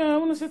 Yeah, I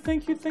want to say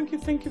thank you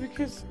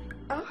because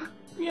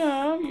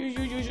yeah,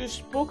 you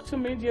spoke to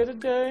me the other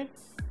day.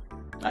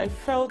 I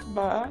felt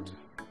bad,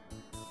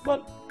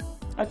 but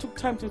I took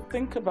time to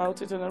think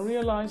about it and I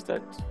realized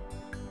that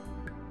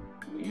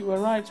you were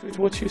right with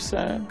what you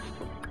said.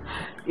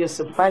 You're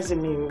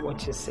surprising me with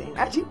what you're saying.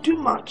 I didn't do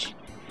much.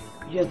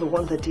 You're the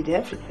one that did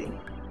everything.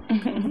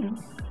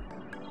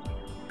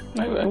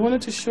 I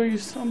wanted to show you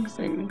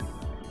something.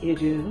 You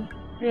do?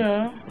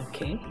 Yeah.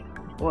 Okay.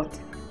 What?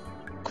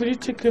 Could you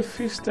take a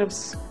few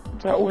steps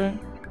that way?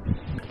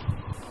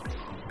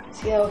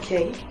 Yeah,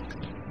 okay.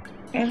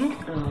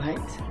 Mm-hmm. All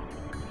right.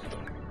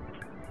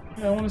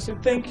 I want to say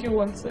thank you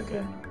once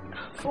again.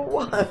 For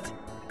what?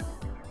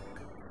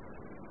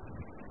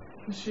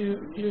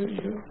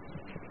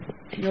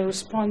 You're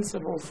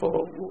responsible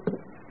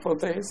for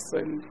this,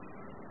 and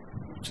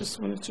just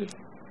wanted to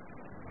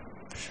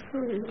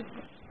show you.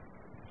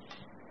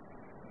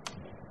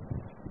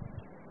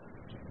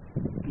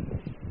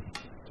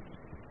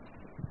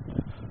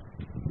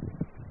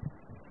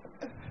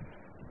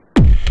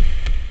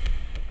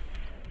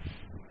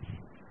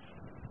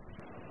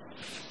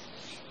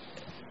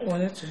 I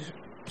wanted to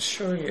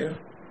show you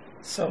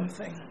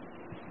something.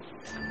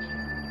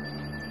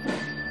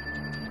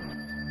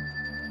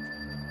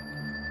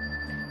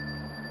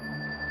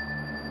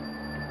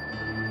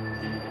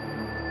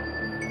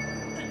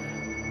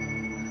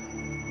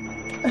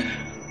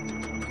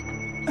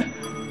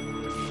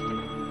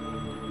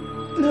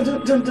 No,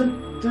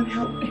 don't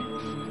help me.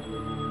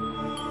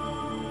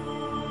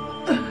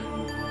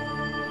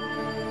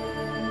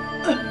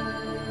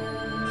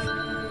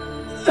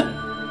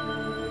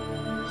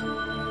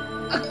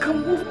 I can't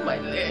move my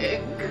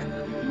leg.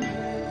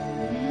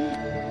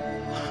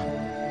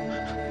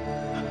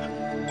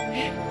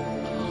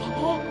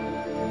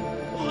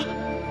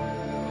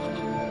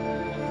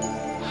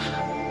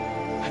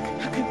 I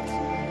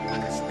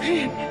can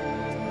stand.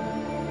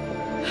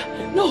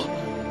 No,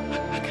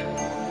 I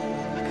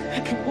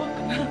can walk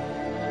now.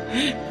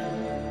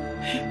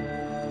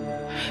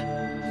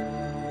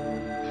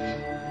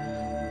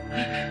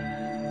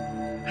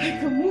 I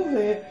can move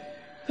it.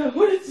 I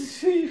wanted to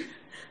show you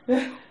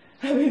that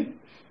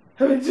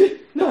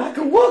no, I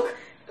can walk.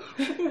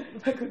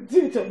 I can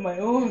do it on my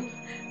own.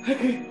 I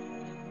can.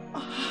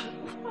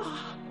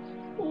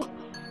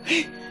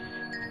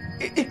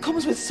 It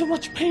comes with so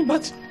much pain,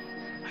 but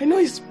I know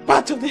it's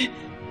part of the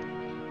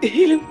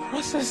healing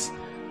process.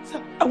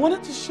 So I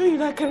wanted to show you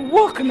that I can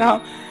walk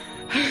now.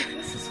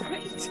 This is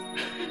great.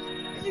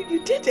 You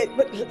did it,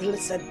 but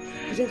listen,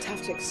 you don't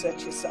have to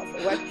exert yourself,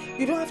 all right?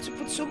 You don't have to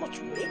put so much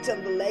weight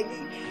on the leg.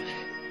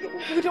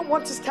 We don't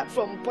want to start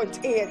from point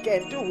A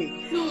again, do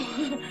we? No,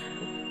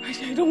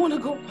 I don't want to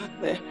go back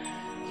there.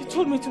 You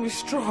told me to be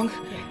strong.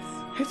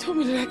 Yes. You told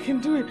me that I can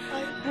do it.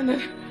 And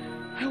then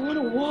I want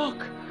to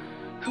walk.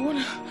 I want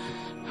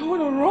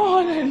to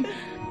run and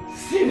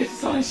see the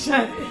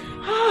sunshine.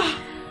 I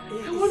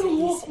want to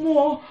walk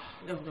more.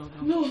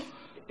 No,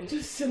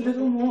 just a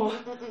little more.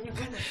 You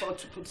can't afford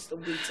to put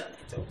some weight on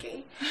it,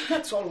 okay?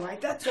 That's all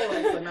right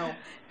for now.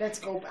 Let's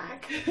go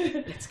back.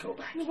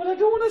 No, but I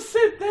don't want to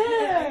sit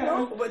there. Yeah, I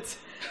know, but,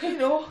 you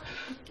know.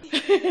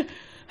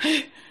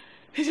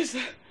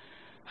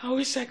 I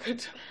wish I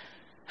could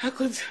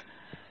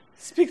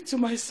speak to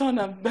my son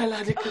and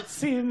Bella. They could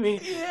see me.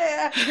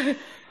 Yeah.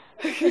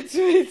 I could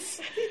do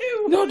it.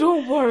 No,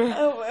 don't worry.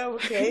 Oh,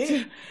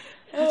 okay.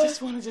 I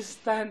just want to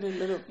just stand a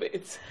little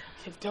bit.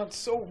 You've done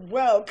so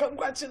well.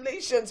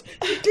 Congratulations.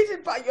 You did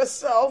it by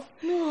yourself.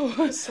 No.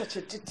 You're such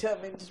a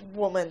determined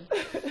woman.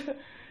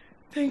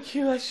 Thank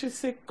you. I should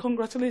say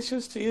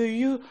congratulations to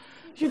you.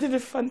 You did a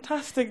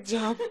fantastic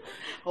job.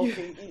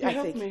 Okay, I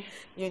think me.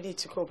 You need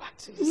to go back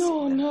to your seat.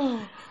 No.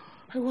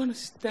 I want to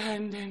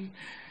stand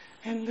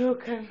and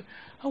look and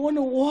I want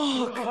to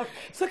walk.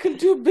 So I can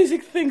do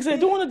basic things. I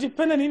don't want to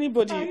depend on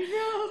anybody. I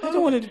know. I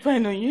don't want to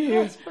depend on you.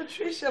 That's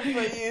Patricia for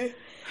you.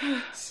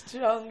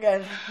 Strong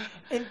and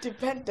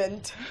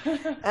independent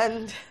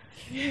and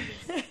yes.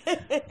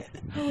 I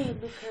want to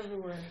look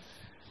everywhere.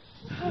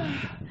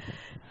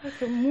 I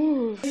can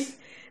move. This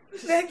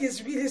leg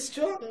is really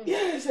strong.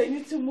 Yes, I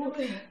need to move.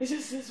 It's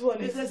just this one.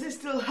 Does it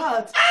still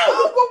hurt?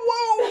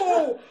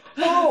 Whoa!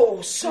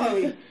 Oh,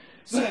 sorry.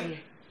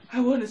 I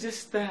want to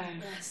just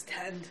stand.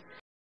 Stand.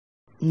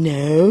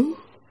 No,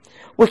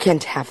 we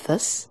can't have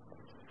this.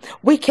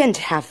 We can't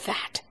have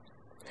that.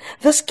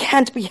 This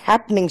can't be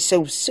happening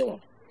so soon.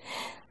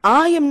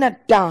 I am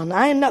not done.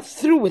 I am not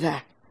through with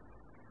her.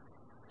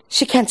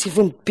 She can't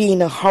even be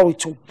in a hurry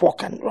to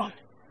walk and run.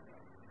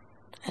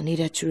 I need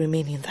her to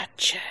remain in that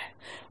chair,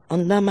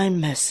 under my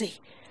mercy,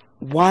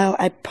 while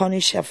I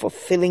punish her for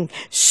feeling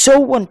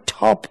so on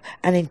top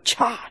and in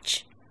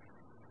charge.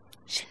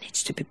 She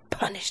needs to be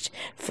punished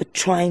for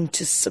trying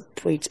to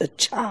separate a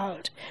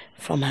child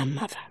from her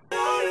mother.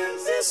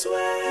 This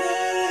way,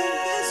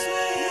 this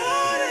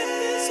way,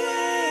 this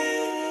way,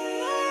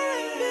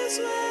 this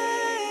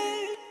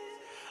way.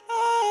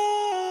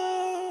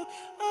 Oh,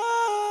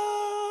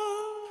 oh,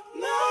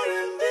 not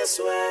in this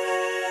way.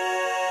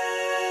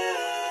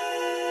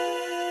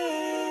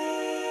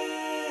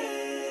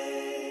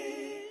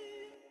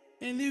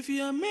 And if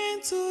you're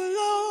meant to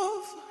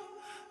love,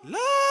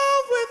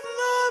 love with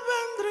no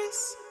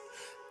boundaries.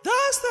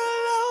 Just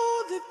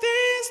allow the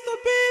things to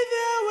be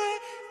their way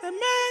they're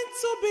meant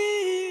to be.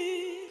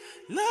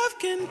 Love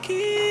can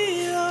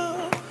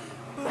kill,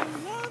 but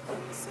love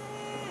can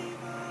save.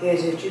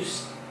 Here's your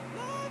juice.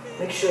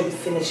 Make sure you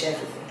finish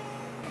everything.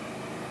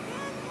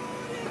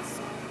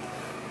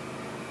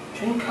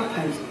 Drink up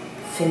and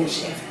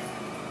finish everything.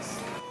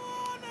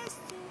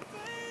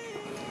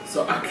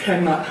 So I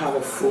cannot have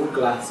a full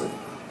glass of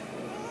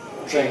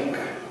drink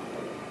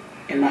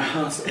in my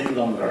house any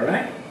longer,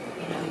 right?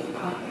 You know your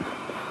partner.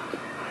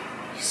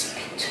 You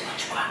speak too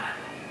much grammar.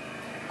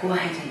 Go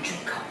ahead and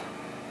drink up.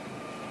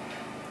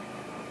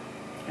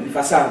 And if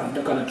I say I'm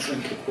not gonna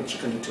drink it, what you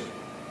gonna do?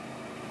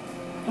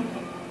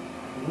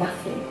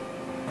 Nothing.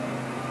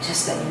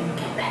 Just that you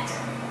get better.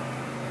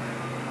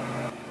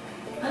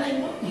 And I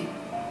know you.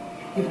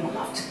 You will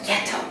love to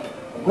get up,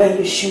 wear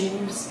your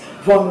shoes,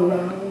 run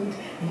around,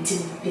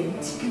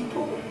 intimidate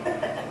people.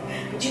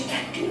 But you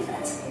can't do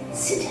that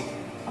seated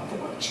on the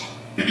wheelchair.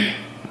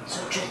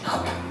 So drink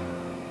up.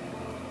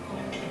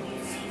 I'm doing you a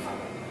favor.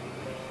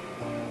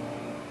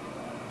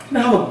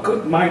 Now a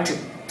good mind to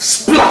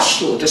splash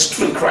through this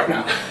drink right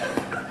now.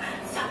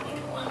 That would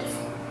be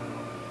wonderful.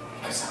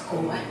 Because I'll go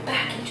right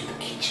back into the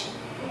kitchen,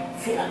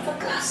 fill up the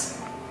glass,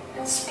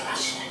 and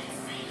splash it on your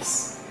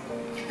face.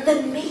 And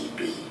then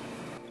maybe,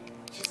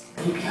 just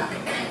maybe I'll be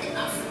kind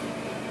enough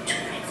to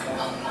drink the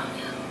long run.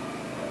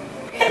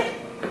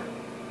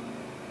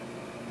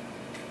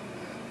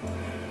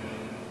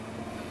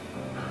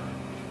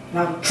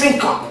 Now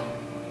drink up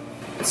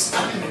and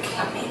stop looking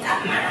at me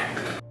that manner.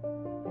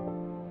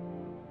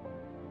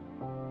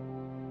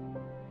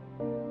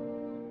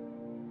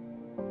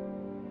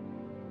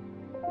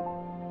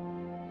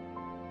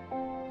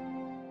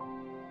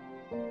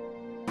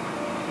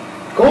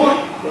 Go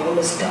on, we're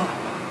almost done.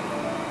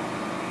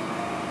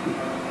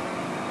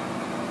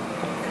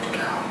 Good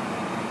girl.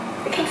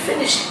 We can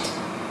finish it.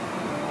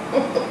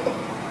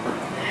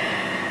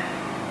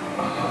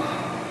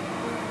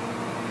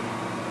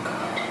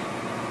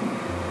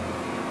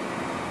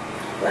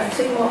 I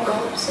think more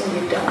gulps and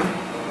you're done.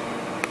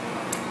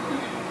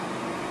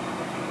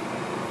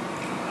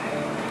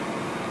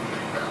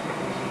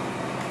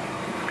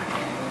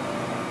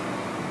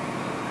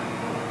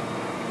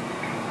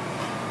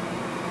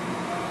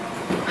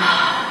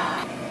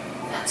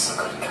 That's a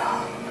good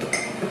girl.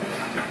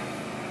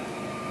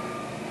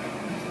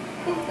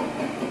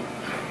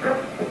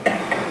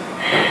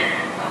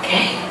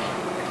 Okay,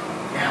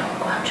 now we'll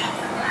go and drop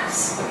the glass.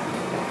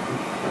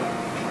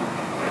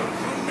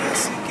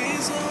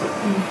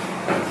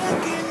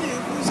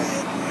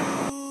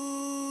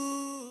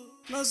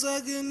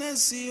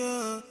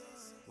 Nasagenesia,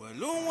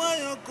 walungwa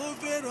yako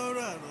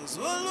ferora,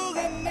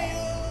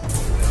 rozolugenio.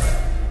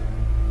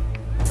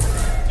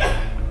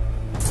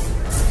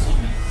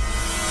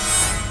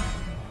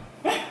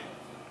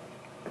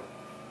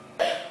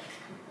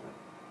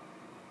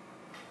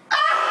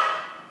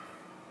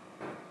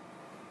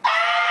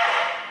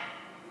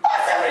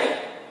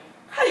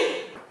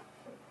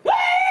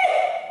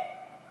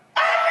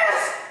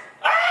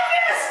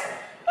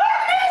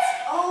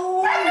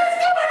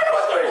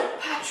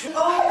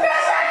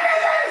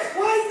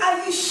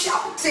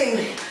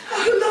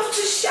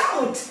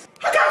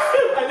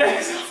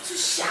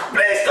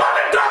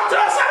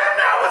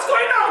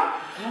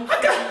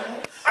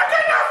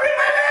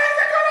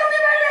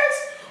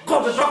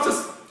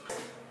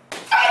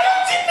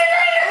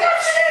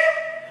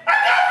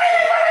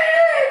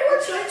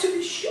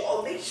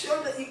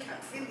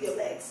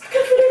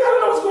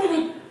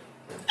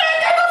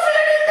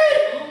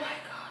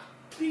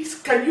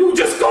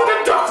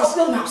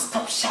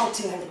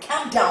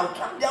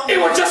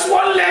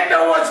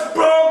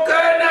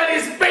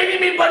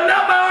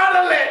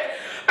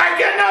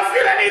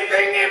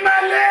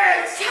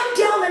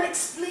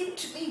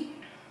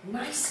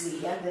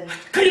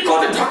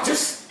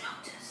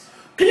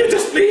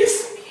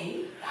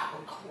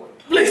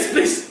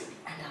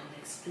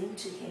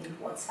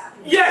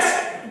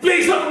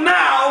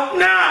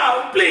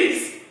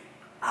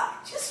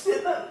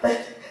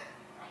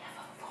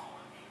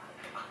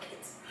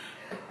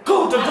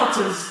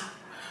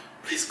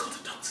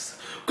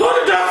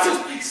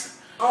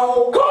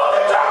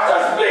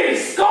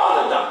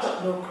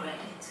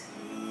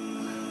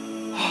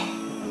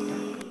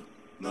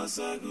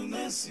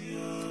 Agnes.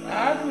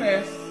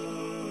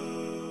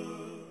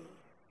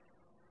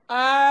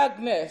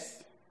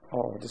 Agnes.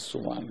 Oh, this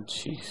one,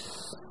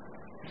 she's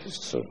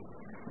so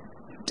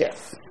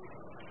deaf.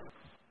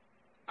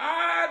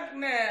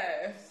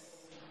 Agnes.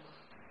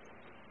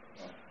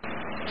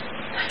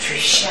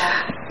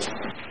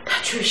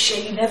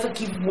 Patricia, you never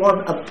give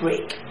one a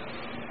break.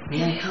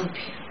 May I help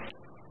you?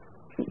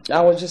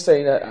 I was just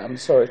saying that I'm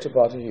sorry to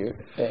bother you,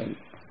 and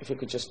if you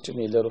could just do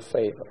me a little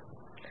favor.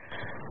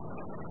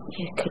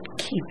 You could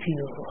keep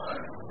your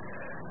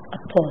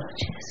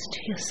apologies to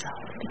yourself,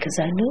 because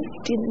I know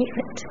you didn't mean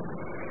it.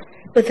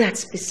 But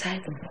that's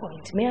beside the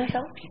point. May I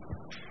help you?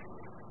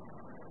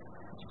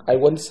 I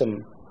want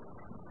some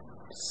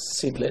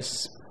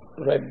seedless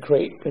red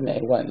grape, and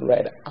I want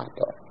red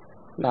apple.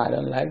 No, I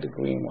don't like the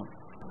green one.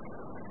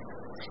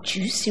 The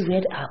juicy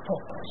red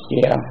apple?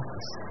 Yeah.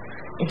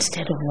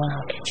 Instead of one,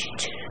 I'll get you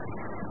two.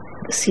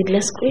 The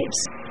seedless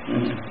grapes?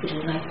 You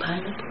don't like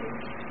pineapple?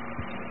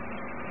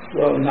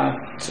 Well,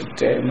 not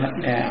today, not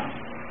now.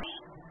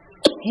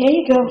 Here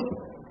you go.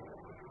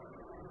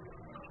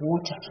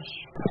 Water for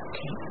you.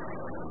 Okay.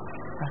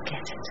 I'll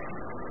get it.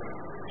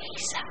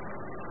 Lisa.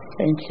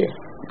 Thank you.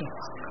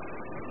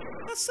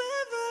 I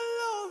said the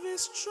love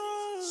is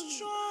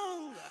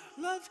strong.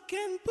 Love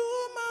can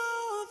pull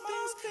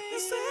mountains. I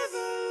said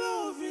the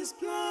love is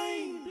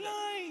blind.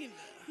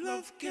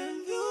 Love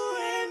can do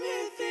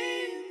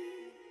anything.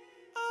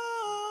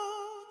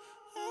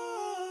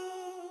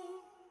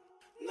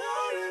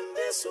 Not in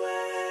this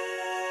way.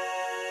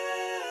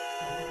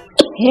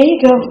 Here you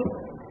go.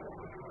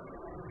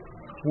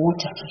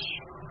 Water for you.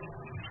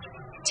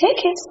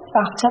 Take it.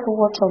 After the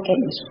water, I'll get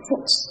you some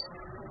fruits.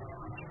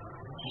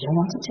 You don't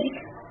want to take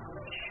it?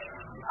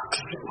 I'll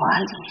give you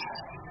wine.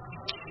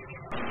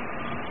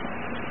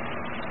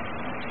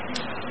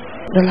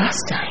 The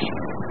last time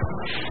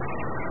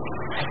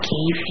I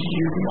gave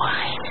you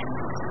wine,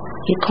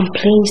 you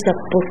complained that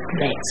both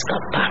legs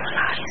got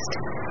paralyzed.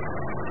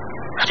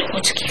 I don't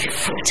want to give you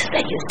fruit and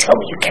then you tell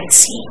me you can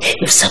see.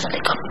 You've suddenly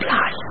got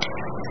blind.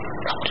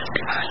 That would have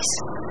been nice.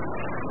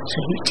 So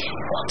you take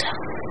water.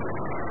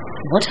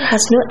 Water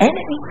has no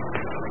enemy.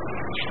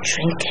 You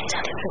drink it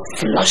and it will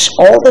flush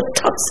all the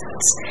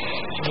toxins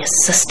in your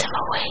system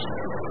away.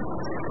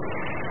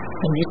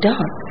 When you're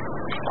done,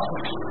 you call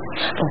me.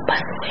 Oh, by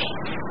the way,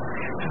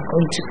 I'm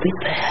going to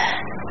prepare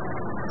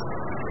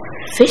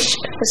fish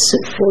pepper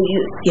soup for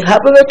you. You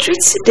have a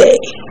treat today.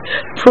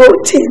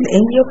 Protein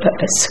in your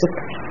pepper soup.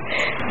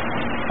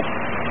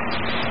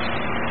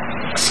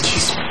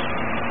 Excuse me.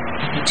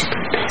 I need to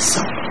prepare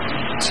something for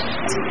you to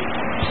eat.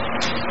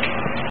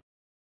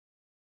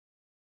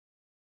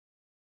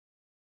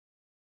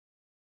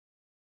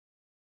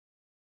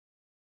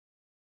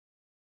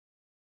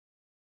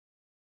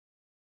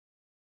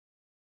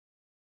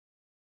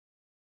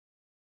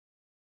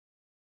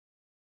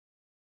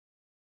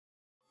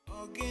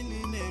 Ogini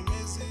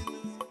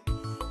nemezinu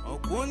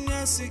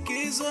Okunya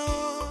sikizo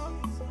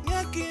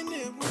Nyaki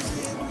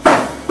nebuzibu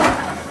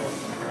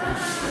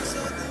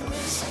Sadi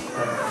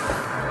mesio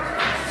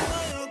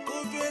Ayo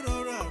kofero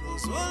raro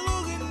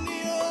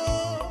Swaluginiyo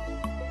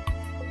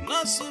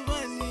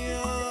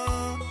Nasubaniyo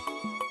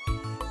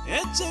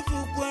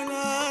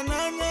Echefukwana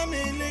Nana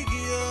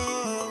melegiyo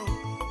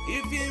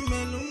Ifi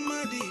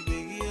melumadi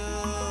begiyo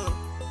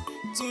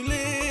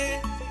Tule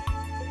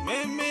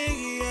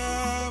Memegiya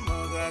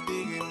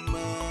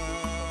Mogadigimba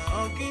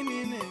Ogini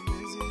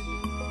nemezinu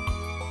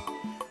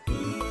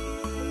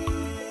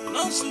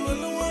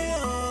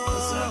Nasuwaluwaya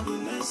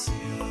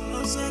Osagunesiyo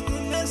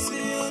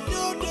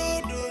Do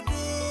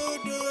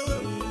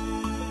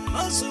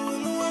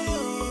Nasuwaluwaya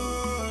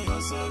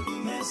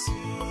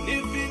Osagunesiyo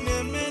Living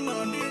men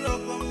on the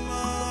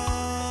rockoma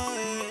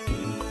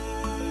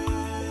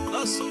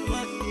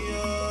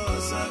Nasuwaniyo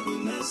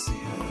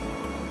Osagunesiyo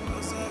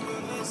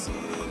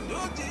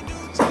Doji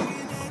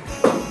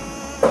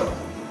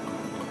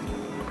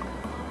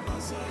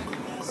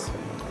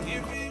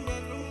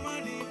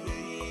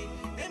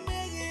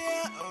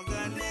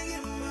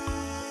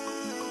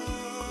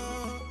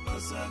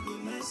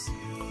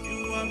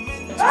you are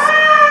meant to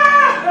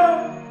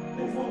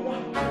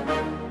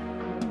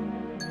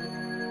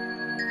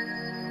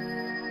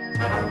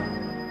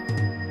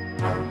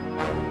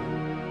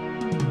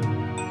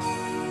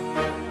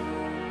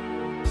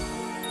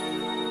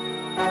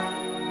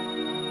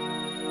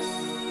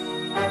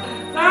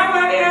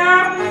Somebody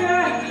help me!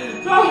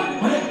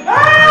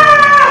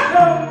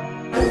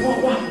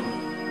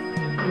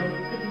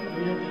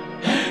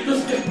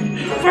 Just get me.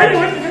 Find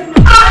one.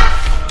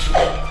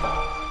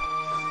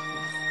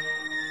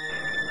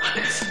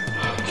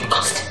 You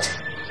caused it.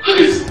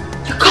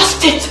 You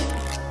caused it.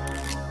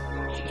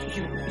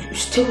 You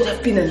still would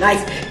have been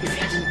alive if you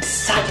hadn't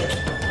decided to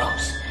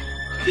propose.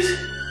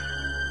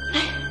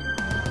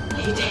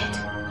 Are you dead?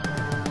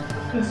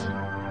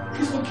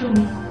 Please don't kill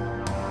me.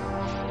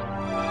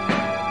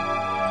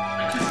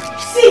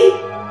 See?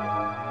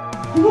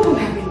 You wouldn't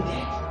have been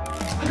dead.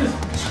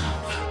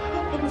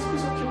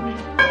 Please don't kill me.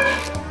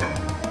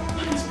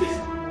 Please.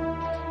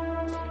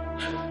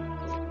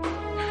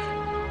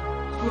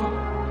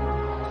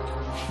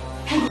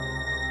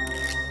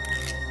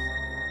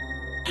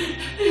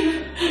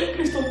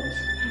 Please don't.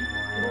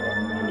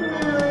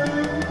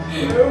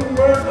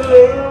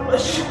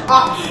 Shut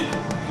up!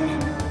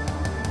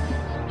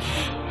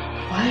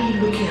 Why are you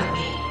looking at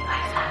me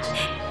like that?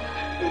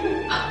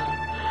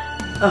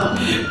 Oh.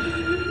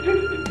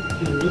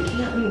 You're looking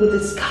at me with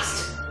disgust,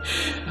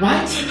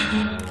 right?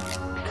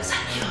 Because I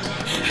killed him.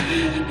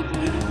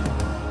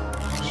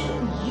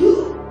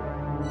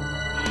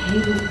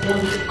 You done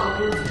it a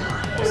couple of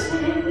times.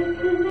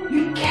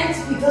 You can't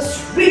be this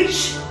rich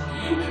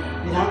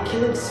without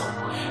killing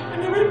someone.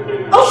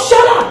 Oh,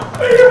 shut up! I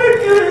never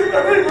killed him.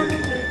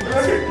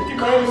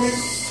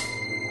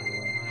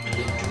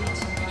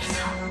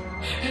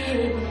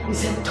 You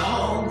said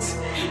dogs.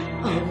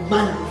 Oh,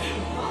 Manari.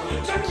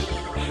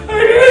 I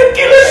didn't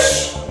kill him.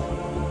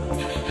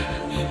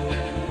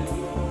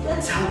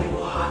 That's how you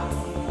are.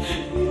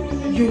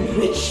 You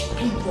rich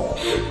people.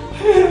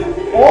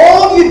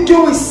 All you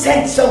do is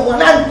send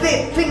someone and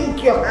they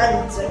think you're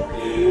handsome.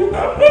 I'm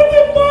not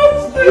the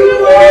monster.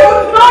 You are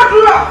a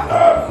murderer.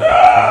 I'm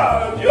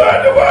not. You are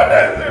the one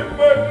that's a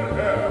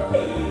murderer.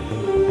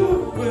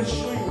 We'll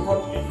show you what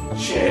we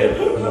share.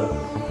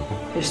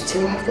 You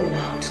still have the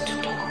mouth to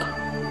talk.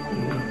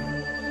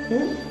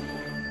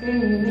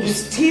 You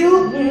still?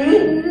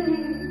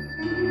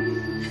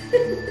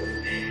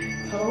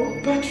 Oh,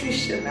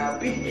 Patricia now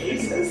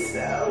behaves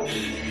herself.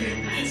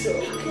 It's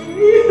okay.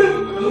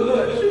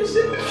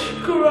 Patricia,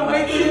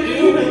 cry.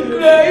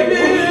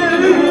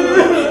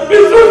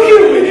 Please don't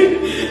kill me.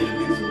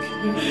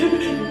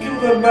 Kill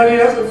that Manny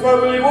as a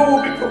family. What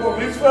will become of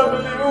his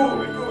family? What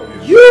will become of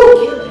his You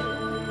family? kill him.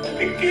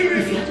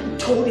 If you hadn't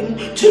told him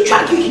to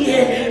drag you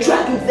here,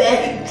 drag you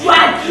there,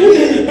 drag you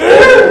here,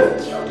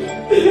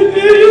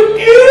 you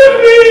killed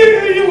me.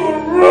 You will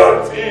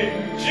rot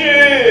in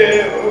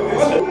jail.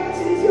 What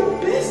is your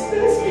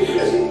business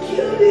because you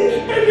killed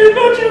him? I did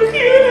not. You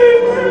killed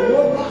him. You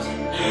know what?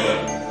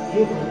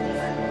 You will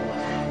never know what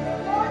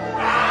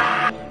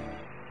happened.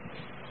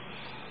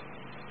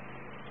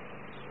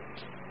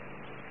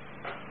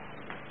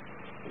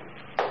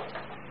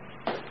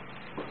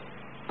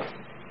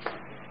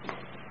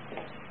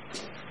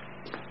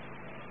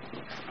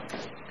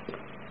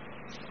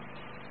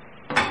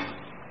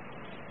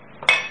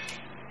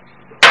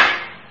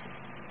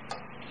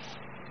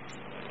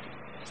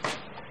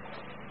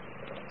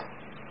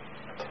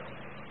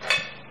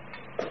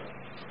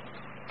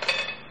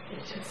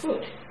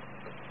 Food.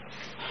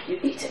 You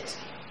eat it.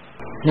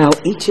 Now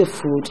eat your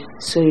food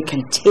so you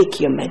can take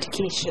your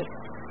medication.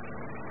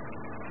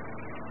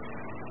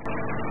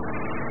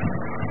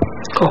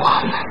 Go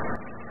on.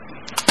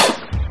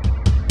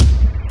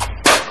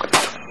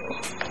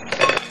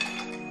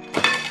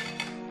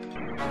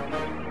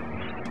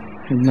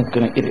 I'm not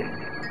gonna eat it.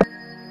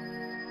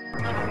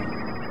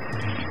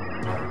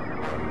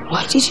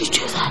 Why did you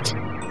do that?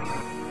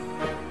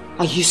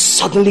 Are you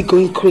suddenly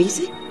going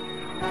crazy?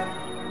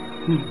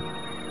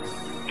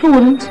 Who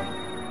wouldn't?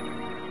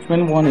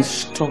 When one is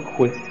stuck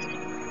with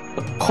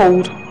a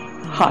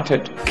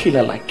cold-hearted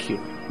killer like you,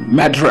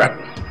 murderer.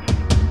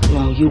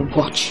 Now you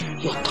watch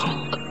your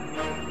tongue.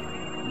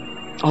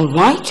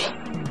 Alright?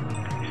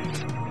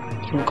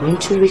 You're going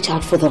to reach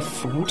out for the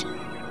food.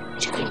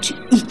 You're going to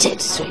eat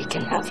it so you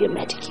can have your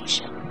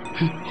medication.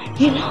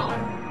 You know,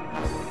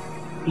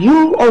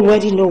 you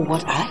already know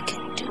what I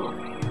can do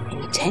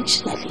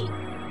intentionally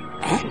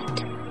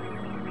and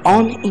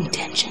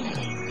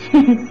unintentionally.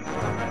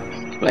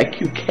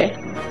 Like you care?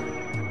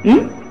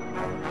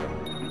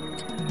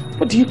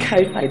 What do you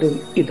care if I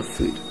don't eat the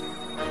food?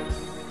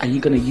 Are you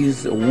gonna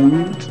use a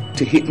wound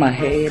to hit my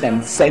head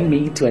and send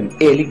me to an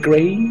early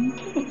grave?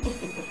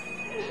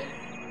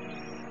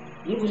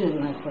 You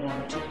wouldn't like what I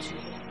would do to you.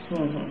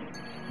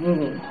 You're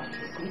going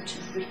to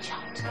reach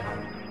out,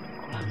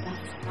 grab that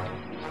food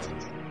and eat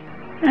it.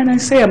 And I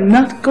say I'm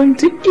not going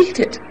to eat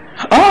it.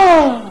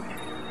 Ah!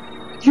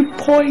 You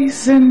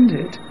poisoned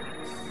it.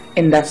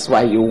 And that's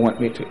why you want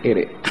me to eat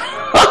it.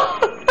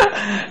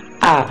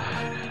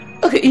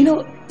 Okay, you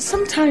know,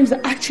 sometimes I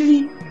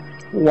actually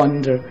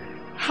wonder,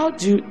 how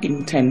do you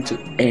intend to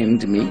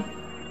end me?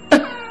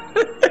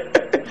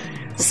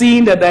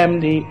 Seeing that I'm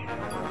the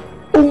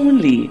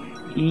only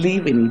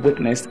living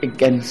witness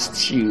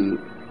against you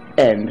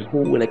and who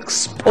will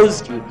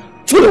expose you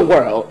to the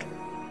world.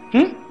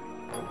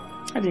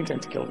 How do you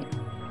intend to kill me?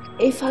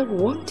 If I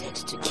wanted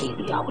to kill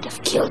you, I would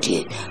have killed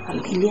you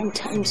 1,000,000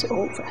 times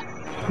over.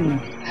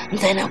 And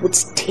then I would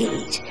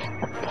stage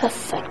a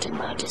perfect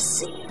murder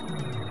scene.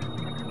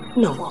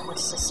 No one would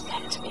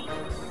suspect me.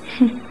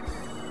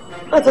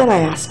 But then I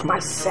ask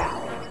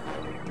myself,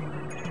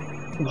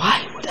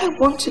 why would I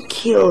want to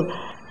kill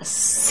a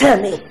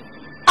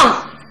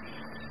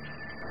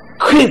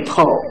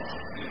crippled?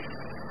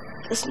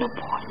 There's no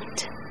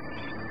point.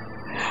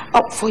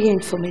 For your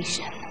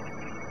information,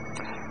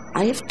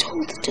 I have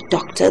told the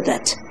doctor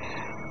that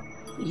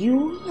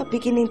you are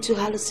beginning to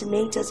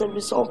hallucinate as a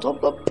result of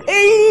the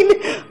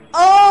pain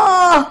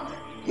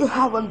you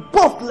have on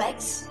both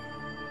legs.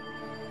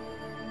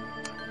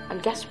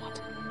 And guess what?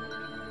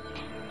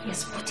 He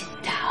has put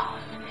it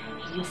down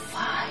in your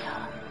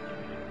file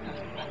and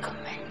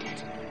recommended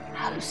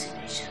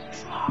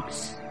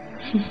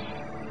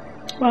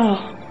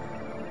Wow.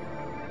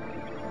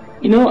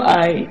 You know,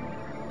 I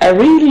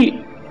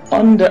really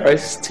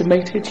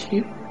underestimated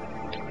you.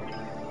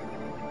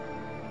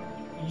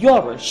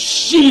 You're a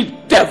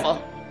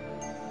she-devil.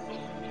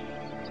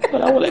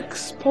 But I will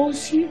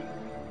expose you.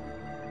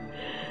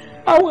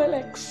 I will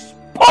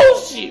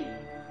expose you.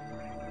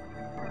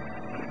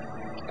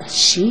 A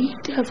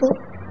she-devil?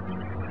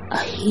 A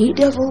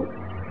he-devil?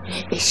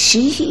 A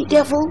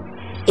she-he-devil?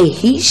 A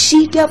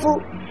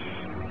he-she-devil?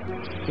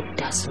 It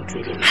doesn't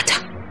really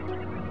matter.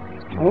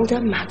 All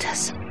that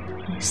matters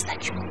is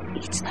that you will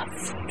eat that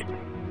food.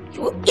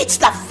 You will eat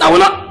that food. I will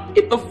not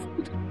eat the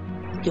food.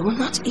 You will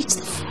not eat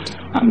the food.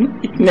 I'm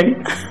not eating it.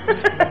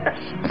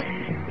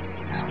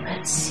 Now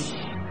let's see.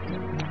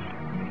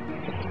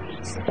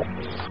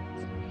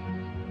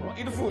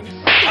 Eat the food.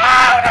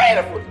 I will not eat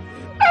the food.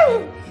 I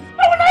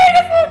will not eat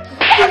the food.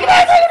 I will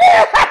not eat the food.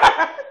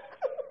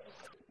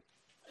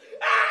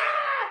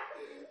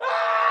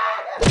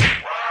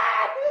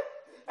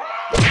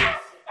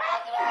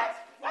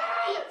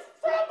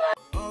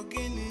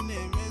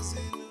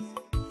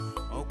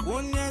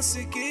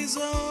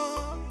 Sikizo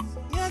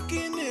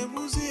yakine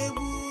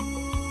buzebu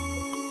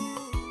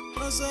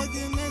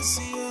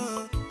masagenesia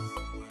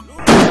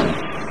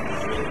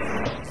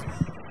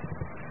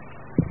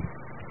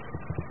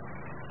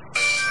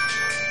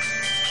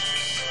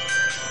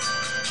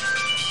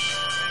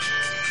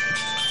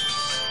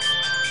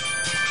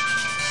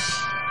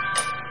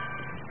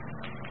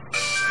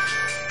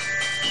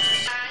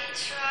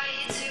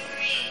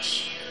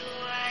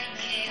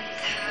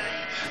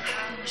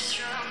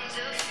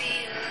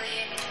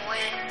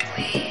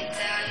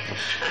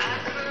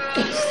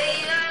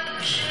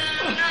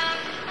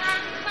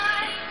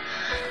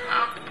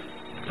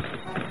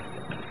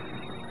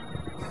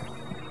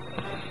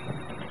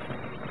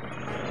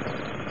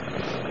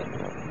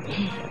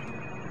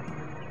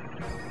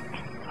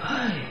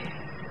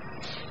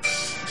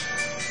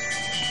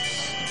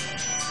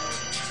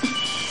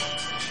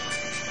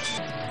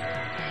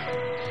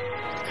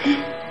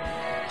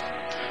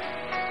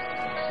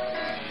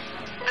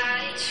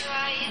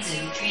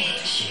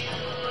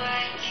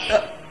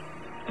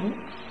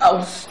I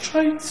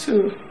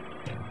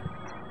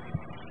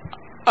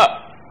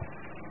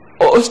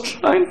was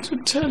trying to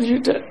tell you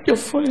that your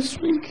phone is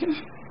ringing.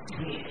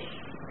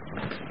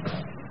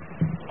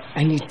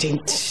 And you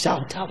didn't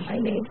shout out my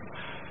name,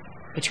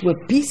 but you were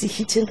busy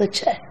hitting the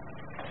chair.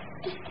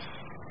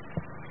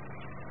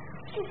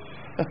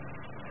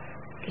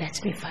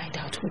 Let me find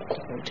out who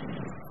called me.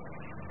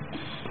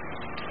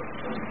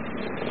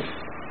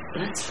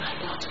 Let's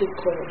find out who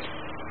called.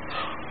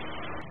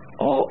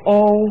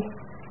 Oh,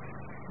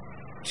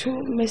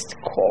 2 missed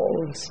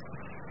calls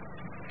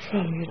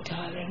from your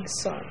darling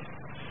son.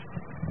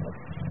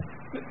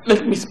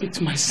 Let me speak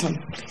to my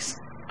son, please.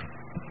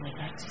 I'd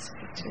like to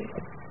speak to you.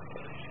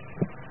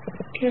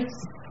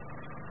 Yes.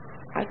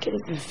 I can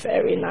be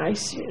very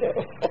nice, you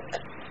know.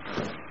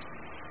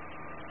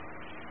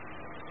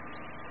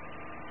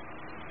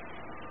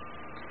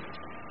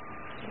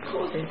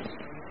 Go ahead.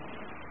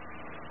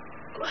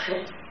 Go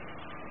ahead.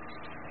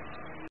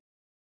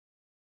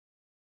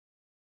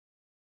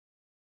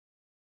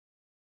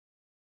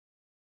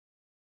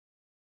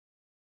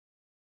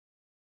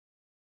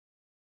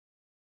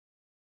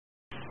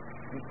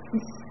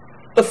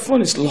 The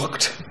phone is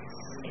locked.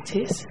 It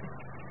is?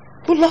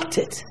 Who locked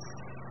it?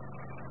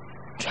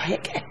 Try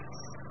again.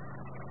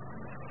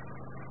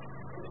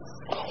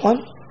 Go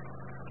on.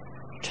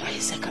 Try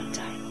a second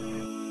time.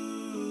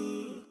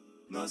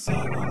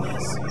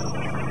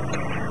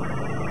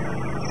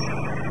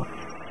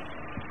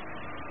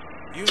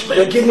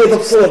 Better give me the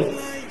phone.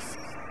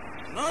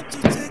 Not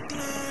to take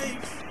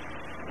life.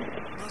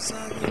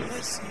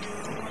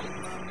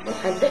 I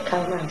think I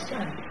might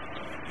son.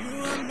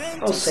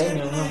 I'll say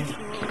no wrong.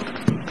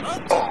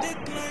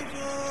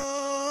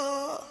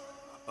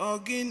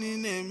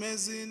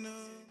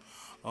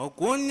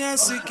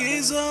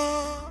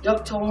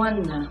 Dr.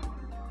 Wanda.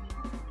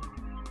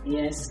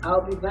 Yes,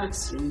 I'll be back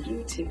soon.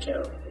 You take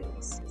care of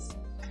things.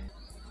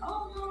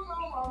 Oh, no,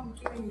 I'm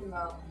doing a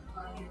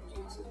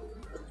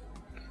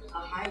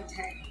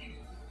high-tech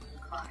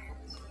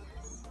client.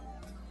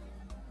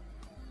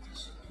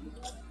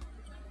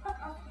 I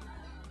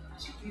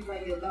should give her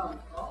your love.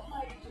 Oh, why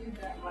are you doing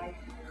that right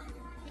now?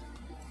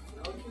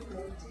 Okay,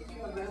 take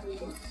care of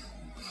everyone.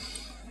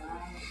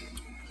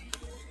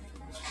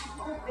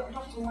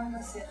 Dr.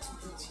 Wanda said to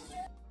meet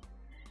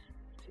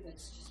you.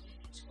 Let's just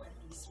to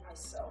release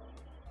myself.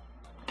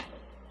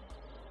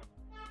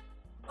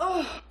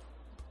 Oh.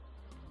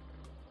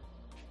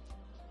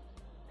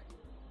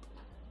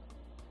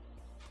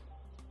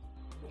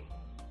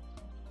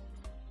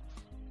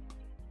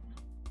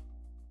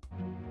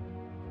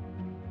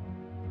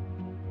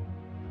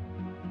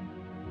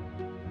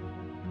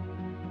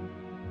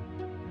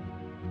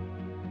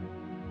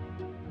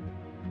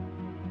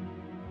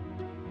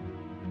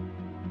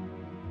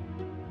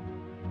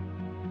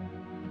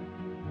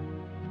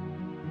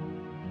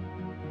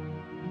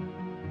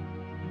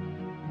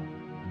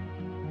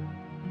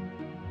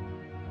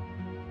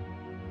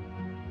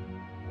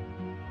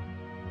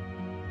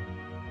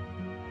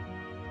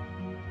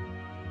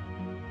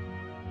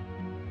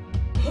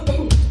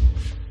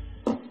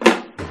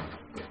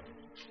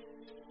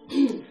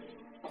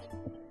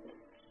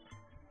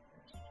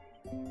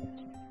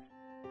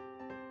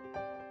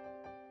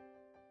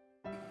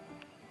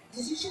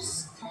 you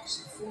just catch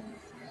the phone?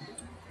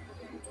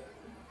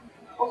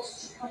 I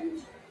was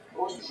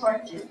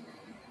trying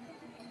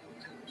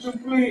to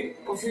play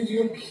a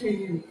video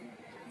game.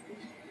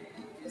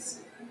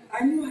 Listen,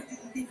 I knew I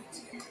didn't leave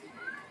it.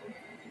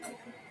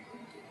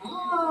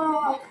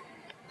 Ah,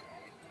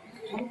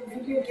 the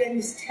video game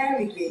is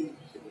Terry game,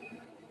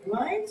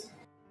 right?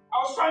 I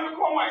was trying to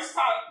call my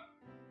son.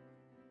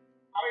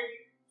 I mean,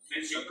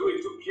 since you're going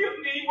to kill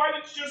me, why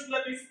don't you just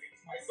let me speak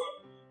to my son?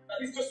 At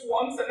least just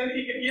once, and then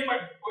he can hear my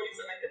voice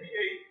and I can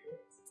hear you.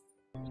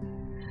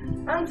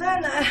 And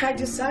then I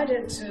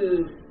decided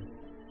to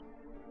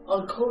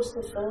unclose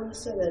the phone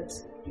so that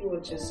you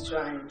would just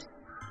try and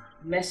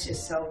mess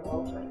yourself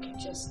up like you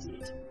just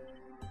did.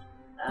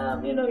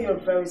 You know, you're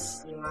very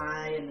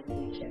sly and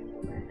really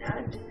careful, man.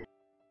 And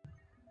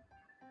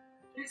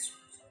that's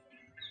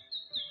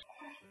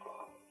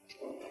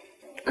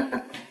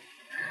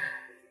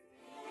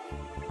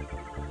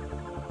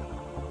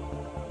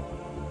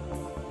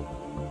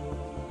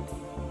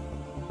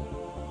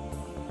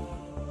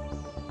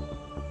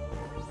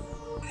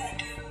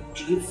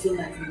Do you feel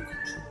like you're in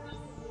control?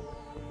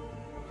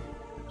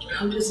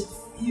 How does it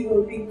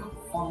feel being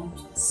confined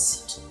to the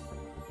city?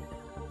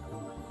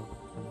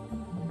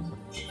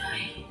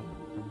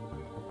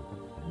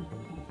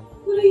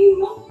 What are you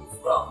running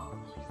from?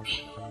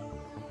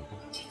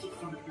 Take it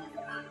from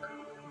another angle.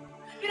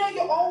 You know,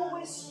 you're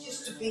always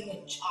used to being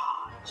in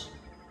charge.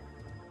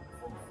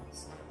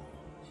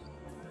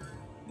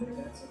 You're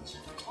not in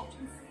charge. How do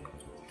you feel?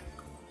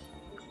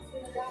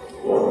 How do you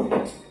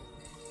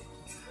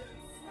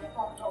feel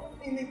about not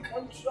being in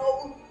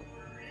control?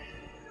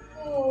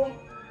 Oh,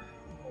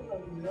 I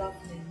love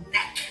me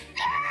neck.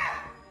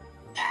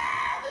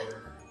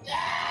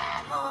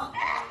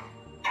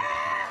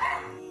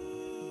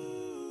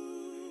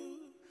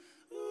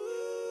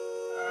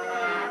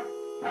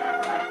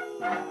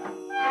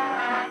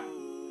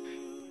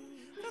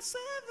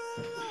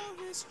 Love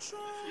is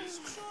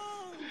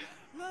strong.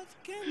 Love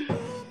can do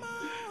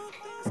more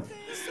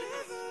things.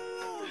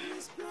 Love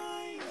is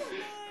blind.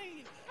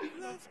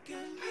 Love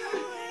can do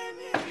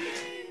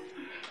anything.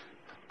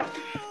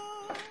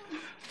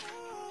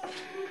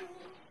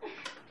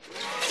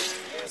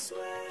 This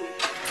way.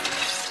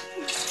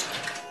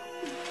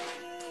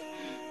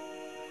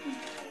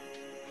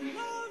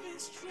 Love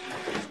is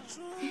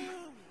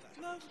strong.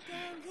 Love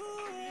can do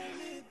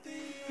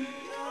anything.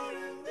 Not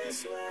in this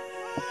way.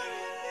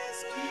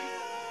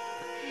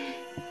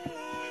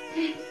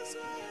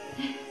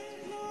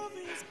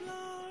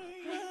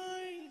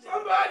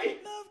 Somebody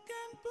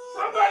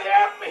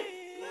help me!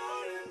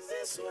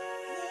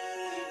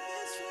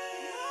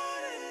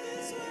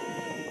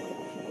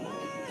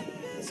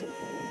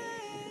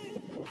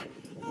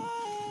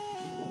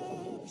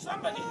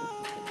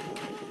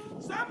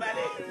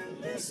 Somebody!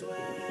 Is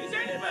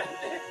anybody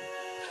there?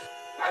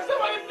 Can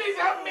somebody please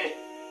help me?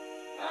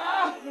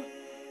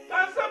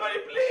 Can somebody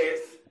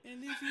please?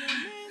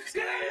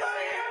 Can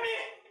anybody hear me?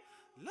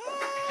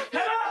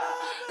 Hello?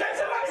 Can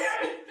somebody hear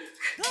me?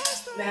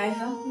 May I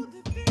help you?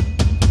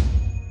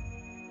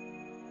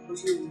 What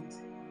do you need?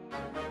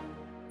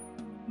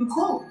 You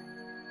call.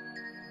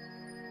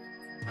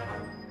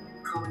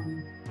 Come on.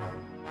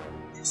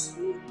 Just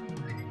leave me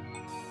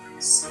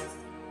like safe.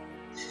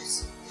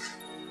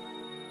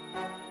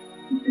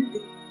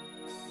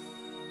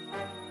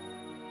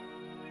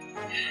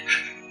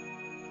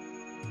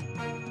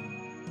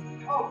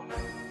 Oh,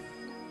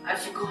 I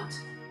forgot.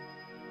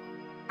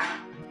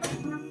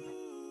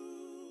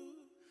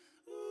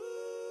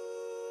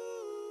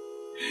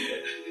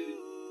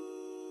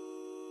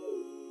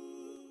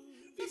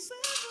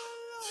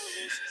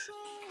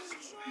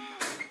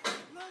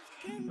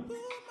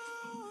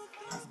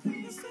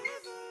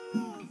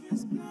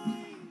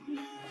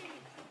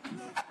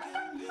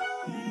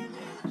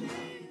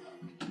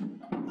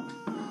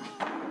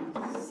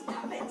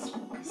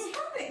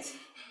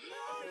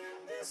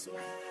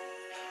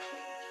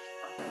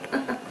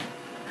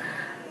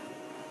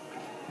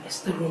 Is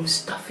the room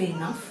stuffy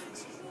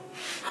enough?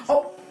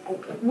 Oh,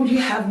 would you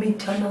have me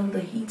turn on the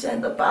heater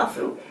in the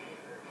bathroom?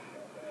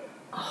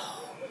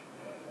 Oh,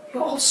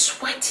 you're all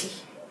sweaty.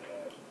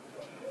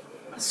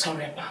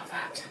 Sorry about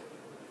that.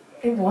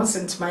 It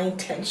wasn't my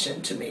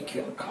intention to make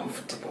you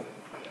uncomfortable.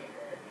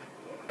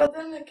 But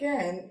then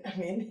again, I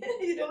mean,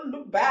 you don't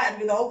look bad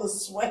with all the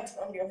sweat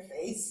on your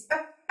face.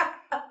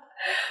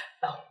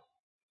 Oh,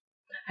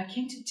 I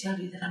came to tell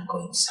you that I'm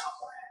going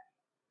somewhere.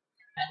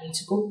 I need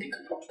to go pick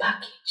up a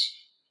package.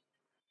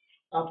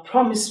 Now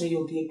promise me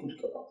you'll be a good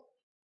girl.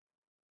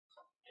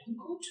 Don't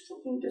go to the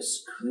window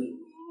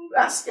screaming,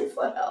 asking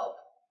for help.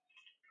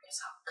 Because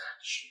I'll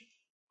catch you.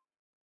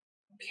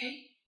 Okay?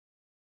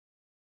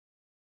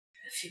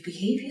 If you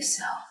behave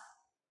yourself,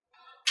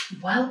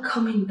 while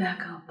coming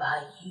back I'll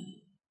buy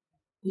you.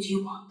 What do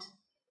you want?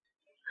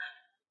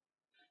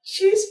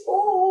 Cheese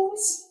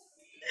balls.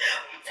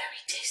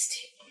 Very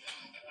tasty.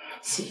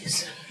 See you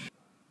soon.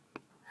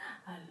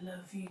 I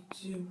love you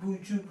too,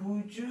 Buju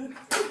Buju.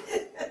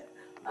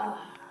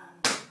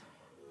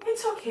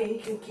 It's okay, you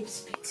can keep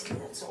spitting,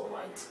 that's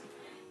alright.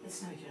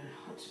 It's not your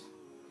hot.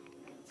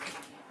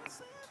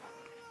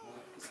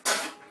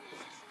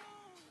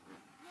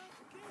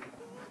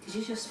 Did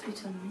you just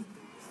spit on me?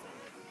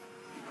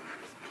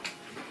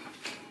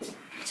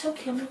 It's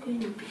okay, I'm not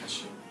going to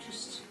beat you.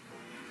 Just...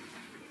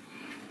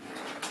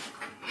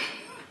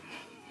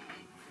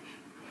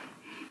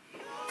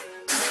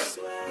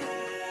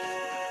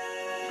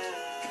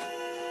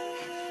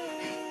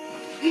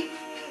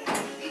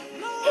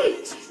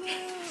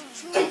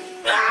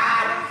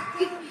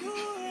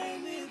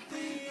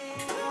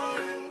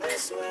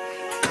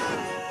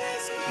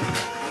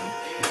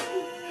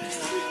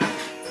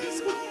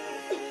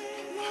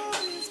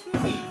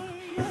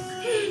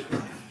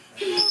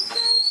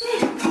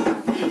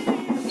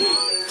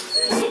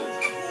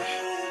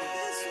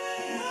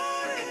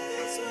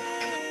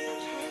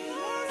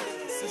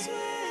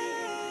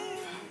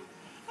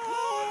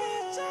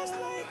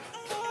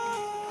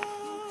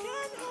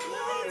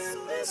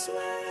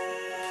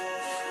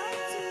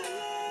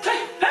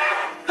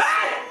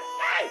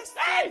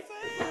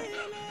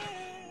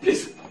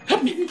 Please,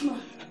 help me.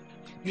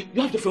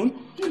 You have the phone?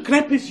 Can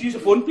I please use the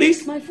phone,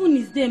 please? My phone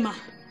is there, ma.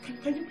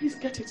 Can you please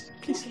get it?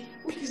 Please.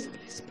 Okay, please.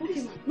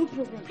 Okay, ma. No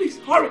problem. Please,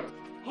 hurry.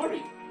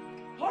 Hurry.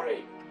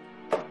 Hurry.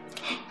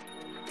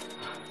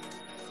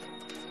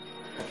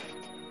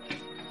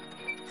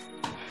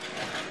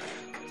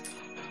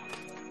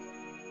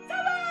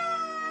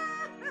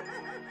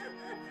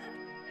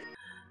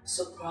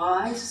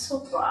 Surprise,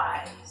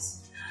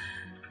 surprise.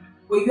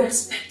 Were you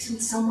expecting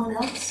someone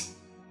else?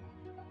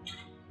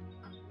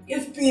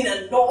 You've been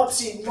a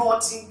naughty,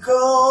 naughty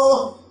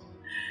girl.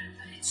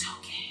 But it's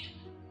okay.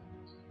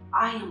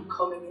 I am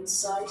coming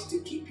inside to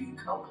keep you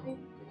company.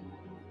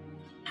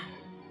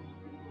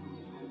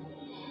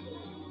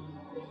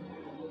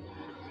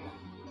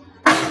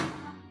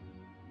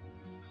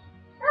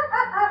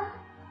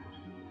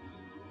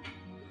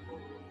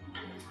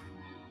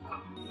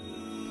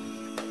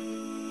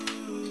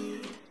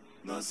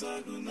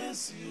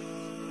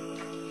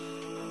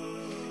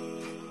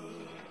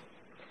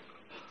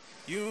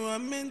 You are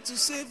meant to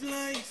save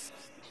life,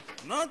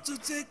 not to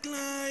take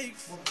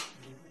life.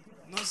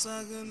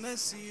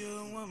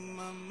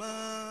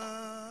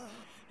 Mama.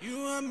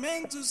 You are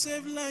meant to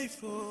save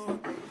life, oh,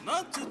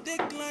 not to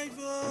take life,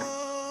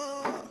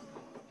 oh.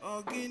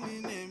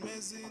 Ogini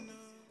nemezino,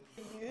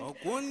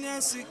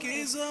 okunya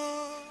sikizo.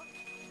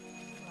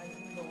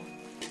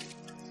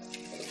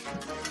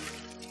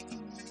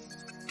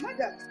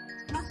 Madam,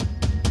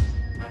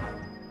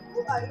 who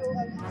are you?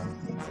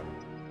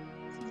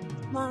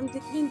 Ma'am, the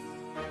cleaner.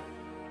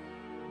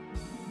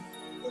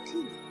 The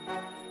cleaner?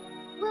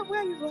 Where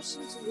are you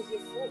rushing to with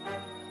your phone?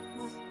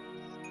 Ma,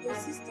 your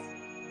sister,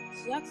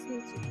 she asked me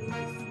to bring the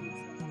food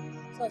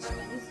so she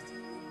can use it.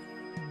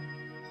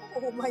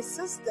 Oh, my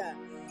sister.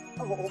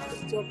 Oh,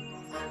 good job,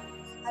 mother.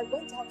 I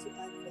went out to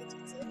buy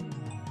credit.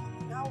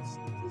 Now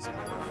she is my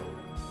phone.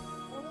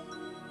 Oh,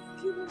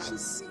 you know,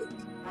 she's sick.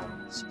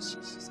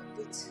 She's a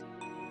bit.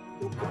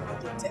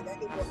 Nobody can tell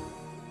anyone.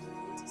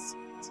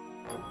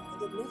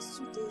 In the next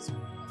 2 days,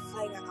 we're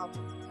flying her out of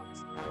the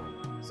country.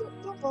 So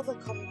don't bother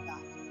coming back.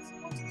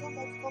 If you want to come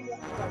back, come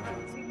back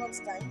in 3 months'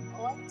 time,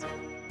 alright?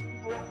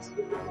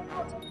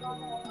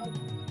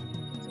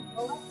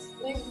 Alright?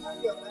 Then you have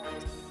your back.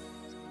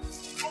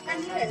 I can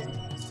hear.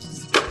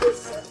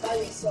 This by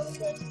yourself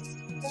first.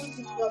 Don't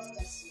you love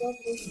this? Don't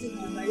you see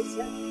my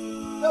Marisa?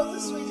 No,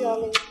 this way,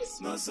 darling. This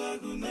way.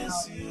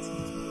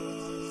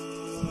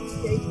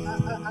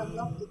 I'll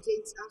lock the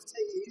gates after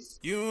you.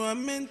 You are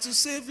meant to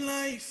save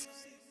life,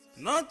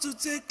 not to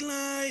take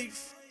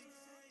life.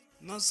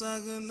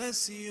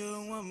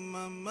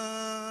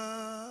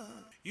 Mama.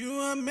 You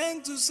are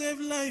meant to save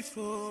life,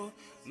 oh,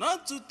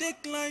 not to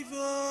take life,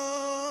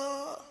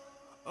 oh.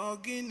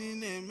 Ogini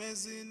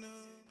nemezino,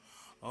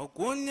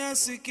 okunya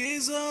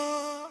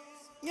sikizo,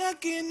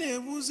 nyakine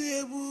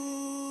buzebu.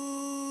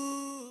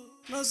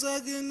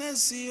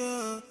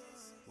 Nasagenasio,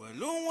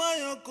 walunwa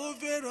yoko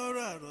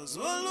verora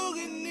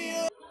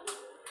rozoluginia.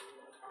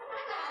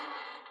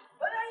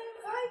 But I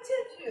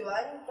invited you. I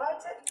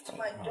invited you to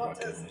my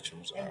daughter's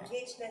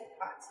engagement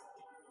party.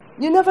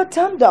 You never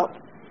turned up.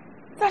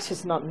 That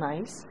is not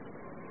nice.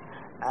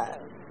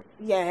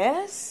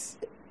 Yes.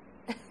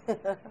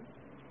 It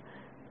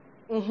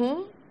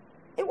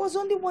was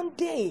only 1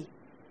 day.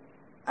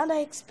 And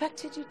I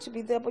expected you to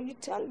be there, but you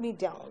turned me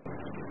down.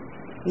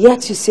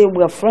 Yet you say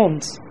we're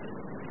friends.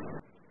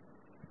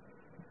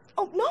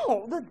 Oh,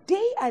 no. The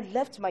day I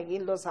left my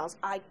in-laws' house,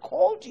 I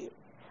called you.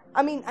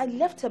 I mean, I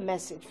left a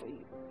message for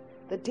you.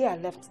 The day I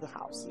left the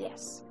house,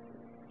 yes.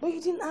 But you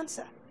didn't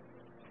answer.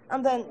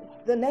 And then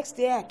the next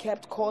day I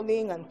kept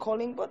calling and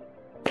calling, but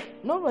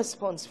no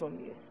response from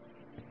you.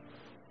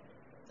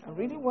 I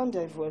really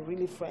wonder if we're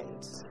really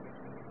friends.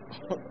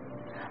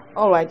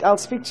 All right, I'll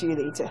speak to you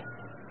later.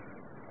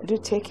 Do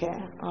take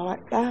care. All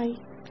right, bye.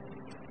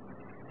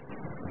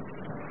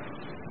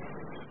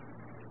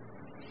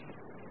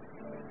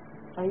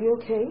 Are you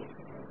okay?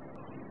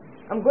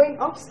 I'm going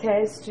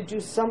upstairs to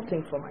do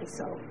something for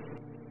myself.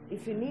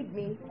 If you need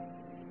me,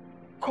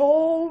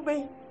 call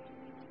me.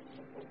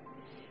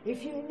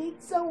 If you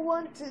need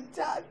someone to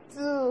talk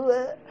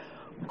to,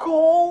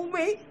 call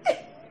me.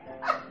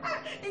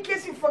 In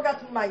case you've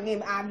forgotten my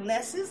name,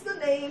 Agnes is the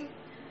name.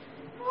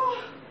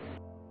 Oh.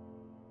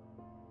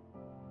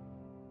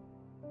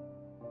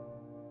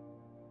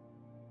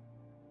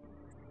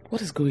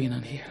 What is going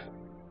on here?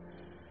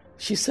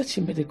 She said she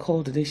made a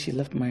call the day she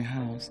left my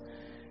house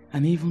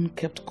and even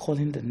kept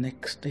calling the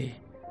next day.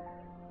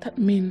 That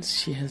means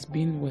she has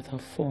been with her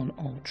phone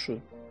all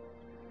through.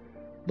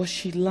 But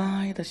she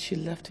lied that she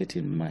left it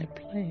in my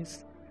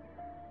place.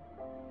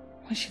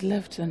 When she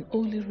left and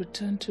only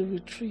returned to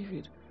retrieve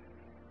it.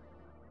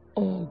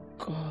 Oh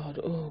God,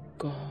 oh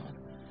God.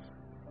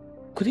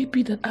 Could it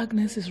be that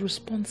Agnes is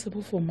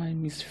responsible for my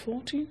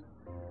misfortune?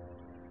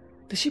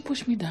 Did she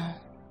push me down?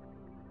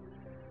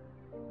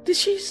 Did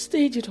she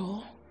stage it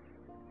all?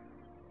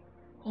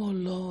 Oh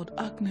Lord,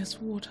 Agnes,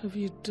 what have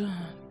you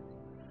done?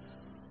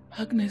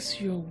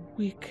 Agnes, you're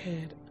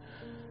wicked.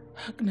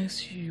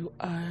 Agnes, you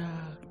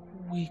are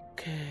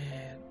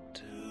wicked.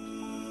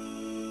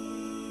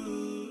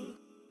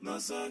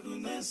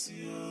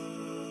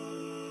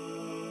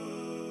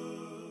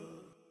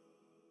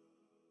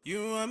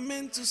 You are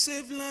meant to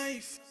save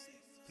life,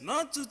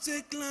 not to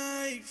take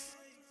life.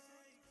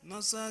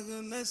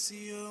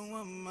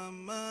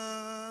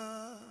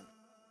 Mama.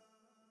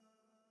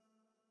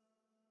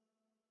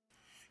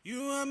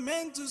 You are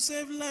meant to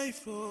save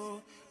life,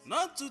 oh,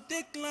 not to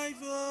take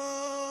life,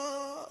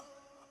 oh.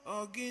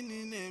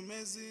 Ogini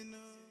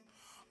nemezino,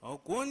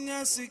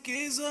 okwonya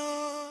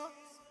sikizo,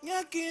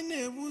 nyaki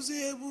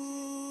nebuzebu.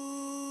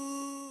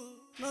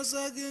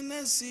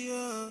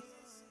 Nasagenasio,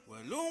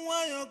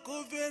 walunwa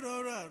yoko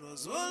verora,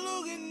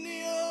 rozolu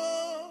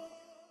ginio,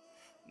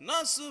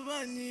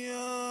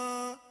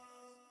 nasubanio,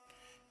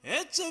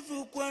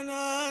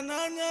 etefukwana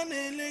nanya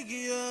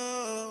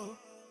nelegio.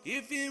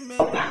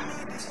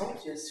 It's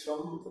obvious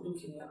from the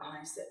look in your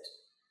eyes that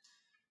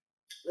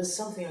there's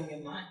something on your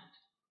mind.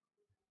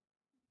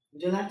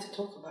 Would you like to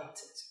talk about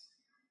it?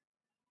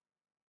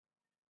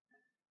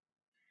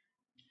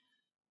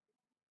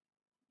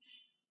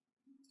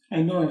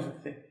 I know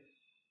everything.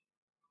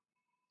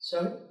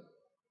 Sorry?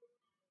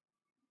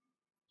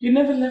 You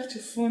never left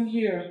your phone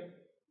here.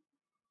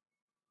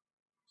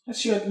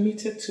 As you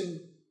admitted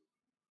to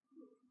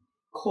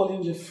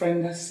calling your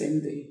friend that same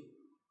day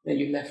that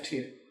you left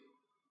here.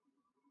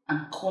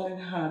 And calling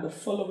her the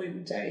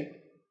following day.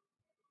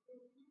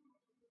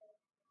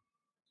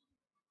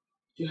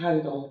 You had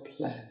it all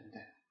planned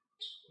out.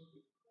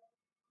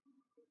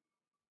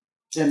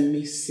 The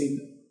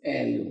missing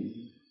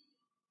heirloom.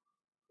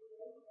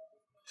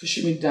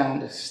 Pushing me down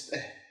the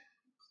stairs.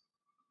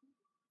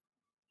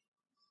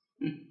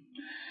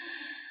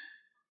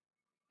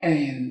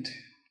 And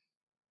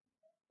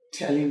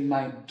telling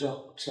my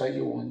doctor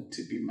you want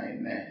to be my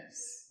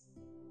nurse.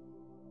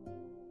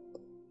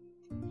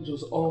 It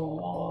was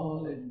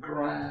all a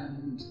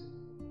grand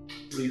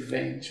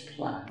revenge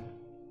plan.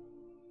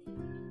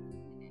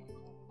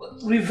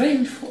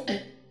 Revenge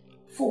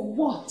for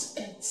what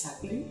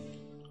exactly?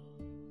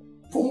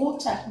 For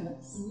what,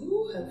 Agnes?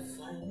 You have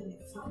finally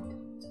found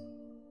it.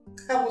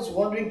 I was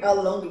wondering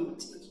how long it would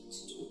take you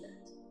to do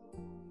that.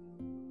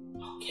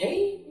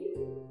 Okay,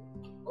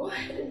 go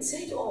ahead and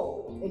say it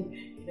all.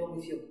 You know,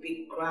 with your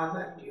big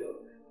grammar and your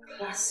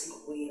classic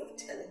way of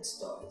telling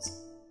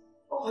stories.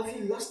 Or have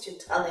you lost your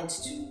talent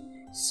to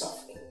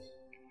suffering?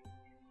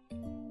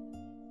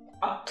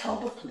 I'll tell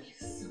the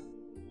police.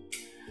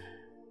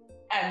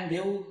 And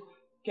they'll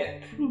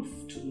get proof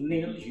to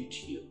nail you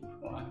to your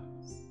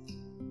crimes.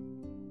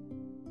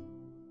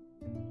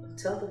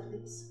 Tell the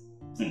police.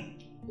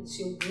 It's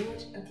your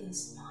word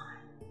against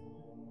mine.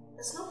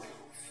 There's no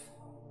proof.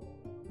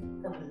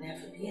 There will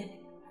never be any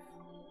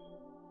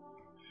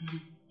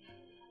proof.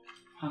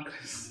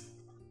 Agnes,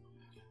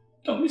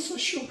 don't be so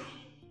sure.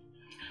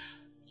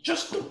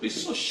 Just don't be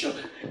so sure.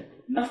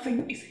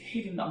 Nothing is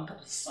hidden under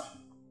the sun.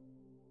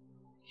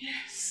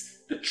 Yes,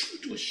 the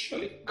truth will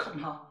surely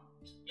come out.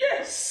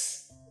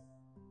 Yes,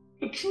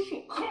 the truth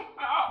will come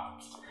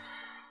out.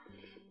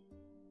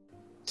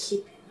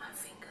 Keeping my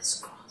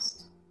fingers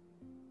crossed.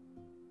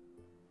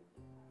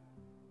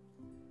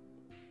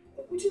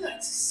 Would you like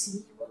to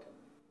see what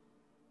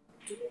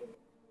I'm doing?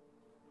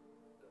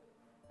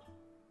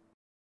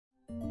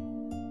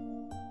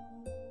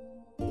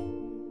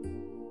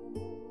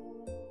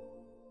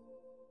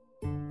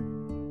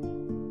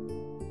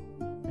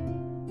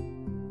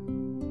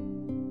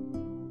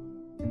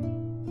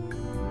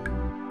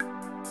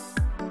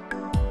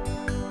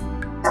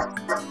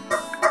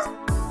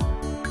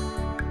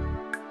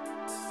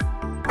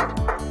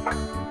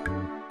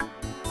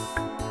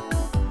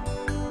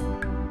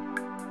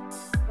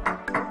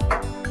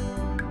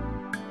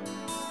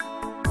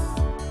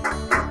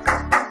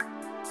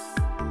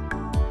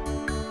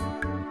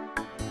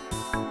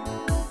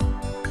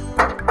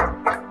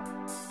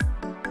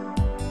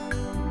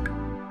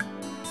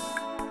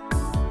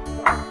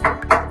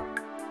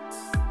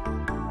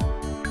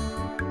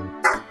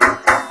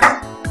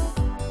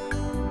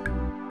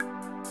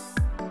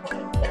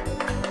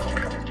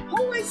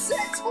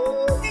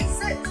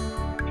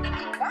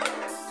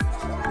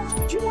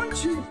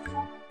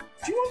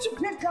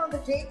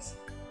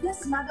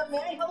 Yes, madam, may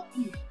I help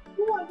you?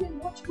 Who are you and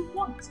what you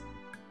want?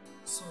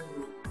 Sorry,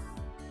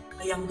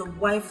 I am the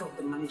wife of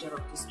the manager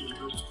of this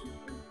madam's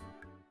company.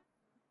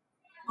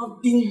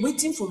 I've been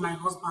waiting for my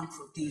husband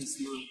for days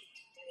now.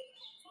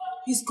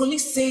 His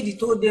colleagues said he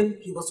told them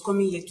he was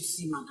coming here to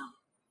see madam.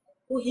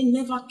 Oh, he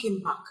never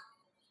came back.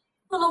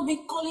 And I've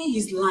been calling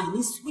his line.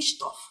 He's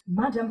switched off.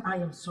 Madam, I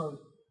am sorry.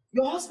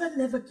 Your husband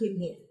never came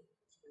here.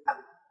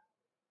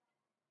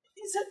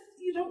 He said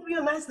you don't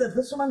realize that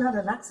this woman had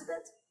an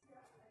accident?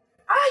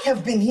 I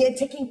have been here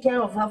taking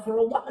care of her for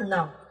a while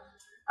now.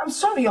 I'm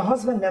sorry your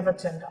husband never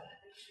turned up.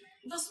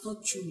 That's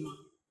not true, ma.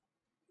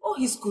 All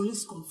his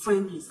colleagues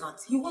confirmed is that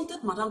he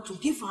wanted madam to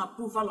give her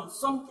approval on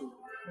something.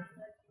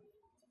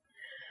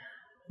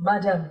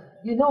 Madam,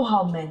 you know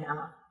how men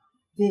are.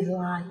 They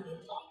lie a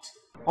lot.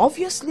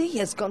 Obviously, he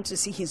has gone to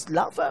see his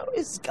lover,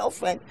 his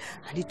girlfriend,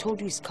 and he told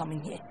you he's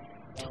coming here.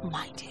 Don't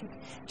mind him.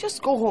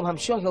 Just go home. I'm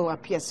sure he'll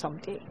appear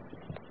someday.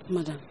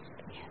 Madam,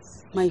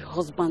 yes. My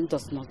husband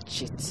does not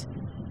cheat.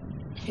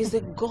 He's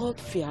a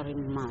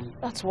God-fearing man.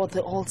 That's what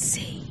they all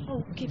say.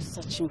 Oh, keep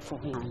searching for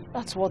him.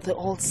 That's what they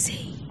all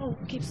say. Oh,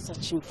 keep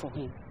searching for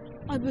him.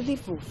 I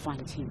believe we'll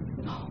find him.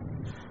 No.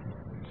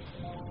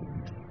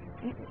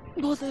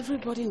 But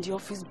everybody in the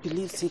office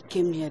believes he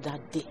came here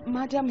that day.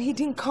 Madam, he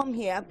didn't come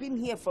here. I've been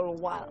here for a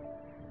while.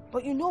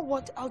 But you know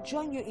what? I'll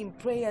join you in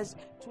prayers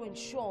to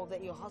ensure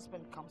that your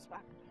husband comes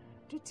back.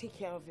 Do take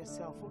care of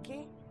yourself,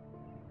 okay?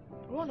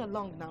 Run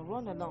along now,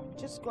 run along.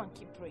 Just go and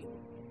keep praying.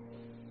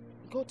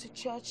 Go to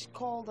church,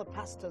 call the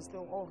pastors,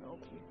 they'll all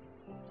help you.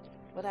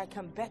 But I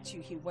can bet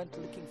you he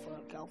went looking for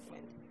a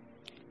girlfriend.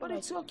 But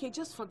it's okay,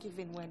 just forgive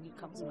him when he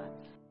comes back.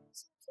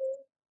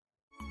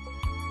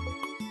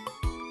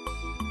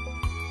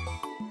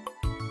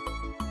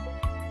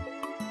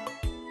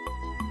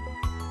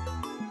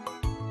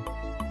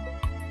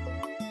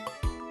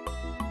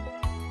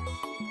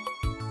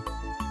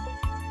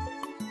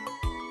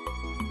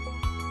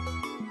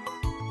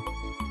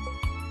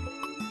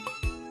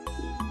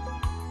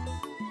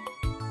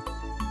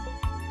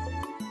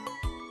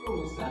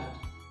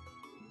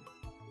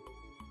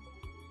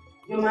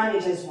 Your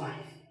manager's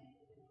wife.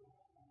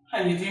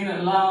 And you didn't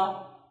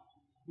allow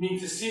me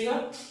to see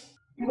her?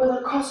 You were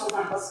the cause of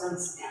my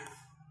husband's death.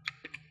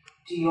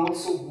 Do you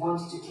also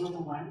want to kill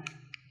the wife?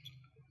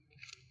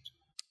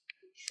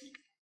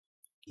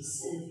 He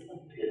served a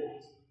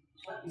period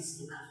to at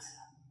least look after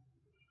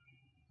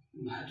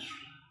her.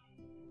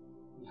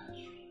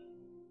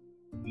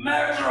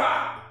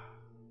 Murderer!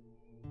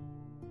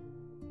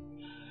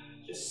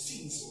 Your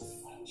sins will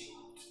find you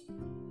out.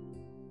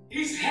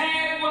 His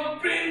hand will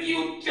bring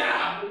you down.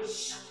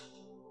 Shut up.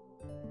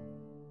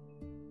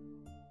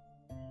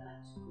 You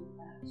have to go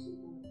back to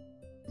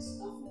the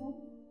stuff room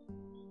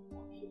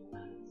or keep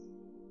quiet.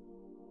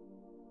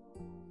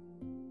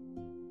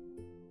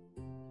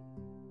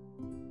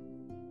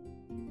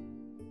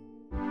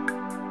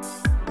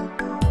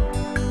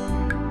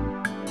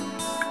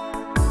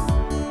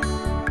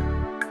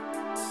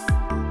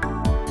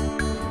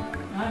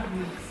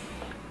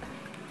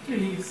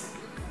 Please.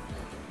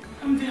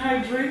 I'm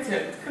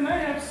dehydrated. Can I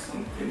have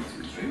something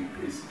to drink,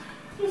 please?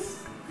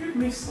 Just give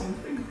me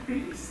something,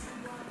 please.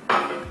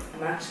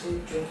 I'm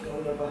actually drinking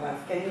on your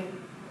behalf. Can you?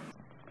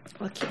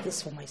 I'll keep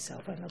this for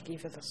myself and I'll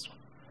give you this one.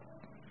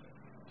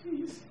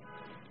 Please.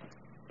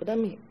 But let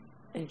me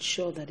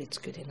ensure that it's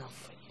good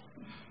enough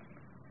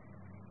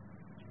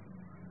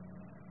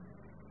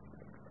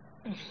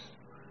for you.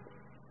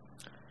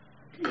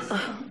 Please,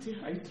 I'm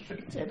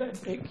dehydrated. I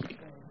beg you.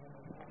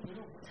 You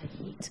know what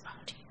I hate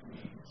about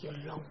you? Your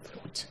long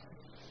throat.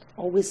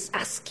 Always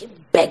asking,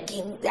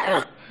 begging.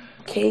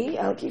 Okay,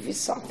 I'll give you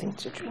something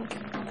to drink.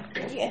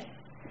 Yeah.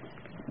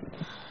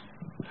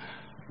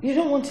 You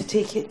don't want to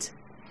take it?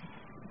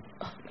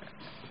 I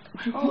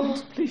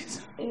won't,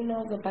 please. You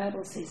know the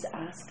Bible says,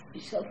 ask, you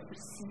shall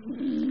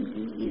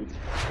receive.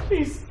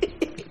 Please.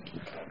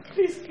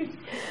 Please.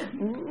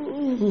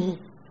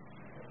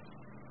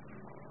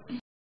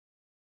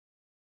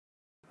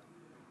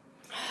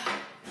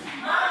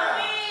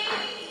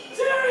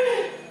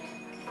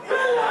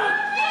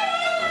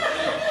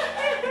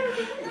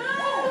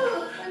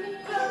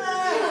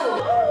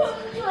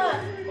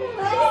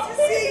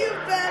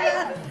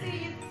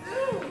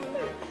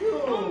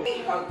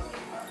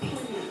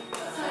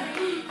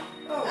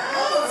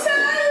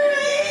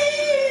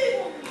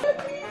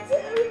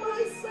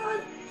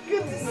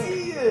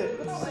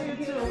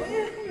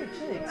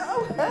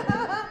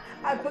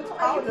 I put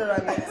powder on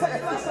it.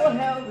 It's so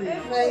healthy.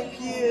 Thank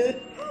you.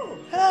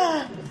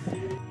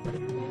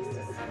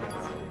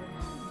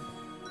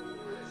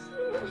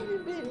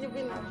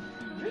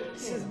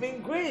 She's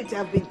been great.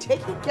 I've been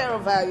taking care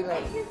of her, you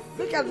know.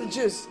 Look at the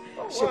juice.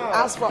 She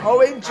asked for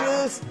orange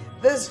juice,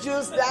 this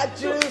juice, that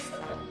juice.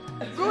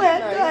 Go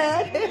ahead,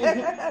 go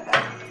ahead.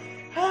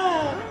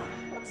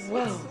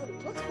 Well,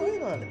 what's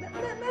going on?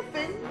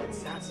 Nothing.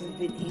 It hasn't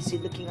been easy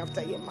looking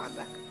after your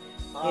mother.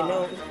 You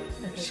know,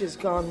 she's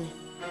gone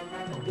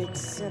a bit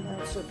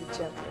sinner, so be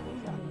gentle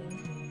with her.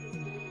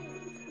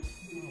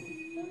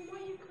 Why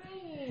are you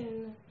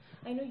crying?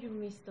 I I know you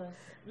missed us.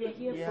 We're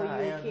here Yeah, for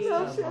I you, okay?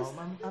 understand,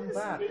 Mom. I'm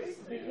back. We're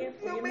here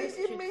for you. You're Missed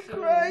making you me too.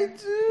 cry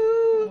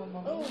too. Oh,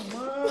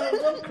 Mom,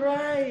 don't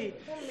cry.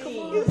 Come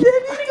on. Is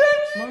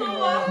anytime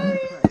Mom,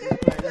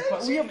 don't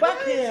cry. We are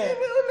back here.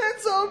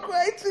 Let's all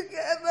cry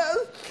together.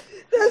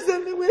 That's the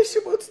only way she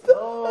would stop.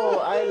 Oh,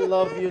 I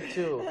love you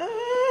too.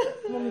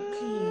 Mommy,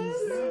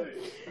 please.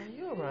 Are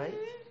you alright?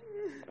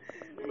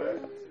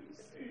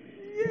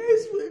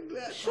 Yes, we're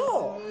glad.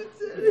 Sure.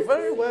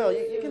 Very well.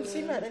 You can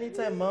see me at any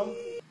time, Mom.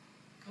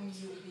 And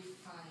you'll be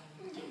fine.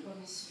 I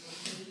promise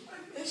you.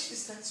 And she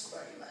starts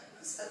crying like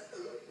this.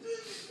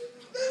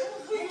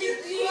 We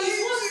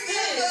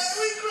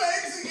cry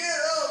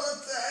together all the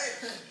time.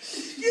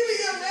 Give me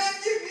your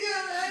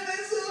hand,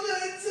 that's all I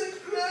to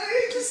cry.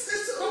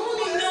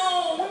 Mommy, no.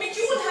 Mommy,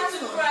 you would have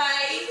to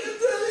cry.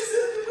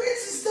 Listen, wait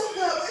to stop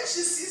her. When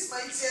she sees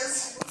my tears,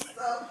 she will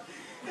stop.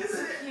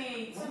 Isn't it?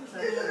 Okay, it's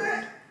okay. Isn't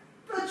it?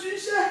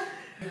 Patricia.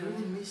 I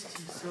really missed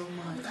you so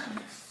much.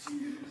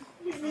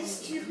 We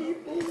missed you,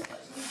 people.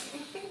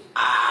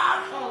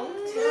 Mom,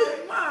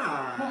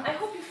 I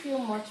hope you feel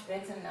much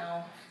better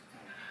now.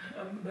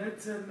 I'm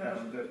better now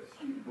that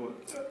you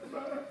both are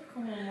back.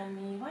 Come on,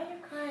 Mommy. Why are you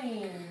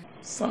crying?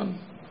 Son,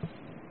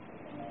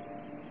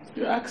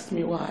 you asked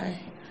me why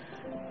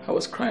I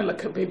was crying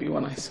like a baby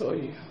when I saw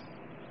you.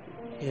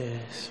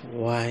 Yes,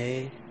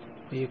 why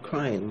were you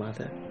crying,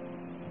 Mother?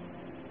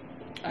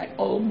 I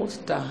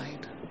almost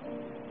died.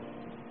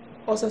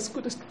 I was as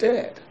good as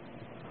dead.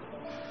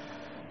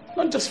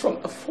 Not just from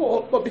the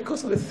fall, but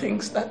because of the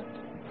things that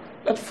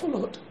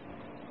followed.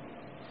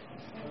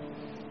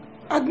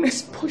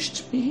 Agnes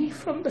pushed me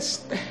from the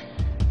stairs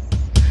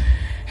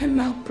and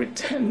now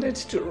pretended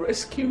to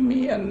rescue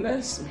me and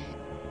nurse me.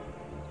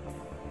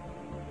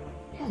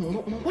 Mom,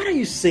 what are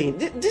you saying?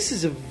 This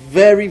is a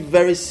very,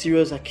 very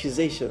serious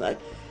accusation.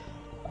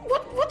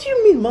 What do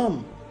you mean,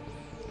 Mom?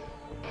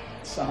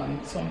 Son,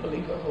 it's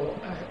unbelievable.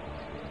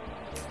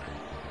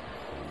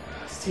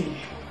 See,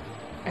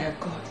 I have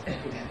got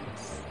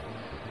evidence.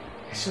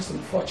 It's just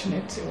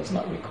unfortunate it was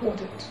not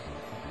recorded.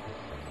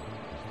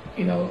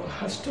 You know,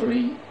 her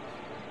story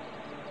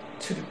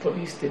to the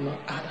police did not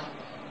add up.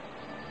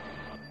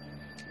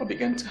 I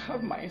began to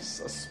have my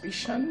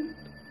suspicion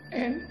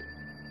and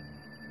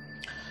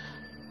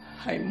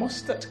I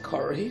mustered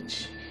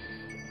courage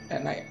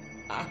and I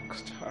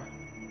asked her.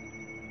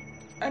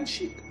 And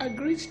she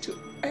agreed to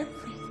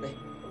everything.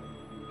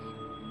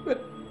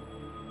 But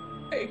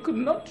I could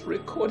not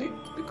record it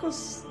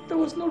because there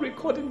was no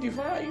recording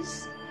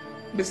device.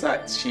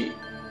 Besides, she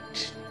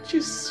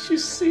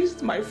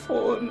seized my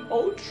phone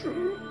all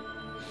through.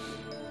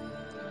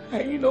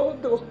 And you know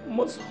the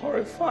most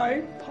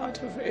horrifying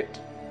part of it?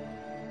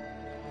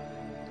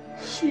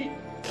 She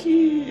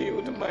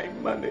killed my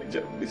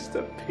manager,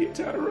 Mr.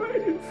 Peter,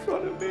 right in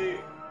front of me.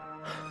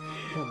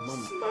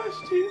 Mom.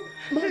 Smashed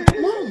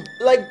him. Mom,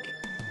 like,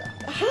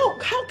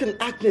 how can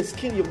Agnes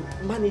kill your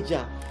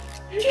manager?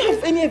 Do you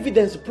have any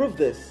evidence to prove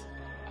this?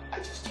 I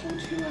just told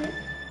you, right?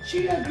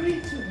 She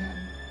agreed to them.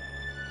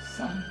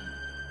 Son,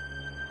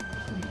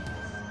 please.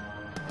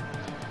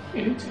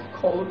 You need to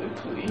call the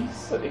police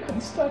so they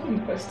can start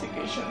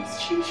investigations.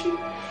 She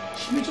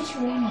may just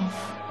run off.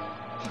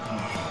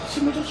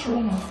 She may just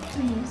run off,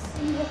 please.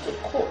 You have to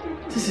call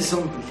the This is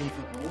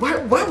unbelievable.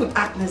 Why would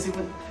Agnes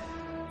even...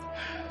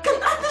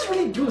 Can Agnes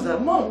really do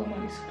that, Mom?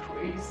 woman is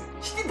crazy.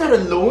 She did that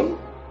alone?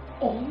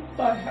 All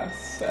by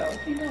herself.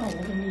 You know I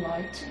wouldn't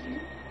lie to you.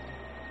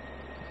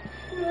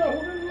 You know I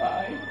wouldn't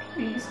lie.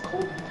 Please call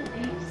the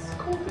police.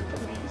 Call the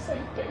police, I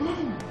beg you.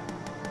 Mom,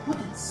 what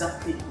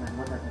exactly did my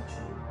mother do to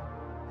you?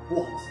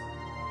 What?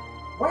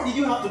 Why did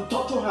you have to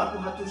torture her,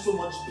 put her through so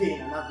much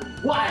pain and agony?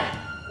 Why?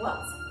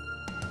 What?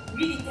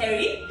 Really,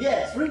 Terry?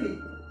 Yes, really.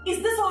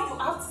 Is this all you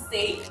have to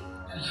say?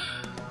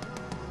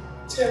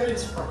 Terry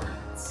is right.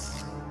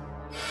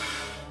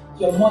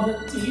 Your mother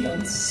did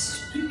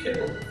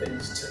unspeakable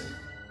things to you.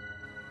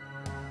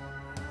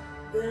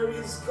 There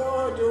is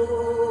God,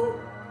 oh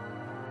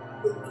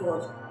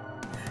God.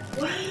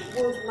 Why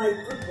would my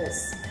goodness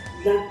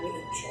land me in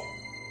trouble?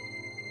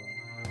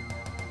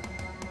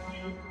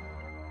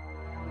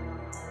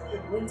 I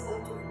went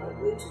out of my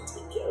way to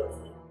take care of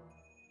you.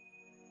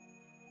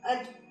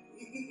 And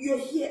you're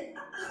here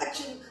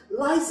hatching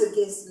lies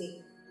against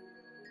me.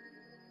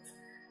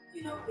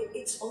 You know,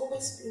 it's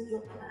always been your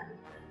plan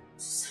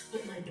to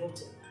separate my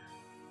daughter.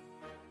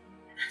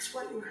 That's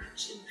why you're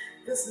hatching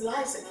these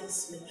lies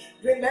against me.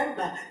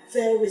 Remember,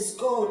 there is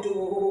God,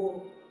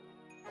 oh.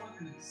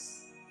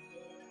 Agnes.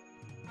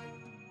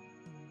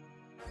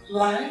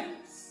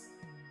 Lies?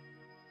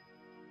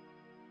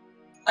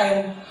 I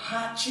am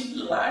hatching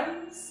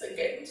lies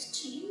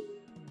against you,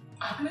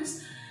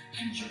 Agnes,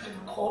 and you can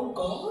call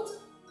God?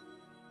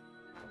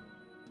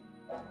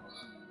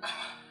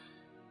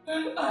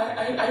 Well,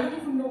 I don't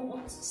even know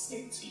what to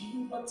say to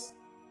you, but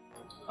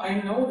I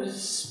know the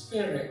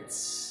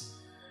spirits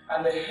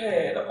and the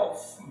head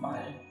of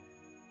my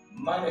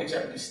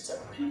manager, Mr.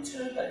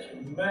 Peter, that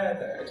you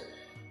murdered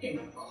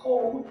in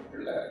cold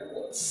blood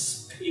will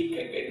speak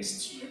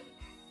against you.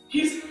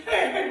 His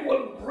head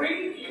will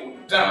bring you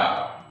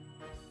down.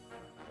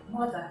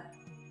 Mother.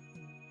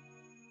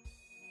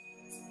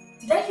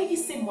 Did I hear you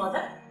say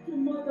mother? Your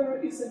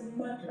mother is a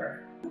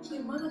mother.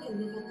 Your mother can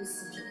never do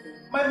such a thing.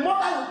 My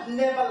mother would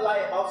never lie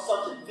about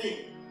such a thing,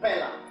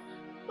 Bella.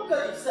 Look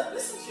at yourself.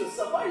 Listen to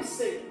yourself. What are you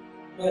saying?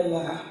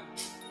 Bella,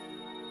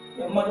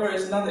 your mother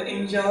is not the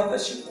angel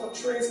that she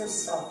portrays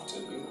herself to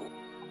be.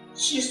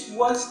 She's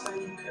worse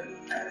than you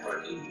can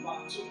ever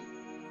imagine.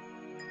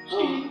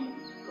 Oh,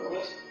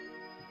 God.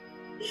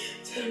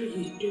 Tell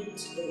me you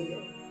don't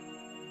know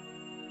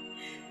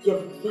your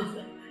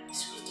mother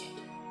is wicked.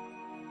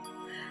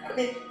 I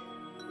mean,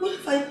 what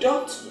have I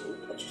done to you,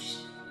 Patricia?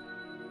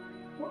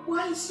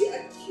 Why is she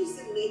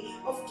accusing me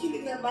of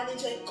killing her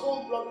manager in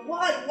cold blood?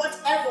 Why?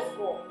 Whatever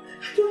for?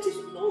 I don't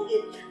even know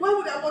him. Why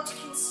would I want to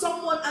kill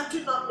someone I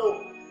do not know?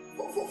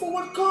 For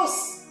what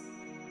cause?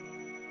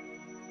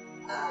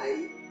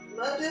 I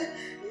murder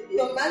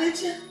your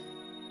manager?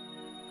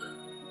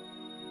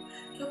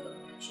 Come on,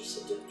 Patricia,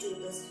 don't do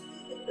this.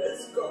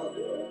 There's God.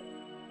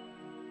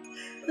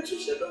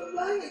 Patricia, don't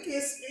lie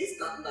against me. It's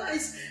not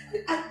nice.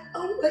 I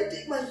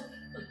already, my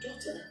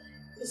daughter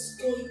is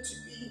going to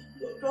be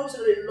your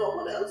daughter-in-law.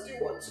 What else do you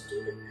want to do?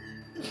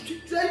 To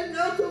drive me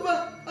out of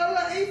her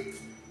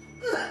life?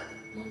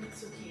 Mom,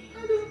 it's okay. I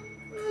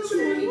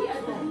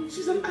don't.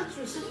 She's an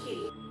actress, okay?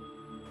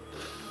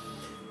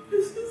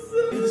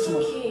 It's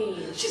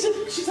okay.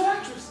 She's an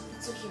actress.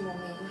 It's okay,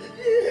 Mommy.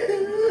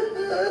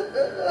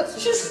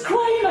 She's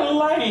crying and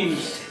lying.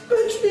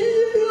 Patricia,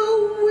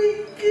 you're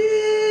wicked.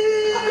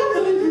 I can't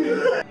believe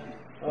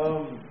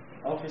you.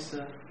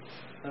 Officer,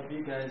 have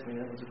you guys been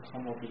able to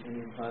come up with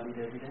any valid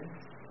evidence?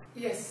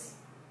 Yes.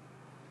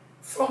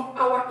 From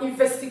our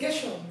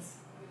investigations,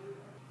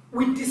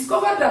 we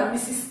discovered that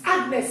Mrs.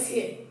 Agnes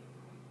here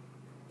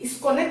is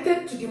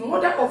connected to the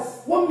murder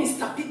of one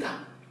Mr. Peter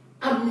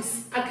and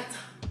Miss Agatha.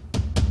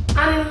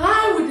 And in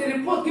line with the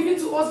report given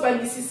to us by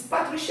Mrs.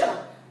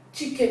 Patricia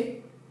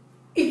Chike,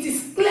 it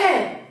is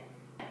clear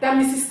that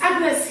Mrs.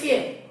 Agnes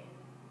here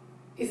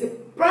is a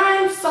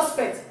prime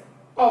suspect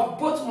of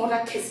both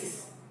murder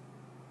cases.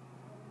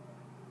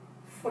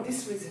 For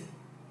this reason,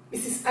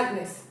 Mrs.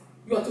 Agnes,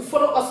 you are to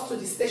follow us to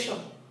the station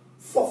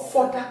for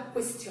further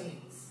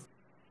questionings.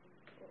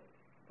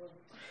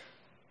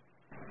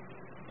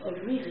 Oh,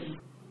 really?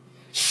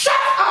 Shut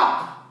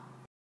up!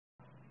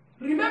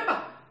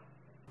 Remember,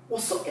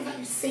 whatsoever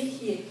you say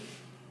here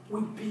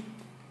will be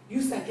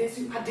used against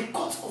you at the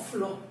court of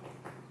law.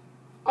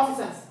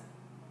 Officers,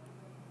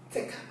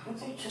 take her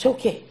out. It's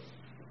okay.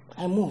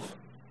 I move.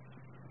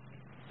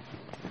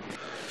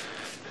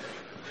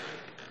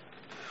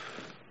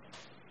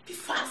 Be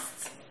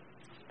fast.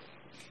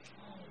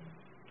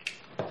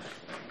 I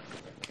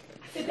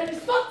said there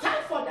is no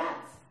time for that.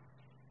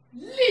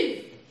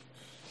 Leave.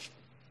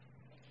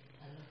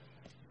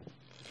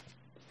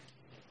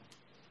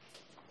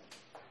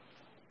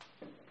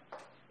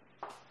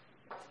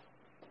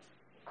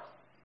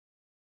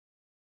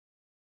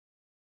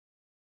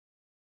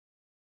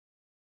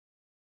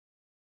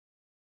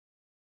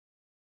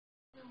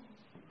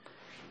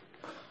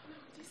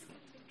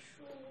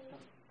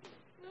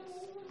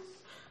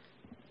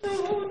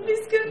 No,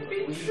 this can't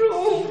be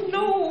true.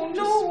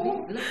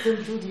 No. Let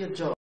them do their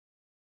job.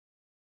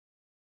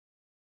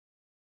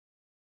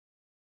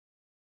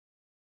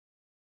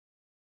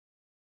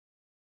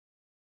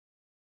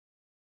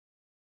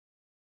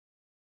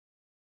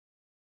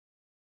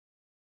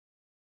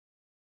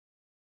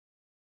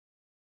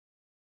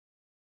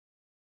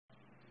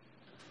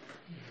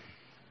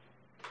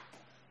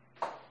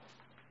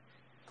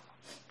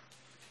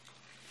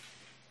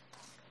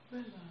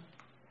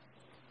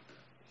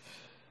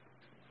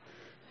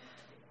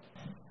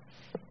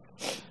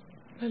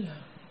 Bella.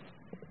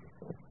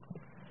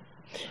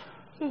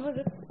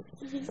 Mother,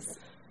 please.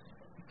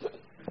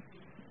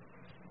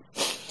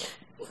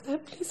 Mother,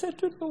 please, I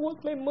don't know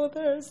what my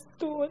mother has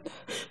done.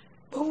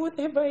 But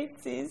whatever it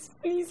is,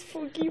 please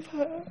forgive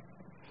her.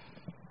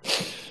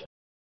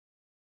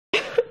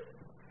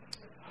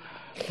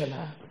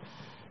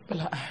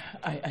 Bella,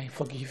 I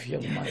forgive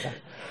your mother.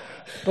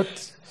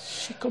 But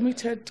she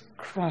committed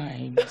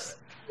crimes.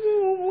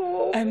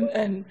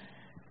 And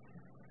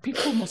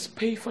people must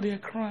pay for their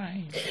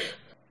crimes.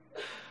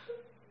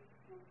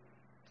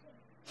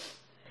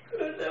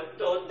 I couldn't have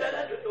done that.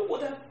 I don't know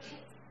what I've...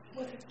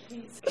 Mother,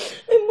 please.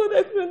 My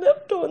mother couldn't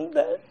have done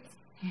that.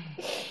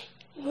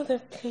 Mother,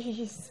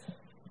 please.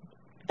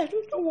 I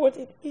don't know what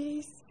it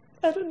is.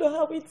 I don't know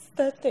how it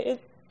started.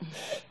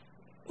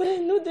 But I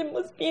know there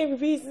must be a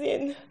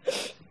reason.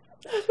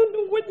 I don't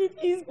know what it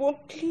is,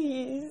 but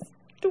please.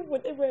 Do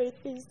whatever it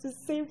is to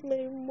save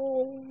my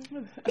mom.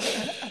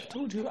 I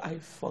told you I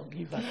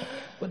forgive her.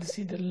 But you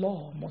see, the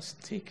law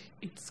must take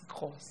its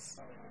course.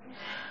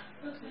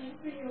 But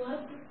I know you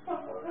have the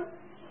power.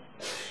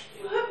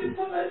 You have the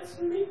power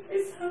to make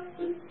this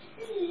happen.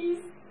 Please.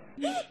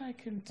 What I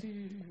can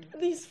do?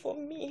 This for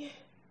me.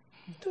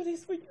 Do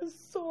this for your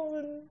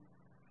son.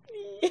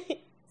 Please.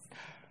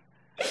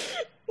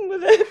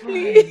 Mother,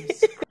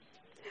 please.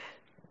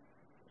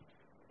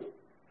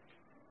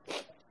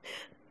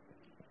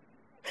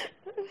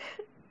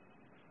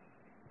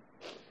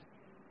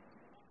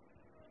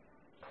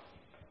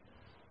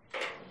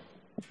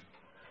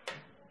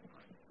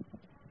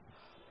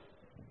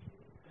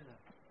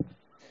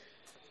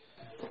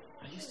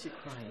 is she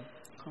crying?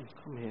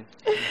 Come here.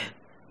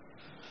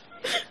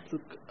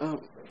 Look,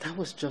 that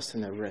was just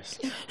an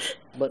arrest.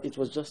 But it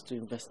was just to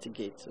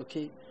investigate,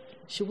 okay?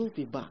 She will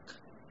be back.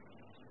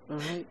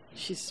 Alright?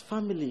 She's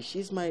family.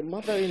 She's my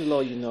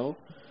mother-in-law, you know.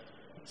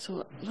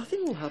 So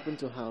nothing will happen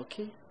to her,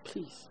 okay?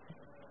 Please.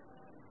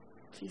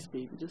 Please,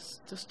 baby,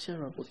 just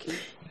cheer up, okay?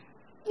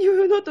 You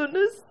will not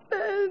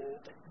understand.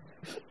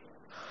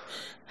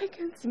 I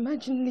can't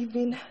imagine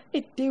living a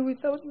day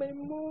without my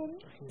mom.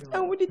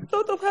 And with the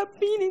thought of her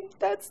being in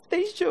that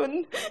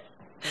station.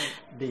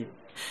 Babe,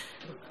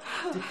 look,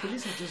 the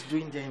police are just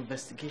doing their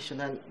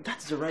investigation and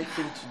that's the right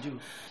thing to do.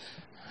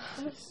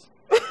 Please.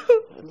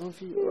 I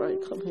love you,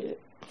 alright? Come here.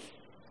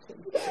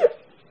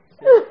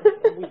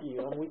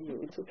 I'm with you.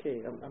 It's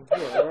okay. I'm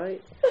here,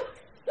 alright?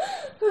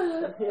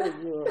 I'm here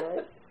with you,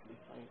 alright? Be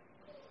fine.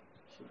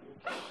 Should be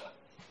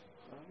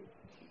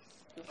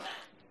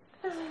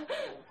okay.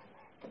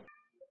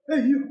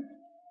 Hey, you!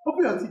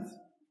 Open your teeth.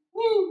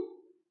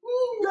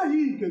 Yeah,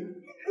 you can.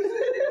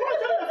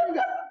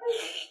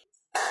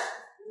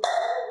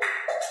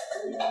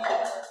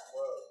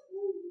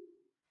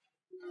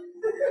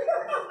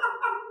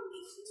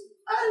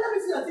 Let me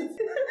see your teeth.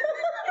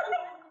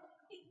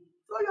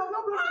 So you have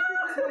not blown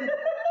your teeth.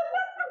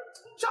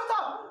 Shut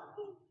up!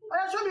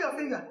 Show me your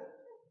finger.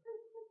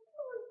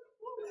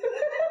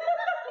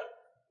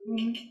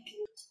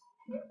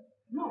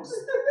 No.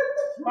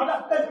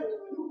 Madam, hey,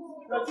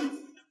 your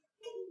teeth.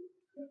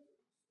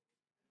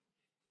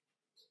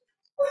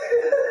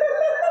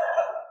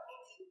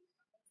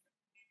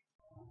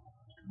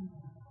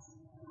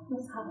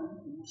 Let's have an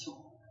information.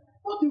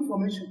 What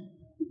information?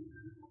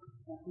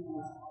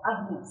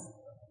 Agnes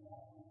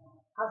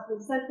has been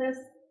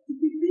sentenced to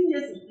 15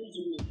 years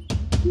imprisonment.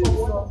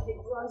 For the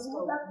Christ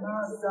of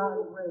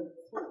Nazareth.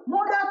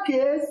 Murder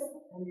case?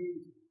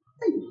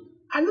 Hey,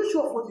 are you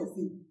sure of what you're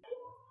saying?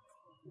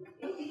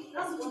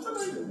 That's what I'm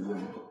saying.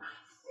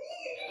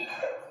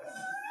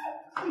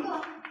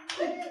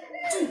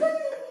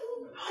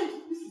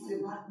 This is a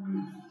bad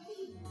news.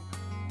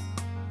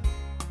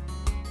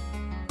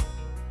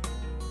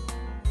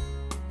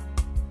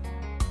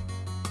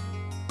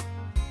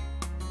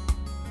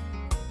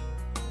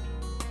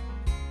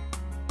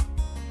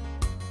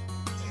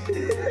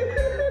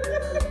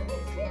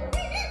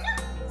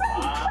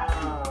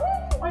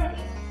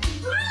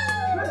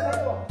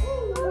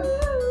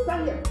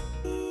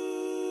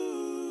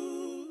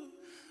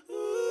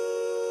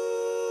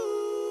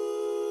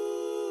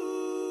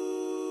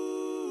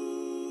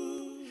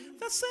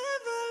 They say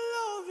that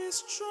love is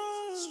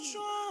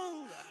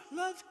strong.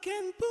 Love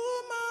can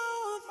pull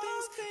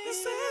mountains. They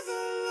say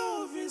that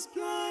love is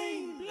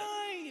blind.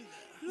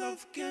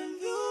 Love can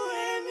do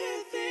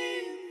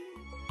anything.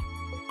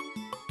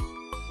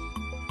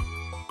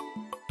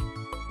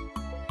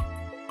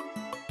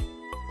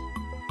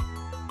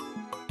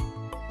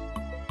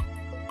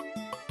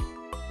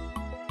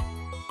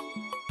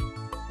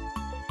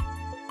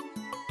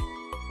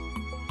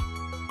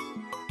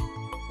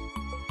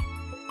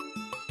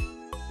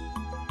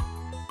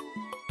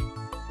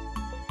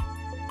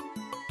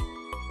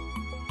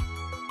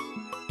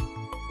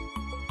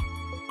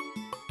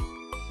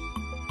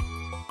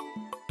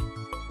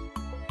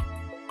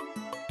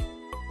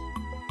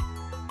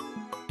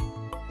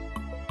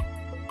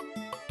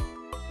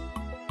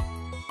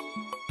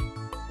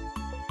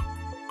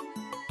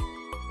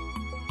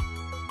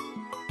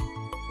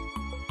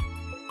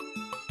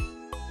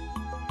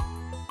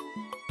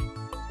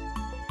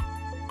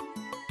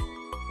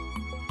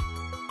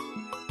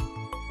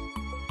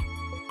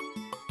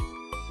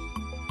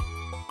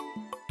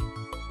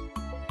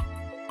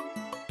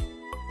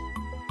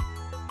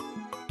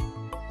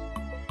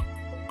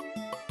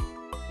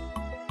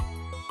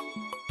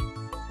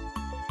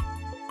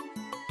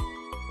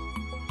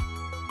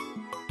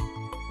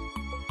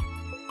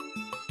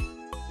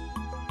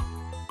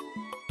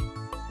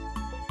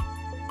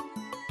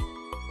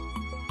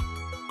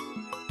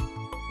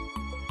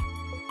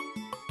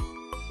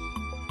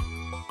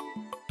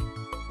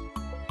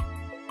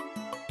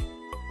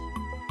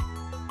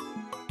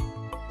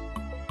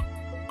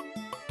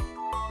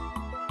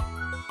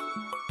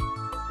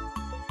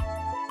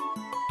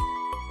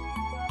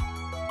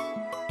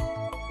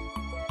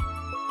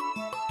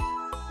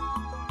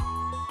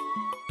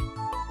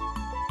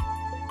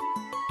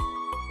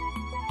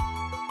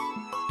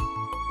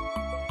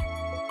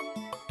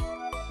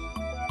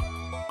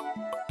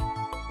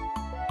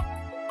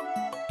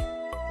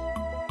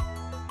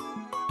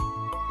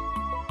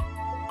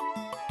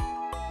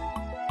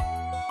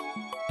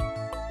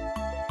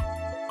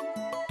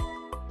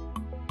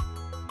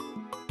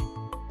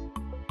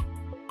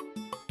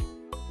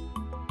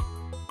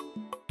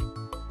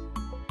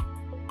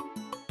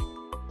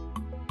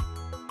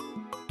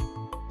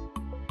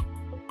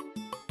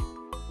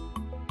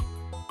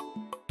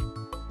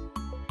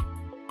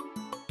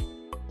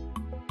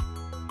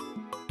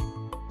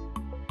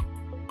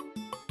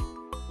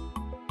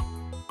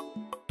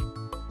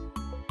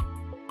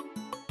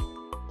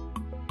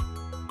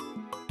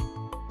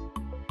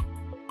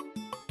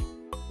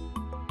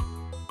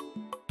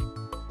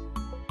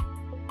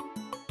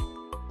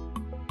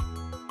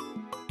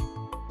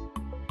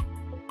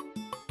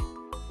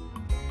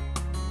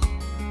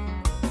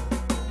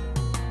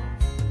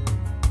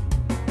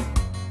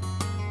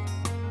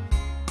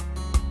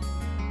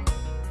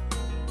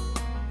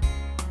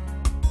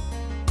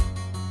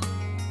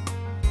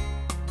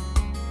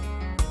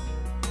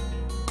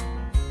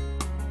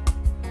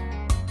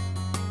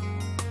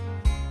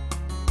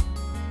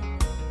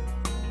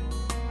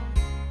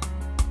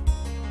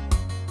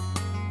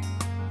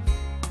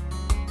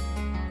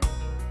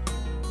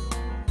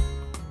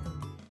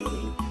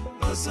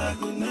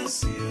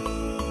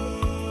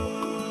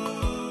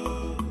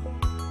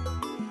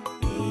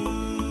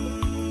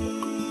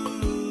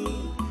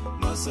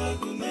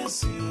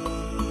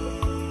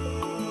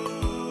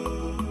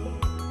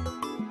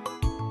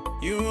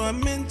 You are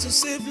meant to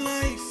save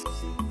life,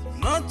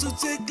 not to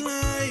take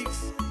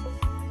life.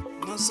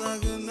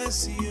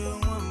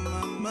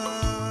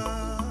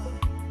 Mama.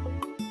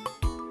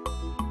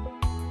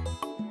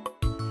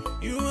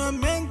 You are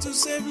meant to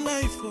save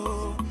life,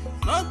 oh,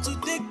 not to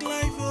take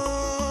life,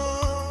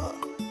 oh.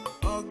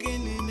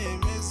 Ogini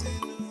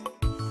nemezino,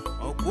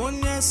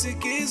 okunya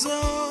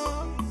sikizo,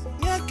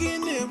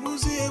 nyakine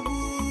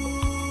buziebu.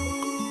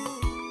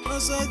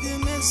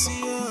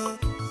 Masaginesio,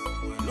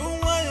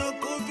 wenumwa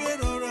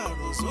yokopero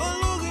raro,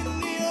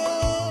 swaloginio,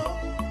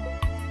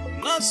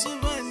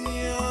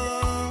 nasubanio.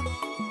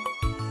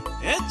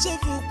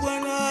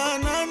 Echefukwana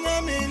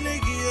nana mele.